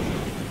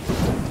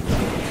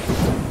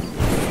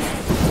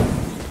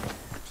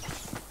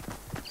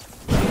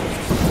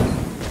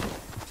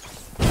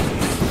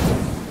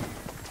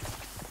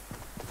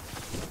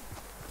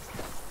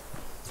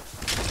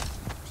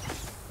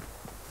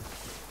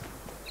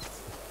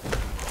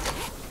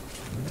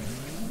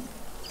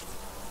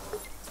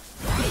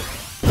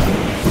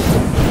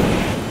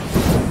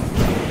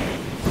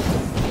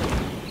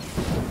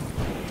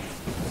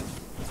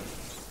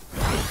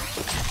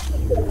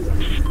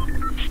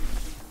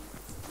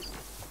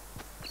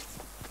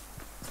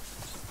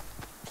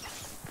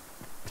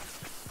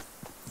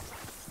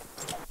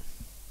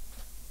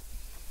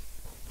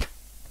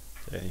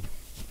 Dang.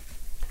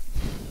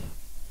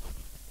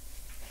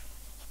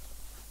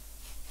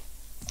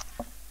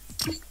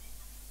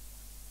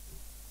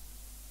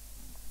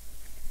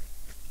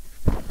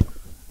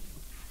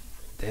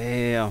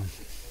 Damn.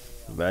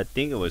 But I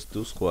think it was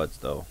 2 squads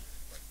though.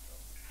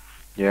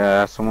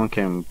 Yeah, someone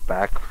came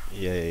back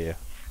Yeah.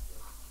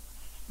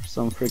 for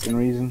some freaking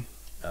reason.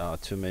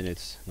 2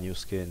 minutes. New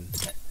skin.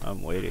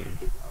 I'm waiting.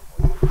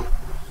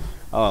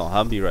 Oh,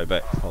 I'll be right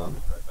back. Hold on.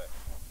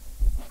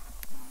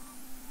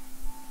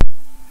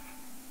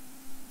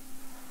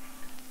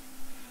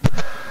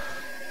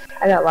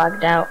 I got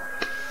logged out.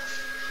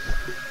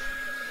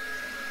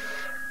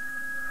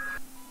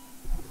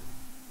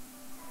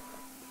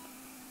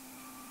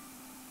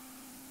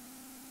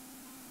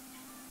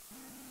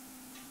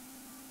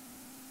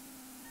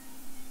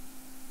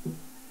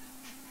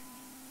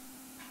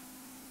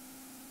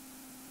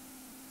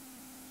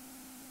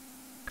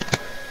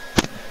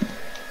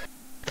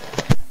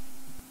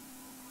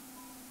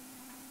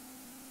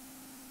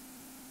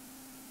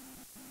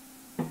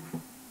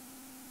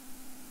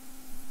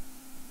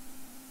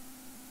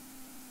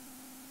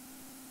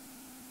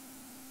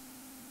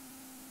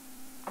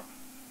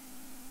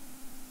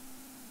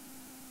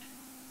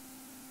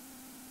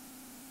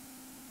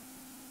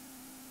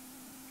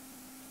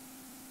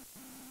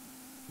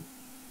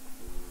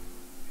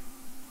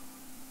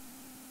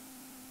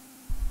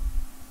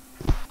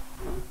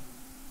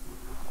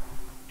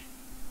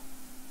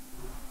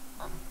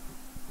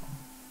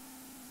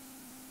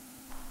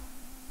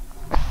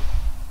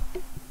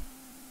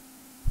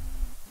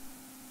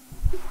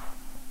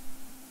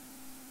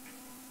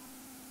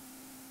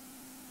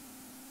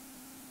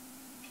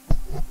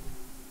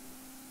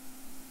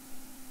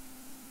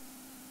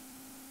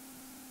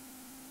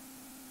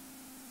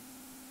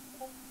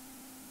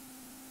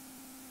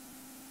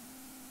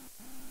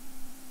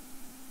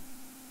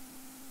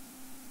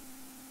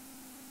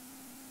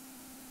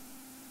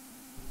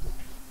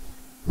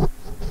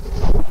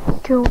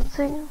 Cool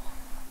thing.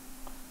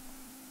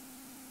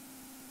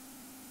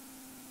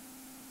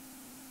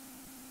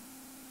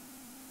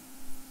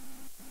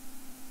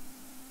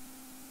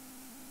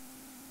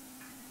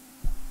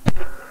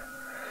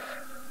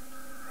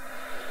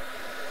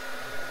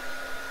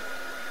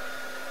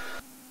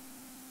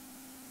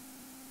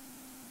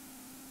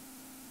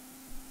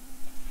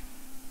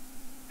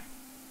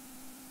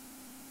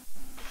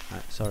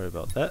 Alright, sorry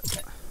about that.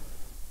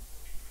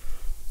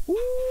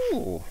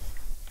 Ooh.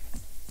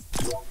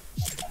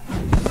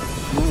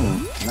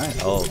 Nice.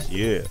 Oh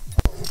yeah.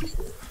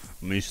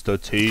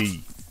 Mr.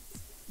 T.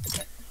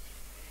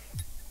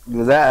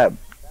 That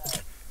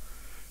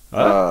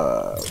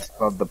Huh?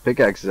 the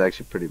pickaxe is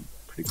actually pretty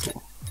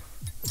cool.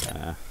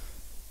 Ah.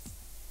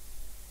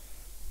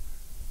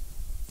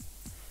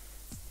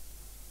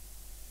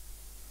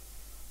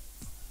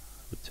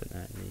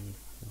 Tonight,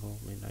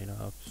 midnight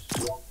ops.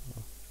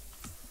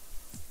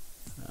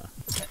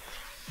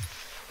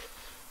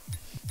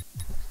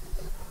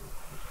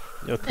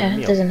 Yo, come Yeah,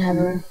 here. it doesn't have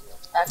a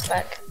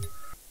backpack.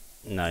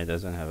 No, it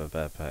doesn't have a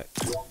backpack.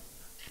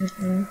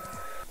 Mm-mm.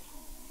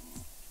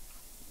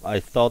 I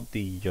thought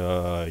the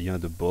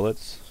the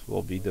bullets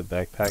will be the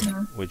backpack,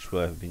 which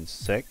would have been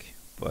sick,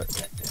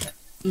 but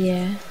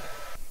Yeah.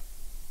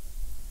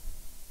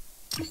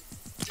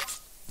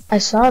 I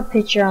saw a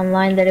picture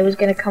online that it was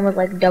gonna come with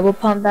like double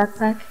pump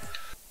backpack.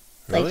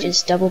 really? Like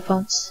just double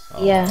pumps.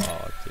 Oh, Yeah.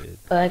 dude.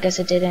 But I guess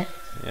it didn't.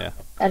 Yeah.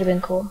 That'd have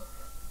been cool.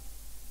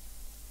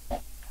 I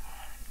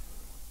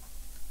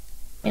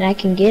mean, I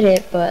can get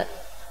it, but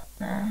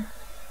nah.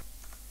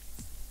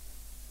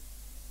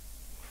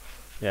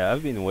 Yeah,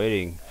 I've been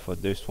waiting for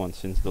this one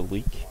since the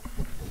leak.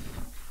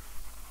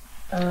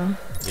 Uh,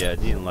 Yeah, I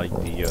didn't like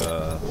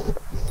the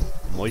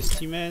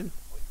moisty man.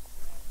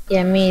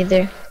 yeah, me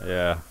either.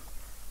 Yeah.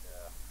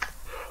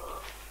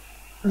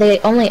 They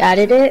only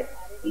added it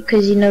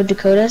because you know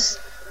Dakotas.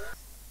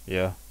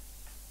 Yeah.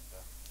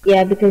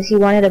 Yeah, because he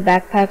wanted a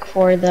backpack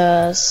for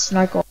the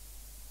snorkel.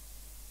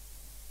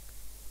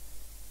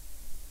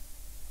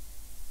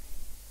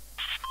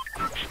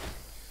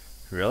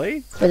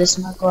 Really? For the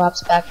snorkel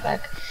ops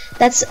backpack.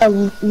 That's a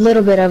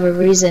little bit of a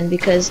reason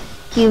because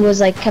he was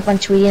like kept on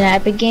tweeting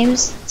at Epic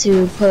Games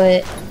to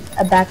put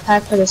a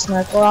backpack for the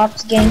snorkel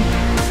ops game.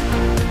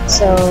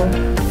 So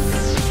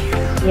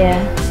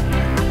yeah.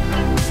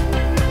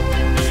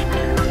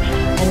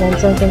 And then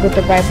same thing with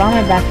the Bright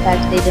Bomber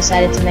backpack, they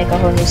decided to make a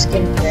whole new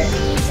skin for it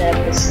instead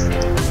of this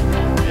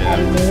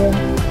adding new one.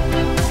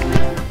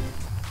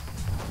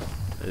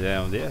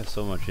 Yeah, they have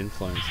so much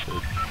influence,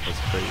 dude. That's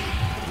crazy.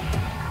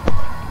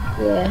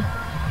 Yeah.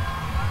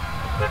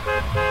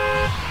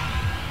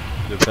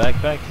 The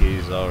backpack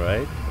is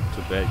alright.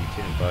 Too bad you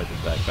can't buy the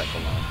backpack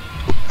alone.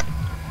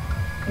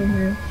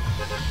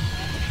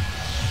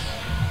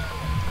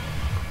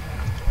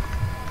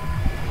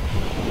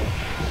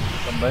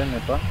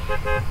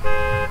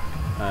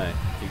 Alright,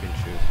 you can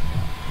choose.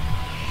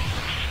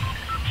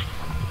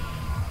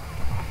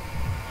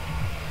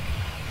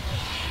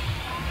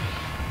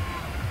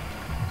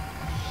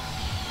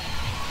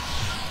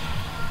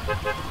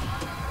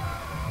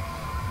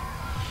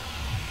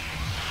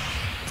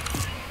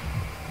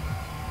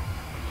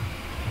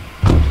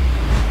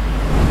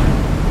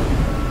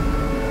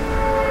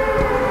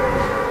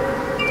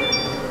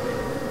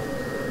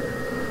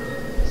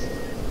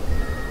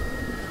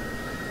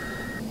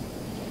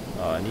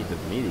 Oh, I need the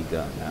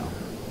minigun now.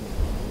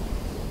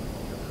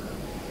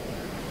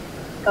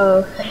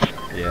 Oh.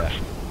 Yeah.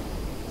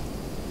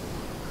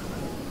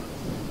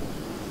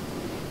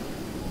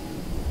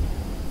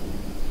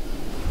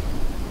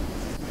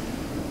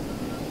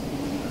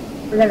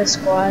 We got a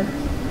squad.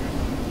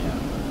 Yeah.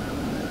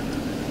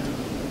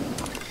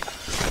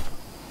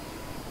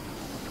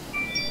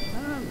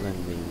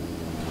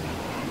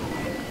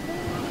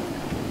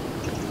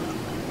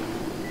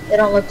 They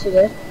don't look too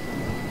good.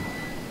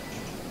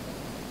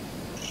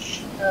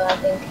 I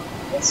think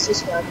it's too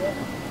small.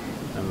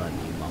 I'm not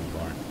need long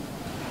barn.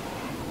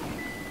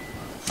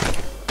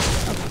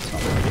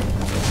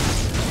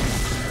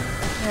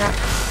 Yeah.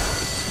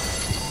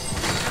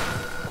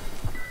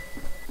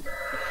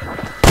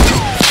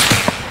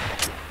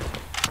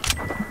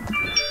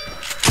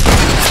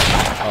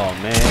 Oh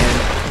man.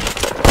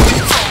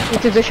 He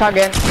took the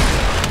shotgun.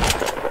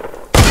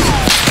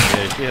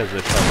 Yeah, she has a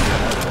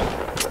shotgun.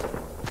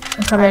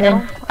 I'm coming in.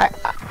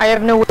 I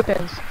have no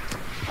weapons.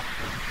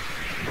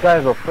 This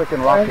guy's a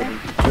freaking rocket.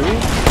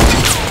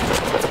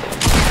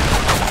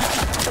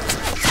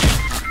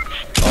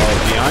 Oh,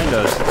 behind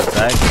us, the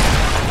back.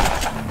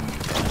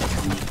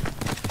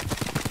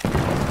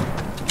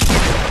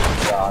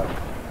 God.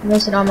 I'm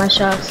missing all my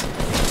shots.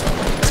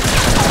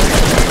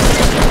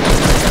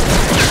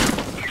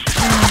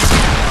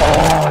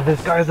 Oh,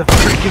 this guy's a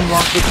freaking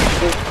rocket.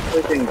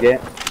 Freaking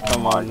get.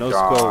 Come on, no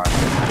God. scope.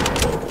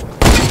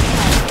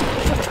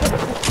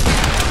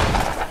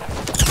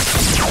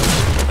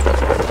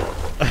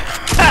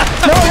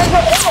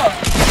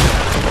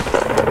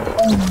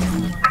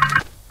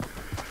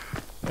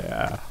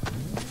 Yeah.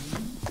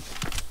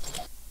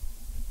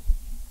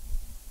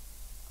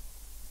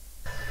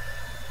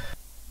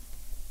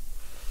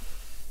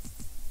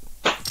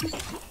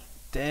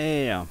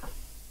 Damn.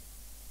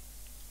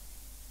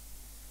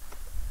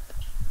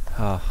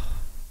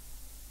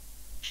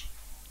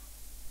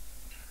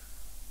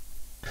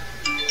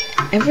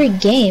 Every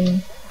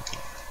game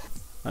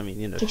I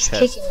mean, in a keeps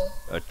chest. kicking me.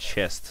 A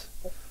chest.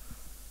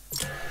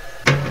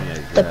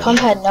 The pump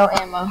had no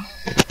ammo.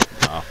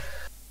 Oh.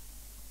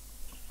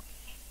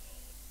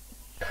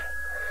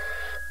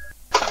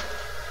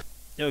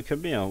 Yo,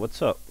 Camille,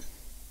 what's up?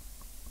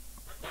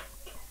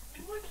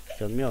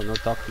 Camille, no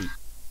talkie.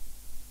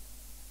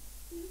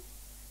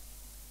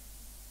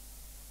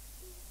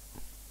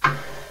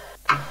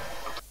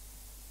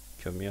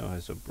 Camille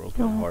has a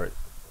broken heart.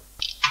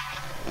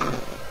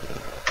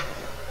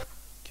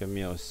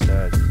 Camille is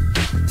sad.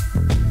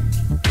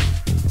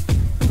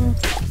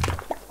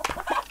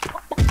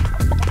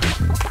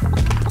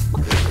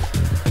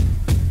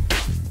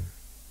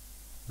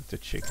 The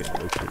chicken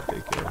looks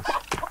ridiculous.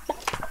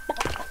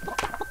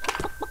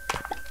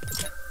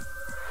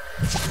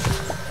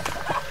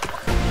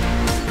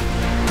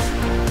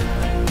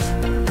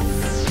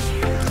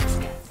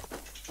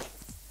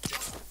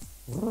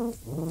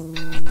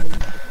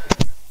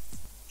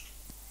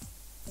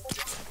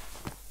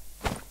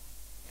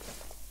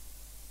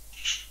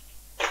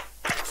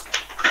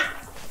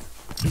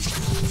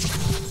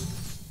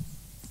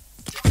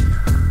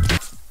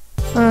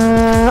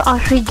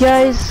 Actually,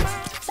 guys,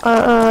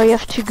 I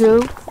have to go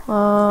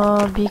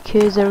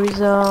because there is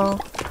the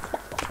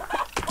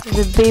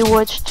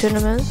Baywatch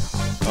tournament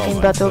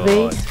in Battle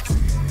Bay.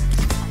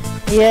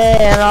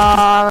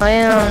 Yeah,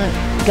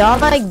 man,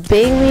 God like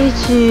begged me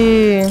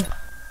to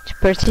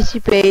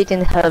participate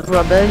and help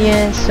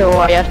Rebellion, so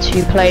I have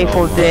to play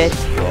for a bit.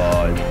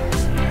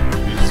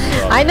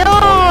 I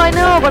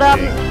know, but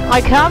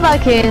I come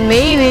back in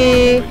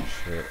maybe.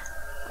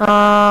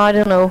 I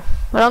don't know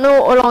how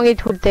long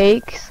it will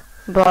take.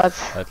 but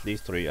At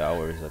least 3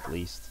 hours, at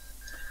least.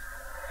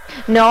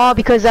 no,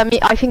 because I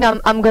think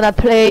I'm gonna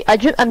play.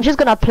 I'm just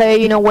gonna play,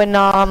 you know, when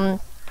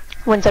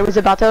there is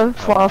a battle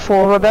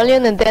for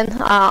Rebellion, and then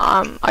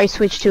I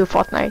switch to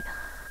Fortnite.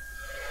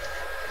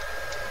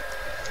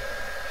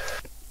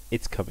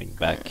 It's coming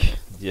back.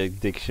 The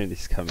addiction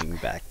is coming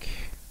back.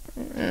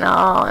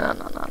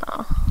 No.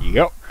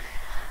 Yep.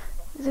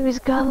 There is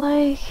got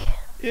like.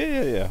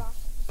 Yeah.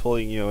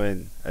 Pulling you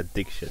in.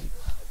 Addiction.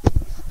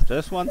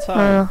 Just one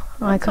time.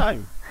 One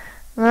time.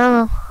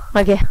 No.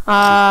 Okay.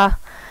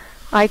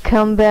 I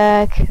come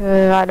back.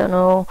 I don't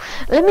know.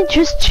 Let me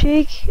just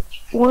check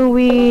when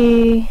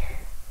we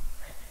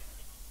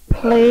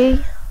play.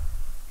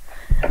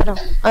 I don't.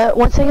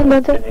 1 second,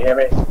 brother. Can you hear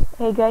me?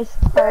 Hey guys,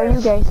 how are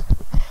you guys?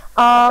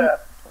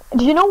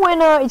 Do you know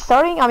when it's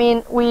starting? I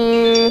mean,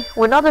 we're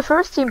not the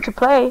first team to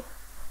play.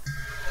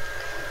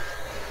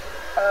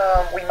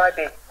 We might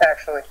be,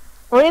 actually.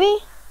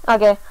 Really?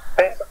 Okay.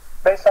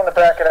 Based on the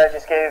bracket I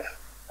just gave,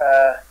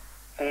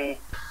 the...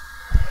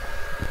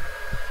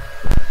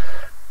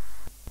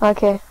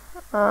 Okay.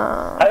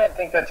 I didn't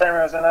think the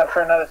timer was enough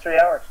for another 3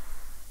 hours.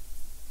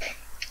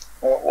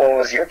 What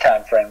was your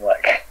time frame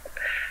like?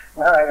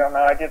 I don't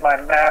know, I did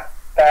my math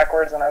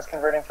backwards and I was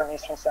converting from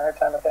Eastern Standard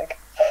Time, I think.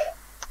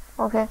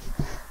 Okay.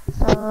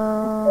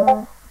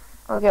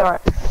 Okay,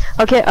 alright.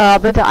 Okay,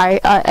 but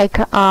I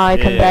come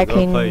back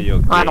in.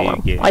 I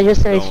don't know. I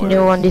just let you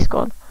know on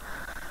Discord.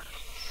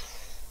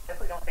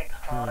 Definitely don't think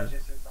Hodges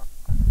is on.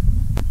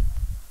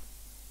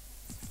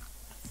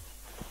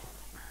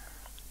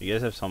 You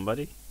guys have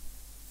somebody?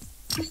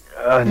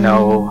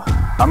 No.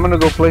 I'm gonna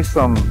go play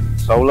some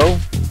solo.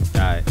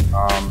 Alright. If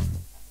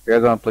you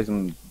guys wanna play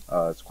some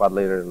squad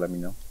later, let me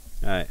know.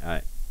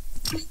 Alright.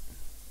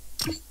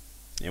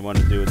 You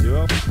wanna do a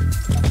duo?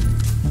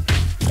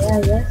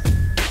 Yes.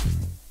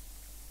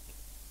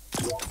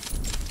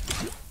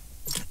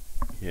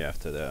 Yeah,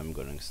 after that I'm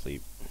going to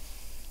sleep.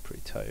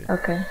 Pretty tired.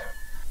 Okay.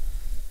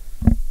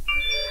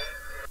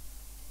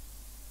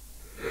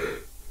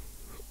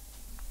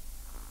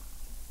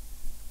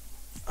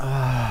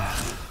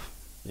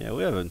 Yeah,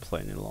 we haven't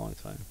played in a long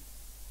time.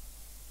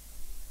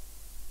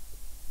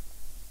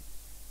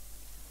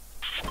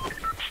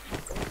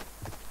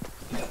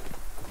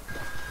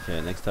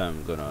 Okay, next time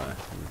I'm gonna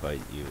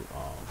invite you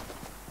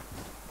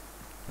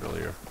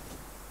earlier.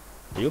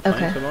 Are you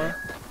playing tomorrow?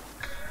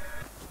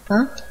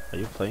 Huh? Are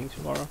you playing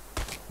tomorrow?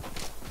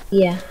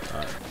 Yeah.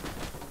 Alright.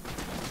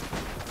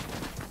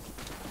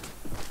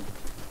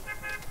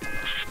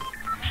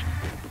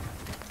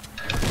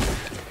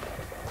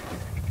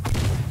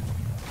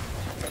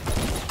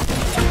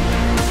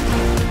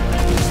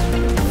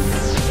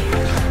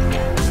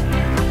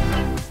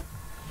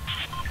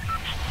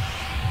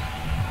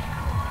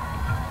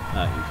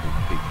 You can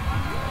pick the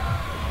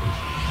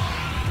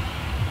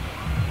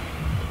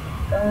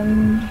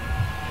location.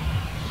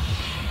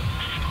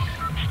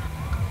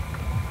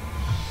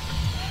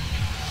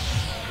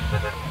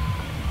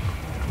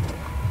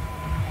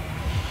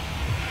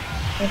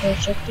 Okay,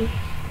 check it.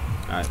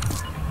 Alright.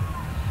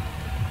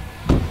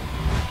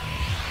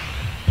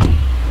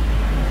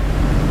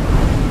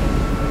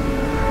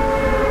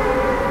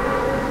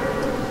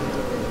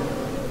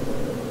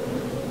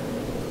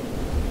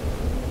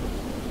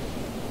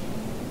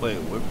 Wait,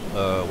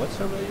 what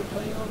server are you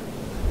playing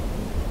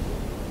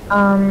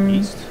on?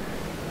 East?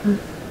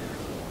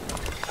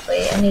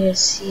 Wait, I need to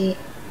see.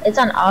 It's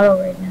on auto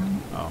right now.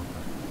 Oh.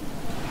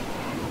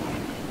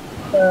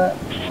 But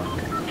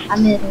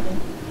I'm in.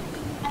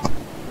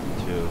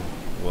 Two.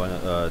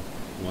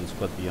 One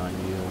squad behind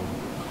you.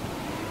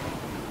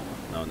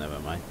 No, never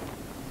mind.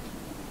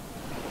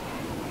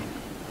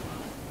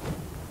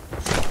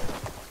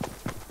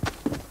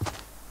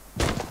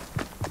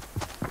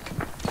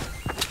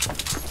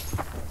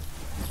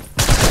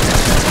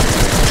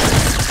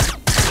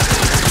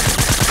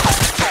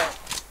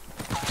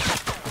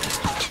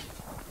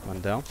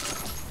 One down.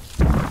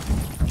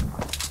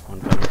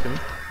 One coming to me.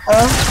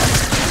 Hello?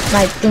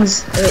 My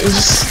things. It's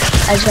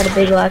just. I just got a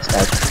big lag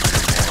spike.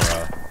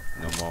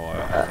 No more.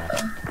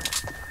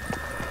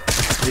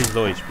 He's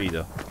low HP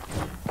though.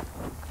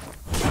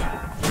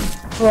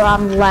 Bro,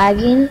 I'm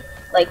lagging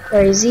like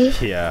crazy.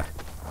 Yeah.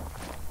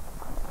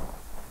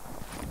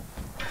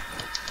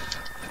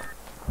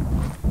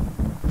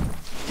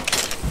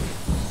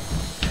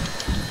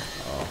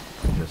 Oh,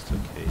 just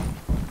okay.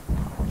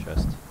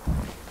 Just.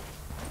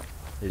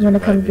 I'm gonna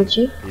come get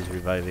you. He's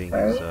reviving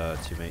his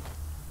teammate.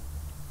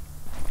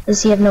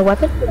 Does he have no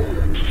weapon?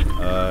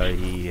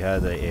 He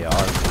had a AR.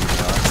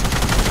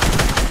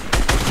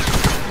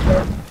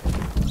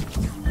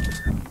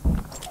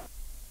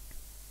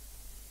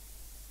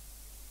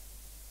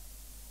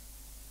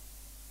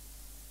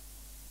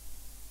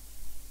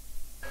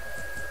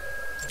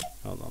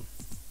 Hold on.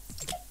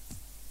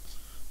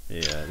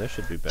 Yeah, that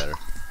should be better.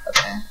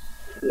 Okay.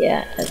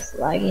 Yeah, it's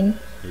lagging.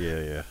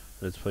 Yeah.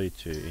 Let's play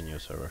in your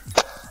server.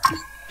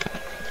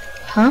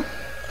 Huh?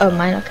 Oh,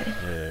 mine. Okay.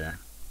 Yeah.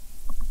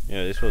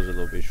 Yeah, this was a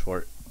little bit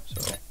short,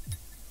 so.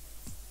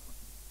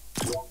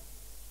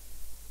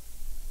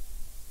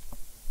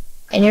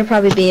 And you'll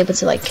probably be able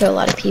to like kill a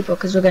lot of people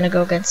because we're gonna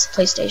go against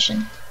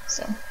PlayStation.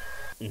 So.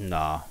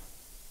 Nah.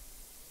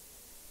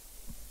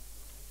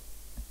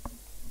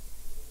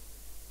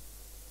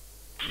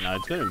 No,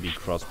 it's gonna be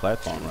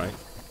cross-platform, right?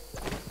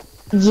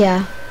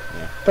 Yeah.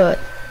 But.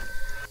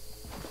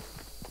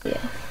 Yeah.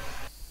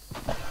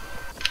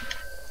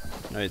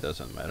 No, it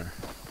doesn't matter.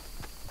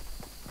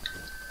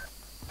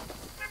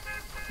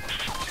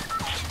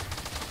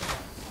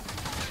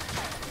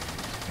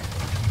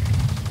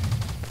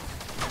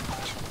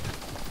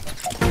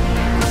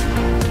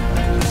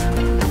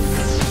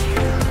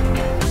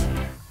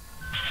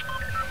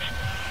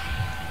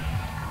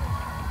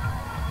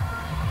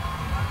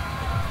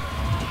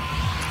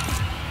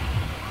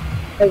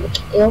 Like,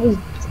 it always,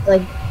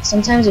 like,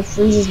 sometimes it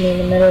freezes me in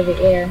the middle of the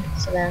air,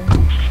 so then... Yeah,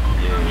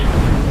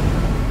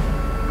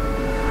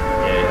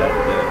 that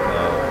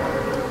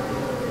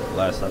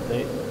last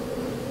update.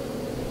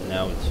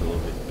 Now it's a little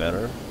bit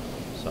better,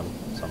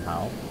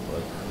 somehow,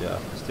 but yeah,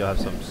 I still have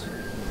some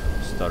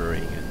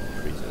stuttering and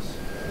freezes a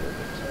little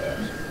bit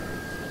sometimes.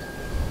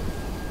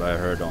 But I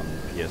heard on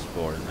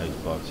PS4 and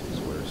Xbox it's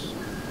worse. So.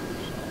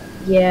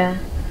 Yeah,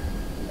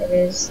 it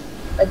is.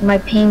 Like, my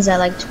ping's at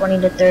like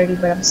 20 to 30,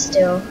 but I'm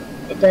still...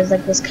 It does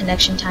like this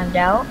connection timed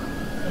out,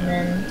 and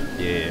then...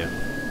 Yeah.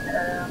 I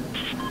don't know.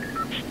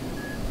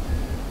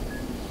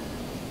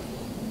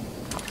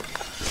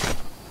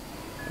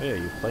 Oh yeah,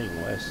 you're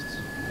playing West.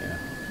 Yeah.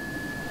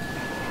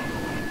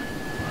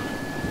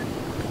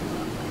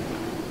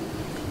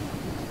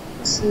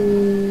 Let's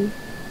see...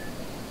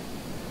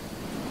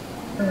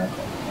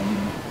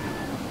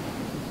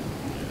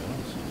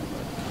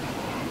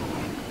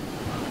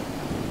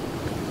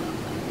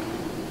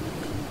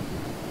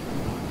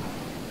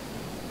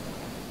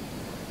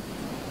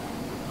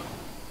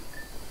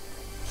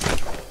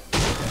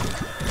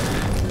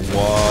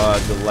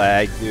 What the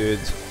lag, dude.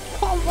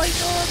 Oh my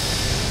god.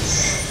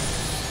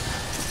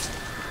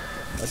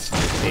 That's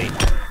insane.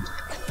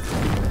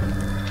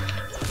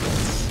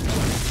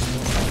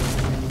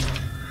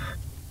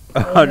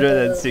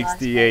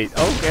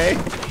 $168. Okay.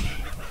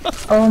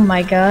 Oh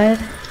my god.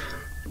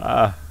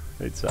 Ah,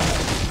 it's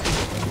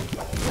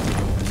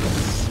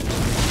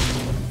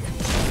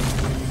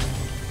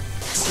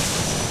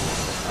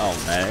I'll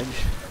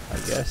manage, I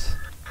guess.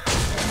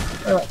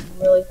 We're like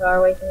really far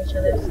away from each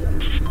other.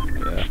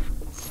 Yeah.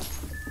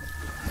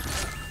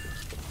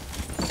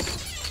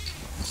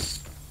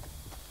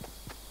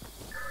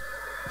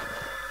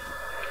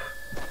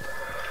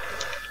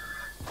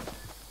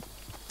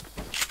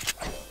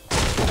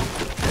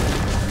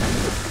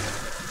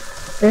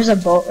 There's a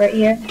bolt right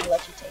here. I'll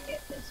let you take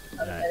it. It's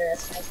probably better as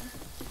sniper.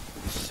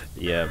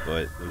 Yeah,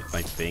 but with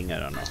my thing, I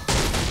don't know.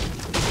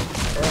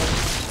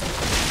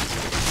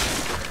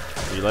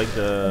 You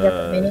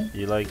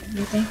like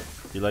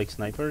you like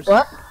snipers?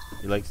 What?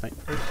 You like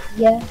snipers?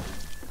 Yeah.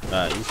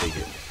 You take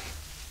it.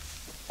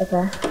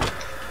 Okay.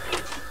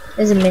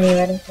 There's a mini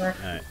ready for it.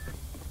 Alright.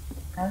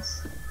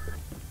 Nice.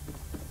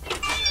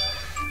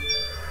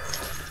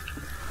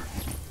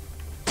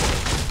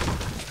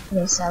 Can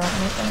you sell it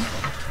anything?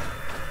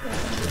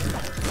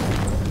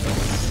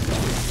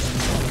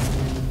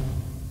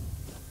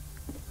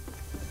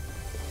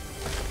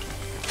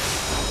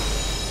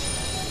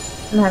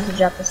 I'm gonna have to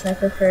drop the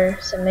sniper for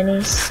some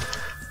minis.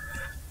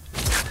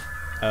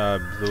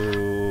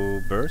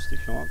 Blue burst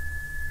if you want.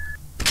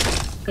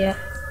 Yeah.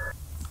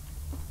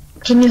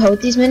 Can you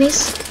hold these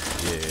minis?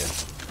 Yeah.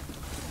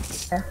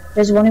 Yeah.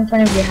 There's one in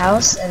front of your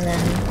house, and then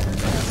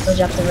we'll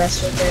drop the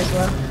rest right there as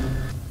well.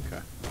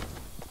 Okay.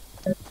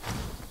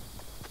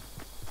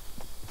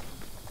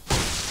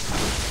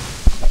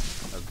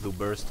 A blue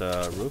burst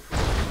roof.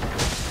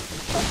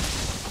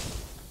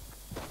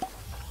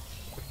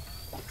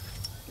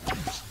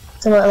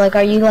 So, like,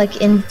 are you like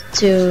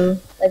into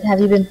like? Have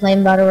you been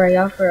playing Battle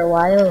Royale for a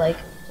while? Like,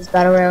 just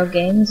Battle Royale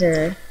games,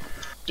 or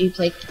do you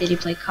play? Did you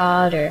play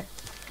COD or?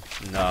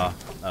 No,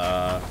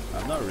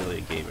 I'm not really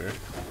a gamer.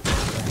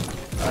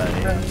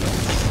 I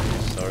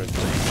started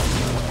playing a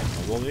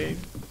mobile game.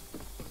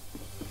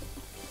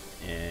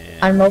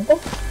 And On mobile?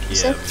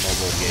 yeah,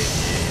 mobile game.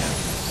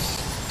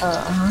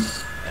 Yeah.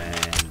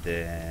 And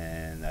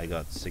then I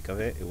got sick of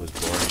it. It was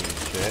boring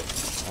and shit.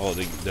 Oh,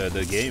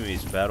 the game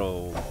is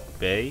Battle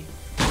Bay.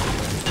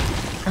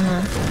 And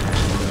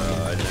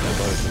then I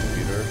bought a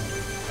computer. I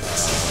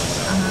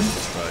wanted to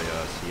try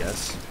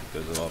CS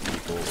because a lot of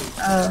people were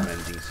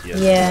recommending CS.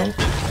 Yeah.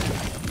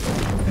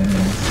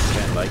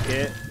 Can't like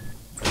it.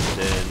 And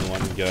then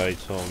one guy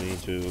told me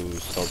to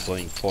start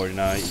playing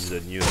Fortnite. It's the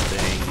new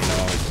thing, you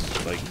know.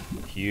 It's like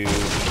huge.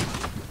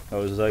 I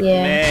was like,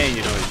 man,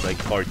 you know, it's like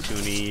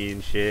cartoony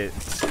and shit.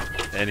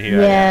 And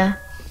here I am.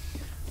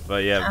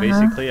 But yeah,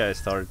 basically I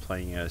started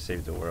playing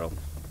Save the World.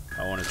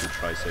 I wanted to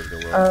try Save the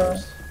World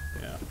first.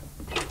 Yeah.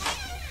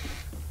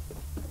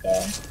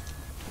 Yeah.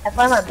 I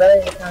find my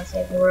brother's account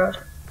Save the World.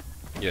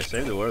 Yeah,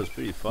 Save the World is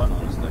pretty fun,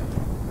 honestly.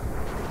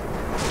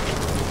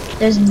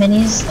 There's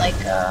minis like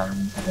at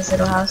this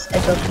little house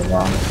edge of the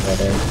wall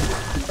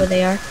where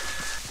they are.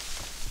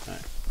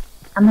 Right.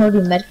 I'm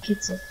holding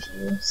medkits if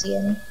you see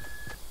any.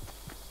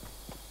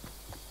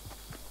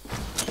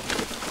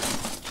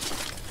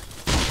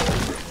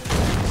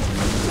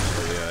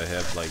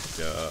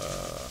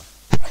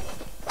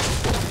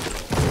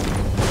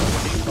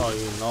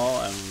 you know,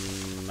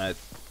 I'm at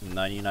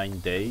 99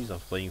 days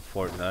of playing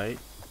Fortnite.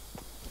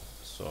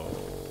 So,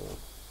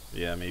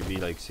 yeah, maybe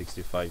like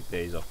 65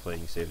 days of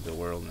playing Save the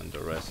World, and the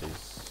rest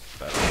is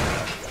better.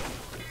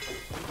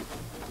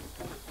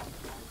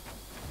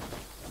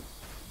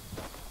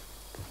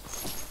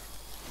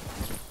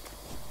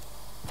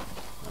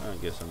 I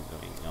guess I'm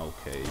doing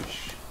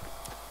okay-ish.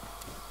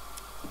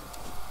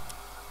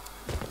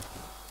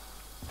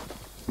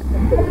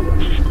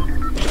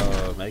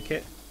 Make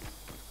it.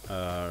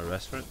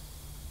 Restaurant.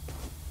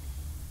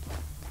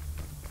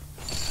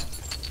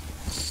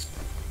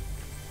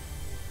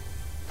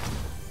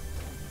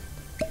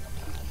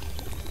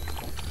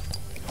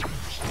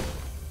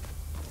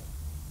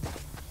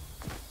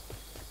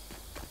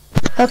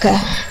 Okay.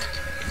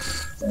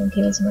 Someone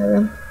came into my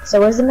room. So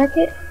where's the med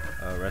kit?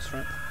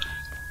 Restaurant.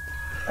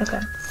 Okay.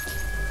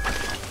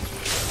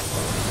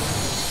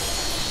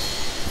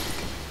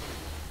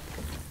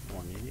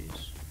 One of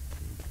these.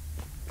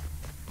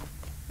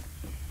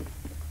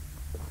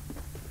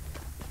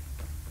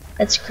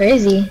 That's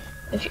crazy.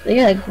 If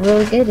you're like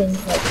really good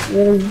and like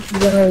really you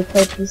don't really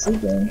play PC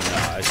games.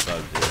 Nah, I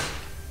suck,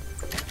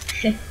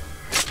 dude.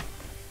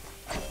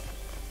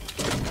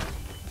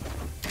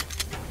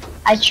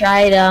 I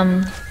tried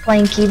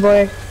playing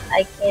keyboard.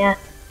 I can't.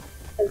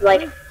 Cause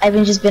like I've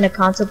just been a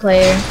console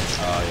player.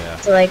 Oh yeah.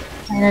 So like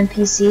playing on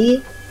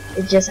PC,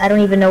 it just I don't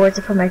even know where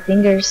to put my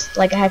fingers.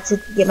 Like I had to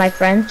get my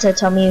friend to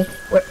tell me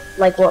what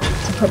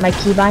to put my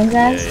keybinds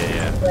as.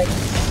 Yeah. Like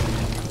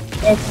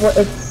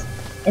it's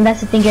and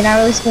that's the thing. You're not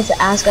really supposed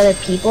to ask other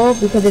people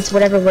because it's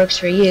whatever works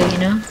for you, you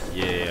know.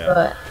 Yeah.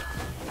 But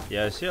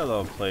Yeah, I see a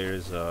lot of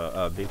players.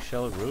 Big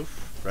Shell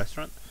Roof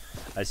Restaurant.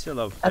 I see a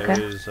lot of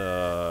players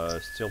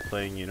still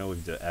playing, you know,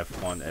 with the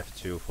F1,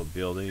 F2 for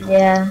building.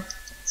 yeah,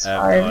 it's I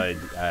have hard. no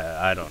idea.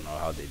 I don't know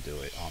how they do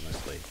it,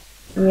 honestly.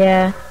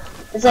 Yeah,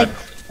 it's like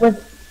with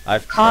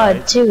I've COD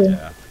tried, too.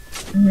 Yeah.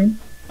 Mhm.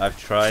 I've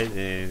tried,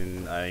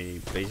 and I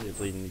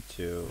basically need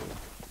to,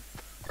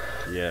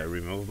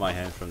 remove my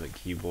hand from the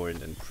keyboard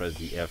and then press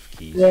the F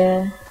keys.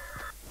 Yeah.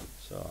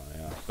 So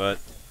yeah, but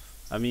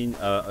I mean,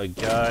 a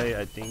guy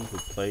I think we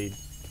played.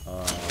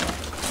 I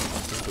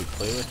think we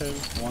played with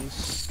him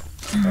once.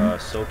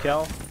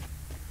 SoCal.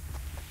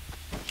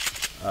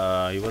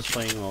 He was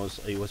playing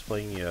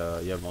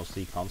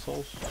mostly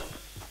consoles.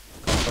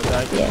 Console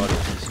guy, but not a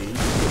PC.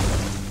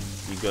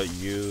 He got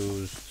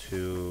used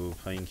to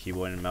playing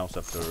keyboard and mouse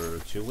after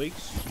 2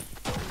 weeks,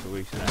 2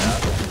 weeks and a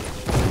half.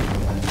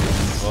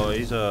 Well,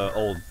 he's a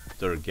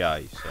older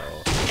guy, so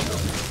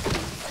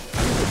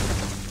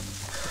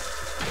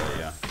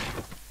yeah.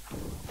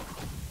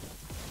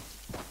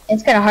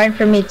 It's kind of hard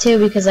for me too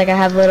because like I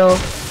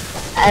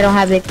don't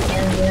have big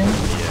hands, you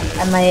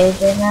know, at my age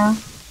right now.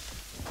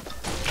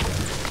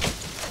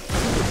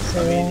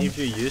 So, I mean, if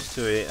you're used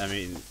to it, I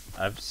mean,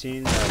 I've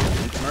seen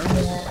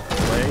Mercs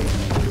play.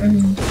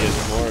 His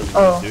more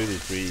dude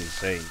is really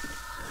insane.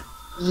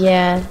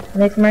 Yeah,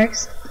 Nick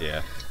Mercs.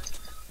 Yeah.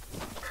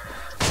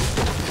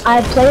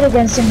 I played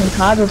against him in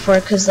COD before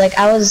because like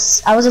I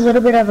was a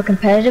little bit of a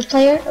competitive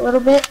player, a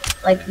little bit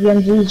like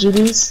UMG,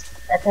 GDs,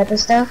 that type of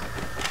stuff.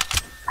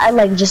 I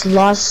like just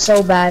lost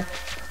so bad,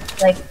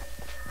 like,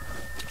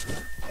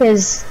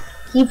 cause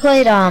he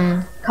played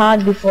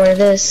COD before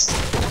this,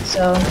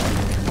 so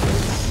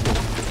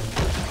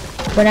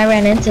when I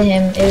ran into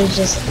him, it was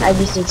just I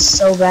just did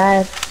so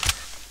bad.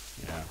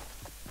 Yeah.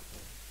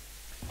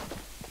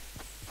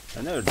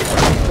 I never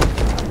tried.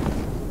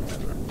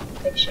 Never.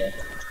 Picture.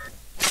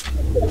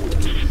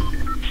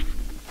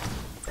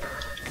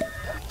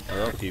 A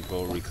lot of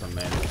people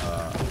recommend.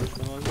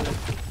 What was it?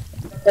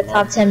 The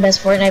top 10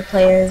 best Fortnite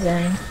players,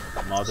 and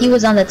he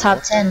was on the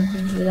top 10.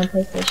 He was on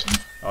PlayStation.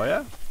 Oh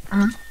yeah.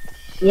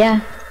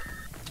 Yeah.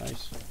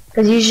 Nice.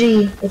 Cause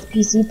usually it's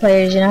PC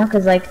players, you know,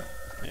 cause like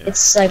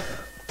it's like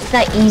it's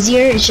not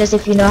easier. It's just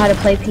if you know how to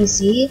play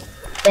PC,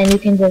 then you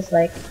can just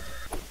like.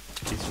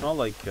 It's not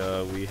like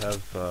we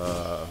have.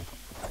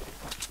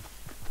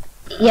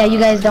 Yeah, you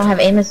guys don't have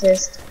aim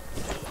assist.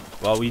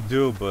 Well, we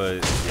do,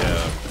 but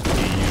yeah,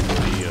 we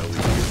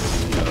usually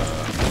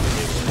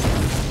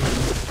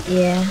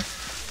Yeah.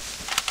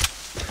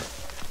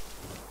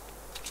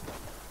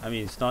 I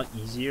mean, it's not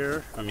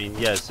easier. I mean,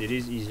 yes, it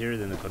is easier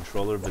than the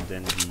controller, but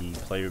then the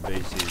player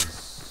base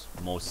is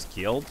most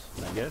skilled,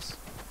 I guess.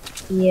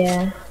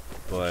 Yeah.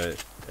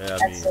 But yeah, I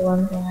That's mean, the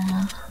one thing I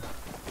have.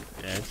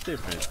 yeah, it's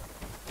different.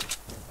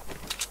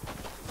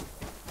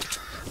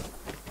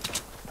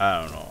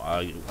 I don't know.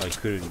 I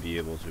couldn't be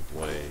able to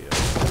play.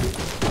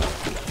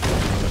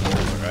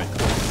 Right?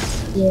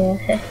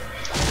 Yeah.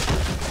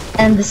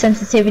 And the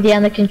sensitivity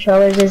on the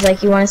controllers is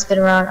like you want to spin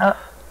around up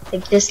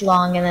like this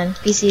long, and then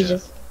PC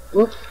just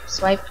whoop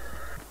swipe.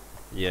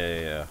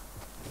 Yeah.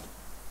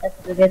 That's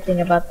the good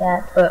thing about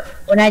that. But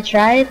when I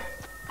tried,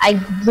 I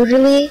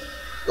literally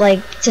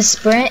like to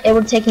sprint. It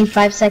would take me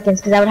 5 seconds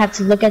because I would have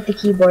to look at the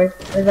keyboard.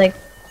 It was like,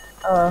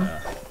 oh.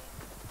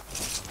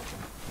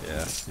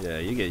 Yeah,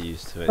 you get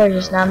used to it. Or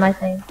just not my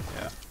thing.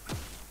 Yeah.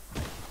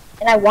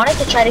 And I wanted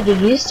to try to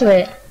get used to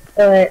it,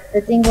 but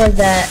the thing was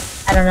that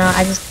I don't know.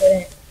 I just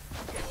couldn't.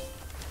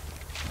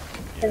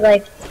 'Cause,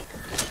 like,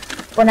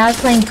 when I was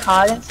playing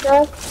COD and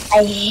stuff,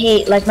 I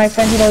hate, like, my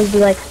friends would always be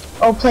like,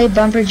 oh, play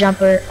bumper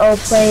jumper, oh,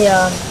 play,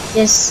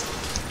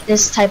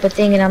 this type of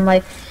thing, and I'm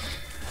like,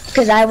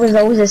 because I was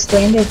always a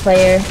standard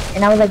player,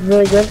 and I was, like,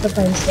 really good for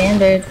playing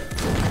standard,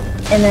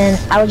 and then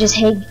I would just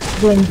hate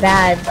doing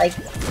bad, like,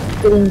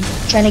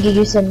 trying to get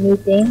used to a new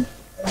thing,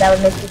 and that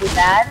would make you do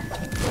bad,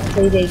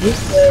 until you get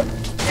used to it,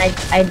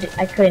 and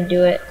I couldn't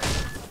do it.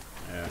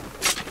 Yeah.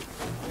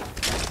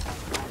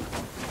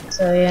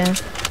 So, yeah.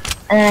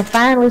 And then I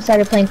finally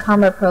started playing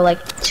Combat Pro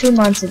like 2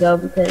 months ago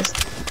because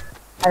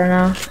I don't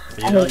know.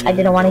 I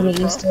didn't want to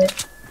get used to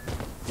it.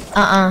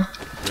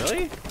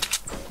 Really?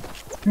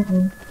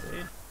 Mm-mm.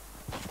 Okay.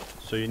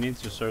 So you need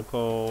to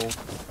circle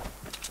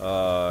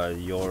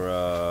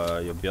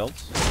your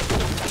builds.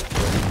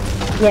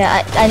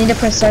 Yeah, I need to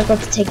press circle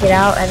to take it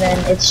out, and then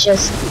it's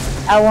just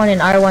L1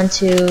 and R1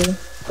 to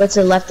go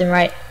to the left and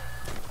right.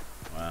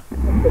 Wow.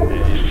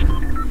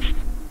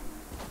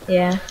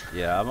 Yeah.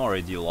 Yeah, I'm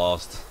already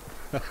lost.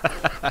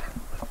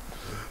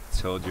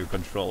 Told you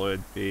control it,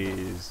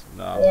 please.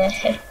 No.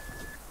 Yeah.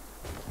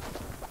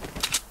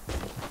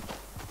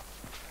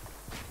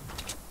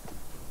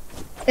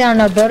 I don't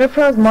know. Builder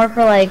Pro is more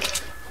for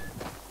like.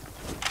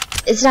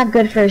 It's not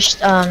good for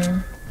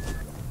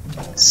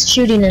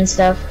shooting and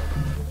stuff.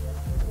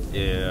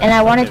 Yeah. And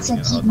I wanted to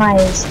keep my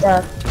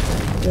stuff.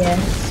 Yeah.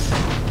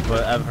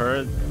 But I've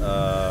heard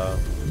the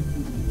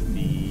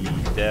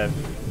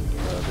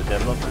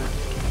developer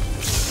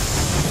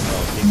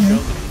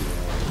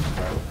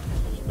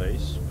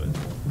space, but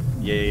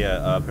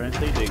yeah.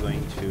 Apparently they're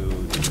going to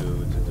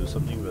do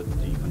something with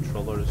the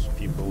controllers.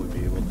 People will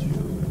be able to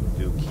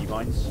do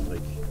keybinds,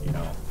 like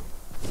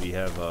we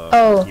have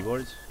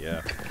keyboards.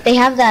 Yeah. They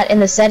have that in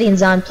the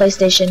settings on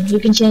PlayStation. You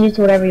can change it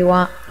to whatever you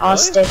want. All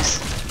Really? sticks.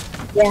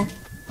 Yeah.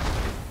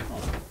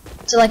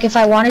 So like if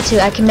I wanted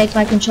to, I can make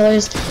my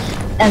controllers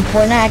and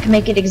Fortnite. I can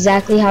make it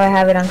exactly how I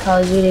have it on Call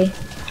of Duty.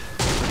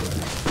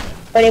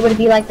 But it would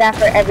be like that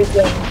for every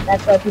game.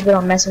 That's why people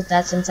don't mess with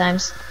that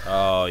sometimes.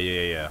 Oh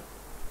yeah.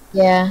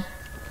 Yeah.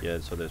 Yeah,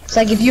 so that's. It's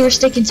like if you were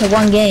sticking to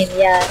one game,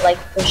 yeah, like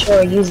for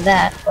sure use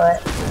that.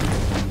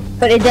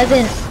 But it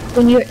doesn't.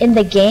 When you're in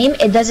the game,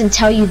 it doesn't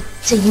tell you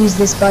to use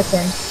this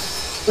button.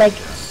 Like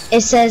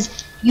it says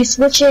you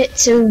switch it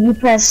to you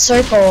press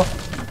circle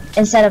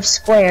instead of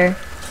square.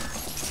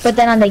 But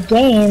then on the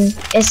game,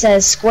 it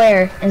says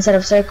square instead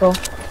of circle.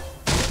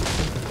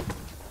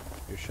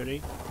 You're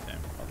shooting?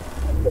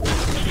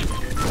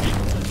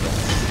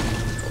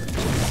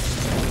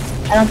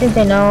 I don't think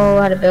they know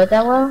how to build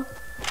that well.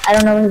 I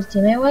don't know who his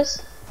teammate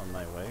was. On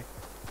my way.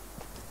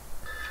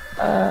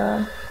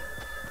 Oh,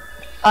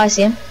 I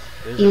see him.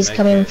 There's He's a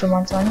coming in medkit. from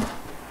 120.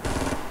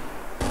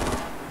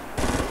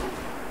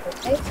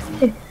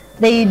 Okay.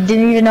 They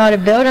didn't even know how to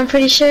build, I'm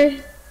pretty sure.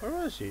 Where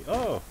was he?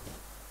 Oh.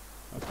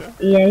 Okay.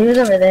 Yeah, he was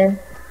over there.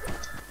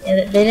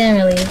 Yeah, they didn't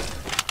really.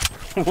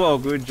 Well,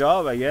 good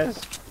job, I guess.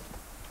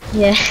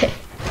 Yeah.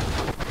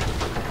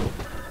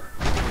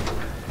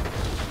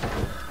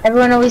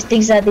 Everyone always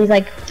thinks that these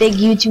like big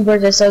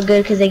YouTubers are so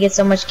good because they get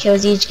so much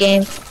kills each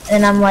game,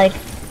 and I'm like,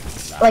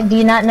 do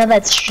you not know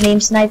that stream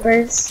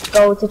snipers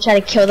go to try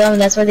to kill them,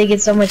 and that's why they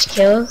get so much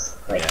kills?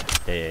 Like,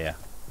 Yeah.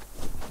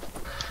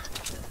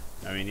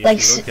 I mean, if like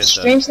you look at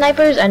stream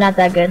snipers are not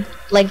that good.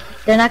 Like,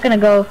 they're not gonna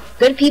go.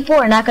 Good people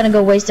are not gonna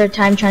go waste their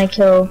time trying to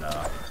kill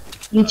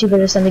YouTubers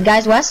or something.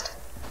 Guys, west,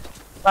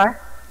 far.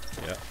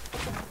 Yeah.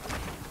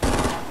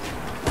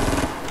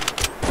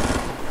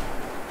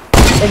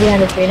 They're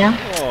behind the tree now.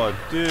 Oh,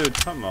 dude,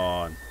 come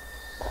on.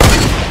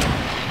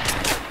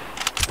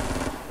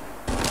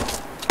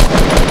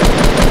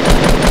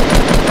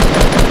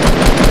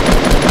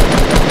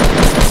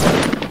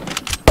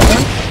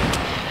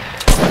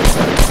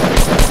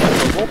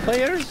 Football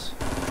players?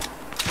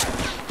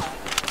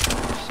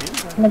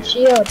 I'm a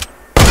shield.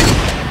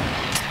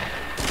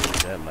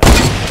 That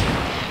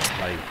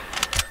like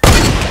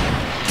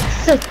This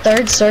is the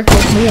third circle.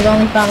 We have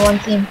only found one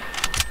team.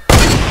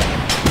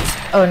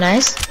 Oh,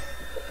 nice.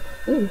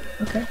 Ooh,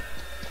 okay.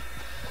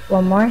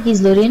 One more.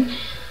 He's looting.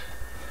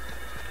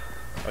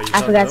 Oh, you I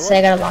saw forgot the to say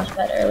I other got a launch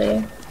pad earlier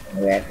when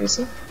we were at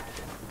Greasy. one?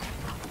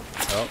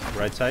 Oh,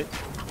 right side.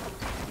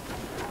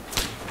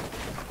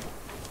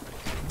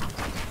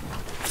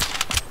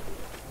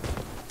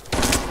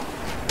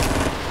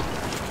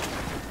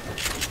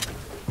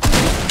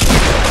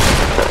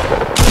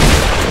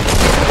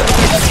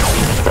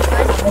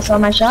 I saw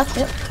my shots,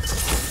 yep.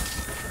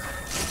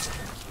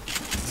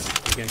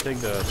 You can take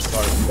the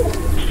spark.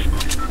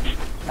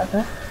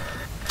 Okay.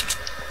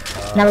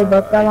 Now we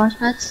both got launch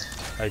pads?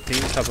 I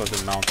think top of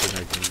the mountain,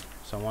 I think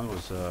someone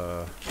was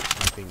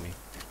sniping me.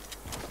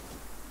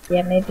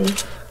 Yeah, maybe.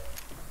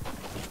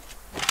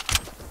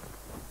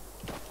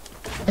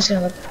 I'm just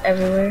gonna look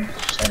everywhere.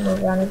 Try to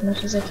move around as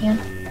much as I can.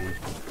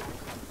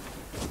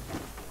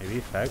 Maybe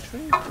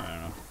factory? I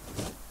don't know.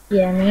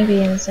 Yeah,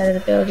 maybe inside of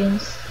the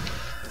buildings.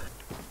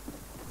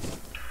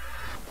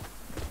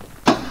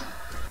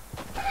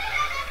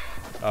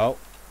 Oh,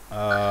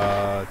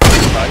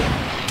 25.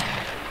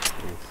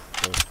 Oof,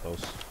 that was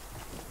close.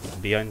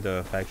 behind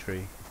the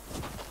factory.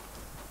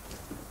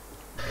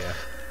 Yeah.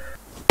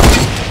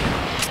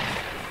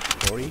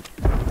 40?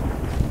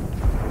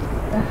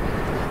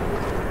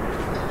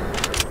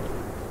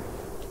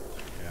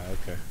 Yeah,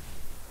 okay.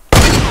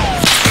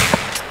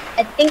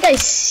 I think I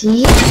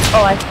see.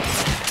 Oh, I.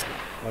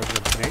 What's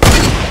the ping?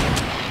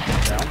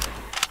 Down?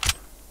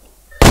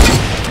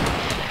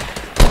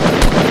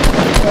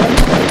 There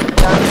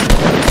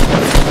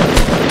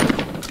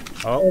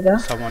you go. Oh,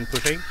 someone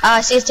pushing?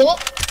 See his teammate?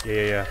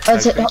 Yeah. Oh,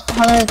 it's it. Hold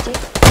on, the team.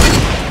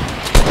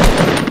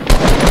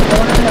 The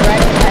one on the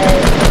right, I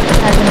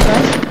have in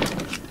front.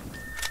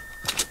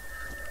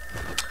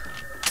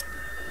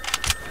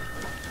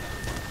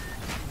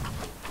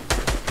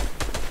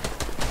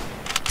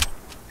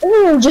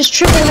 Ooh, just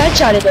triple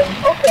headshotted him.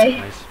 Okay.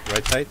 Nice.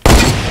 Right side?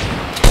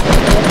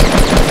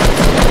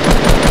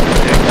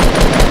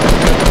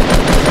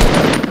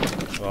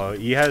 Well,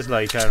 he has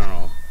like, I don't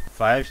know,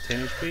 5,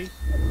 10 HP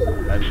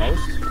at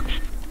most.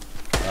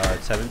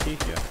 70,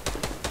 yeah.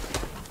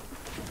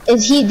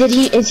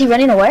 Is he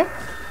running away?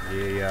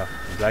 Yeah.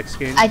 Black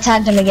skin. I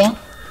tagged him again.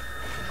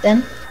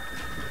 Then,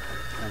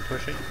 I'm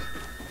pushing.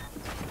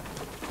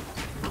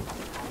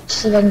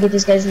 see if I can get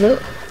this guy's loot.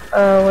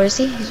 Where is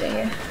he? He's right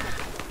here.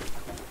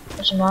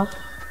 Push him off.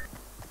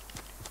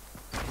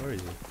 Where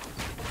is he?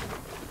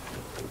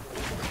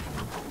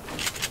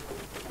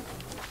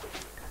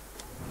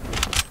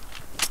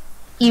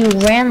 He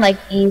ran like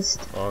east.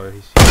 Oh, he's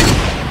here.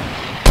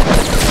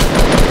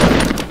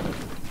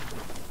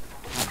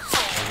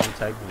 Someone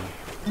tagged me.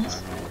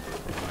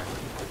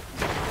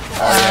 I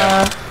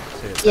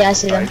don't know. Yeah, I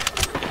see them.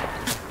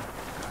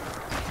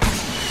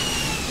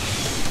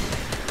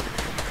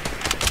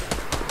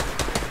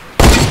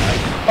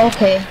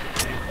 Okay.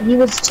 He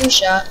was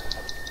 2-shot.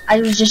 I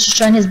was just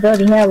destroying his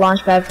building. He had a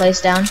launch pad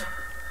placed down.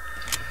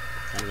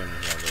 I'm gonna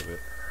heal a little bit.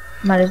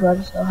 Might as well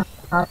just go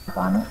hop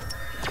on it.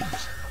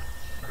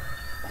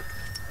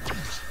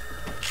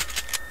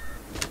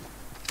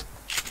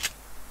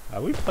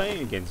 Are we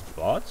playing against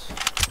bots?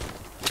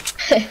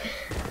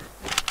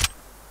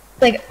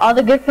 Like, all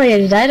the good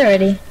players died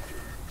already.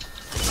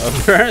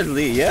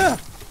 Apparently, yeah.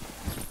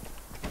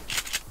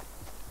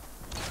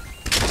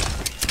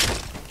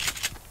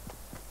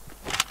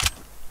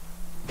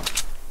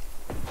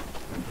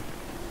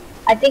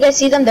 I think I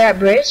see them there at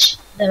bridge.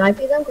 That might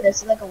be them, because I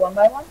see like a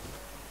 1x1.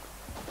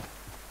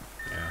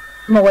 Yeah.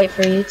 I'm gonna wait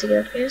for you to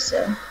get up here,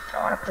 so I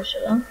don't want to push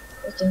it on,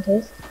 just in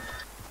case.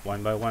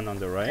 1 by 1 on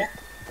the right.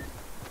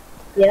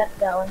 Yeah,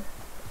 that one.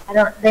 I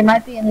don't. They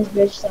might be in this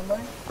bridge somewhere.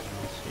 I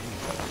don't see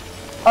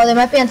him. Oh, they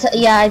might be on.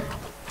 Yeah,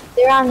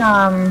 they're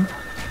on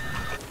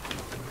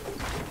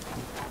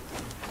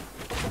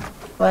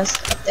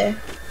west up there.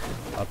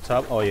 Up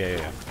top? Oh,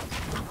 yeah.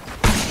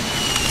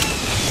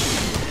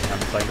 I'm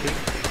flanking.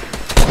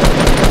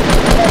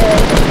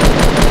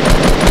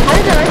 How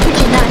did the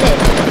RPG not hit?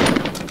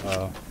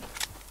 Oh.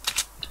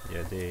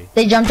 Yeah,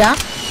 They jumped down.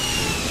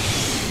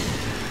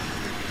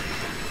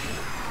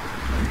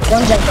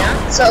 One jumped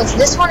down. So it's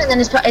this one, and then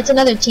it's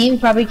another team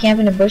probably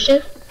camping the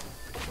bushes.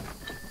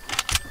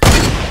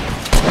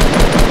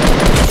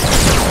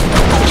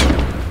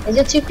 Is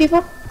it 2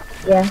 people?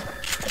 Yeah, I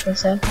think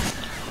so.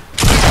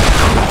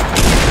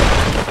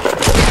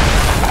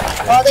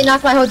 Oh, they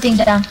knocked my whole thing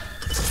down.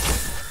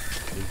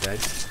 He's dead.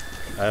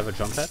 I have a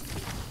jump pad.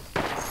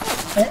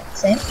 Okay,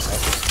 same.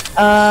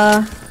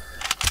 I'm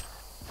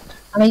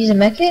gonna use a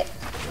med kit.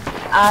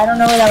 I don't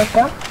know where that was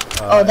from.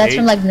 Oh, that's 8.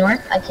 from like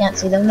north. I can't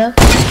see them though.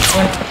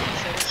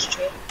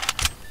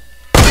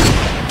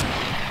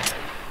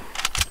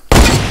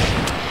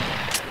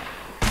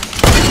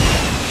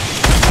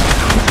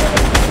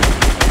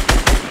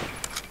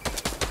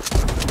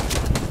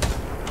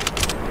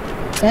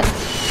 Yep.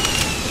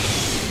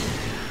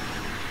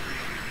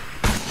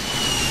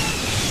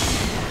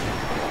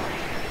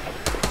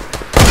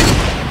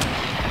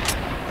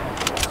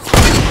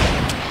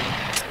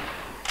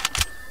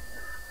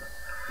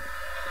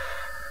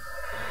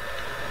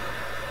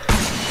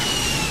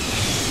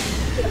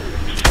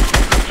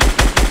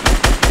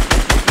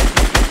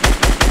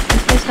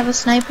 You guys have a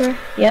sniper?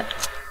 Yep.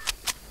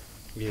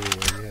 Yeah,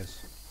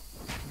 yes.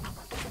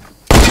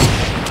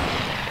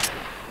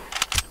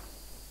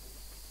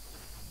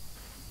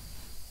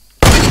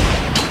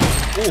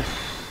 Oof.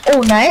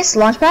 Oh, nice.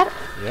 Launchpad?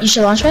 Yeah. You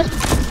should launchpad?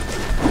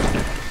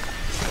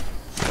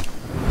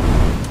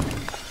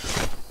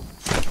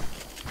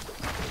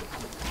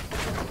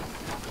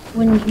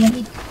 When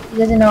he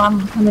doesn't know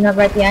I'm coming up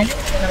right behind him,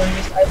 and I'm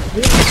just RPG.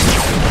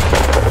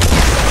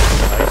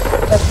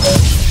 Okay.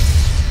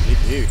 Me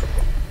too.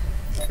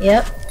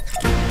 Yep.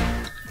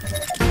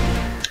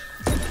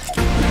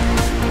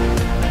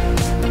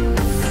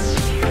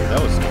 That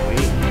was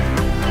clean.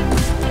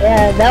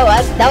 Yeah,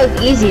 that was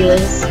easy,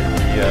 Liz.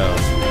 Yeah.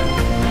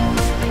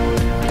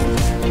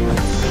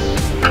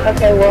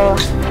 Okay, well,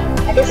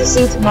 I guess I'll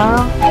see you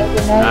tomorrow. Have a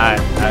good night.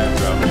 Alright,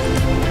 bro.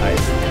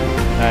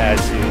 I'll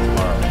see you tomorrow.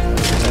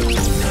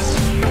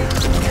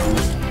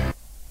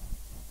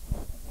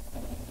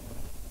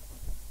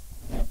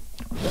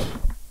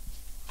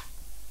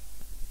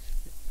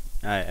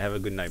 Alright, have a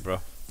good night, bro.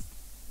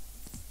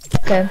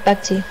 Okay,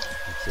 back to you.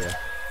 See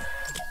ya.